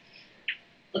scare you.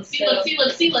 Let's see.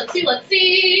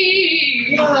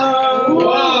 Whoa!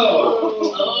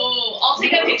 Oh, I'll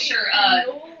take a picture.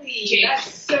 Jake.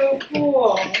 That's so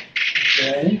cool.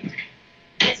 Okay.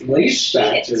 Lace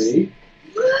factory.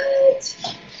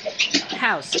 What?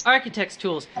 House, architect's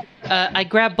tools. I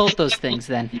grab both those things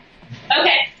then.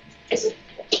 Okay.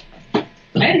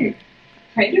 I'm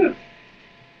kind of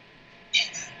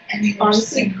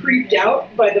honestly creeped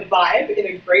out by the vibe in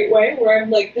a great way, where I'm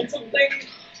like, that's something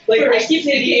like I keep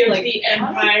thinking of like the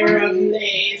Empire of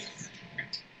Lace.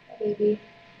 Baby.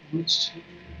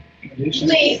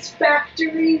 Lace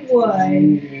Factory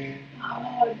 1.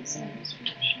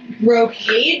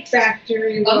 Brocade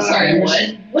Factory 1. I'm sorry,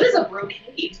 what? What is a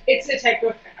brocade? It's a type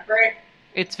of fabric.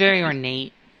 It's very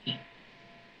ornate.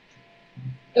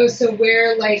 Oh, so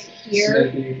we're like here,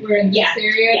 we're in this Yeah,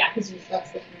 area, yeah. because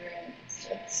that's the we're in.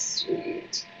 That's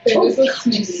sweet. There's a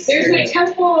smithy. There's a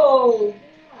temple.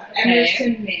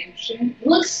 Emerson Mansion.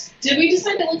 Looks. Did we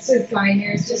decide that looks?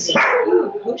 Designers just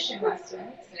ooh, potion master. I'm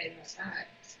excited about that.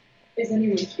 Is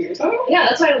anyone here though? Yeah,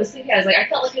 that's what I was thinking. I was like, I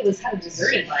felt like it had a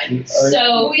deserted vibe.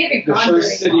 So we haven't The gone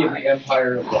first very city of far. the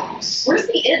Empire of Lace. Where's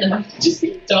the inn? Am I just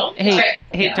being dumb? Hey, Alright,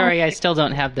 hey, yeah. Tori, I still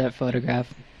don't have that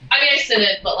photograph. I mean, I sent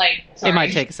it, but like, sorry. It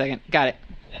might take a second. Got it.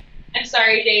 I'm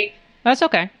sorry, Jake. That's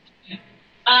okay.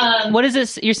 What What is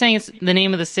this? You're saying it's the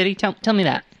name of the city? Tell me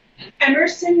that.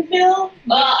 Emersonville.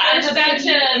 Well, I'm First about city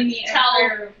in to the tell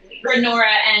Empire of Lace.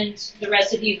 Renora and the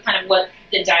rest of you kind of what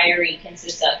the diary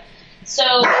consists of. So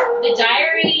the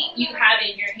diary you have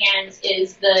in your hands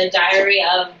is the diary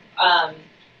of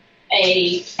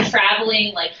a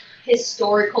traveling like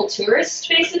historical tourist,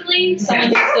 basically someone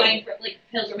who's going for like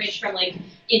pilgrimage from like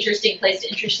interesting place to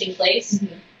interesting place.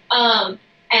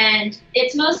 And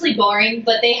it's mostly boring,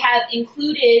 but they have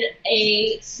included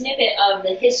a snippet of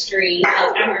the history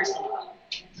of Emersonville.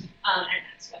 And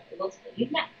that's what we will tell you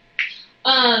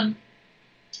now.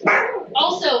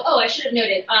 Also, I should have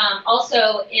noted,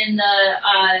 also in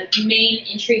the main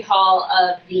entry hall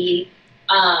of the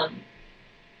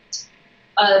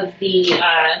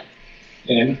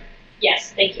Inn.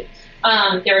 yes, thank you.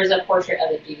 There is a portrait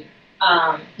of a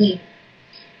dude.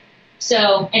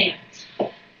 So anyway,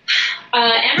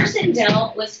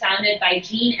 Emersonville was founded by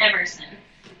Gene Emerson,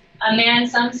 a man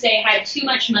some say had too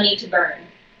much money to burn.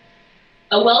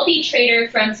 A wealthy trader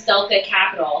from Stelka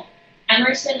capital,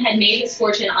 Emerson had made his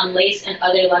fortune on lace and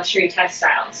other luxury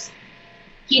textiles.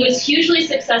 He was hugely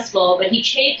successful, but he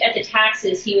chafed at the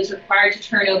taxes he was required to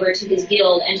turn over to his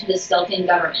guild and to the Stelkan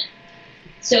government.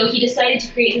 So he decided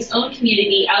to create his own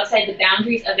community outside the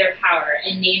boundaries of their power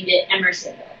and named it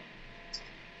Emersonville.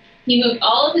 He moved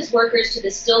all of his workers to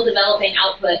the still developing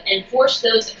output and forced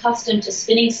those accustomed to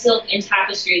spinning silk and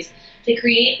tapestries to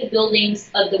create the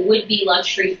buildings of the would-be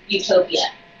luxury utopia.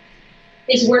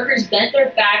 His workers bent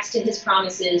their backs to his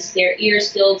promises, their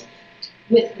ears filled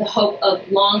with the hope of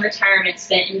long retirement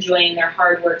spent enjoying their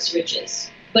hard work's riches.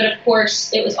 But of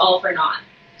course, it was all for naught.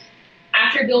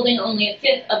 After building only a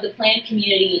fifth of the planned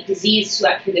community, disease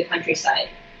swept through the countryside.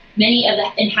 Many of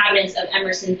the inhabitants of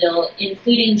Emersonville,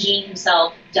 including Gene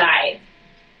himself, died.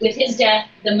 With his death,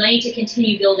 the money to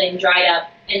continue building dried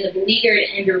up, and the beleaguered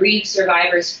and bereaved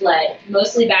survivors fled,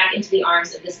 mostly back into the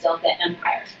arms of the Stelka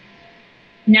Empire.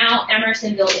 Now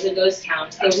Emersonville is a ghost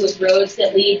town, filled with roads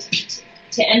that lead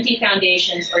to empty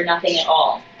foundations or nothing at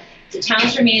all. The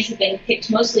town's remains have been picked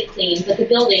mostly clean, but the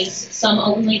buildings, some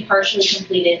only partially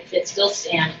completed that still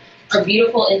stand, are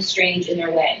beautiful and strange in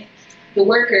their way. The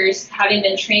workers, having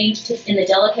been trained in the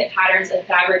delicate patterns of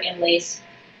fabric and lace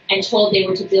and told they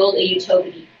were to build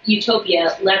a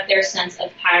utopia, let their sense of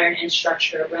pattern and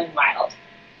structure run wild.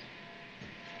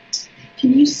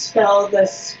 Can you spell the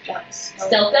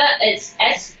Stelka, it's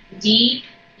Sdelka.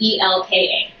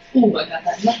 Ooh, I got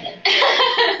that in my head.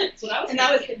 That's what I was And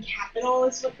that was the capital,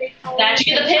 is what they call That's it?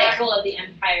 the capital of the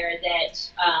empire that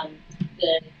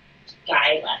the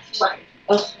guy left. Right.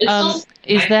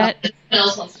 Is that Someone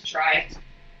else wants to try.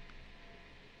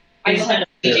 I just have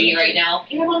a meeting right now.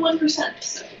 I'm on 1%.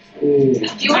 So. Ooh. Do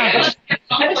you want to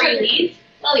Before you leave,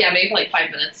 Well, yeah, maybe for like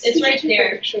 5 minutes. it's right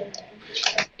there.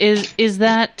 is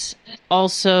that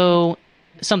also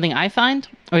something I find,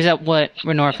 or is that what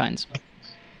Renora finds?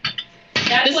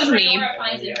 That's This what is me. Renora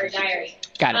finds in her diary.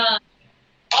 Got it.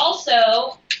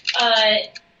 Also,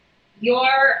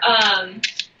 your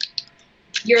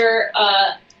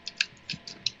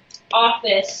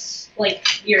office,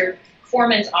 like your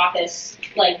foreman's office,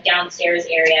 like downstairs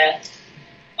area,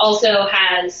 also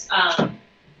has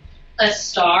a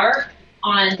star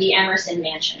on the Emerson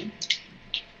mansion.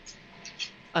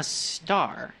 A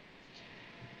star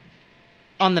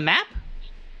on the map.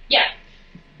 Yeah.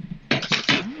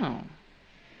 Oh.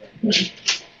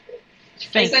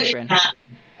 Thank sent you, you Bryn. that.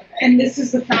 And this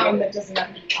is the fountain that doesn't have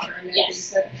any water in it.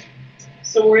 Yes.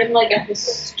 So we're in like a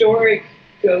historic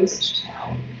ghost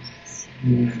town.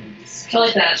 I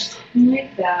like that.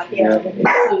 Like that. Yeah.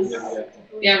 This is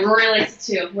Yeah, Rory likes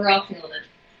it too. We're all feeling it.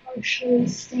 Partially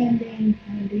standing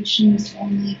foundations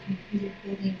only completed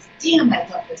buildings. Damn, I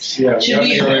love this. Yeah, Should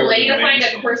we you're right with delay the to find a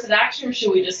mansion. course of action, or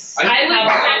should we just? I would have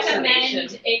our recommend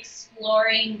observation?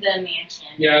 exploring the mansion.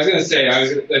 Yeah, I was gonna say,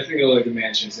 I feel like the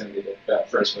mansion's gonna be the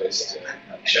first place to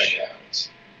check out.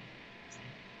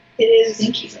 It is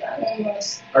Thank you for that.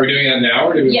 almost. Are we doing that now,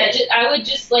 or do we? Yeah, I would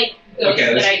just like go Okay,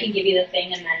 so let's- that I can give you the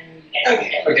thing and then you guys Okay.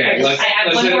 can do it. Okay, let's- I have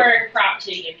let's one do- more prop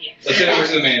to give you. Let's head over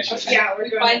to the mansion. Yeah, we're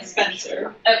going find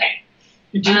Spencer. Okay.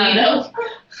 Do we know?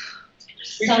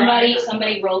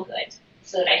 Somebody roll good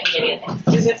so that I can give you the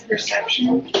thing. Is it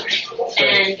perception?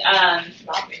 And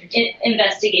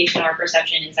investigation or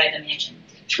perception inside the mansion.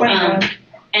 21.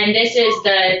 And this is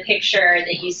the picture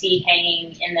that you see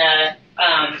hanging in the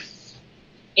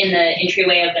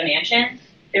entryway of the mansion.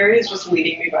 Aria's just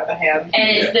leading me by the hand. And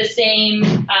it's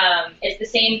the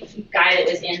same guy that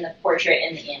was in the portrait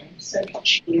in the inn. So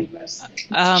she most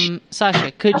things.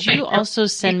 Sasha, could you also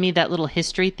send me that little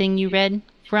history thing you read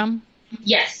from?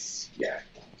 Yes. Yeah.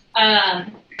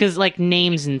 Because like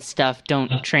names and stuff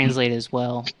don't translate as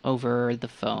well over the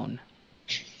phone.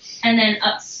 And then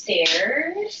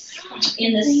upstairs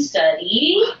in the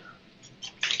study,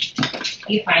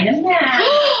 you find a map.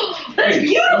 That's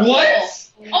beautiful. What?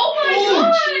 Oh my Oh,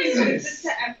 god! So is this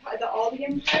the empire, all the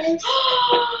empires?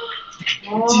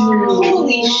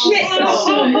 Holy shit!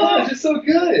 So much. It's so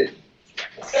good.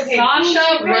 Okay,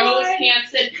 Sasha where Rose am I?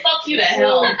 Hansen, fuck you to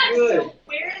hell. Good.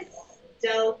 Where is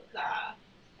Delta?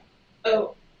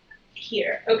 Oh,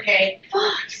 here. Okay.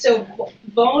 So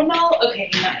Vonal. Okay,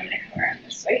 no, I'm gonna come around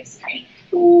this way. Sorry.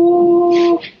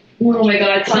 Oh my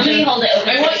god, Somebody Sasha, hold it open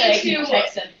I so want that I you can to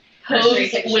text them.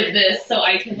 pose with this so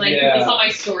I can like Yeah. put this on my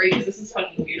story because this is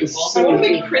fucking beautiful. It's I want to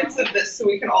so- make prints of this so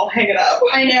we can all hang it up.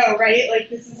 I know, right? Like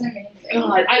this is amazing.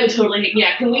 God, I would totally.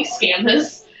 Yeah, can we scan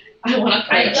this? I want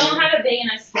to. I don't have a big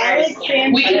enough square to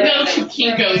scan. We can go to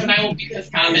Kinko's and I will make this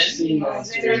comment.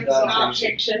 There's not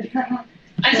fiction.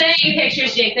 I'm sending you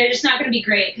pictures, Jake. They're just not going to be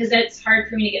great because it's hard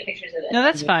for me to get pictures of it. No,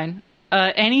 that's fine.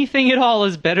 Anything at all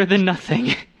is better than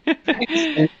nothing.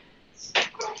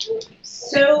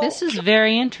 So This is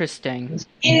very interesting.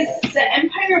 is the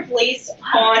Empire of Lace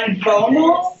on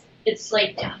Vonal? It's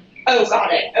like down. Oh,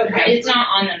 got it. Okay. It's not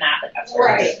on the map, but that's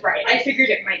where it is. Right. I figured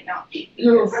it might not be.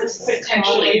 No.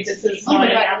 Potentially, this is Oh my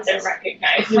not God. enough to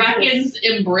recognize. Kraken's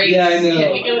embrace. Yeah, I know.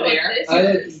 Can we go there?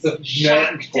 The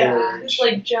mountain forge. It's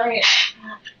like giant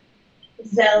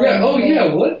Zelda. Yeah. Oh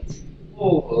yeah. What?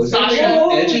 Oh, is that like Sasha.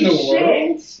 an edge in the Holy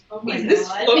world? Oh my Is this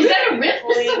God. Is that a rift?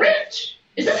 This is a rift.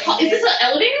 Is this an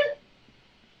elevator?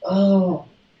 Oh.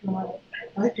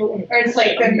 Or it's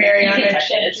like the Mariana You can touch it,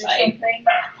 Trench it's or fine. something.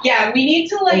 Yeah, we need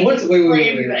to like Wait, frame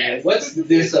wait. this. What's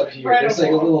this up here? There's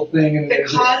like a little thing and The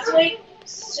there's Causeway,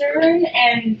 CERN,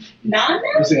 and Nana?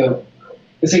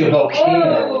 it's like a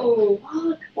volcano.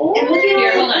 Oh, and look at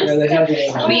Here, hold on. Yeah, they have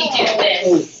Let me do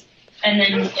this, and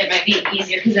then it might be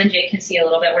easier because then Jake can see a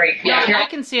little bit where you. Yeah, here. I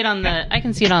can see it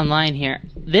online here.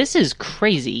 This is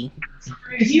crazy.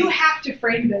 You have to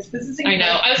frame this. This is I know.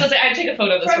 I was gonna say I'd take a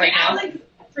photo of this from right now.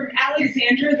 From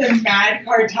Alexandra the Mad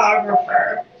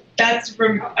Cartographer. That's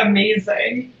from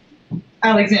amazing.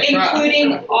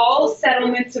 Including all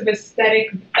settlements of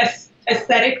aesthetic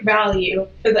value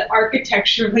for the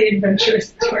architecturally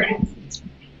adventurous tourists.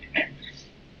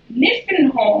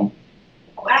 Niflheim.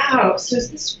 Wow. So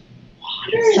is this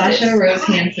water? Is Sasha it Rose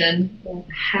sky? Hansen.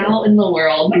 How in the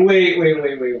world? Wait.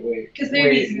 Because there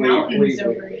are these mountains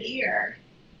over here.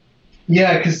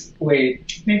 Yeah, because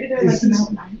wait, Maybe they're Is like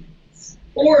this- mountains.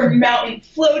 Or mountain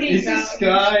floating is the mountains.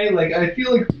 sky like? I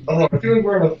feel like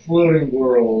we're in a floating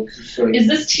world. It's like Is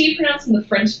this T pronounced in the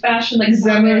French fashion, like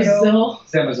Zemerzil?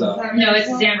 Amazon. No, it's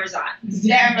Zamrazot.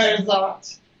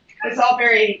 Zamazot. It's all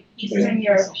very Eastern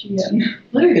European.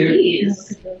 What are Dude.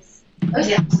 these?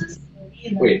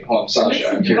 Wait, hold on, Sasha.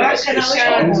 I'm curious. What?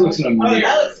 Someone looks in a mirror.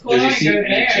 that looks cool. Does I he see wanna go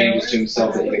any there. changes to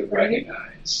himself that he could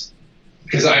recognize?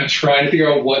 Because I'm trying to figure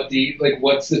out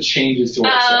what's the changes to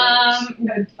ourselves.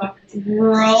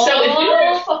 Roll. So if we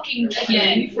were a fucking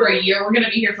king for a year, we're gonna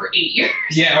be here for 8 years.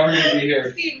 Yeah, we're gonna be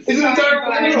here. Seems It's an entire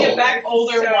fun. world. Get back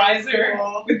older, So wiser,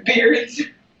 cool. with beards.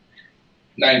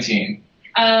 19.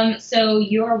 So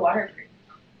you're waterproof.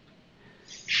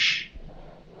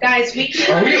 Guys, we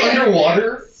can Are we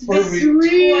underwater? Or are we?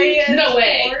 destroy a No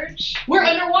way. forge. We're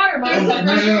underwater, No,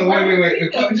 motherfucker. wait.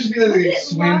 It would just be like they What is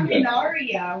swim. Then.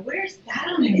 Laminaria? Where's that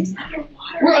on it? It's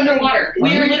underwater. We're underwater.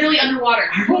 We are literally underwater.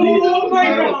 Oh my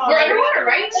god. We're underwater,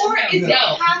 right? Or is it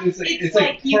half? It's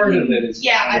like part of it is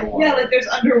underwater. yeah, like there's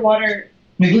underwater.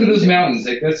 Like, look at those mountains.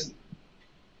 Like that's.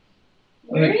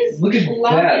 Where Like, is look at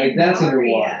that. Like that's Laminaria?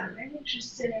 underwater. I'm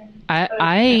interested in.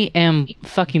 I am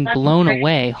fucking blown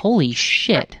away. Holy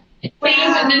shit. Playing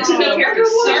the Nintendo character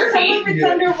Starfy. It's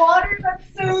underwater. That's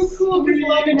so cool. Because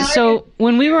Laminaria. So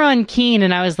when we were on Keen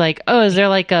and I was like, oh, is there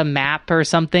like a map or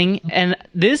something? And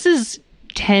this is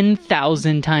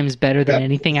 10,000 times better than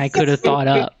anything I could have thought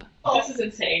up. This is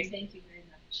insane. Thank you very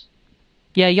much.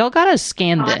 Yeah, y'all gotta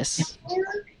scan this.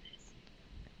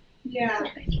 Yeah.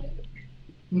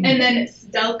 And then it's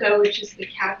Delco, which is the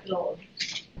capital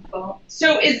of Vonal.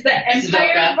 So is the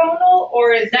Empire Delca. Vonal,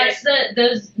 or is That's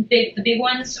the big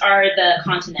ones are the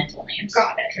continental names.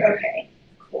 Got it. Okay.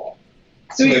 Cool.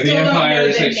 So So we the still don't Empire know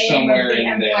is, the like, name somewhere of the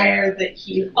in there. empire that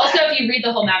he. Also, if you read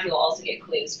the whole map, you'll also get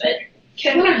clues. But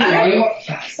Can we?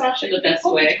 Sasha, the best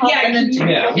way. Yeah, and then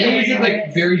Yeah, we need to get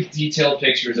like very detailed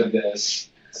pictures of this,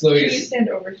 so we Can you stand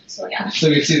over so I can? so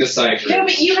we can see the ciphers. No,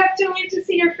 but you have to wait to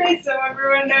see your face so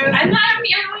everyone knows. I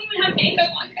don't even have makeup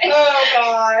on, guys. Oh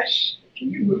gosh.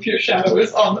 Can you move your shadow?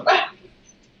 It's on the map.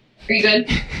 Are you good?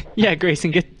 Yeah,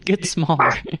 Grayson, get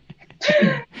smaller.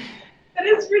 That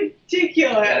is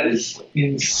ridiculous. That is Oh,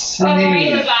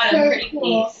 insane. the bottom, so pretty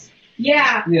cool. please.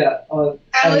 Yeah. Yeah,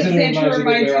 Alexandra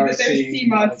reminds you that there's sea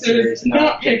monsters,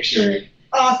 not pictured.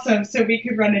 Awesome. So we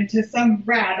could run into some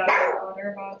rad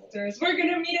underwater monsters. We're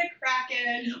gonna meet a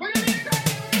kraken. We're gonna meet a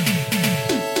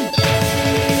kraken.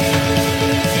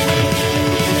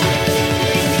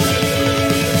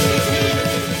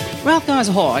 Hrothgar's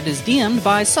Horde is DM'd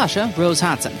by Sasha Rose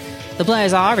Hansen. The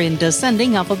players are, in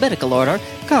descending alphabetical order,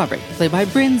 Carberry, played by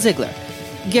Bryn Ziegler,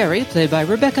 Gary, played by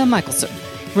Rebecca Michelson,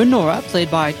 Renora, played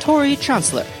by Tori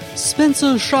Chancellor,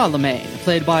 Spencer Charlemagne,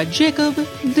 played by Jacob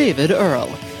David Earl,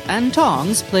 and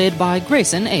Tongs, played by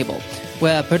Grayson Abel.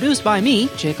 We're produced by me,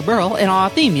 Jacob Earl, and our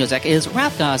theme music is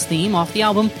Hrothgar's theme off the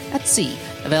album At Sea,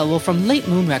 available from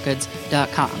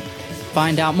LateMoonRecords.com.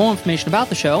 Find out more information about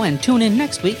the show and tune in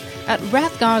next week at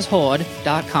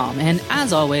RathgarsHorde.com. And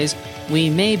as always, we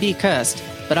may be cursed,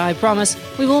 but I promise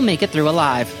we will make it through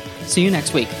alive. See you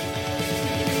next week.